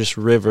largest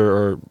river,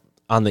 or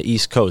on the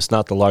East Coast,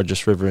 not the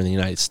largest river in the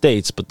United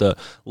States, but the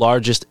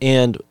largest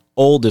and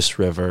oldest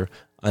river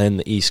in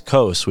the East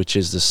Coast, which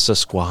is the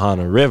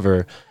Susquehanna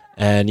River.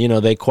 And, you know,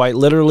 they quite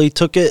literally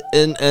took it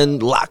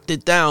and locked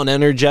it down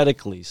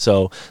energetically.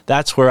 So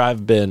that's where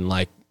I've been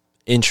like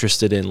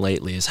interested in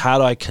lately, is how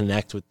do I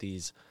connect with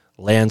these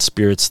land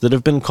spirits that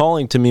have been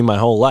calling to me my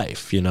whole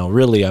life? You know,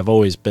 really, I've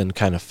always been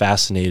kind of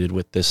fascinated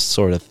with this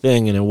sort of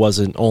thing. And it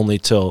wasn't only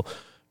till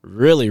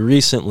really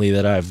recently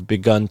that I've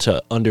begun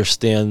to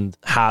understand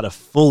how to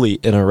fully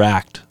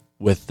interact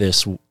with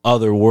this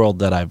other world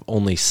that I've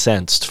only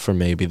sensed for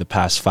maybe the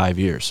past 5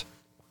 years.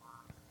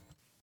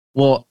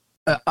 Well,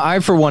 I,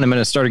 for one, am going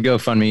to start a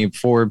GoFundMe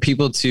for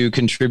people to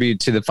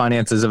contribute to the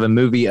finances of a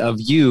movie of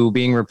you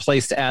being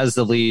replaced as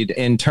the lead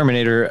in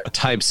Terminator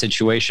type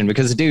situation.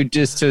 Because, dude,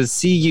 just to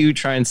see you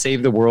try and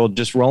save the world,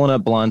 just rolling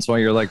up blunts while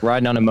you're like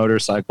riding on a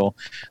motorcycle,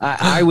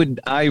 I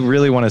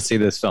really want to see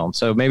this film.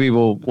 So maybe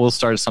we'll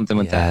start something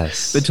with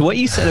that. But to what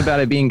you said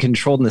about it being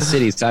controlled in the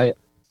cities,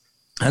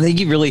 I think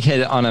you really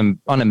hit on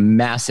a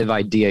massive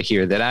idea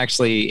here that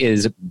actually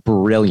is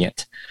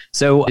brilliant.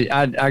 So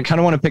I kind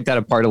of want to pick that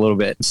apart a little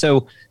bit.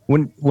 So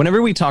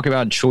whenever we talk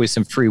about choice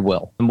and free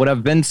will, and what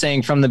I've been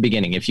saying from the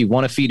beginning, if you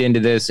want to feed into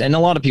this, and a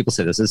lot of people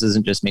say this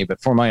isn't just me,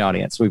 but for my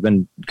audience, we've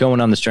been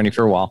going on this journey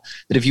for a while,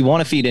 that if you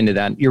want to feed into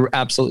that, you're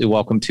absolutely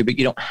welcome to, but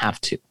you don't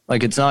have to.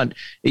 Like, it's not,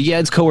 yeah,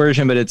 it's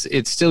coercion, but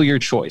it's still your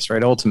choice,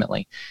 right?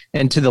 Ultimately.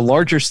 And to the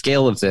larger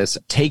scale of this,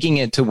 taking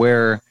it to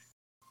where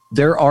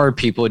there are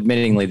people,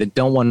 admittingly, that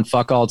don't want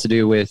fuck all to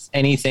do with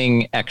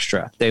anything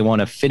extra. They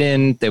want to fit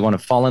in. They want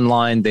to fall in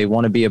line. They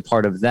want to be a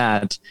part of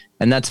that.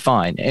 And that's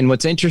fine. And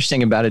what's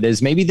interesting about it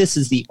is maybe this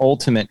is the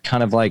ultimate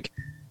kind of like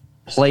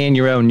play in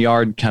your own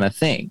yard kind of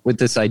thing, with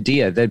this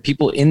idea that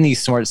people in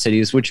these smart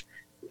cities, which,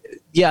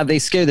 yeah, they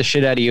scare the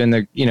shit out of you in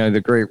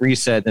the Great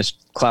Reset, this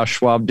Klaus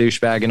Schwab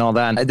douchebag and all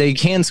that. They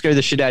can scare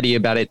the shit out of you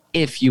about it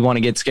if you want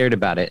to get scared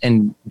about it.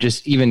 And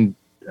just even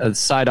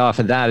side off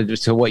of that,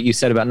 just to what you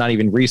said about not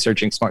even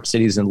researching smart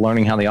cities and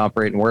learning how they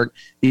operate and work,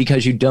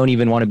 because you don't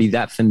even want to be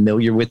that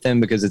familiar with them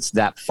because it's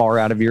that far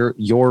out of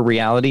your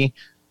reality.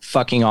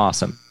 Fucking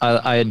awesome.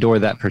 I adore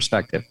that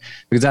perspective,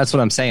 because that's what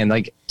I'm saying.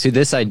 Like, to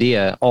this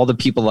idea, all the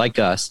people like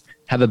us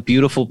have a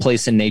beautiful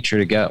place in nature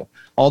to go.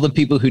 All the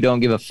people who don't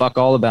give a fuck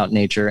all about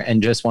nature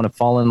and just want to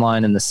fall in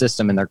line in the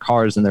system in their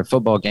cars and their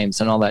football games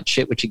and all that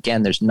shit, which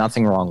again, there's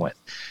nothing wrong with.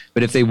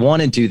 But if they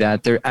want to do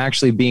that, they're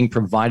actually being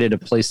provided a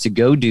place to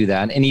go do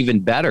that. And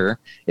even better,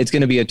 it's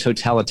going to be a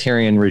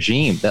totalitarian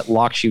regime that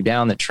locks you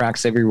down, that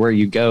tracks everywhere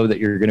you go, that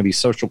you're going to be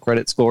social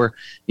credit score,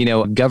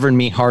 govern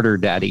me harder,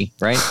 daddy,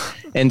 right?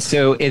 And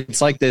so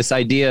it's like this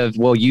idea of,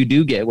 well, you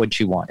do get what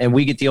you want, and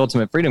we get the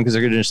ultimate freedom because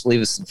they're going to just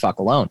leave us the fuck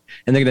alone.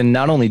 And they're going to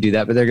not only do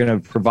that, but they're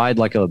going to provide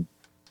like a,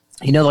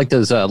 like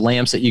those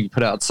lamps that you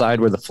put outside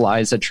where the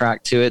flies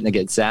attract to it and they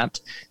get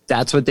zapped.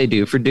 That's what they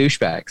do for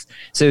douchebags.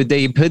 So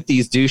they put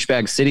these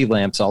douchebag city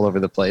lamps all over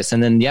the place,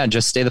 and then, yeah,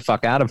 just stay the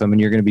fuck out of them and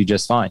you're going to be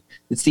just fine.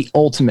 It's the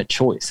ultimate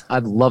choice. I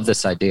love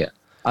this idea.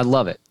 I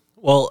love it.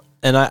 Well,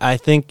 and I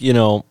think,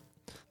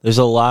 there's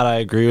a lot I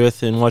agree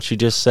with in what you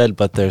just said,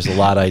 but there's a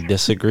lot I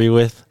disagree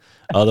with.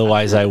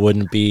 Otherwise, I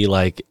wouldn't be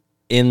like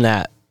in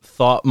that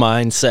thought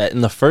mindset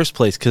in the first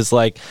place. Because,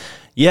 like,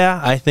 yeah,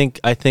 I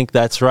think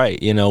that's right.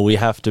 We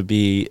have to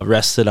be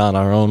rested on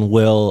our own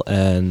will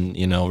and,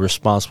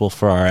 responsible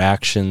for our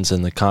actions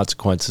and the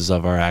consequences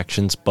of our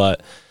actions.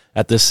 But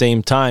at the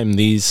same time,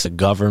 these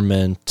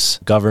governmente,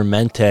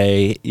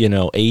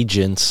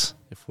 agents,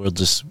 if we'll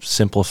just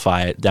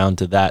simplify it down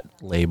to that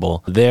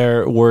label,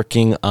 they're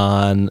working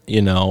on,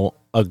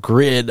 a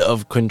grid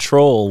of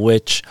control,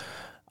 which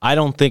I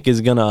don't think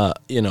is going to,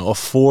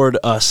 afford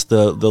us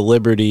the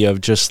liberty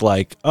of just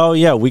like, oh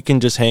yeah, we can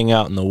just hang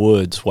out in the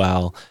woods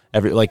while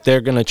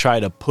they're going to try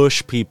to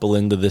push people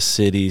into the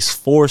cities,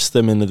 force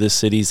them into the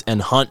cities,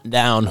 and hunt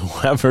down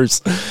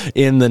whoever's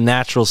in the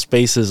natural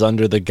spaces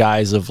under the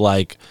guise of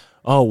like,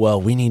 oh, well,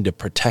 we need to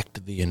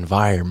protect the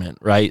environment,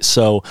 right?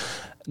 So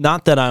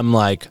not that I'm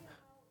like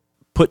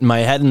putting my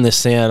head in the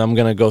sand, I'm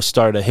going to go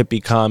start a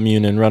hippie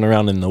commune and run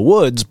around in the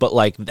woods, but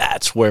like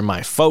that's where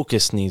my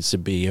focus needs to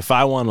be. If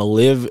I want to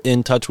live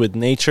in touch with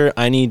nature,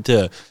 I need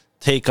to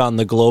take on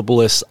the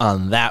globalists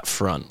on that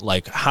front.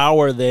 Like, how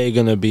are they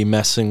going to be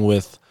messing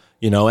with,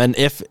 and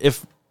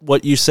if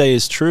what you say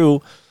is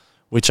true,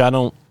 which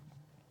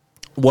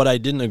what I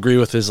didn't agree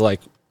with is like,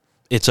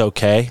 it's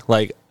okay.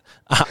 Like,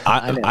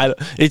 I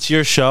it's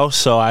your show,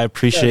 so I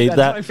appreciate that.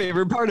 That's my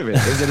favorite part of it,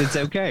 is that it's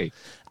okay.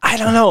 I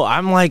don't know.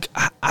 I'm like,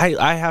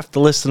 I have to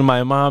listen to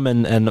my mom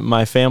and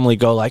my family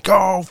go like,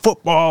 oh,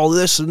 football,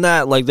 this and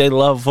that. Like, they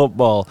love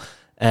football.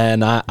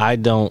 And I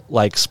don't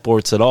like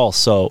sports at all.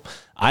 So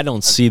I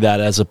don't see that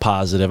as a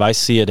positive. I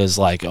see it as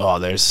like, oh,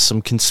 there's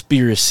some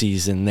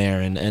conspiracies in there.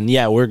 And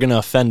yeah, we're going to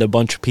offend a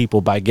bunch of people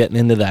by getting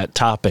into that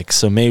topic.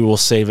 So maybe we'll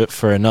save it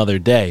for another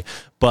day.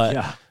 But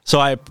yeah. So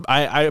I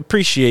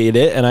appreciate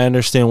it, and I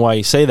understand why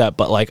you say that,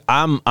 but like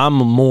I'm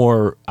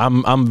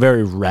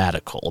very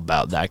radical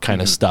about that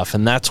kind of stuff,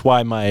 and that's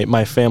why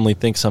my family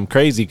thinks I'm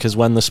crazy, because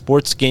when the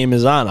sports game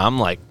is on, I'm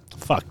like,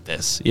 fuck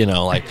this,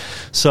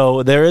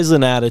 so there is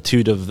an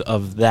attitude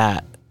of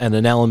that and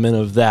an element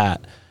of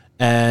that,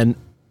 and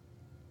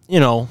I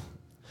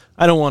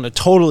don't want to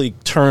totally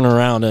turn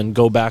around and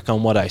go back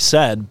on what I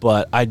said,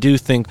 but I do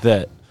think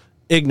that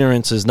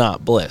ignorance is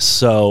not bliss.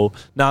 So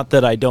not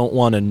that I don't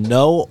want to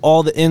know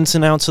all the ins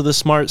and outs of the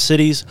smart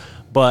cities,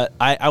 but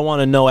I want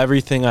to know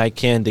everything I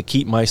can to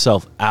keep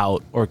myself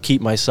out or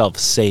keep myself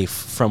safe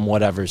from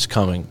whatever's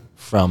coming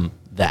from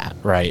that,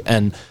 right?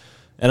 And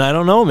I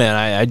don't know, man.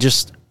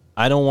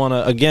 I don't want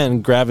to,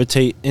 again,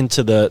 gravitate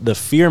into the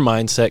fear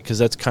mindset, because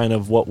that's kind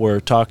of what we're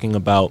talking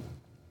about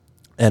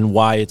and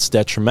why it's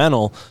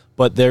detrimental.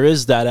 But there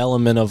is that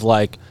element of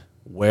like,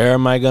 where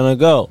am I going to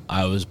go?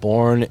 I was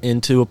born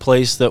into a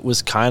place that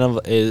was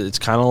it's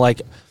kind of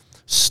like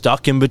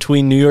stuck in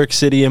between New York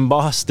City and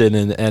Boston,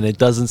 and it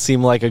doesn't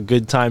seem like a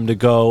good time to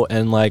go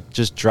and like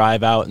just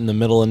drive out in the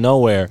middle of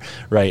nowhere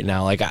right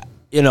now. Like,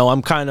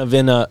 I'm kind of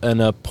in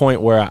a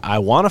point where I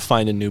want to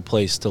find a new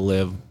place to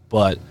live,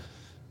 but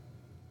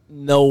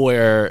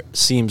nowhere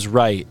seems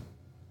right.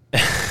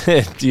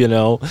 You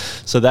know,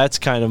 so that's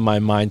kind of my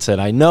mindset.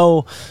 I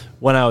know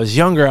when I was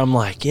younger, I'm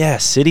like, yeah,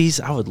 cities,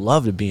 I would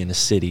love to be in a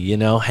city, you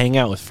know, hang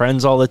out with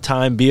friends all the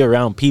time, be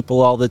around people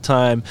all the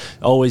time,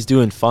 always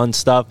doing fun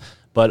stuff.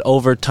 But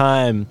over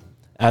time,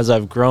 as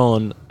I've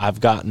grown, I've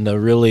gotten to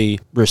really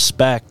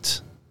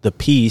respect the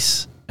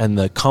peace and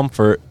the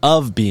comfort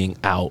of being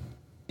out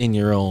in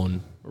your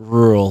own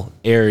rural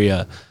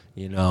area.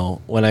 You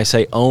know, when I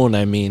say own,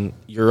 I mean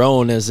your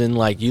own as in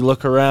like you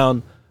look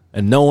around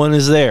and no one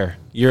is there.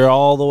 You're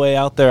all the way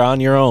out there on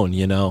your own,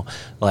 you know.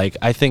 Like,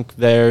 I think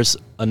there's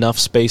enough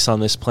space on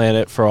this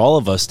planet for all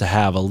of us to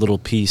have a little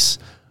piece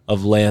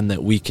of land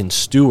that we can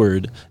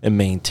steward and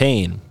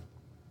maintain.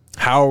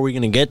 How are we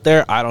going to get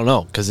there? I don't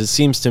know, because it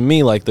seems to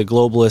me like the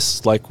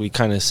globalists, like we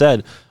kind of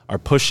said, are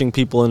pushing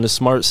people into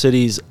smart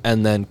cities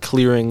and then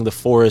clearing the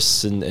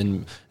forests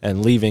and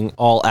leaving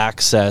all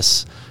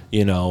access,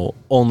 you know,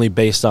 only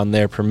based on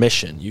their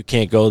permission. You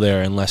can't go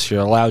there unless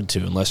you're allowed to,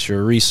 unless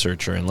you're a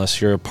researcher,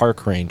 unless you're a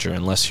park ranger,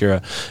 unless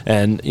you're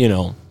and, you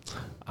know,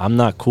 I'm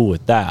not cool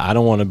with that. I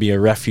don't want to be a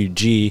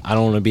refugee. I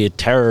don't want to be a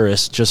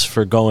terrorist just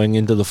for going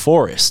into the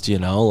forest, you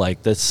know, like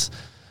it's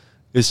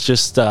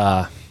just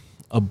a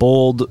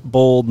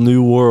bold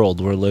new world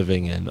we're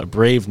living in, a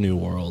brave new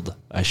world,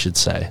 I should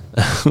say.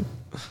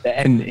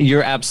 And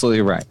you're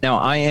absolutely right. Now,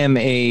 I am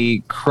a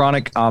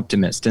chronic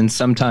optimist, and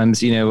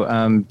sometimes, you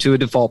know, to a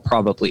default,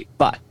 probably.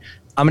 But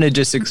I'm going to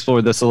just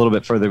explore this a little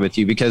bit further with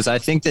you, because I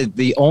think that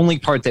the only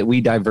part that we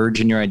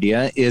diverge in your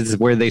idea is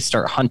where they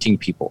start hunting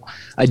people.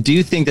 I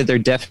do think that they're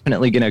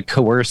definitely going to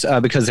coerce,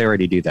 because they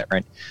already do that,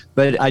 right?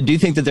 But I do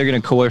think that they're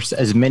going to coerce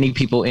as many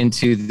people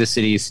into the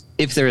cities,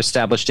 if they're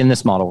established in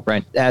this model,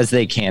 right, as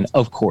they can,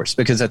 of course,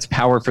 because that's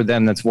power for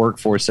them, that's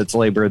workforce, that's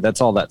labor,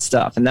 that's all that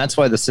stuff. And that's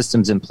why the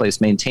systems in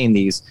place maintain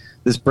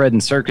this bread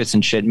and circus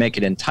and shit, make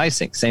it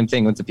enticing. Same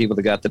thing with the people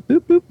that got the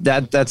boop boop.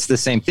 That's the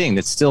same thing.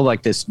 That's still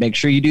like this, make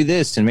sure you do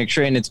this and make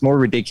sure, and it's more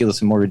ridiculous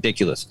and more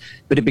ridiculous.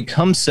 But it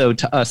becomes so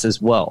to us as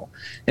well.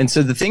 And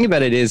so the thing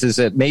about it is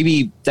that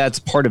maybe that's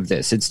part of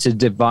this. It's to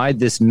divide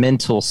this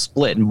mental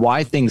split. And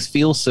why things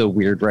feel so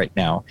weird right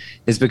now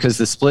is because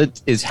the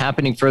split is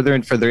happening further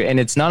and further. And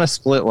it's not a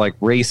split like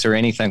race or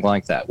anything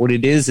like that. What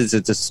it is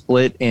it's a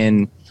split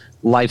in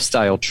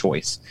lifestyle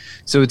choice.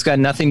 So it's got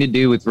nothing to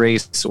do with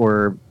race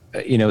or,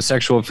 you know,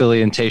 sexual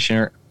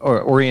affiliation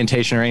or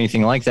orientation or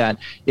anything like that.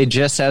 It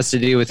just has to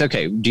do with,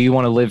 okay, do you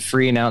want to live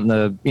free and out in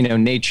the, you know,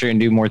 nature and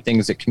do more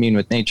things that commune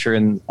with nature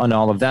and on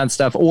all of that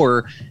stuff?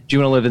 Or do you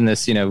want to live in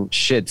this, you know,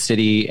 shit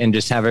city and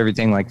just have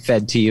everything like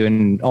fed to you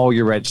and all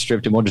your rights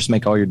stripped and we'll just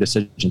make all your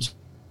decisions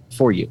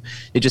for you?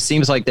 It just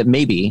seems like that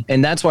maybe,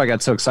 and that's why I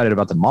got so excited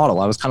about the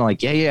model. I was kind of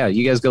like, yeah,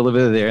 you guys go live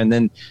over there. And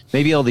then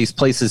maybe all these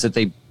places that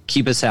they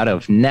keep us out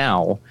of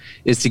now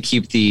is to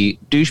keep the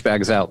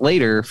douchebags out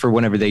later for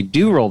whenever they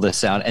do roll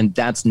this out. And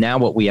that's now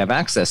what we have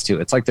access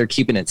to. It's like they're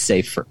keeping it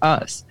safe for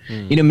us.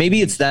 You know,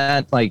 maybe it's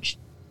that like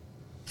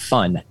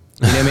fun,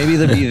 you know, maybe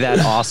it'd be that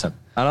awesome.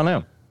 I don't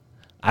know.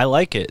 I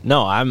like it.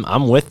 No,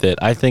 I'm with it.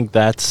 I think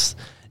it's,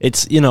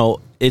 you know,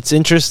 it's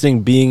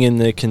interesting being in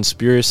the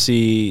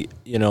conspiracy,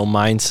 you know,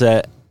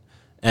 mindset,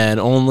 and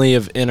only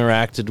have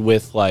interacted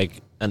with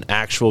like an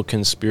actual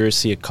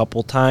conspiracy a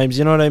couple times.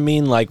 You know what I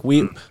mean? Like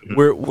we're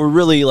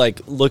really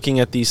like looking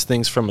at these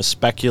things from a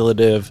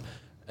speculative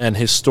and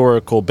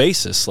historical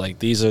basis. Like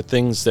these are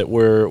things that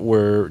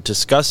we're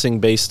discussing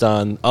based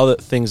on other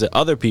things that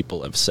other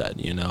people have said,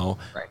 you know.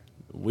 Right.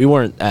 We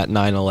weren't at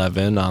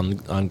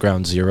 9/11 on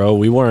Ground Zero.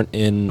 We weren't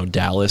in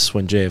Dallas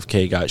when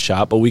JFK got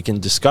shot, but we can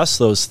discuss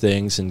those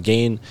things and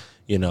gain,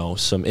 you know,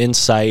 some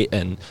insight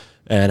and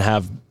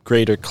have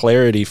greater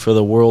clarity for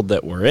the world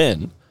that we're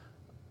in.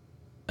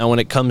 And when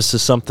it comes to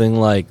something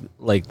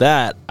like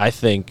that, I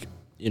think,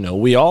 you know,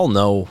 we all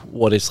know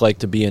what it's like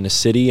to be in a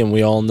city, and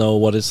we all know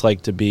what it's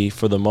like to be,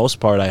 for the most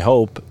part, I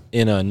hope,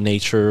 in a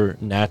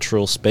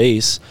natural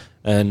space.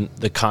 And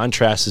the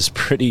contrast is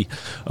pretty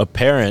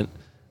apparent.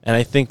 And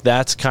I think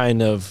that's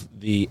kind of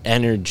the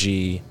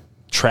energy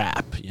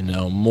trap. You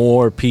know,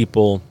 more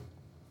people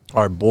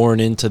are born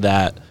into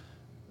that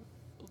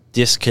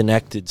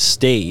disconnected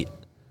state,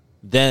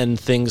 then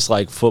things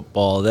like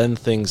football, then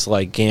things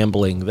like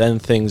gambling, then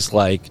things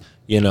like,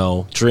 you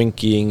know,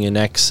 drinking in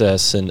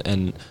excess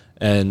and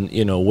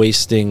you know,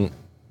 wasting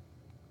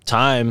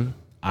time.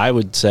 I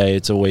would say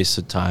it's a waste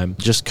of time.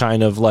 Just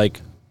kind of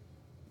like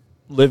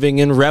living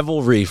in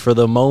revelry for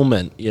the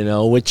moment, you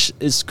know, which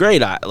is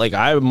great.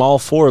 I'm all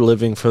for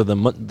living for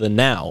the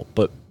now,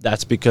 but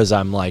that's because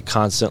I'm like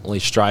constantly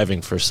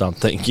striving for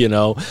something, you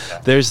know.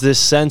 There's this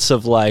sense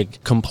of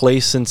like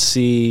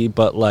complacency,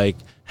 but like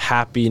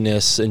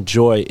happiness and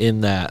joy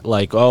in that,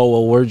 like, oh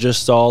well, we're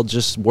just all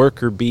just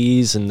worker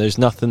bees and there's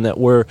nothing that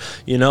we're,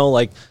 you know,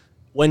 like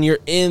when you're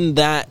in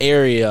that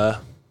area,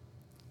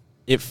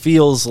 it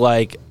feels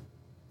like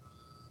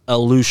a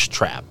loose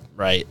trap,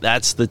 right?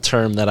 That's the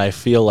term that I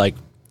feel like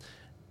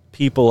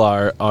people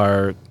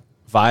are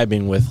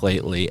vibing with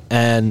lately.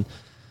 And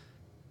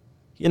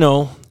you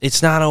know,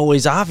 it's not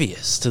always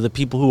obvious to the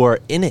people who are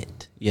in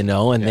it. you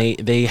know, and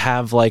they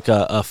have like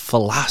a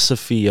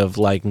philosophy of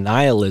like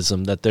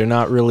nihilism that they're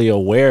not really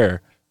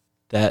aware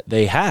that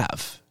they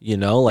have, you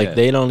know, like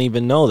they don't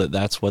even know that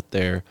that's what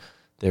they're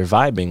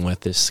vibing with,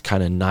 this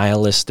kind of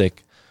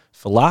nihilistic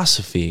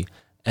philosophy.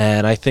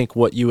 And I think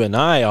what you and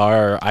I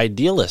are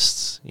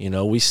idealists. You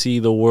know, we see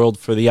the world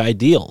for the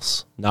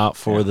ideals, not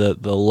for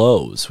the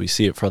lows. We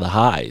see it for the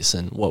highs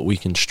and what we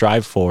can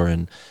strive for.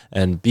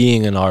 And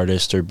being an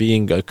artist or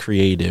being a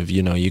creative,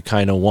 you know, you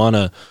kind of want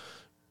to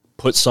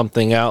put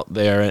something out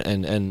there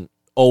and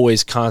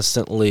always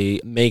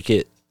constantly make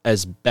it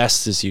as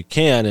best as you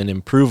can and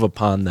improve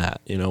upon that,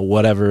 you know,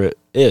 whatever it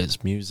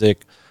is,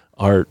 music,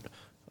 art,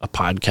 a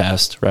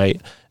podcast,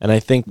 right? And I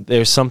think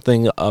there's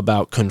something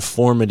about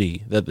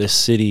conformity that this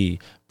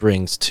city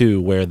brings too,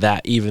 where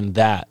that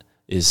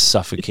is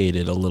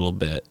suffocated a little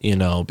bit, you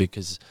know,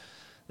 because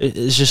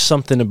it's just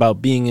something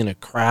about being in a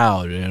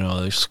crowd, you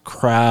know, this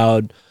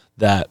crowd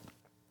that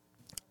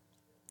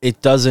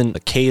it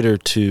doesn't cater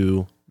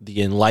to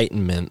the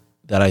enlightenment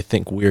that I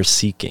think we're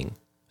seeking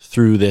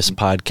through this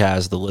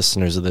podcast, the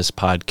listeners of this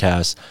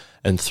podcast,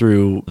 and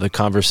through the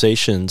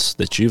conversations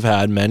that you've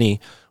had,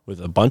 many with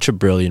a bunch of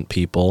brilliant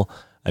people.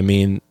 I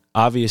mean,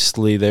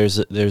 obviously there's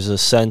a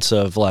sense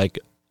of like,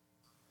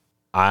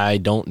 I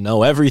don't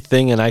know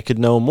everything and I could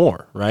know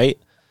more, right?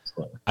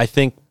 I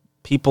think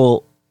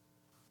people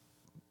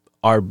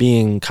are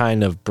being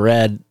kind of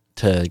bred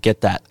to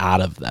get that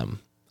out of them.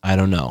 I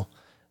don't know.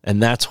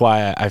 And that's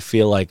why I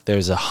feel like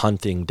there's a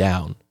hunting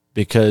down,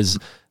 because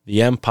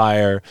the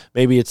empire,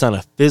 maybe it's not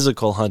a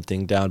physical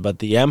hunting down, but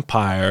the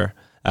empire,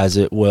 as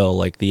it will,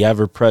 like the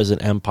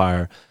ever-present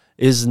empire,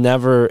 is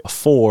never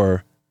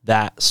for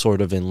that sort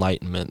of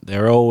enlightenment.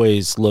 They're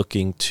always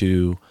looking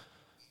to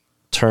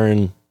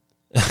turn,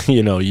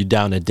 you know, you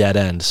down a dead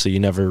end, so you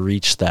never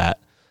reach that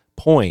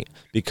point,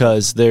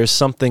 because there's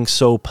something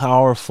so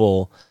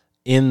powerful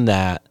in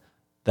that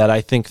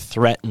I think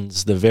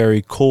threatens the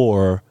very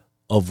core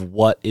of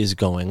what is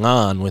going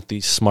on with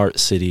these smart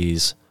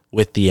cities,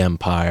 with the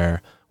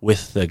empire,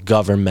 with the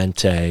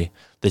governmente,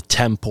 the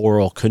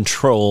temporal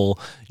control,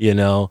 you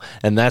know.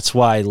 And that's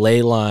why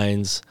ley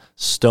lines,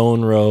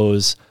 stone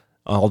rows,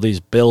 all these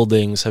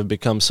buildings have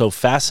become so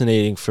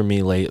fascinating for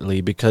me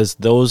lately, because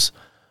those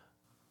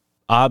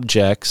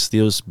objects,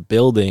 those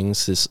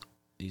buildings,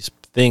 these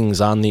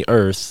things on the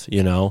earth,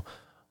 you know,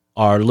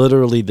 are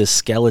literally the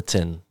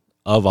skeleton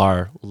of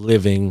our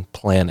living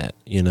planet.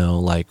 You know,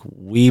 like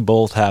we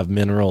both have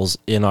minerals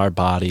in our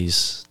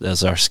bodies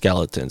as our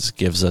skeletons. It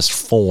gives us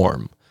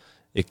form.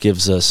 It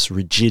gives us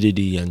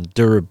rigidity and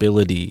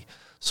durability.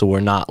 So we're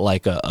not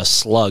like a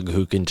slug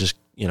who can just,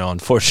 you know,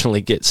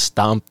 unfortunately get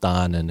stomped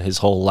on and his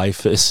whole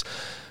life is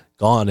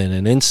gone in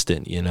an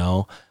instant, you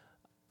know.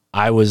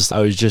 I was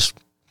just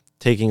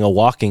taking a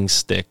walking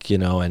stick, you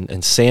know,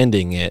 and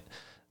sanding it,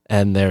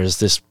 and there's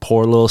this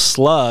poor little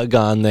slug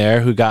on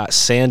there who got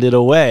sanded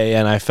away,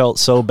 and I felt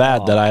so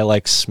bad that I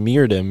like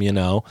smeared him, you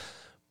know.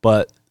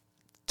 But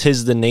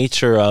 'tis the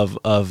nature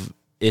of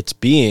its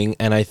being,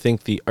 and I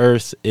think the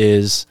earth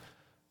is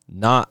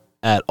not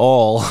at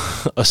all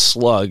a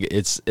slug.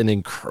 It's an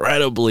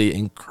incredibly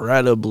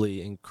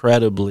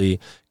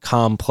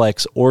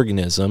complex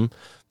organism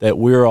that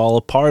we're all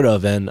a part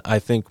of. And I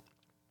think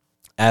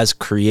as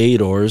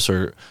creators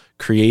or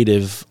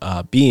creative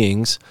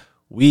beings,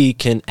 we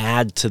can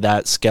add to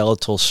that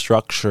skeletal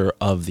structure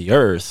of the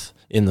earth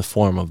in the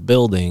form of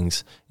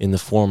buildings, in the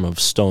form of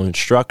stone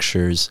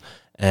structures.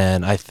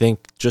 And I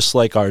think just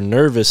like our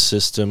nervous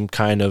system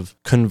kind of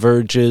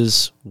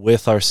converges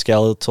with our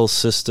skeletal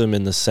system,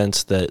 in the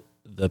sense that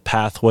the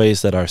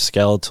pathways that our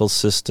skeletal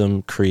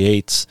system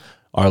creates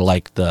are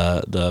like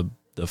the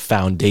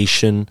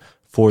foundation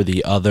for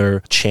the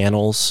other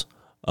channels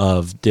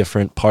of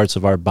different parts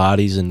of our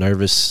bodies, and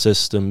nervous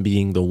system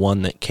being the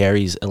one that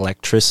carries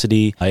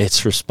electricity.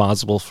 It's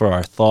responsible for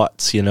our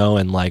thoughts, you know,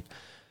 and like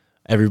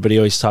everybody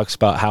always talks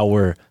about how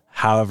we're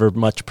however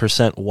much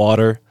 %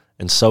 water,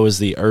 and so is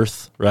the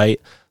earth,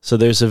 right? So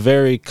there's a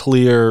very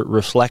clear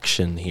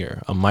reflection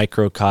here, a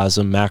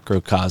microcosm,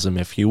 macrocosm,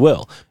 if you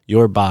will.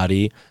 Your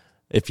body,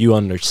 if you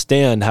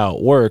understand how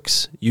it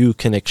works, you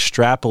can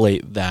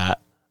extrapolate that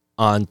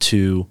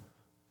onto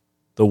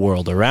the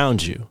world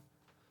around you.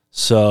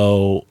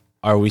 So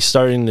are we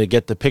starting to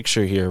get the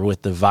picture here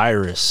with the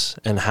virus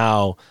and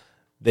how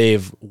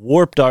they've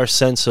warped our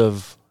sense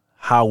of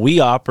how we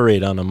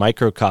operate on a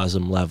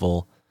microcosm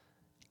level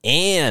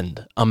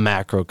and a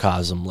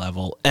macrocosm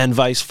level, and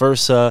vice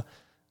versa,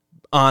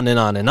 on and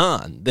on and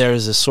on.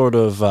 There's a sort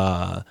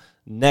of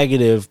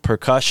negative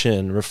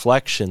percussion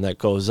reflection that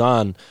goes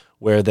on,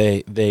 where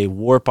they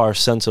warp our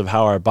sense of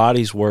how our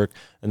bodies work,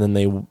 and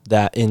then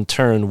that in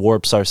turn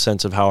warps our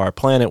sense of how our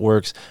planet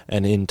works,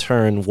 and in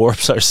turn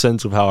warps our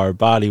sense of how our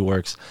body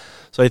works.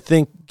 So I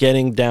think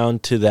getting down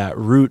to that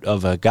root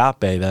of agape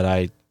that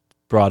I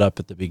brought up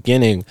at the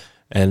beginning,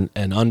 and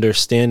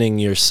understanding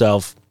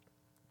yourself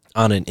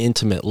on an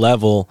intimate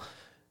level,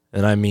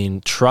 and I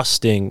mean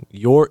trusting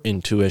your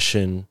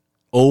intuition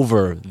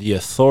over the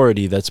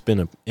authority that's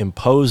been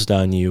imposed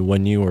on you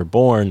when you were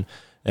born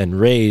and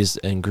raised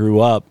and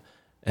grew up,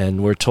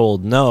 And we're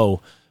told,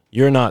 no,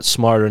 you're not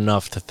smart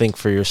enough to think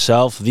for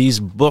yourself. These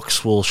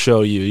books will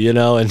show you, you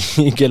know, and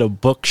you get a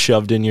book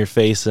shoved in your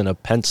face and a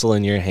pencil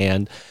in your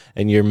hand,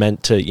 and you're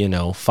meant to, you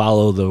know,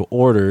 follow the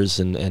orders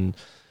and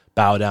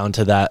bow down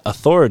to that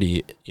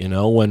authority, you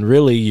know, when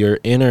really your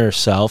inner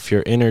self,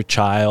 your inner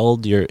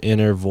child, your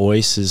inner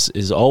voice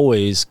is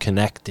always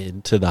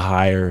connected to the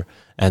higher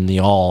and the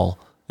all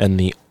and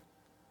the,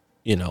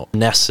 you know,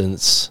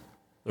 essence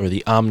or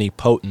the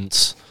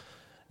omnipotence.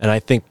 And I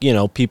think, you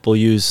know, people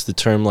use the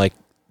term like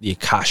the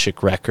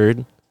Akashic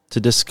record to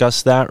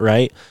discuss that,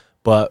 right?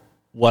 But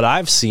what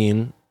I've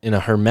seen in a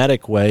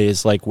hermetic way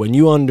is like when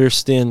you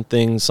understand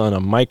things on a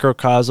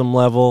microcosm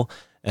level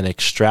and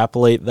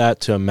extrapolate that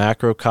to a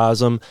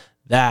macrocosm,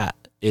 that's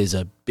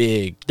a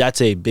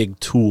big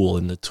tool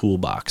in the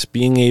toolbox.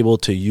 Being able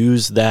to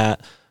use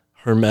that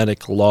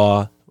hermetic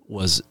law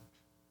was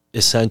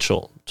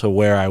essential to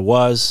where I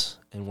was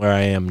and where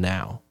I am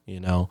now, you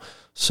know?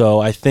 So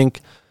I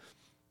think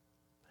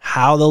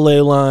how the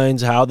ley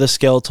lines, how the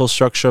skeletal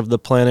structure of the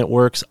planet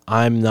works,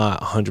 I'm not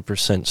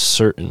 100%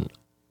 certain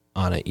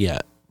on it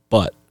yet.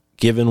 But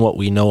given what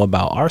we know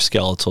about our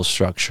skeletal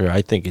structure,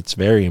 I think it's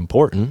very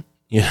important,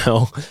 you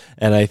know?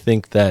 And I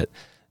think that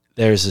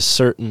there's a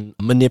certain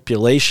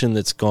manipulation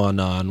that's gone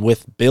on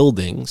with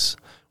buildings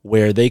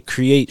where they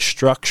create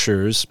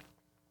structures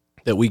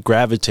that we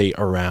gravitate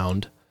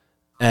around.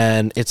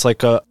 And it's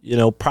like a, you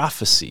know,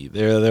 prophecy.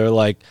 They're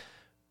like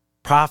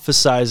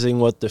prophesizing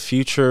what the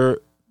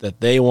future that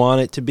they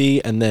want it to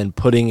be and then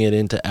putting it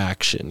into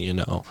action, you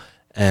know.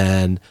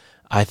 And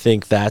I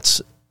think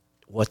that's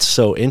what's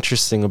so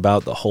interesting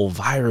about the whole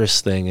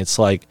virus thing. It's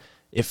like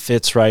it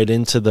fits right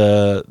into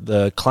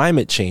the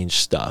climate change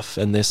stuff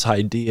and this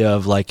idea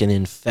of like an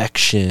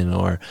infection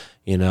or,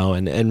 you know,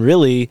 and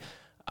really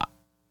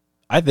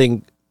I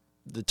think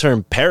the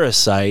term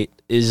parasite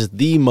is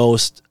the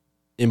most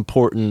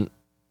important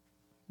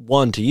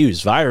one to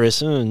use.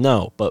 Virus,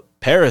 no, but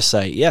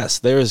parasite, yes,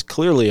 there is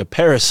clearly a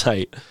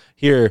parasite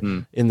here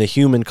in the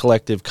human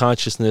collective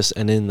consciousness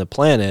and in the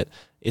planet.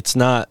 It's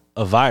not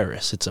a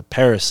virus, it's a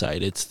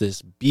parasite. It's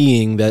this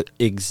being that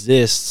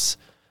exists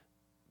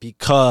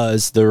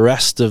because the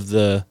rest of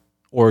the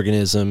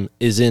organism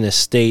is in a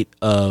state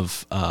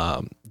of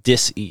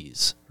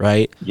dis-ease,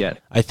 right? Yeah.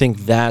 I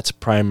think that's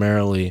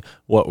primarily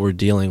what we're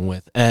dealing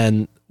with,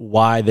 and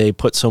why they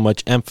put so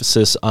much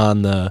emphasis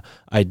on the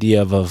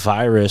idea of a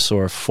virus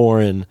or a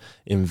foreign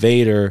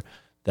invader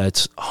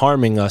that's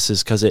harming us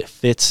is because it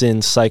fits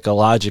in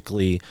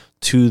psychologically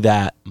to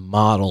that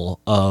model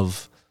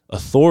of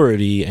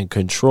authority and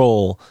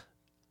control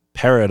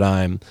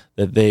paradigm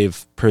that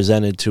they've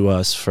presented to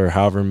us for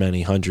however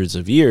many hundreds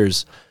of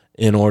years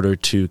in order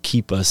to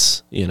keep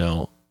us, you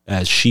know,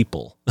 as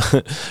sheeple.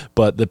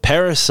 But the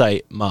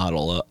parasite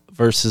model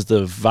versus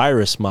the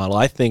virus model,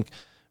 I think,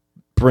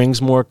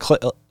 brings more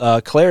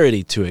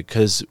clarity to it,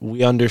 because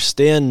we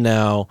understand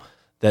now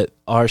that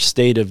our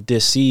state of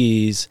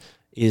dis-ease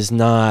is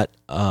not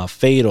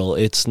fatal.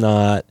 It's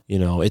not, you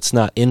know, it's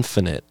not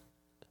infinite.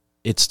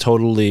 It's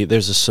totally,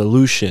 there's a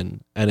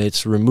solution, and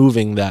it's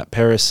removing that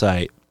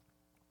parasite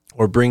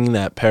or bringing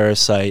that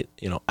parasite,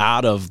 you know,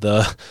 out of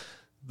the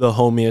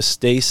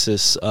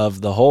homeostasis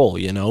of the whole,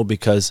 you know,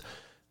 because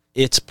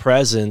its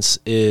presence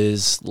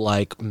is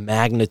like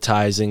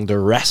magnetizing the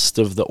rest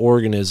of the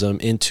organism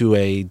into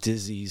a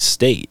disease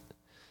state.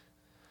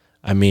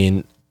 I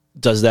mean,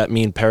 does that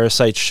mean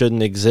parasites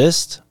shouldn't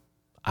exist?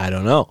 I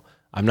don't know.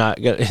 I'm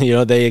not gonna, you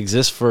know, they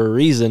exist for a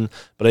reason,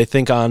 but I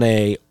think on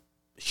a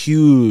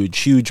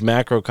huge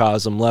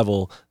macrocosm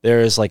level, there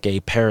is like a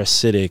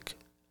parasitic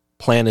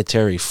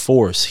planetary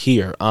force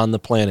here on the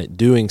planet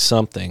doing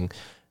something.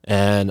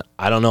 And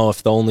I don't know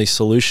if the only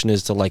solution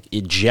is to like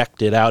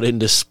eject it out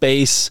into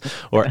space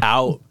or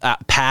out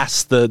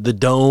past the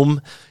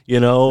dome, you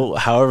know,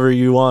 however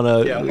you want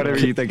to, yeah, whatever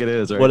you think it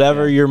is, right?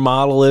 Whatever your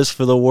model is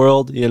for the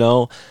world, you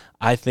know.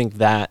 I think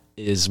that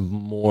is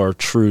more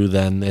true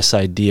than this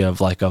idea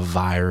of like a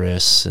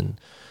virus. And,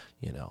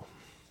 you know,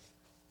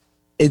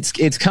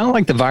 it's kind of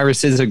like the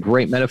virus is a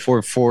great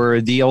metaphor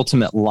for the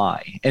ultimate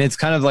lie. And it's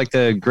kind of like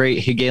the great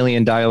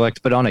Hegelian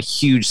dialect, but on a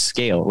huge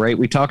scale, right?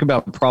 We talk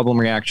about problem,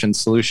 reaction,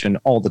 solution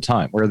all the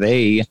time, where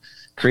they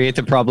create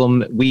the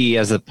problem. We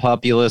as the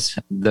populace,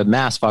 the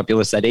mass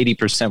populace, that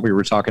 80% we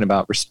were talking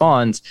about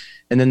responds.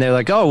 And then they're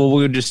like, oh, well,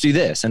 we'll just do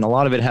this. And a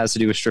lot of it has to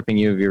do with stripping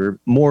you of your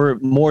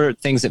more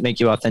things that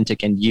make you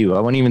authentic and you. I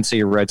won't even say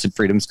your rights and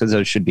freedoms, because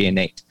those should be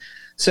innate.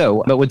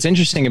 So, but what's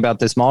interesting about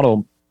this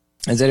model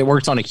is that it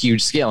works on a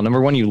huge scale.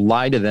 Number one, you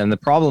lie to them. The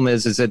problem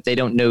is that they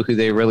don't know who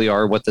they really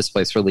are, what this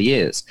place really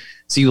is.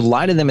 So you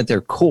lie to them at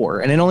their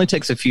core, and it only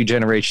takes a few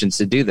generations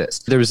to do this.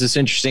 There was this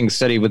interesting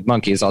study with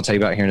monkeys I'll tell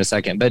you about here in a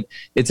second, but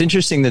it's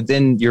interesting that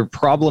then your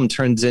problem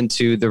turns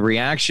into the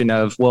reaction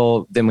of,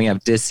 well, then we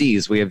have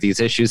dis-ease. We have these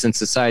issues in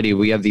society.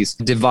 We have these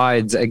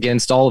divides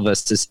against all of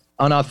us, this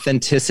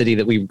unauthenticity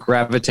that we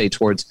gravitate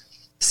towards.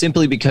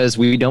 simply because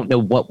we don't know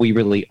what we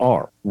really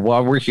are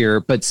while we're here,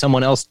 but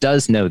someone else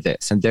does know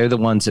this, and they're the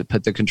ones that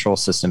put the control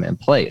system in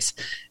place.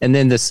 And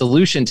then the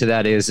solution to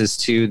that is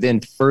to then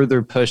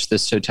further push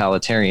this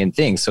totalitarian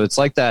thing. So it's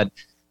like that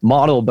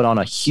model, but on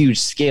a huge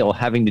scale,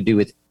 having to do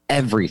with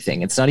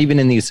everything. It's not even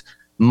in these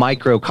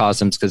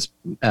microcosms, because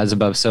as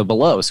above, so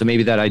below. So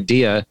maybe that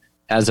idea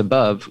as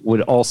above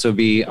would also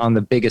be on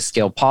the biggest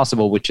scale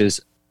possible, which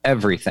is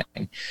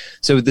everything.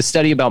 So the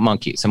study about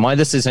monkeys, and why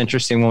this is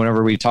interesting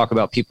whenever we talk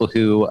about people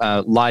who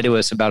lie to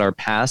us about our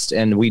past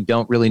and we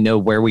don't really know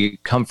where we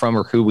come from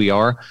or who we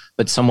are,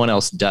 but someone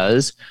else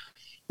does.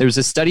 There's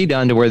a study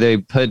done to where they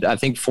put, I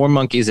think, 4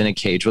 monkeys in a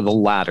cage with a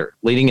ladder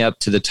leading up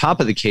to the top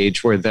of the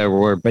cage where there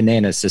were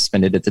bananas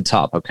suspended at the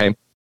top. Okay.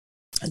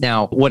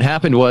 Now, what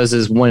happened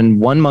is when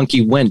one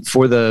monkey went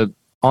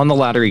on the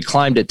ladder, he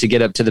climbed it to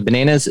get up to the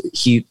bananas.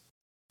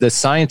 The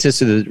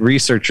scientists or the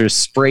researchers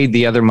sprayed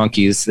the other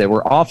monkeys that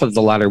were off of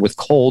the ladder with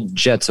cold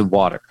jets of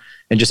water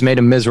and just made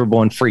them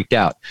miserable and freaked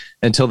out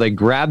until they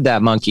grabbed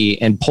that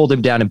monkey and pulled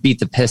him down and beat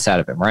the piss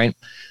out of him, right?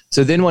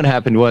 So then what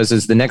happened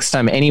is the next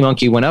time any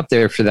monkey went up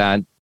there for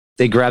that,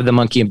 they grabbed the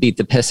monkey and beat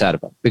the piss out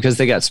of him because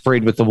they got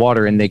sprayed with the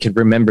water and they could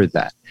remember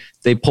that.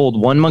 They pulled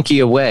one monkey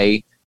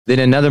away, then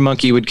another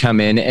monkey would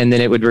come in, and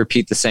then it would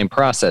repeat the same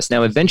process.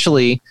 Now,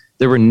 eventually,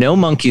 there were no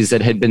monkeys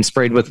that had been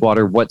sprayed with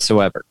water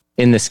whatsoever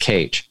in this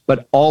cage,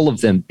 but all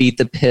of them beat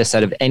the piss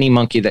out of any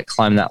monkey that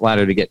climbed that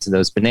ladder to get to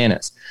those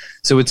bananas.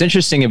 So what's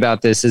interesting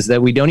about this is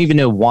that we don't even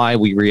know why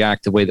we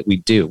react the way that we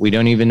do. We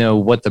don't even know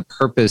what the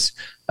purpose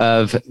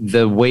of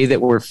the way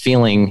that we're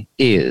feeling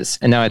is.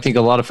 And now I think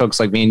a lot of folks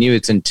like me and you,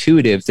 it's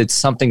intuitive that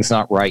something's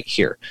not right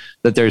here,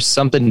 that there's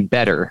something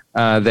better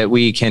that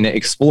we can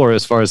explore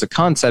as far as a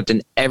concept,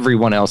 and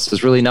everyone else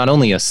is really not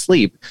only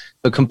asleep,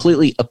 but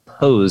completely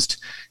opposed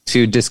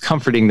to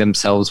discomforting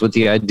themselves with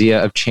the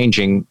idea of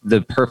changing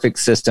the perfect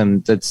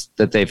system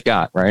that they've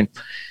got, right?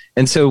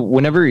 And so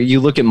whenever you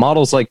look at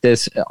models like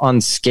this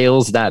on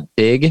scales that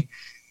big,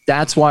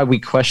 that's why we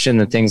question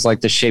the things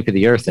like the shape of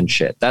the earth and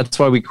shit. That's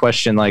why we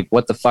question, like,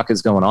 what the fuck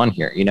is going on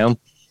here, you know?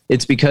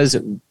 It's because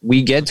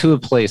we get to a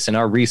place in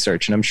our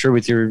research, and I'm sure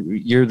with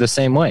you're the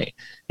same way.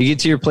 You get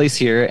to your place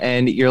here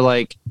and you're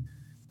like,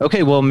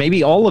 okay, well,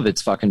 maybe all of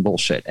it's fucking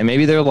bullshit, and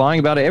maybe they're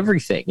lying about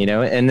everything, you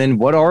know? And then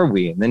what are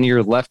we? And then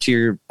you're left to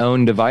your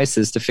own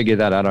devices to figure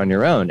that out on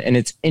your own. And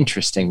it's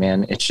interesting,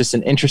 man. It's just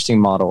an interesting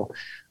model.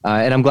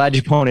 And I'm glad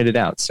you pointed it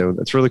out. So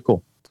that's really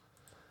cool.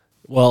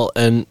 Well,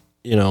 and,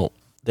 you know,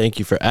 thank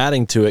you for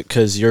adding to it,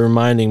 because you're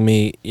reminding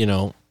me, you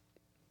know,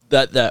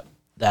 that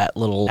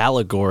little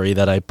allegory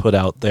that I put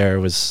out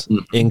there was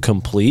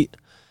incomplete.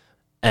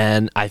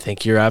 And I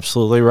think you're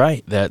absolutely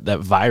right that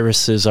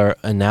viruses are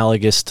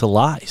analogous to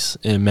lies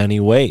in many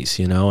ways,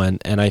 you know, and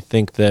I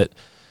think that,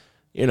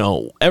 you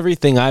know,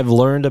 everything I've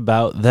learned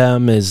about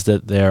them is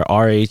that they're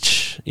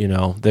you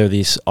know, they're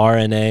these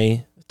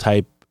RNA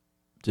type,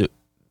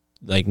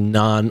 like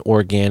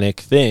non-organic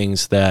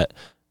things that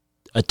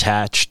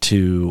attach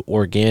to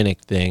organic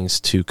things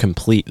to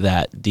complete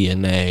that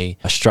DNA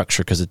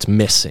structure, because it's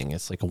missing.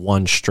 It's like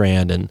one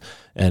strand,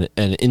 and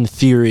in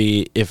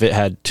theory, if it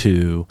had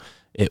two,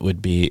 it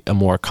would be a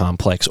more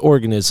complex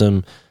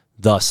organism.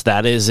 Thus,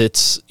 that is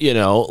its, you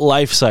know,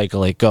 life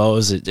cycle. It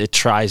goes, it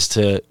tries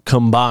to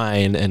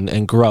combine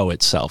and grow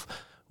itself.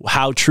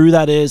 How true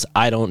that is,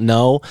 I don't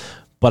know.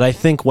 But I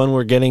think when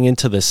we're getting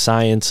into the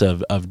science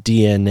of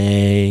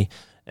DNA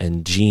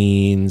and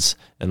genes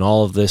and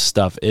all of this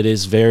stuff, it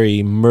is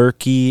very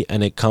murky,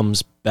 and it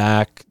comes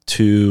back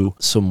to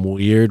some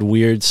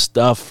weird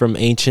stuff from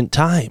ancient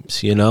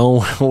times, you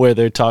know, where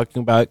they're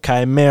talking about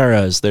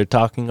chimeras. They're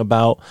talking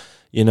about,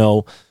 you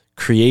know,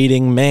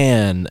 creating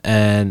man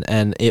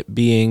and it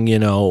being, you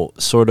know,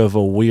 sort of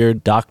a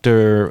weird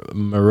Dr.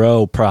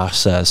 Moreau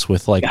process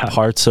with like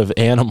parts of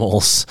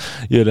animals,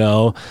 you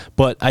know.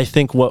 But I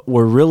think what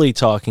we're really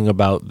talking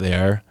about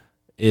there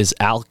is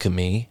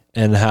alchemy,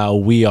 and how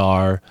we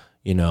are,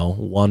 you know,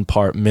 one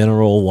part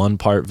mineral, one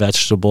part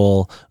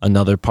vegetable,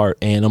 another part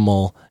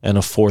animal, and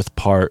a fourth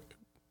part,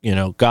 you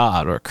know,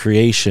 God or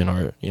creation,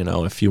 or, you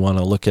know, if you want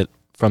to look at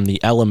from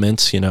the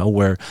elements, you know,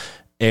 where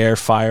air,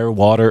 fire,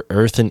 water,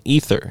 earth, and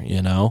ether,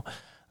 you know.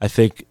 I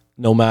think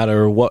no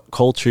matter what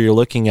culture you're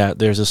looking at,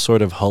 there's a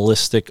sort of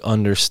holistic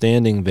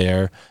understanding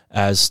there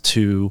as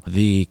to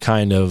the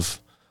kind of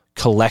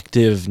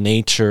collective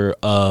nature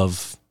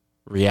of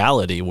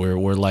reality, where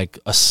we're like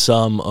a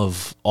sum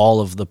of all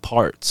of the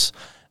parts.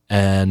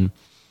 And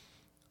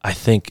I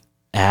think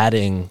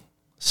adding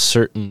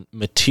certain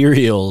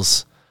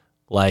materials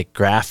like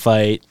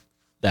graphite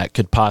that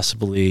could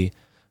possibly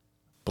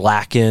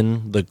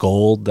blacken the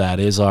gold that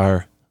is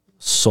our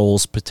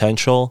soul's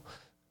potential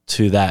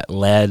to that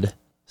lead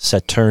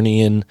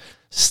Saturnian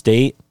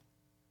state,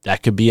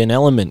 that could be an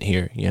element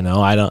here, you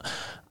know.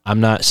 I'm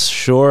not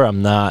sure.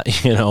 I'm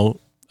not, you know,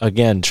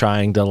 again,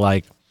 trying to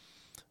like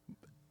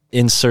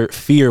insert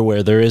fear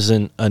where there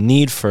isn't a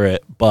need for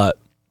it, but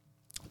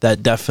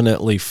that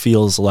definitely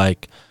feels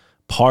like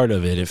part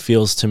of it. It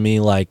feels to me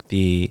like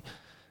the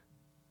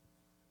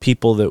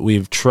people that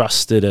we've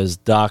trusted as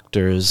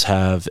doctors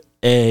have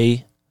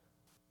A,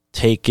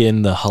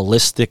 taken the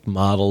holistic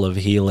model of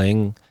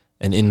healing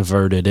and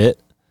inverted it,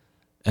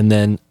 and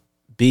then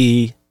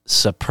B,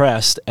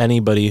 suppressed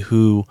anybody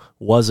who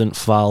wasn't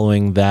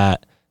following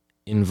that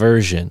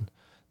inversion.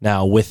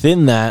 Now,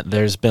 within that,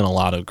 there's been a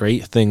lot of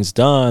great things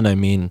done. I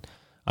mean,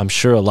 I'm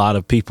sure a lot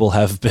of people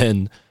have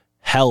been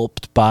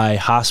helped by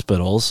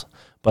hospitals,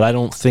 but I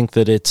don't think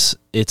that it's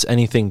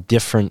anything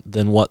different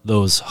than what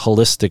those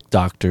holistic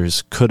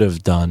doctors could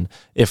have done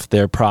if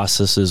their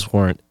processes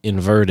weren't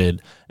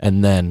inverted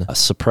and then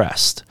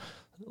suppressed.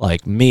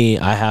 Like me,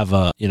 I have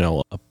a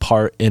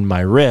part in my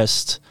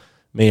wrist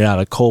made out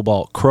of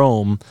cobalt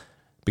chrome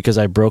because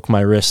I broke my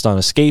wrist on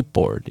a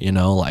skateboard.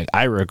 Like,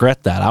 I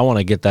regret that. I want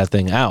to get that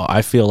thing out.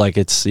 I feel like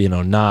it's,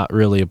 not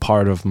really a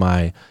part of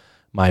my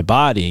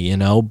body,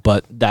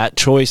 but that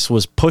choice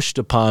was pushed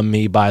upon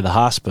me by the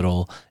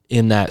hospital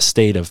in that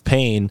state of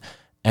pain,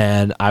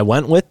 and I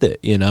went with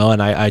it,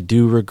 and I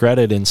do regret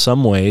it in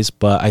some ways,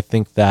 but I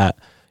think that,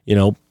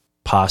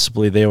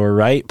 possibly they were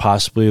right,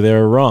 possibly they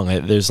were wrong.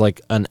 There's like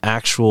an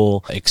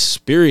actual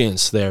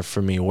experience there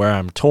for me where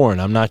I'm torn.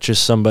 I'm not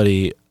just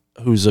somebody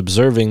who's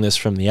observing this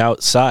from the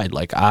outside.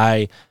 Like,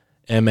 I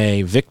am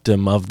a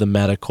victim of the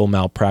medical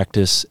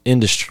malpractice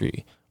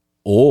industry.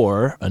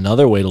 Or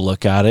another way to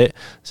look at it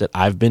is that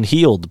I've been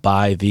healed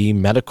by the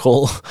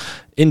medical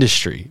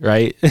industry,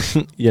 right?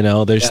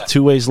 There's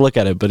two ways to look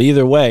at it. But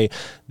either way,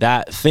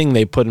 that thing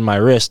they put in my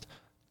wrist,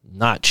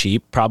 not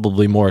cheap,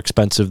 probably more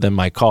expensive than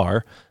my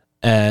car.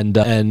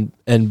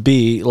 And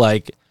B,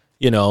 like,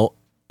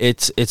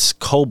 it's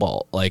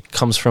cobalt, like,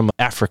 comes from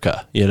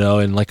Africa,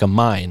 in like a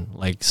mine.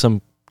 Like,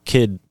 some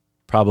kid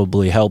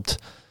probably helped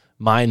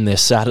mine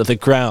this out of the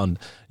ground,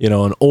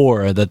 an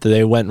ore that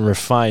they went and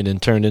refined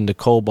and turned into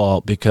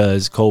cobalt,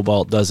 because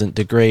cobalt doesn't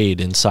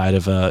degrade inside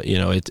of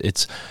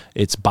it's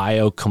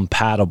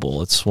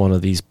biocompatible. It's one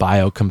of these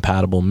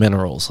biocompatible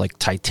minerals, like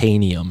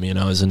titanium,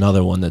 is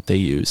another one that they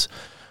use.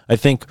 I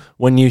think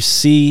when you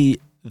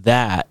see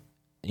that,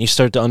 you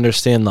start to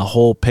understand the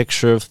whole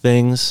picture of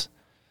things,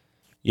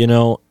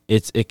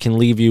 it can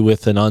leave you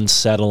with an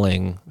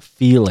unsettling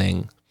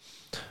feeling.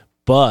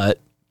 But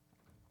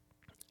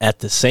at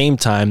the same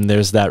time,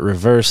 there's that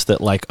reverse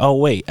that, like, oh,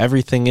 wait,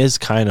 everything is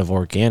kind of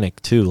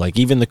organic too. Like,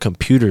 even the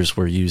computers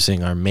we're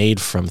using are made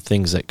from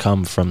things that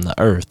come from the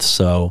earth.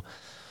 So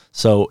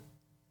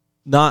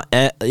not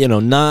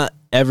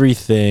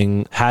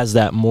everything has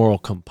that moral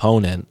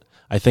component.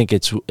 I think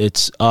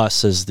it's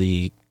us as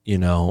the,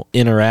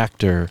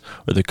 interactor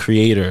or the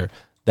creator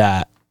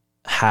that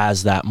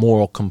has that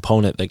moral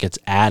component that gets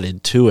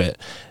added to it.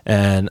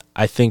 And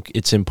I think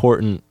it's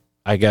important,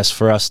 I guess,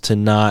 for us to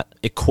not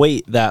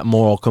equate that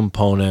moral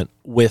component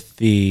with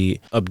the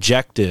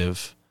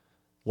objective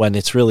when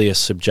it's really a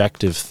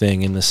subjective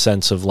thing, in the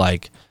sense of,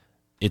 like,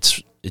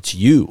 it's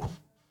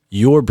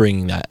you're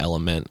bringing that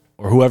element,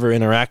 or whoever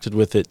interacted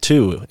with it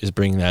too is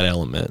bringing that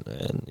element.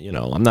 And,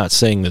 I'm not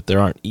saying that there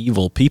aren't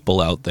evil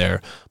people out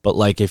there, but,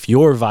 like, if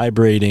you're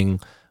vibrating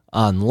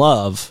on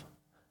love,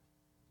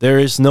 there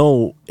is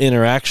no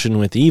interaction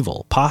with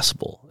evil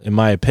possible, in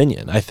my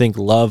opinion. I think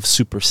love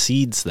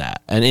supersedes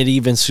that. And it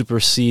even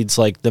supersedes,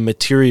 like, the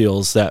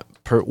materials that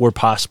were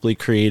possibly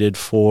created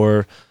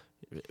for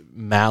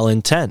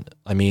malintent.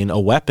 I mean, a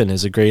weapon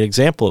is a great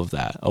example of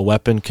that. A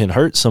weapon can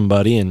hurt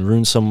somebody and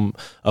ruin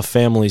a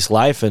family's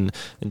life and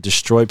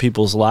destroy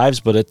people's lives,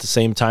 but at the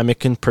same time, it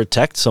can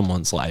protect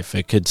someone's life.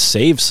 It could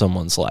save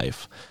someone's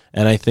life.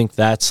 And I think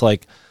that's,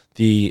 like,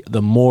 the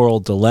moral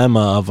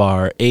dilemma of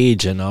our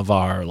age and of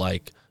our,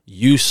 like,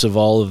 use of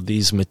all of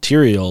these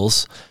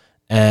materials.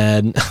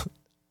 And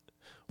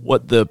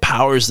what the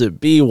powers that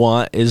be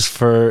want is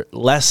for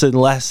less and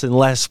less and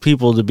less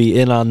people to be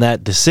in on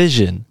that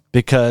decision,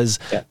 because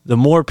the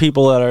more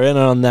people that are in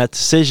on that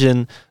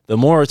decision, the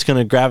more it's going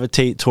to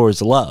gravitate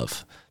towards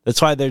love. That's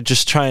why they're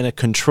just trying to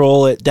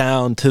control it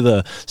down to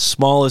the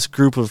smallest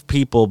group of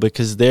people,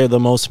 because they're the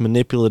most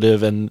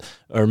manipulative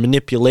or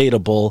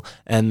manipulatable,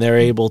 and they're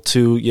able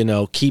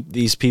to, keep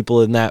these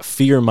people in that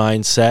fear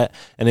mindset.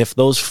 And if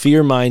those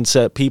fear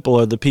mindset people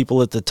are the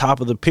people at the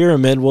top of the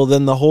pyramid, well,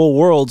 then the whole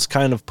world's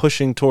kind of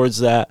pushing towards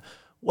that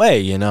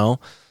way,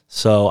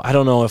 So I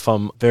don't know if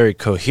I'm very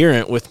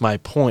coherent with my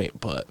point,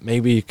 but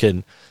maybe you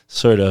can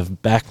sort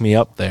of back me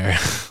up there.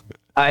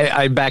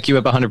 I back you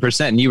up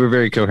 100%, and you were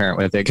very coherent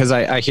with it, because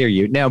I hear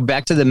you. Now,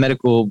 back to the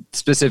medical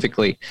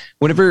specifically.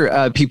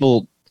 Whenever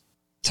people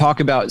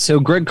talk about, so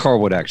Greg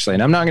Carlwood, actually,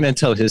 and I'm not going to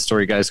tell his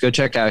story, guys. Go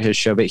check out his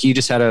show, but he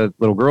just had a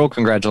little girl.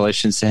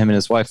 Congratulations to him and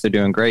his wife. They're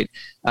doing great.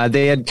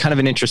 They had kind of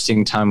an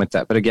interesting time with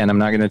that. But again, I'm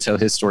not going to tell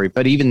his story.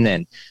 But even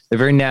then, the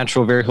very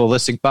natural, very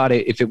holistic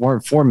body, if it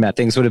weren't for med,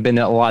 things would have been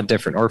a lot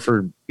different. Or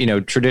for,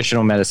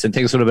 traditional medicine,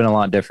 things would have been a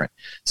lot different.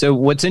 So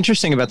what's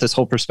interesting about this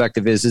whole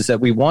perspective is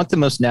that we want the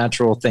most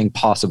natural thing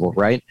possible,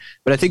 right?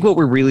 But I think what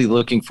we're really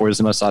looking for is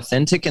the most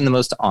authentic and the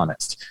most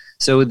honest.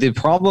 So the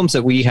problems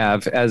that we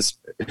have as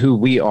who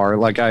we are,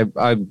 like I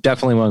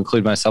definitely want to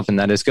include myself in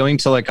that, is going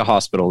to like a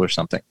hospital or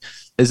something,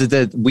 is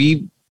that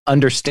we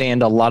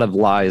understand a lot of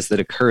lies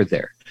that occur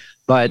there,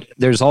 but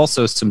there's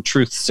also some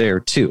truths there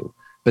too.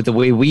 But the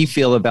way we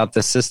feel about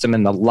the system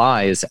and the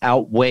lies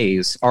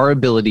outweighs our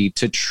ability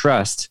to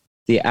trust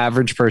the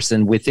average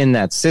person within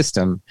that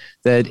system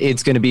that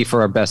it's going to be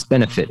for our best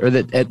benefit, or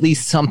that at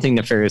least something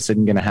nefarious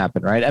isn't going to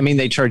happen, right? I mean,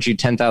 they charge you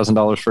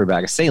 $10,000 for a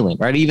bag of saline,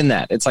 right? Even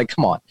that, it's like,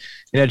 come on,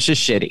 it's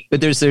just shitty.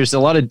 But there's a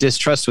lot of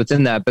distrust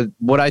within that. But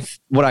what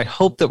I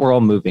hope that we're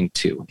all moving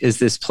to is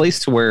this place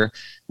to where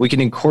we can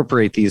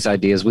incorporate these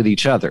ideas with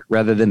each other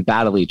rather than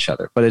battle each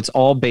other. But it's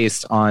all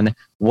based on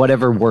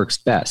whatever works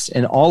best.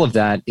 And all of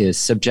that is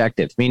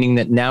subjective, meaning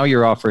that now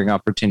you're offering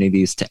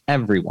opportunities to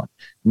everyone.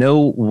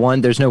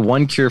 There's no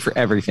one cure for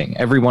everything.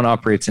 Everyone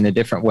operates in a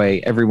different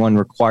way. Everyone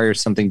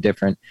requires something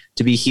different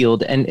to be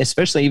healed, and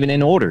especially even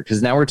in order,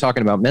 because now we're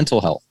talking about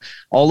mental health.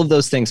 All of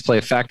those things play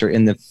a factor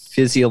in the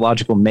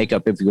physiological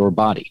makeup of your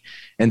body.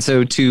 And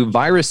so to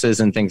viruses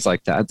and things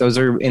like that, those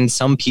are in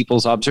some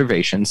people's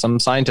observations, some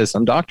scientists,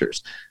 some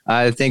doctors.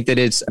 I think that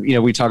it's,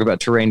 we talk about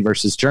terrain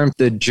versus germ.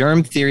 The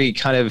germ theory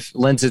kind of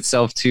lends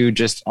itself to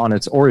just on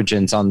its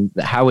origins, on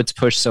how it's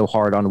pushed so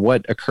hard, on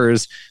what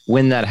occurs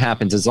when that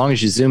happens. As long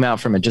as you zoom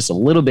out from it just a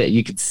little bit,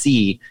 you could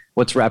see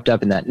what's wrapped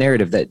up in that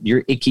narrative, that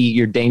you're icky,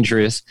 you're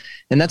dangerous.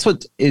 And that's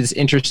what is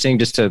interesting,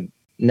 just to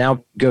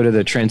now go to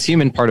the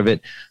transhuman part of it,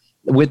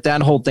 with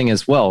that whole thing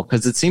as well,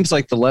 because it seems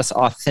like the less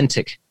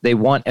authentic they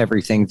want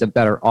everything, the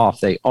better off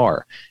they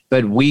are.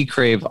 But we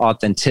crave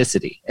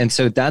authenticity. And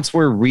so that's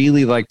where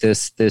really like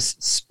this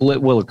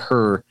split will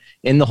occur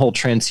in the whole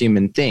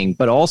transhuman thing.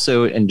 But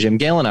also, and Jim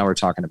Gale and I were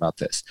talking about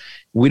this,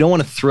 we don't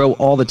want to throw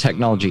all the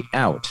technology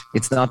out.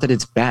 It's not that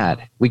it's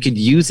bad. We could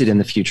use it in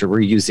the future. We're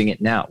using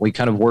it now. We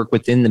kind of work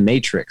within the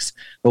matrix.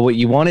 But what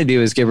you want to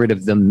do is get rid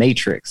of the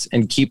matrix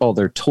and keep all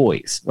their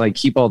toys, like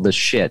keep all the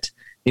shit.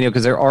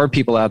 Because there are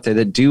people out there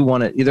that do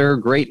want to, there are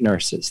great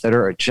nurses that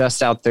are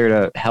just out there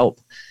to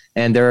help.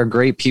 And there are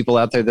great people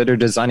out there that are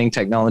designing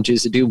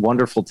technologies that do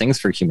wonderful things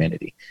for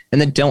humanity and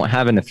that don't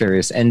have a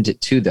nefarious end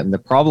to them. The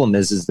problem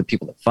is the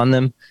people that fund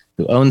them,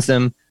 who owns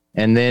them,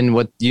 and then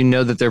what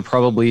that they're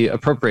probably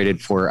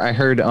appropriated for. I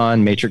heard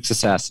on Matrix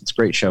Assassins,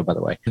 great show, by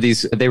the way,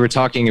 they were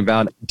talking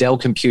about Dell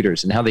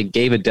computers and how they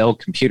gave a Dell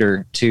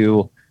computer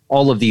to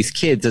all of these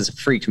kids as a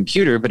free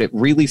computer, but it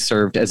really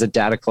served as a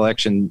data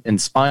collection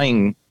and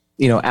spying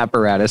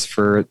apparatus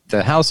for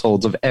the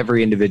households of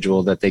every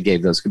individual that they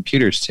gave those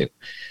computers to.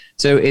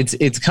 So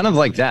it's kind of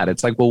like that.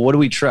 It's like, well, what do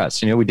we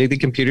trust? We dig the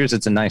computers.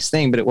 It's a nice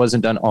thing, but it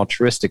wasn't done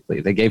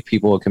altruistically. They gave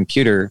people a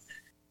computer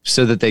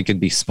so that they could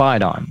be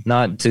spied on,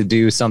 not to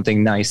do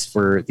something nice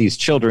for these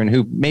children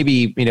who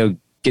maybe,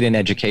 get an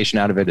education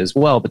out of it as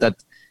well. But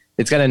that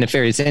it's got a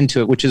nefarious end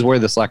to it, which is where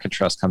this lack of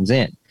trust comes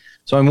in.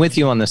 So I'm with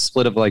you on the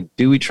split of like,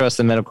 do we trust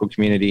the medical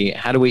community?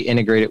 How do we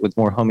integrate it with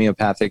more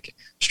homeopathic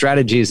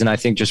strategies? And I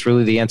think just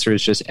really the answer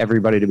is just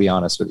everybody to be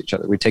honest with each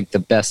other. We take the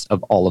best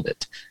of all of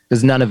it,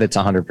 because none of it's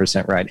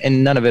 100% right.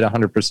 And none of it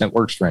 100%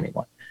 works for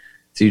anyone.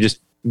 So you just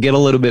get a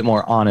little bit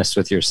more honest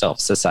with yourself,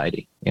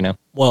 society,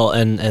 Well,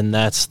 and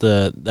that's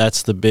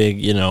the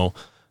big,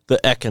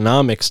 the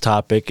economics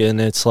topic.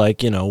 And it's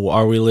like,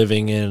 are we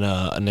living in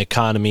an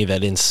economy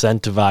that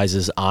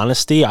incentivizes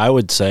honesty? I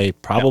would say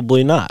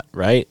probably not,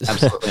 right?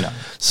 Absolutely not.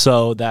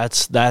 So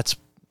that's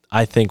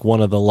I think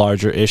one of the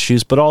larger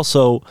issues, but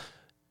also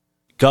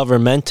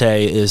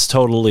Governmente is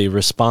totally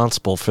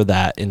responsible for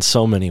that in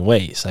so many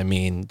ways. I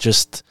mean,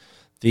 just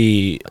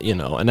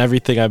and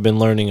everything I've been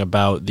learning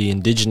about the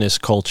indigenous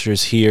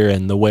cultures here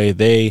and the way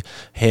they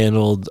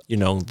handled,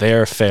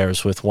 their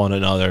affairs with one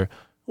another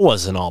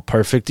wasn't all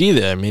perfect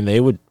either. I mean, they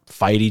would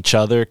fight each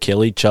other,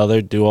 kill each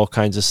other, do all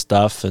kinds of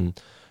stuff, and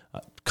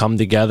come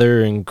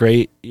together in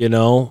great,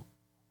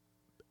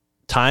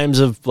 times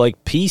of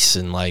like peace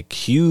and like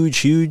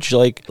huge,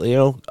 like,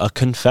 a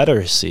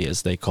confederacy,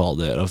 as they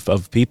called it,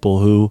 of people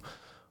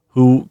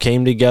who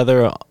came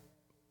together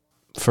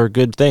for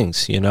good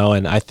things,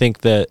 and I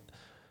think that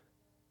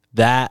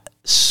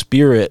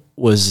spirit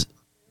was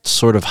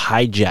sort of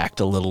hijacked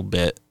a little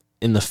bit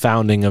in the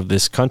founding of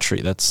this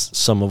country. That's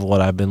some of what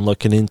I've been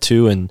looking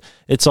into, and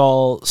it's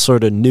all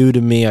sort of new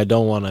to me. I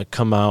don't want to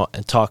come out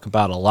and talk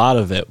about a lot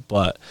of it,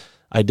 but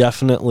I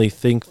definitely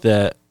think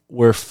that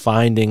we're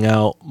finding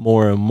out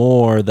more and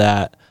more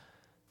that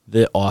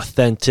the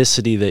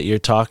authenticity that you're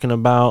talking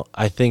about,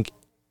 I think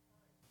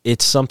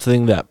it's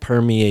something that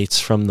permeates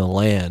from the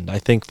land. I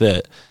think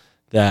that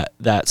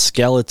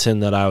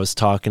skeleton that I was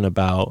talking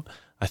about,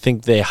 I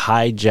think they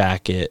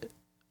hijack it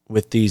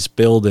with these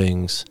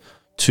buildings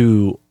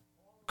to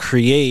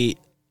create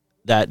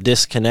that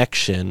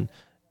disconnection,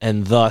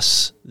 and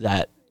thus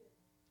that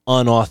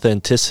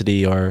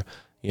unauthenticity or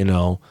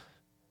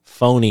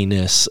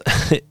phoniness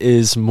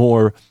is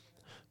more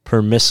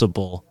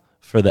permissible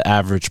for the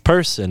average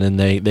person, and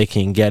they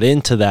can get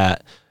into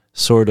that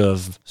sort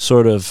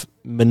of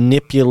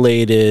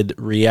manipulated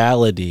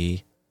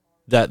reality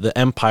that the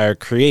empire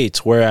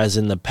creates. Whereas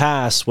in the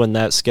past, when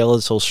that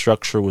skeletal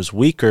structure was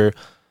weaker,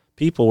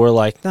 people were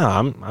like, no,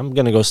 I'm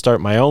going to go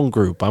start my own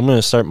group. I'm going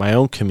to start my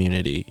own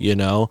community,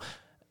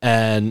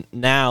 And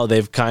now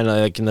they've kind of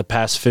like in the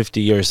past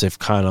 50 years, they've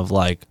kind of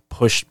like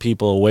pushed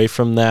people away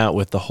from that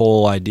with the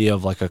whole idea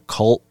of like a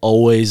cult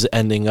always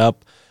ending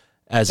up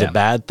as a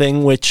bad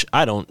thing, which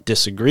I don't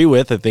disagree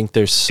with. I think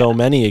there's so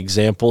many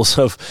examples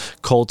of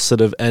cults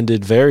that have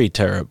ended very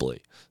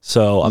terribly.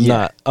 So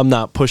I'm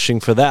not pushing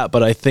for that,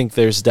 but I think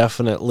there's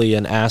definitely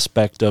an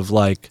aspect of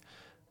like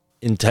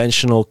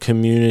intentional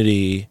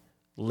community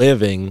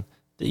living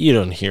that you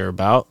don't hear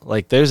about.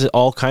 Like there's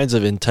all kinds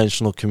of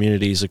intentional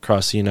communities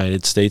across the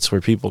United States where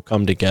people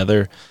come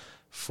together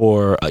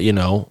for,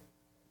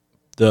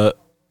 the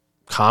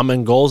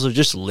common goals of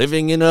just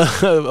living in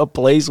a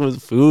place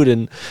with food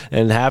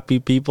and happy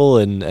people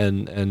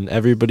and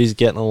everybody's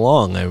getting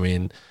along. I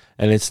mean,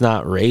 and it's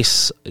not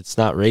race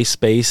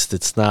based.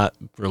 It's not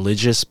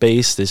religious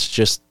based. It's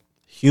just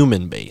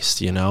human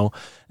based,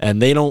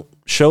 and they don't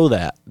show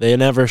that. They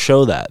never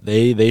show that.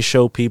 They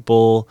show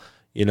people,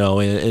 in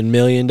 $1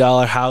 million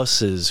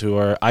houses who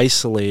are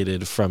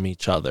isolated from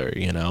each other,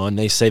 and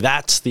they say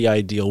that's the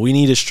ideal. We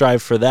need to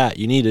strive for that.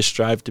 You need to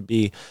strive to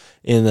be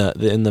in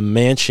the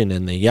mansion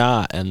and the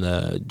yacht and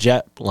the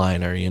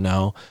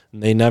jetliner,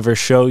 and they never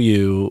show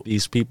you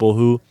these people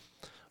who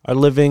are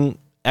living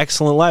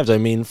excellent lives. I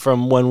mean,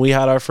 from when we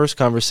had our first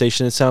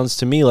conversation, it sounds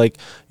to me like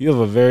you have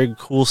a very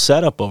cool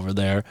setup over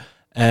there.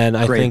 And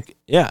I think,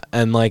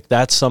 and like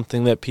that's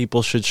something that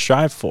people should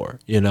strive for,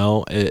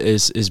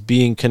 is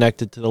being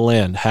connected to the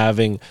land,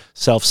 having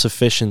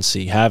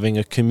self-sufficiency, having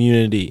a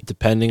community,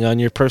 depending on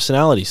your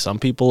personality. Some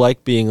people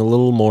like being a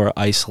little more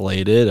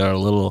isolated or a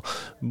little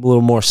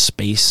more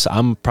space.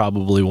 I'm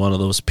probably one of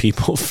those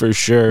people for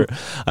sure.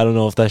 I don't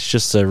know if that's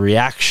just a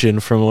reaction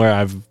from where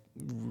I've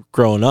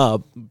grown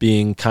up,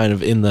 being kind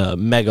of in the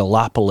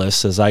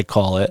megalopolis, as I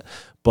call it,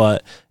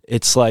 but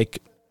it's like,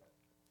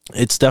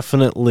 it's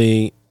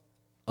definitely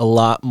a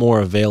lot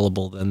more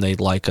available than they'd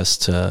like us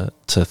to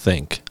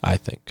think, I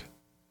think.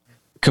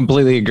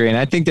 Completely agree. And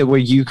I think that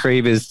what you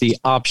crave is the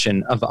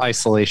option of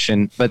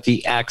isolation, but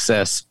the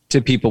access to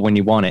people when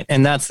you want it.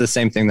 And that's the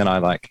same thing that I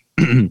like.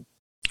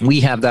 We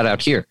have that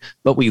out here,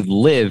 but we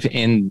live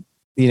in,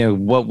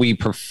 what we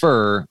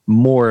prefer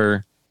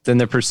more than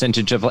the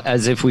percentage of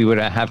as if we would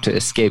have to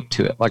escape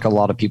to it, like a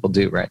lot of people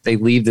do, right? They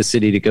leave the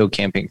city to go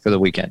camping for the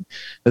weekend,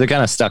 but they're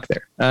kind of stuck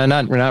there.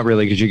 Not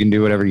really, because you can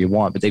do whatever you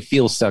want, but they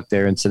feel stuck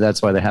there. And so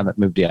that's why they haven't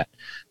moved yet.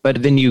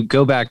 But then you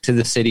go back to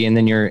the city and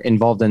then you're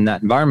involved in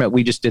that environment.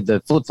 We just did the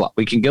flip-flop.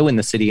 We can go in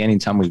the city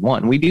anytime we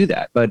want. We do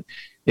that, but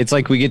it's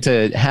like we get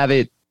to have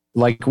it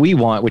like we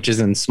want, which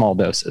is in small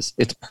doses.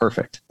 It's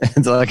perfect.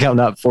 It's like I'm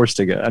not forced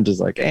to go. I'm just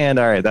like, and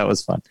all right, that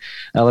was fun.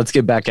 Let's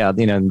get back out,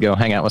 and go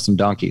hang out with some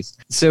donkeys.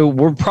 So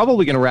we're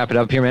probably going to wrap it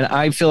up here, man.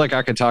 I feel like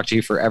I could talk to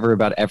you forever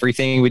about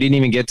everything. We didn't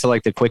even get to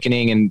like the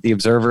quickening and the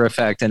observer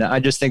effect. And I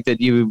just think that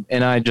you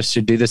and I just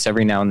should do this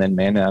every now and then,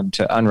 man,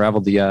 to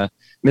unravel the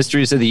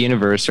mysteries of the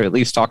universe, or at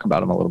least talk about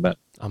them a little bit.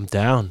 I'm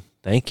down.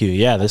 Thank you.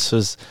 Yeah, this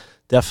was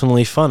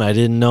definitely fun. I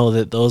didn't know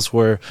that those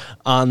were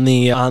on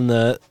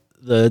the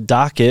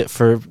docket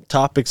for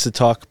topics to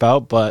talk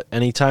about, but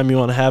anytime you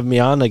want to have me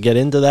on to get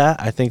into that,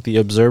 I think the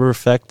observer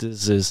effect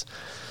is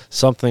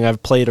something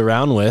I've played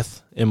around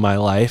with in my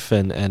life,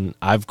 and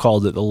I've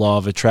called it the law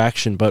of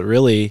attraction. But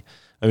really,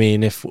 I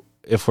mean, if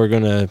we're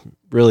going to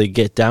really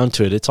get down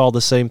to it, it's all the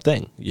same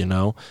thing,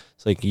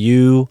 It's like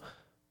you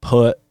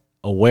put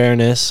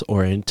awareness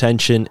or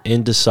intention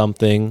into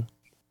something,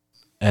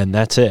 and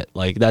that's it.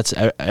 Like that's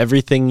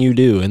everything you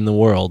do in the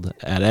world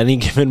at any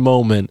given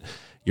moment.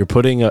 You're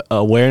putting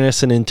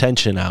awareness and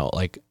intention out.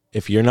 Like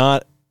if you're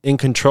not in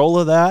control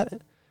of that,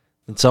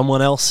 then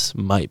someone else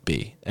might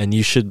be. And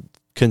you should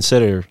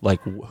consider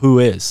like who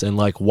is and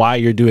like why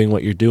you're doing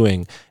what you're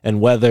doing, and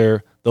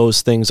whether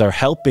those things are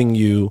helping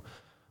you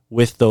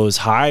with those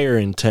higher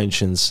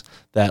intentions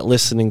that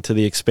listening to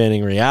the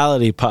Expanding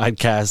Reality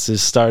podcast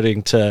is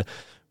starting to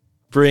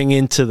bring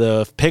into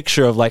the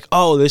picture of like,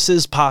 oh, this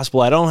is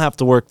possible. I don't have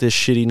to work this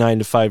shitty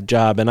 9-to-5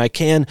 job, and I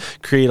can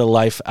create a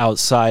life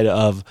outside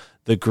of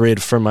the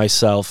grid for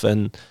myself.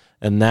 And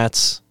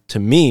that's, to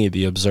me,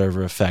 the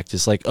observer effect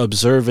is like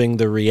observing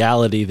the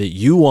reality that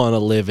you want to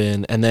live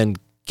in and then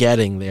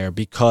getting there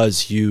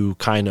because you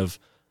kind of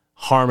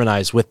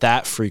harmonize with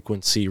that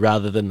frequency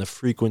rather than the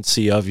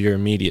frequency of your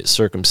immediate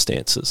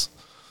circumstances.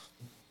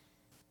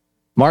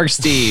 Mark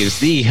Steves,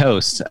 the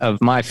host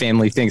of My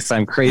Family Thinks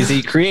I'm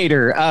Crazy,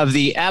 creator of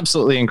the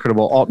absolutely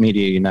incredible Alt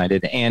Media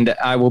United. And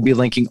I will be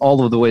linking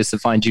all of the ways to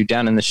find you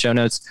down in the show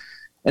notes.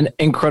 An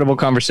incredible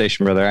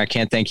conversation, brother. I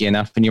can't thank you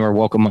enough, and you are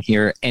welcome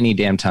here any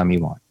damn time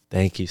you want.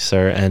 Thank you,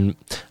 sir. And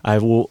I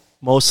will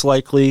most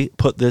likely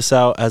put this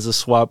out as a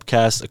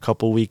swapcast a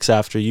couple weeks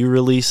after you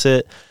release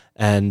it.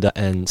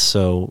 And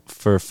so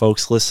for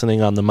folks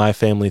listening on the My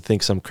Family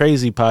Thinks I'm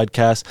Crazy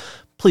podcast,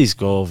 please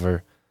go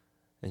over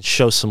and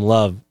show some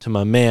love to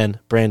my man,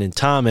 Brandon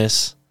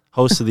Thomas,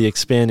 host of the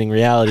Expanding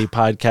Reality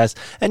podcast.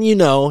 And you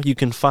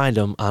can find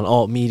him on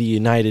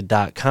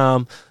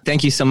altmediaunited.com.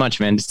 Thank you so much,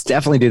 man. Let's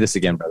definitely do this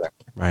again, brother.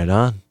 Right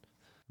on.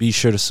 Be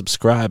sure to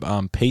subscribe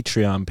on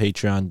Patreon,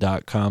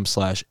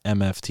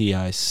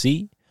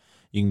 patreon.com/MFTIC.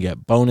 You can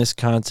get bonus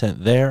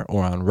content there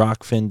or on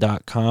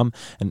rockfin.com.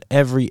 And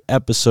every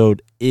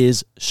episode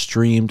is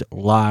streamed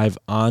live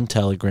on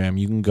Telegram.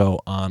 You can go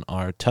on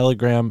our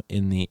Telegram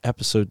in the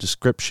episode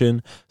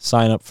description,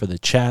 sign up for the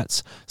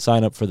chats,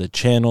 sign up for the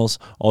channels.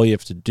 All you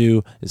have to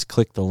do is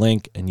click the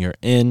link and you're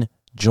in.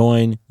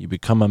 Join, you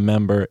become a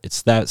member.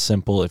 It's that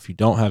simple. If you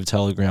don't have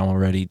Telegram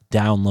already,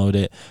 download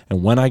it.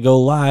 And when I go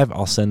live,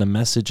 I'll send a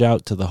message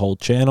out to the whole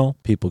channel.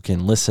 People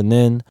can listen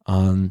in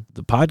on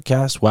the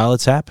podcast while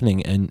it's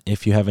happening. And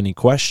if you have any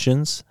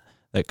questions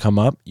that come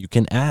up, you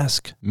can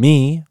ask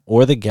me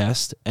or the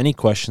guest any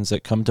questions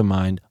that come to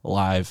mind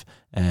live,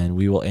 and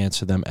we will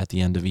answer them at the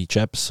end of each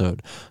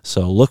episode.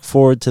 So look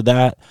forward to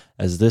that.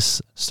 As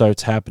this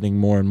starts happening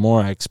more and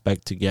more, I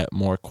expect to get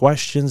more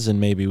questions,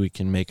 and maybe we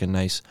can make a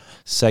nice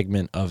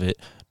segment of it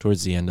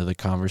towards the end of the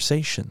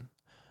conversation.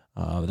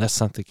 That's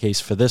not the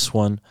case for this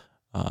one.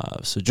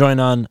 So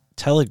join on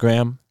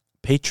Telegram,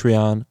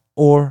 Patreon,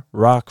 or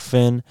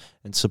Rockfin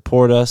and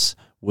support us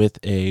with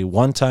a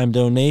one-time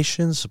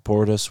donation,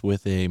 support us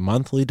with a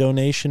monthly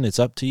donation. It's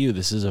up to you.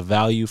 This is a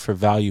value for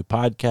value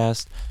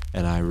podcast,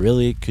 and I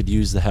really could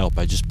use the help.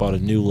 I just bought a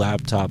new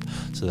laptop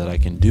so that I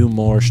can do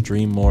more,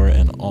 stream more,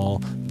 and all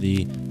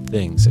the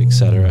things,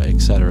 etc.,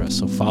 etc.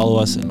 So follow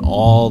us in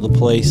all the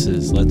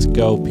places. Let's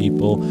go,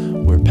 people.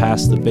 We're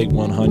past the big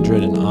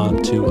 100 and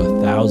on to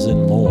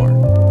 1,000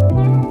 more.